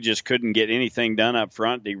boy, we just couldn't get anything done up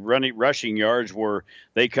front. The rushing yards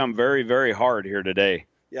they come very, very hard here today.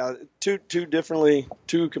 Yeah, two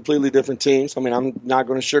completely different teams. I'm not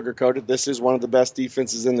going to sugarcoat it. This is one of the best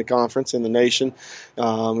defenses in the conference, in the nation.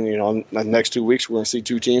 In the next 2 weeks, we're going to see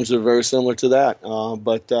two teams that are very similar to that.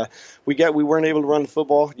 But we weren't able to run the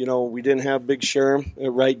football. We didn't have Big Sherm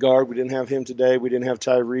at right guard. We didn't have him today. We didn't have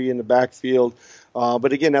Tyree in the backfield.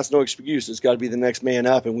 But again, that's no excuse. It's got to be the next man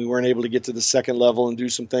up, and we weren't able to get to the second level and do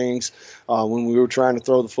some things when we were trying to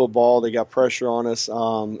throw the football. They got pressure on us,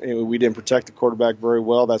 and we didn't protect the quarterback very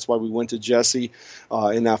well. That's why we went to Jesse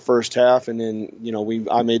in that first half, and then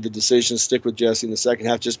I made the decision to stick with Jesse in the second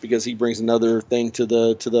half just because he brings another thing to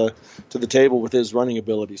the table with his running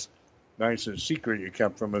abilities. Nice secret you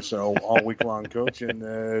kept from us all week long, Coach.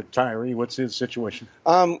 And Tyree, what's his situation?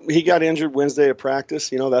 He got injured Wednesday at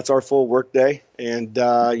practice. That's our full work day. And,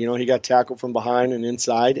 he got tackled from behind and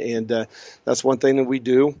inside. And that's one thing that we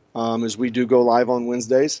do is we do go live on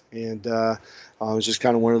Wednesdays. And it was just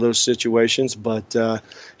kind of one of those situations. But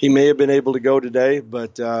he may have been able to go today,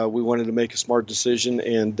 but we wanted to make a smart decision.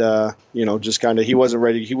 And, just kind of he wasn't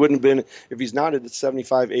ready. He wouldn't have been – if he's not at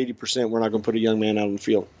 75, 80%, we're not going to put a young man out on the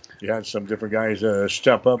field. You had some different guys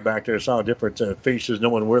step up back there. Saw different faces. No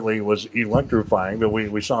one really was electrifying, but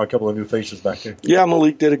we saw a couple of new faces back there. Yeah,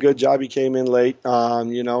 Malik did a good job. He came in late,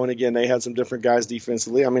 and again, they had some different guys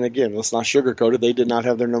defensively. I mean, again, let's not sugarcoat it. They did not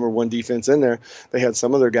have their number one defense in there. They had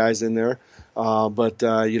some of their guys in there. But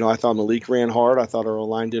I thought Malik ran hard. I thought our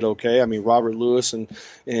O-line did okay. I mean, Robert Lewis and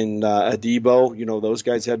Adebo, those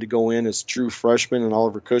guys had to go in as true freshmen, and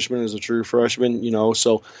Oliver Cushman is a true freshman,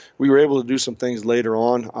 so we were able to do some things later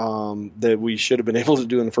on that we should have been able to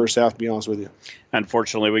do in the first half, to be honest with you.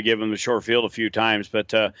 Unfortunately, we gave him the short field a few times,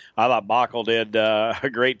 but I thought Bockel did a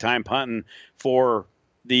great time punting for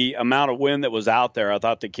the amount of wind that was out there. I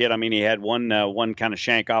thought the kid, he had one kind of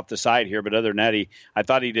shank off the side here, but other than that, I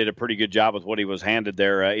thought he did a pretty good job with what he was handed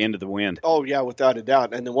there into the wind. Oh yeah, without a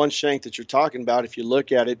doubt. And the one shank that you're talking about, if you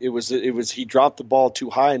look at it, it was he dropped the ball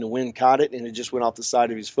too high and the wind caught it and it just went off the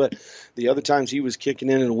side of his foot. The other times he was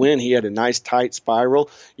kicking in the wind, he had a nice tight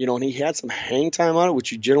spiral, and he had some hang time on it,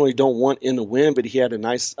 which you generally don't want in the wind, but he had a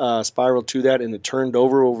nice spiral to that and it turned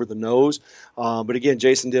over the nose. But again,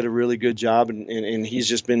 Jason did a really good job, and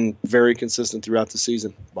he's just been very consistent throughout the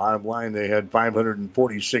season. Bottom line, they had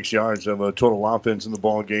 546 yards of a total offense in the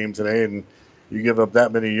ball game today, and you give up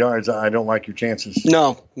that many yards, I don't like your chances.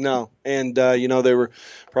 No. And, they were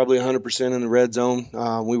probably 100% in the red zone.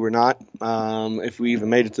 We were not. If we even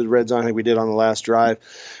made it to the red zone, I think we did on the last drive.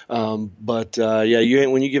 But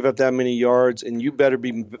when you give up that many yards, and you better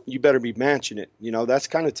be matching it. That's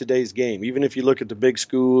kind of today's game. Even if you look at the big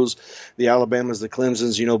schools, the Alabamas, the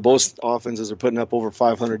Clemsons, both offenses are putting up over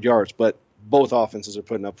 500 yards. But both offenses are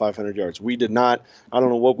putting up 500 yards. We did not. I don't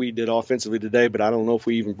know what we did offensively today, but I don't know if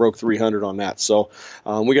we even broke 300 on that. So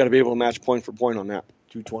we got to be able to match point for point on that.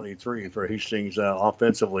 223 for Hastings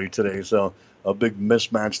offensively today, so a big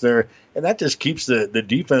mismatch there. And that just keeps the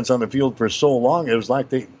defense on the field for so long. It was like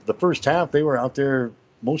the first half, they were out there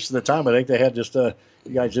most of the time. I think they had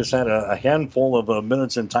you guys just had a handful of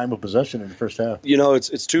minutes and time of possession in the first half.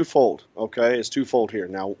 It's twofold, okay? It's twofold here.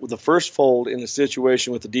 Now, the first fold in the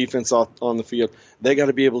situation with the defense on the field, they got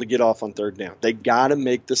to be able to get off on third down. They got to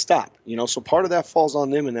make the stop, so part of that falls on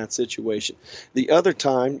them in that situation. The other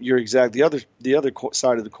time, you're exact. The other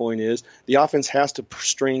side of the coin is the offense has to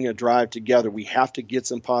string a drive together. We have to get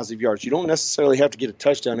some positive yards. You don't necessarily have to get a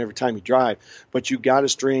touchdown every time you drive, but you got to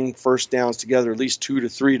string first downs together, at least 2 to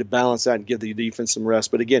 3 to balance that and give the defense some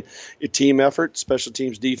rest. But again, a team effort, special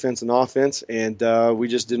teams, defense, and offense, and we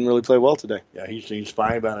just didn't really play well today. Yeah, he's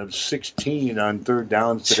 5 out of 16 on third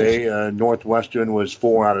downs today. Northwestern was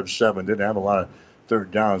 4 out of 7. Didn't have a lot of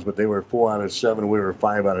third downs, but they were 4 out of 7. We were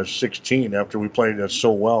 5 out of 16 after we played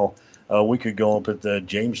so well a week ago up at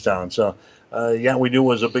Jamestown. So, we knew it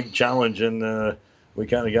was a big challenge, and we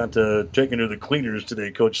kind of got taken to the cleaners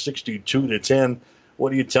today, Coach, 62-10. What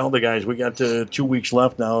do you tell the guys? We got 2 weeks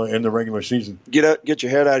left now in the regular season. Get your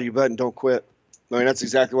head out of your butt and don't quit. That's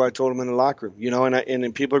exactly what I told them in the locker room. And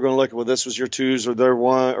then people are going to look at, well, this was your twos or their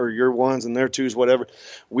one or your ones and their twos, whatever.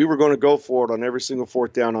 We were going to go for it on every single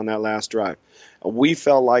fourth down on that last drive. I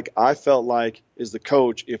felt like, as the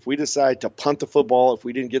coach, if we decide to punt the football, if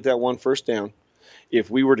we didn't get that one first down, if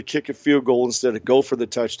we were to kick a field goal instead of go for the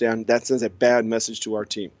touchdown, that sends a bad message to our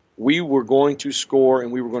team. We were going to score,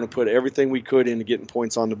 and we were going to put everything we could into getting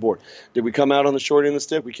points on the board. Did we come out on the short end of the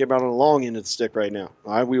stick? We came out on the long end of the stick right now.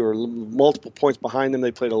 All right? We were multiple points behind them.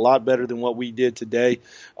 They played a lot better than what we did today,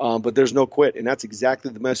 but there's no quit, and that's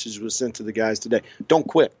exactly the message that was sent to the guys today. Don't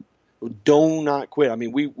quit. Do not quit. I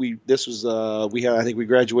mean, we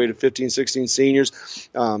graduated 15, 16 seniors.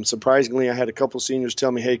 Surprisingly, I had a couple seniors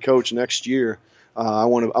tell me, "Hey, Coach, next year I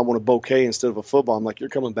want a bouquet instead of a football." I'm like, "You're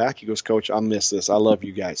coming back?" He goes, "Coach, I miss this. I love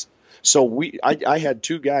you guys." So I had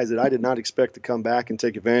 2 guys that I did not expect to come back and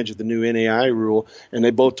take advantage of the new NAI rule, and they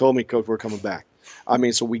both told me, "Coach, we're coming back." I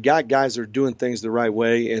mean, so we got guys that are doing things the right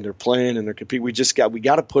way, and they're playing and they're competing. We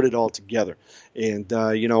got to put it all together. And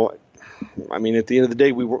I mean, at the end of the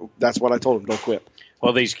day, that's what I told them, don't quit.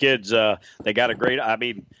 Well, these kids, they got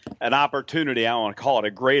an opportunity. I don't want to call it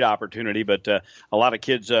a great opportunity, but a lot of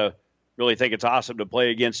kids really think it's awesome to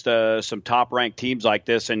play against some top-ranked teams like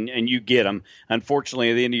this, and you get them.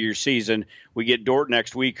 Unfortunately, at the end of your season, we get Dordt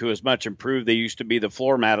next week, who is much improved. They used to be the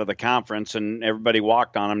floor mat of the conference, and everybody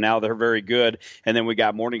walked on them. Now they're very good. And then we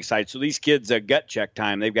got Morningside. So these kids, gut check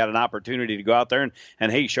time. They've got an opportunity to go out there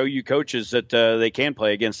and hey, show you coaches that they can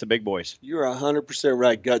play against the big boys. You're 100%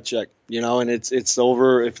 right, gut check. And it's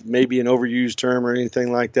over, if maybe an overused term or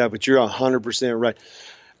anything like that, but you're 100% right.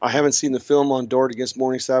 I haven't seen the film on Dordt against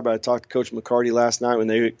Morningside, but I talked to Coach McCarty last night when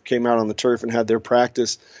they came out on the turf and had their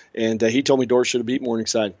practice, and he told me Dordt should have beat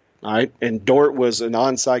Morningside. All right, and Dordt was an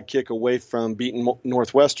onside kick away from beating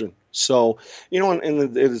Northwestern. So,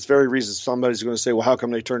 and it's very reason somebody's going to say, well, how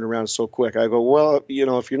come they turned around so quick? I go, well,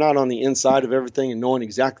 if you're not on the inside of everything and knowing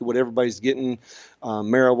exactly what everybody's getting,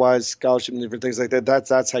 merit-wise, scholarship, and different things like that,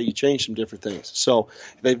 that's how you change some different things. So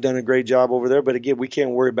they've done a great job over there. But again, we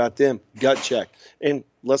can't worry about them. Gut check. And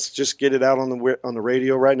let's just get it out on the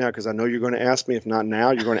radio right now, because I know you're going to ask me. If not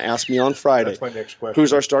now, you're going to ask me on Friday. That's my next question.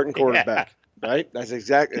 Who's our starting quarterback? Yeah. Right? That's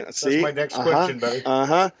exactly. That's my next question, buddy.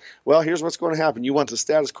 Well, here's what's going to happen. You want the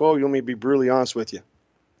status quo? You want me to be brutally honest with you?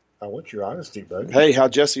 I want your honesty, buddy. Hey, how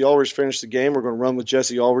Jesse Ulrich finished the game. We're going to run with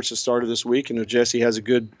Jesse Ulrich the start of this week. And if Jesse has a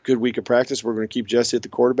good week of practice, we're going to keep Jesse at the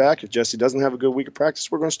quarterback. If Jesse doesn't have a good week of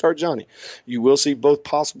practice, we're going to start Johnny. You will see both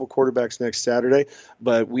possible quarterbacks next Saturday,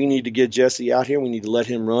 but we need to get Jesse out here. We need to let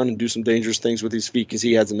him run and do some dangerous things with his feet, because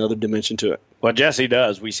he has another dimension to it. Well, Jesse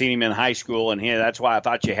does. We've seen him in high school, and that's why I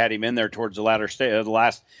thought you had him in there towards the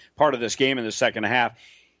last part of this game in the second half.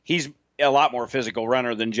 He's a lot more physical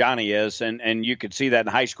runner than Johnny is, and you could see that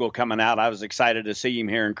in high school coming out. I was excited to see him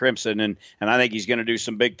here in Crimson, and I think he's going to do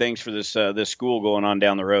some big things for this school going on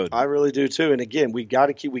down the road. I really do too. And again, we got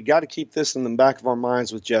to keep this in the back of our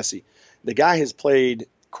minds with Jesse. The guy has played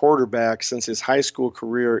quarterback since his high school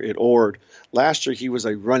career at Ord. Last year, he was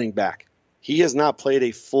a running back. He has not played a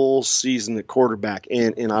full season at quarterback,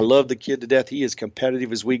 and I love the kid to death. He is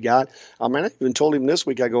competitive as we got. I even told him this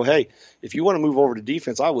week, I go, hey, if you want to move over to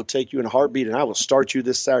defense, I will take you in a heartbeat, and I will start you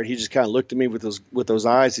this Saturday. He just kind of looked at me with those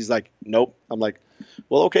eyes. He's like, nope. I'm like,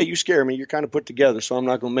 well, okay, you scare me. You're kind of put together, so I'm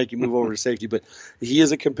not going to make you move over to safety. But he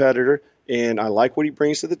is a competitor, and I like what he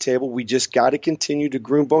brings to the table. We just got to continue to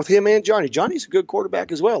groom both him and Johnny. Johnny's a good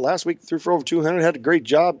quarterback as well. Last week, threw for over 200, had a great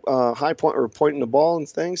job pointing the ball and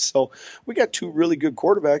things. So we got two really good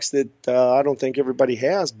quarterbacks that I don't think everybody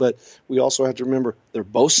has, but we also have to remember they're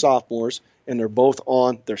both sophomores, and they're both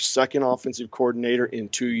on their second offensive coordinator in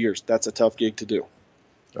 2 years. That's a tough gig to do.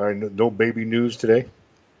 All right, no baby news today?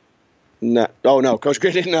 No, Coach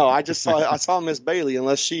Gray didn't know. I saw Miss Bailey.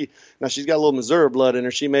 Unless she's got a little Missouri blood in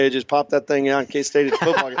her, she may have just popped that thing out in case State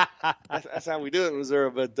football game. That's how we do it in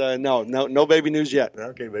Missouri. But no baby news yet.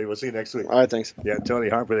 Okay, baby. We'll see you next week. All right, thanks. Yeah, Tony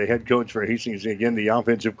Harper, the head coach for Hastings, again the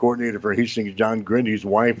offensive coordinator for Hastings. John Grindy's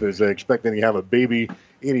wife is expecting to have a baby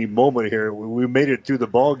any moment here. We made it through the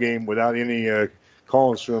ball game without any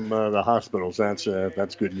calls from the hospitals. That's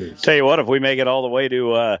good news. Tell you what, if we make it all the way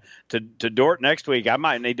to Dordt next week, I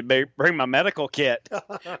might need to bring my medical kit,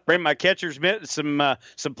 bring my catcher's mitt, some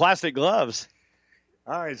plastic gloves.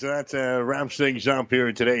 All right, so that wraps things up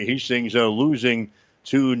here today. Hastings losing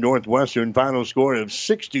to Northwestern. Final score of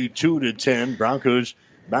 62-10. Broncos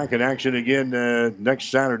back in action again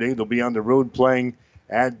next Saturday. They'll be on the road playing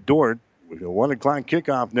at Dordt with a 1 o'clock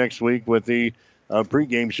kickoff next week with the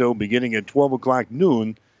pregame show beginning at 12 o'clock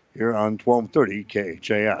noon here on 1230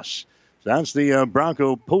 KHAS. So that's the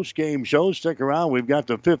Bronco postgame show. Stick around. We've got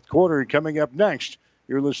the fifth quarter coming up next.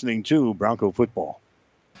 You're listening to Bronco Football.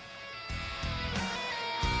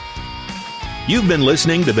 You've been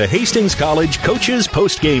listening to the Hastings College Coaches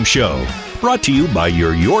Postgame Show, brought to you by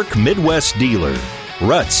your York Midwest dealer,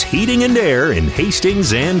 Ruts Heating and Air in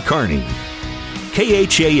Hastings and Kearney.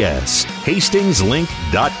 KHAS,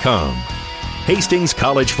 hastingslink.com. Hastings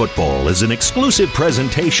College Football is an exclusive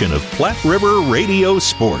presentation of Platte River Radio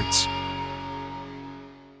Sports.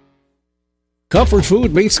 Comfort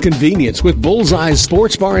food meets convenience with Bullseye's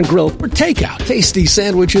Sports Bar and Grill for takeout. Tasty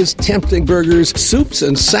sandwiches, tempting burgers, soups,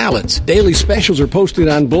 and salads. Daily specials are posted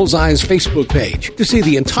on Bullseye's Facebook page. To see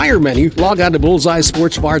the entire menu, log on to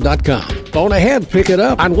bullseyesportsbar.com. Phone ahead, pick it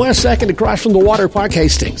up on West 2nd across from the Water Park,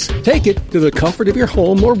 Hastings. Take it to the comfort of your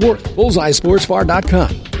home or work.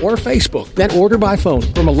 bullseyesportsbar.com or Facebook. Then order by phone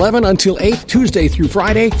from 11 until 8, Tuesday through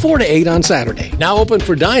Friday, 4 to 8 on Saturday. Now open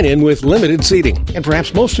for dine-in with limited seating. And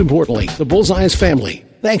perhaps most importantly, the Bullseye's family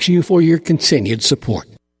thanks you for your continued support.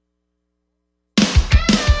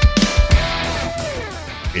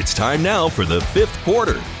 It's time now for the fifth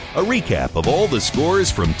quarter. a recap of all the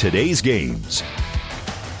scores from today's games.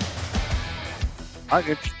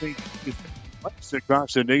 Interesting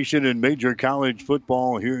across the nation in major college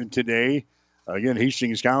football here today. Again,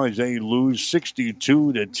 Hastings College, they lose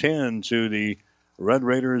 62-10 to the Red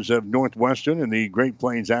Raiders of Northwestern in the Great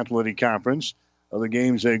Plains Athletic Conference. Other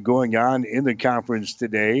games that are going on in the conference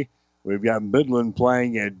today. We've got Midland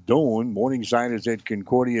playing at Doane. Morningside is at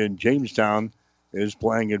Concordia, and Jamestown is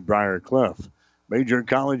playing at Briar Cliff. Major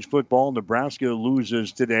college football, Nebraska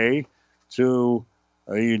loses today to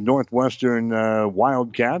the Northwestern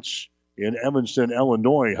Wildcats in Evanston,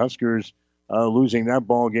 Illinois. Huskers losing that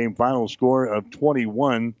ball game, final score of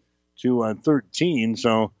 21-13.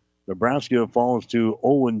 So Nebraska falls to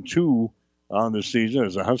 0-2 on the season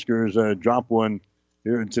as the Huskers drop one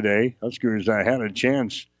here today. Huskers had a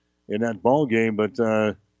chance in that ball game, but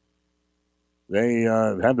they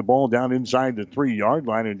had the ball down inside the 3-yard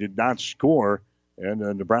line and did not score. And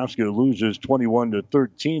Nebraska loses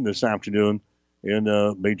 21-13 this afternoon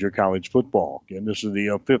in major college football. Again, this is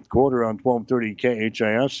the fifth quarter on 1230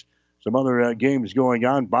 KHIS. Some other games going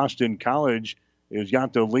on. Boston College has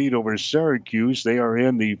got the lead over Syracuse. They are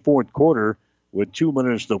in the fourth quarter with 2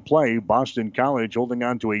 minutes to play. Boston College holding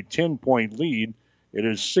on to a 10-point lead. It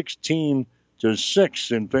is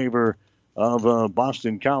 16-6 in favor of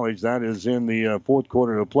Boston College. That is in the fourth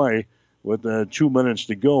quarter to play with 2 minutes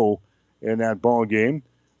to go in that ball game.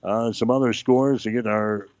 Some other scores to get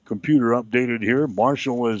our computer updated here.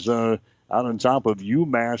 Marshall is out on top of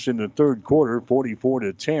UMass in the third quarter,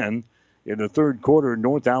 44-10. In the third quarter,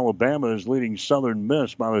 North Alabama is leading Southern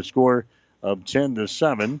Miss by a score of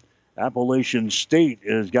 10-7. Appalachian State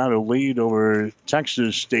has got a lead over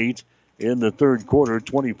Texas State in the third quarter,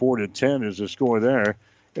 24-10 is the score there.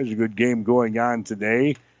 There's a good game going on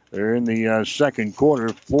today. They're in the second quarter.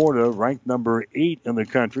 Florida, ranked number 8 in the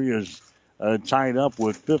country, is tied up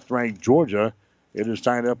with fifth-ranked Georgia. It is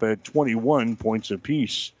tied up at 21 points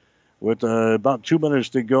apiece. With about 2 minutes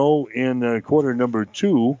to go in quarter number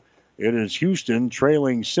 2, it is Houston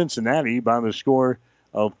trailing Cincinnati by the score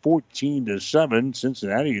of 14-7.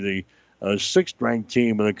 Cincinnati, the sixth-ranked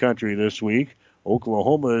team in the country this week.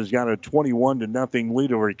 Oklahoma has got a 21-0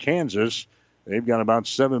 lead over Kansas. They've got about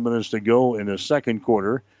 7 minutes to go in the second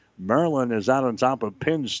quarter. Maryland is out on top of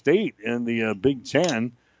Penn State in the Big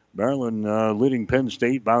Ten. Maryland leading Penn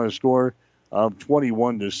State by the score of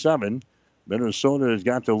 21-7. Minnesota has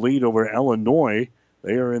got the lead over Illinois.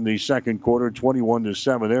 They are in the second quarter,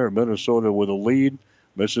 21-7 there. Minnesota with a lead.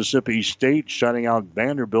 Mississippi State shutting out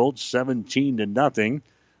Vanderbilt 17-0.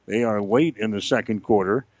 They are late in the second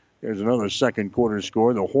quarter. There's another second quarter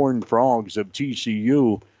score. The Horned Frogs of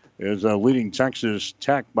TCU is leading Texas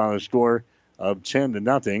Tech by a score of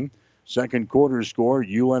 10-0. Second quarter score,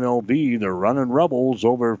 UNLV, the Running Rebels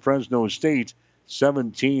over Fresno State,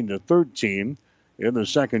 17-13. In the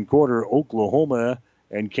second quarter, Oklahoma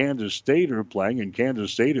and Kansas State are playing, and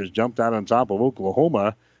Kansas State has jumped out on top of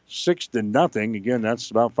Oklahoma, 6-0. Again,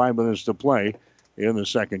 that's about 5 minutes to play in the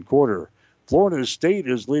second quarter. Florida State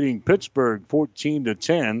is leading Pittsburgh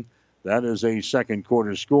 14-10. That is a second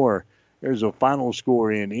quarter score. There's a final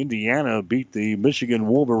score in Indiana beat the Michigan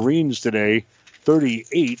Wolverines today,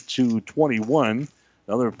 38-21.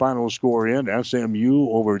 Another final score in SMU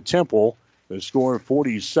over Temple. The score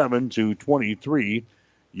 47-23.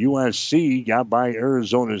 USC got by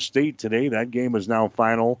Arizona State today. That game is now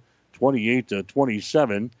final,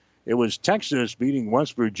 28-27. It was Texas beating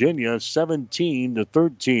West Virginia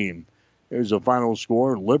 17-13. There's a final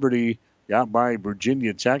score. Liberty got by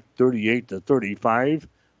Virginia Tech 38-35.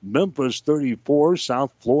 Memphis 34,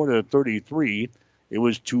 South Florida 33. It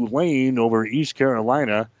was Tulane over East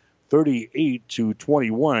Carolina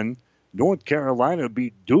 38-21. North Carolina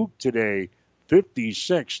beat Duke today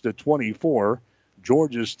 56-24.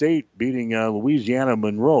 Georgia State beating Louisiana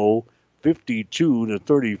Monroe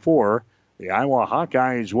 52-34. The Iowa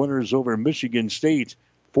Hawkeyes winners over Michigan State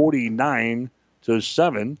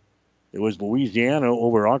 49-7. It was Louisiana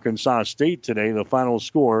over Arkansas State today, the final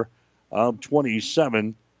score of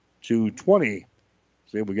 27-20.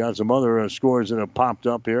 See, we got some other scores that have popped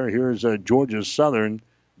up here. Here's Georgia Southern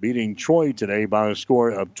beating Troy today by a score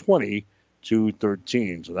of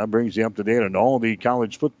 20-13. So that brings you up to date on all the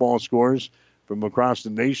college football scores from across the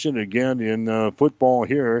nation. Again, in football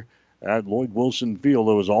here at Lloyd Wilson Field,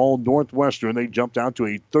 it was all Northwestern. They jumped out to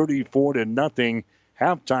a 34-0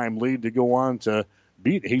 halftime lead to go on to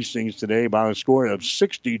beat Hastings today by a score of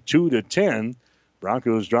 62-10.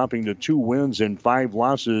 Broncos dropping to 2 wins and 5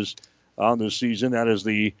 losses on the season. That is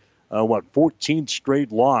the 14th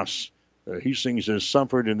straight loss Hastings has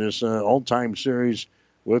suffered in this all-time series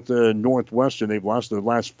with Northwestern. They've lost their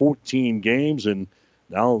last 14 games, and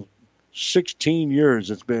Now, 16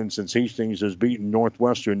 years it's been since Hastings has beaten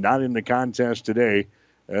Northwestern, not in the contest today,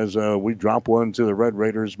 as we drop one to the Red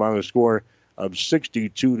Raiders by the score of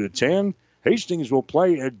 62-10. Hastings will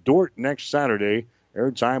play at Dordt next Saturday.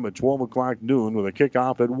 Airtime at 12 o'clock noon with a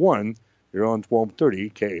kickoff at 1 here on 1230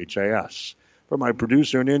 KHAS. For my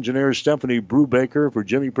producer and engineer, Stephanie Brubaker, for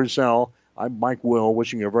Jimmy Purcell, I'm Mike Will,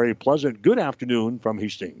 wishing you a very pleasant good afternoon from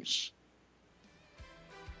Hastings.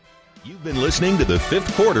 You've been listening to the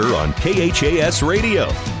fifth quarter on KHAS Radio.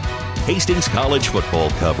 Hastings College football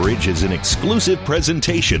coverage is an exclusive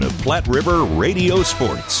presentation of Platte River Radio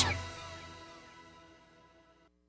Sports.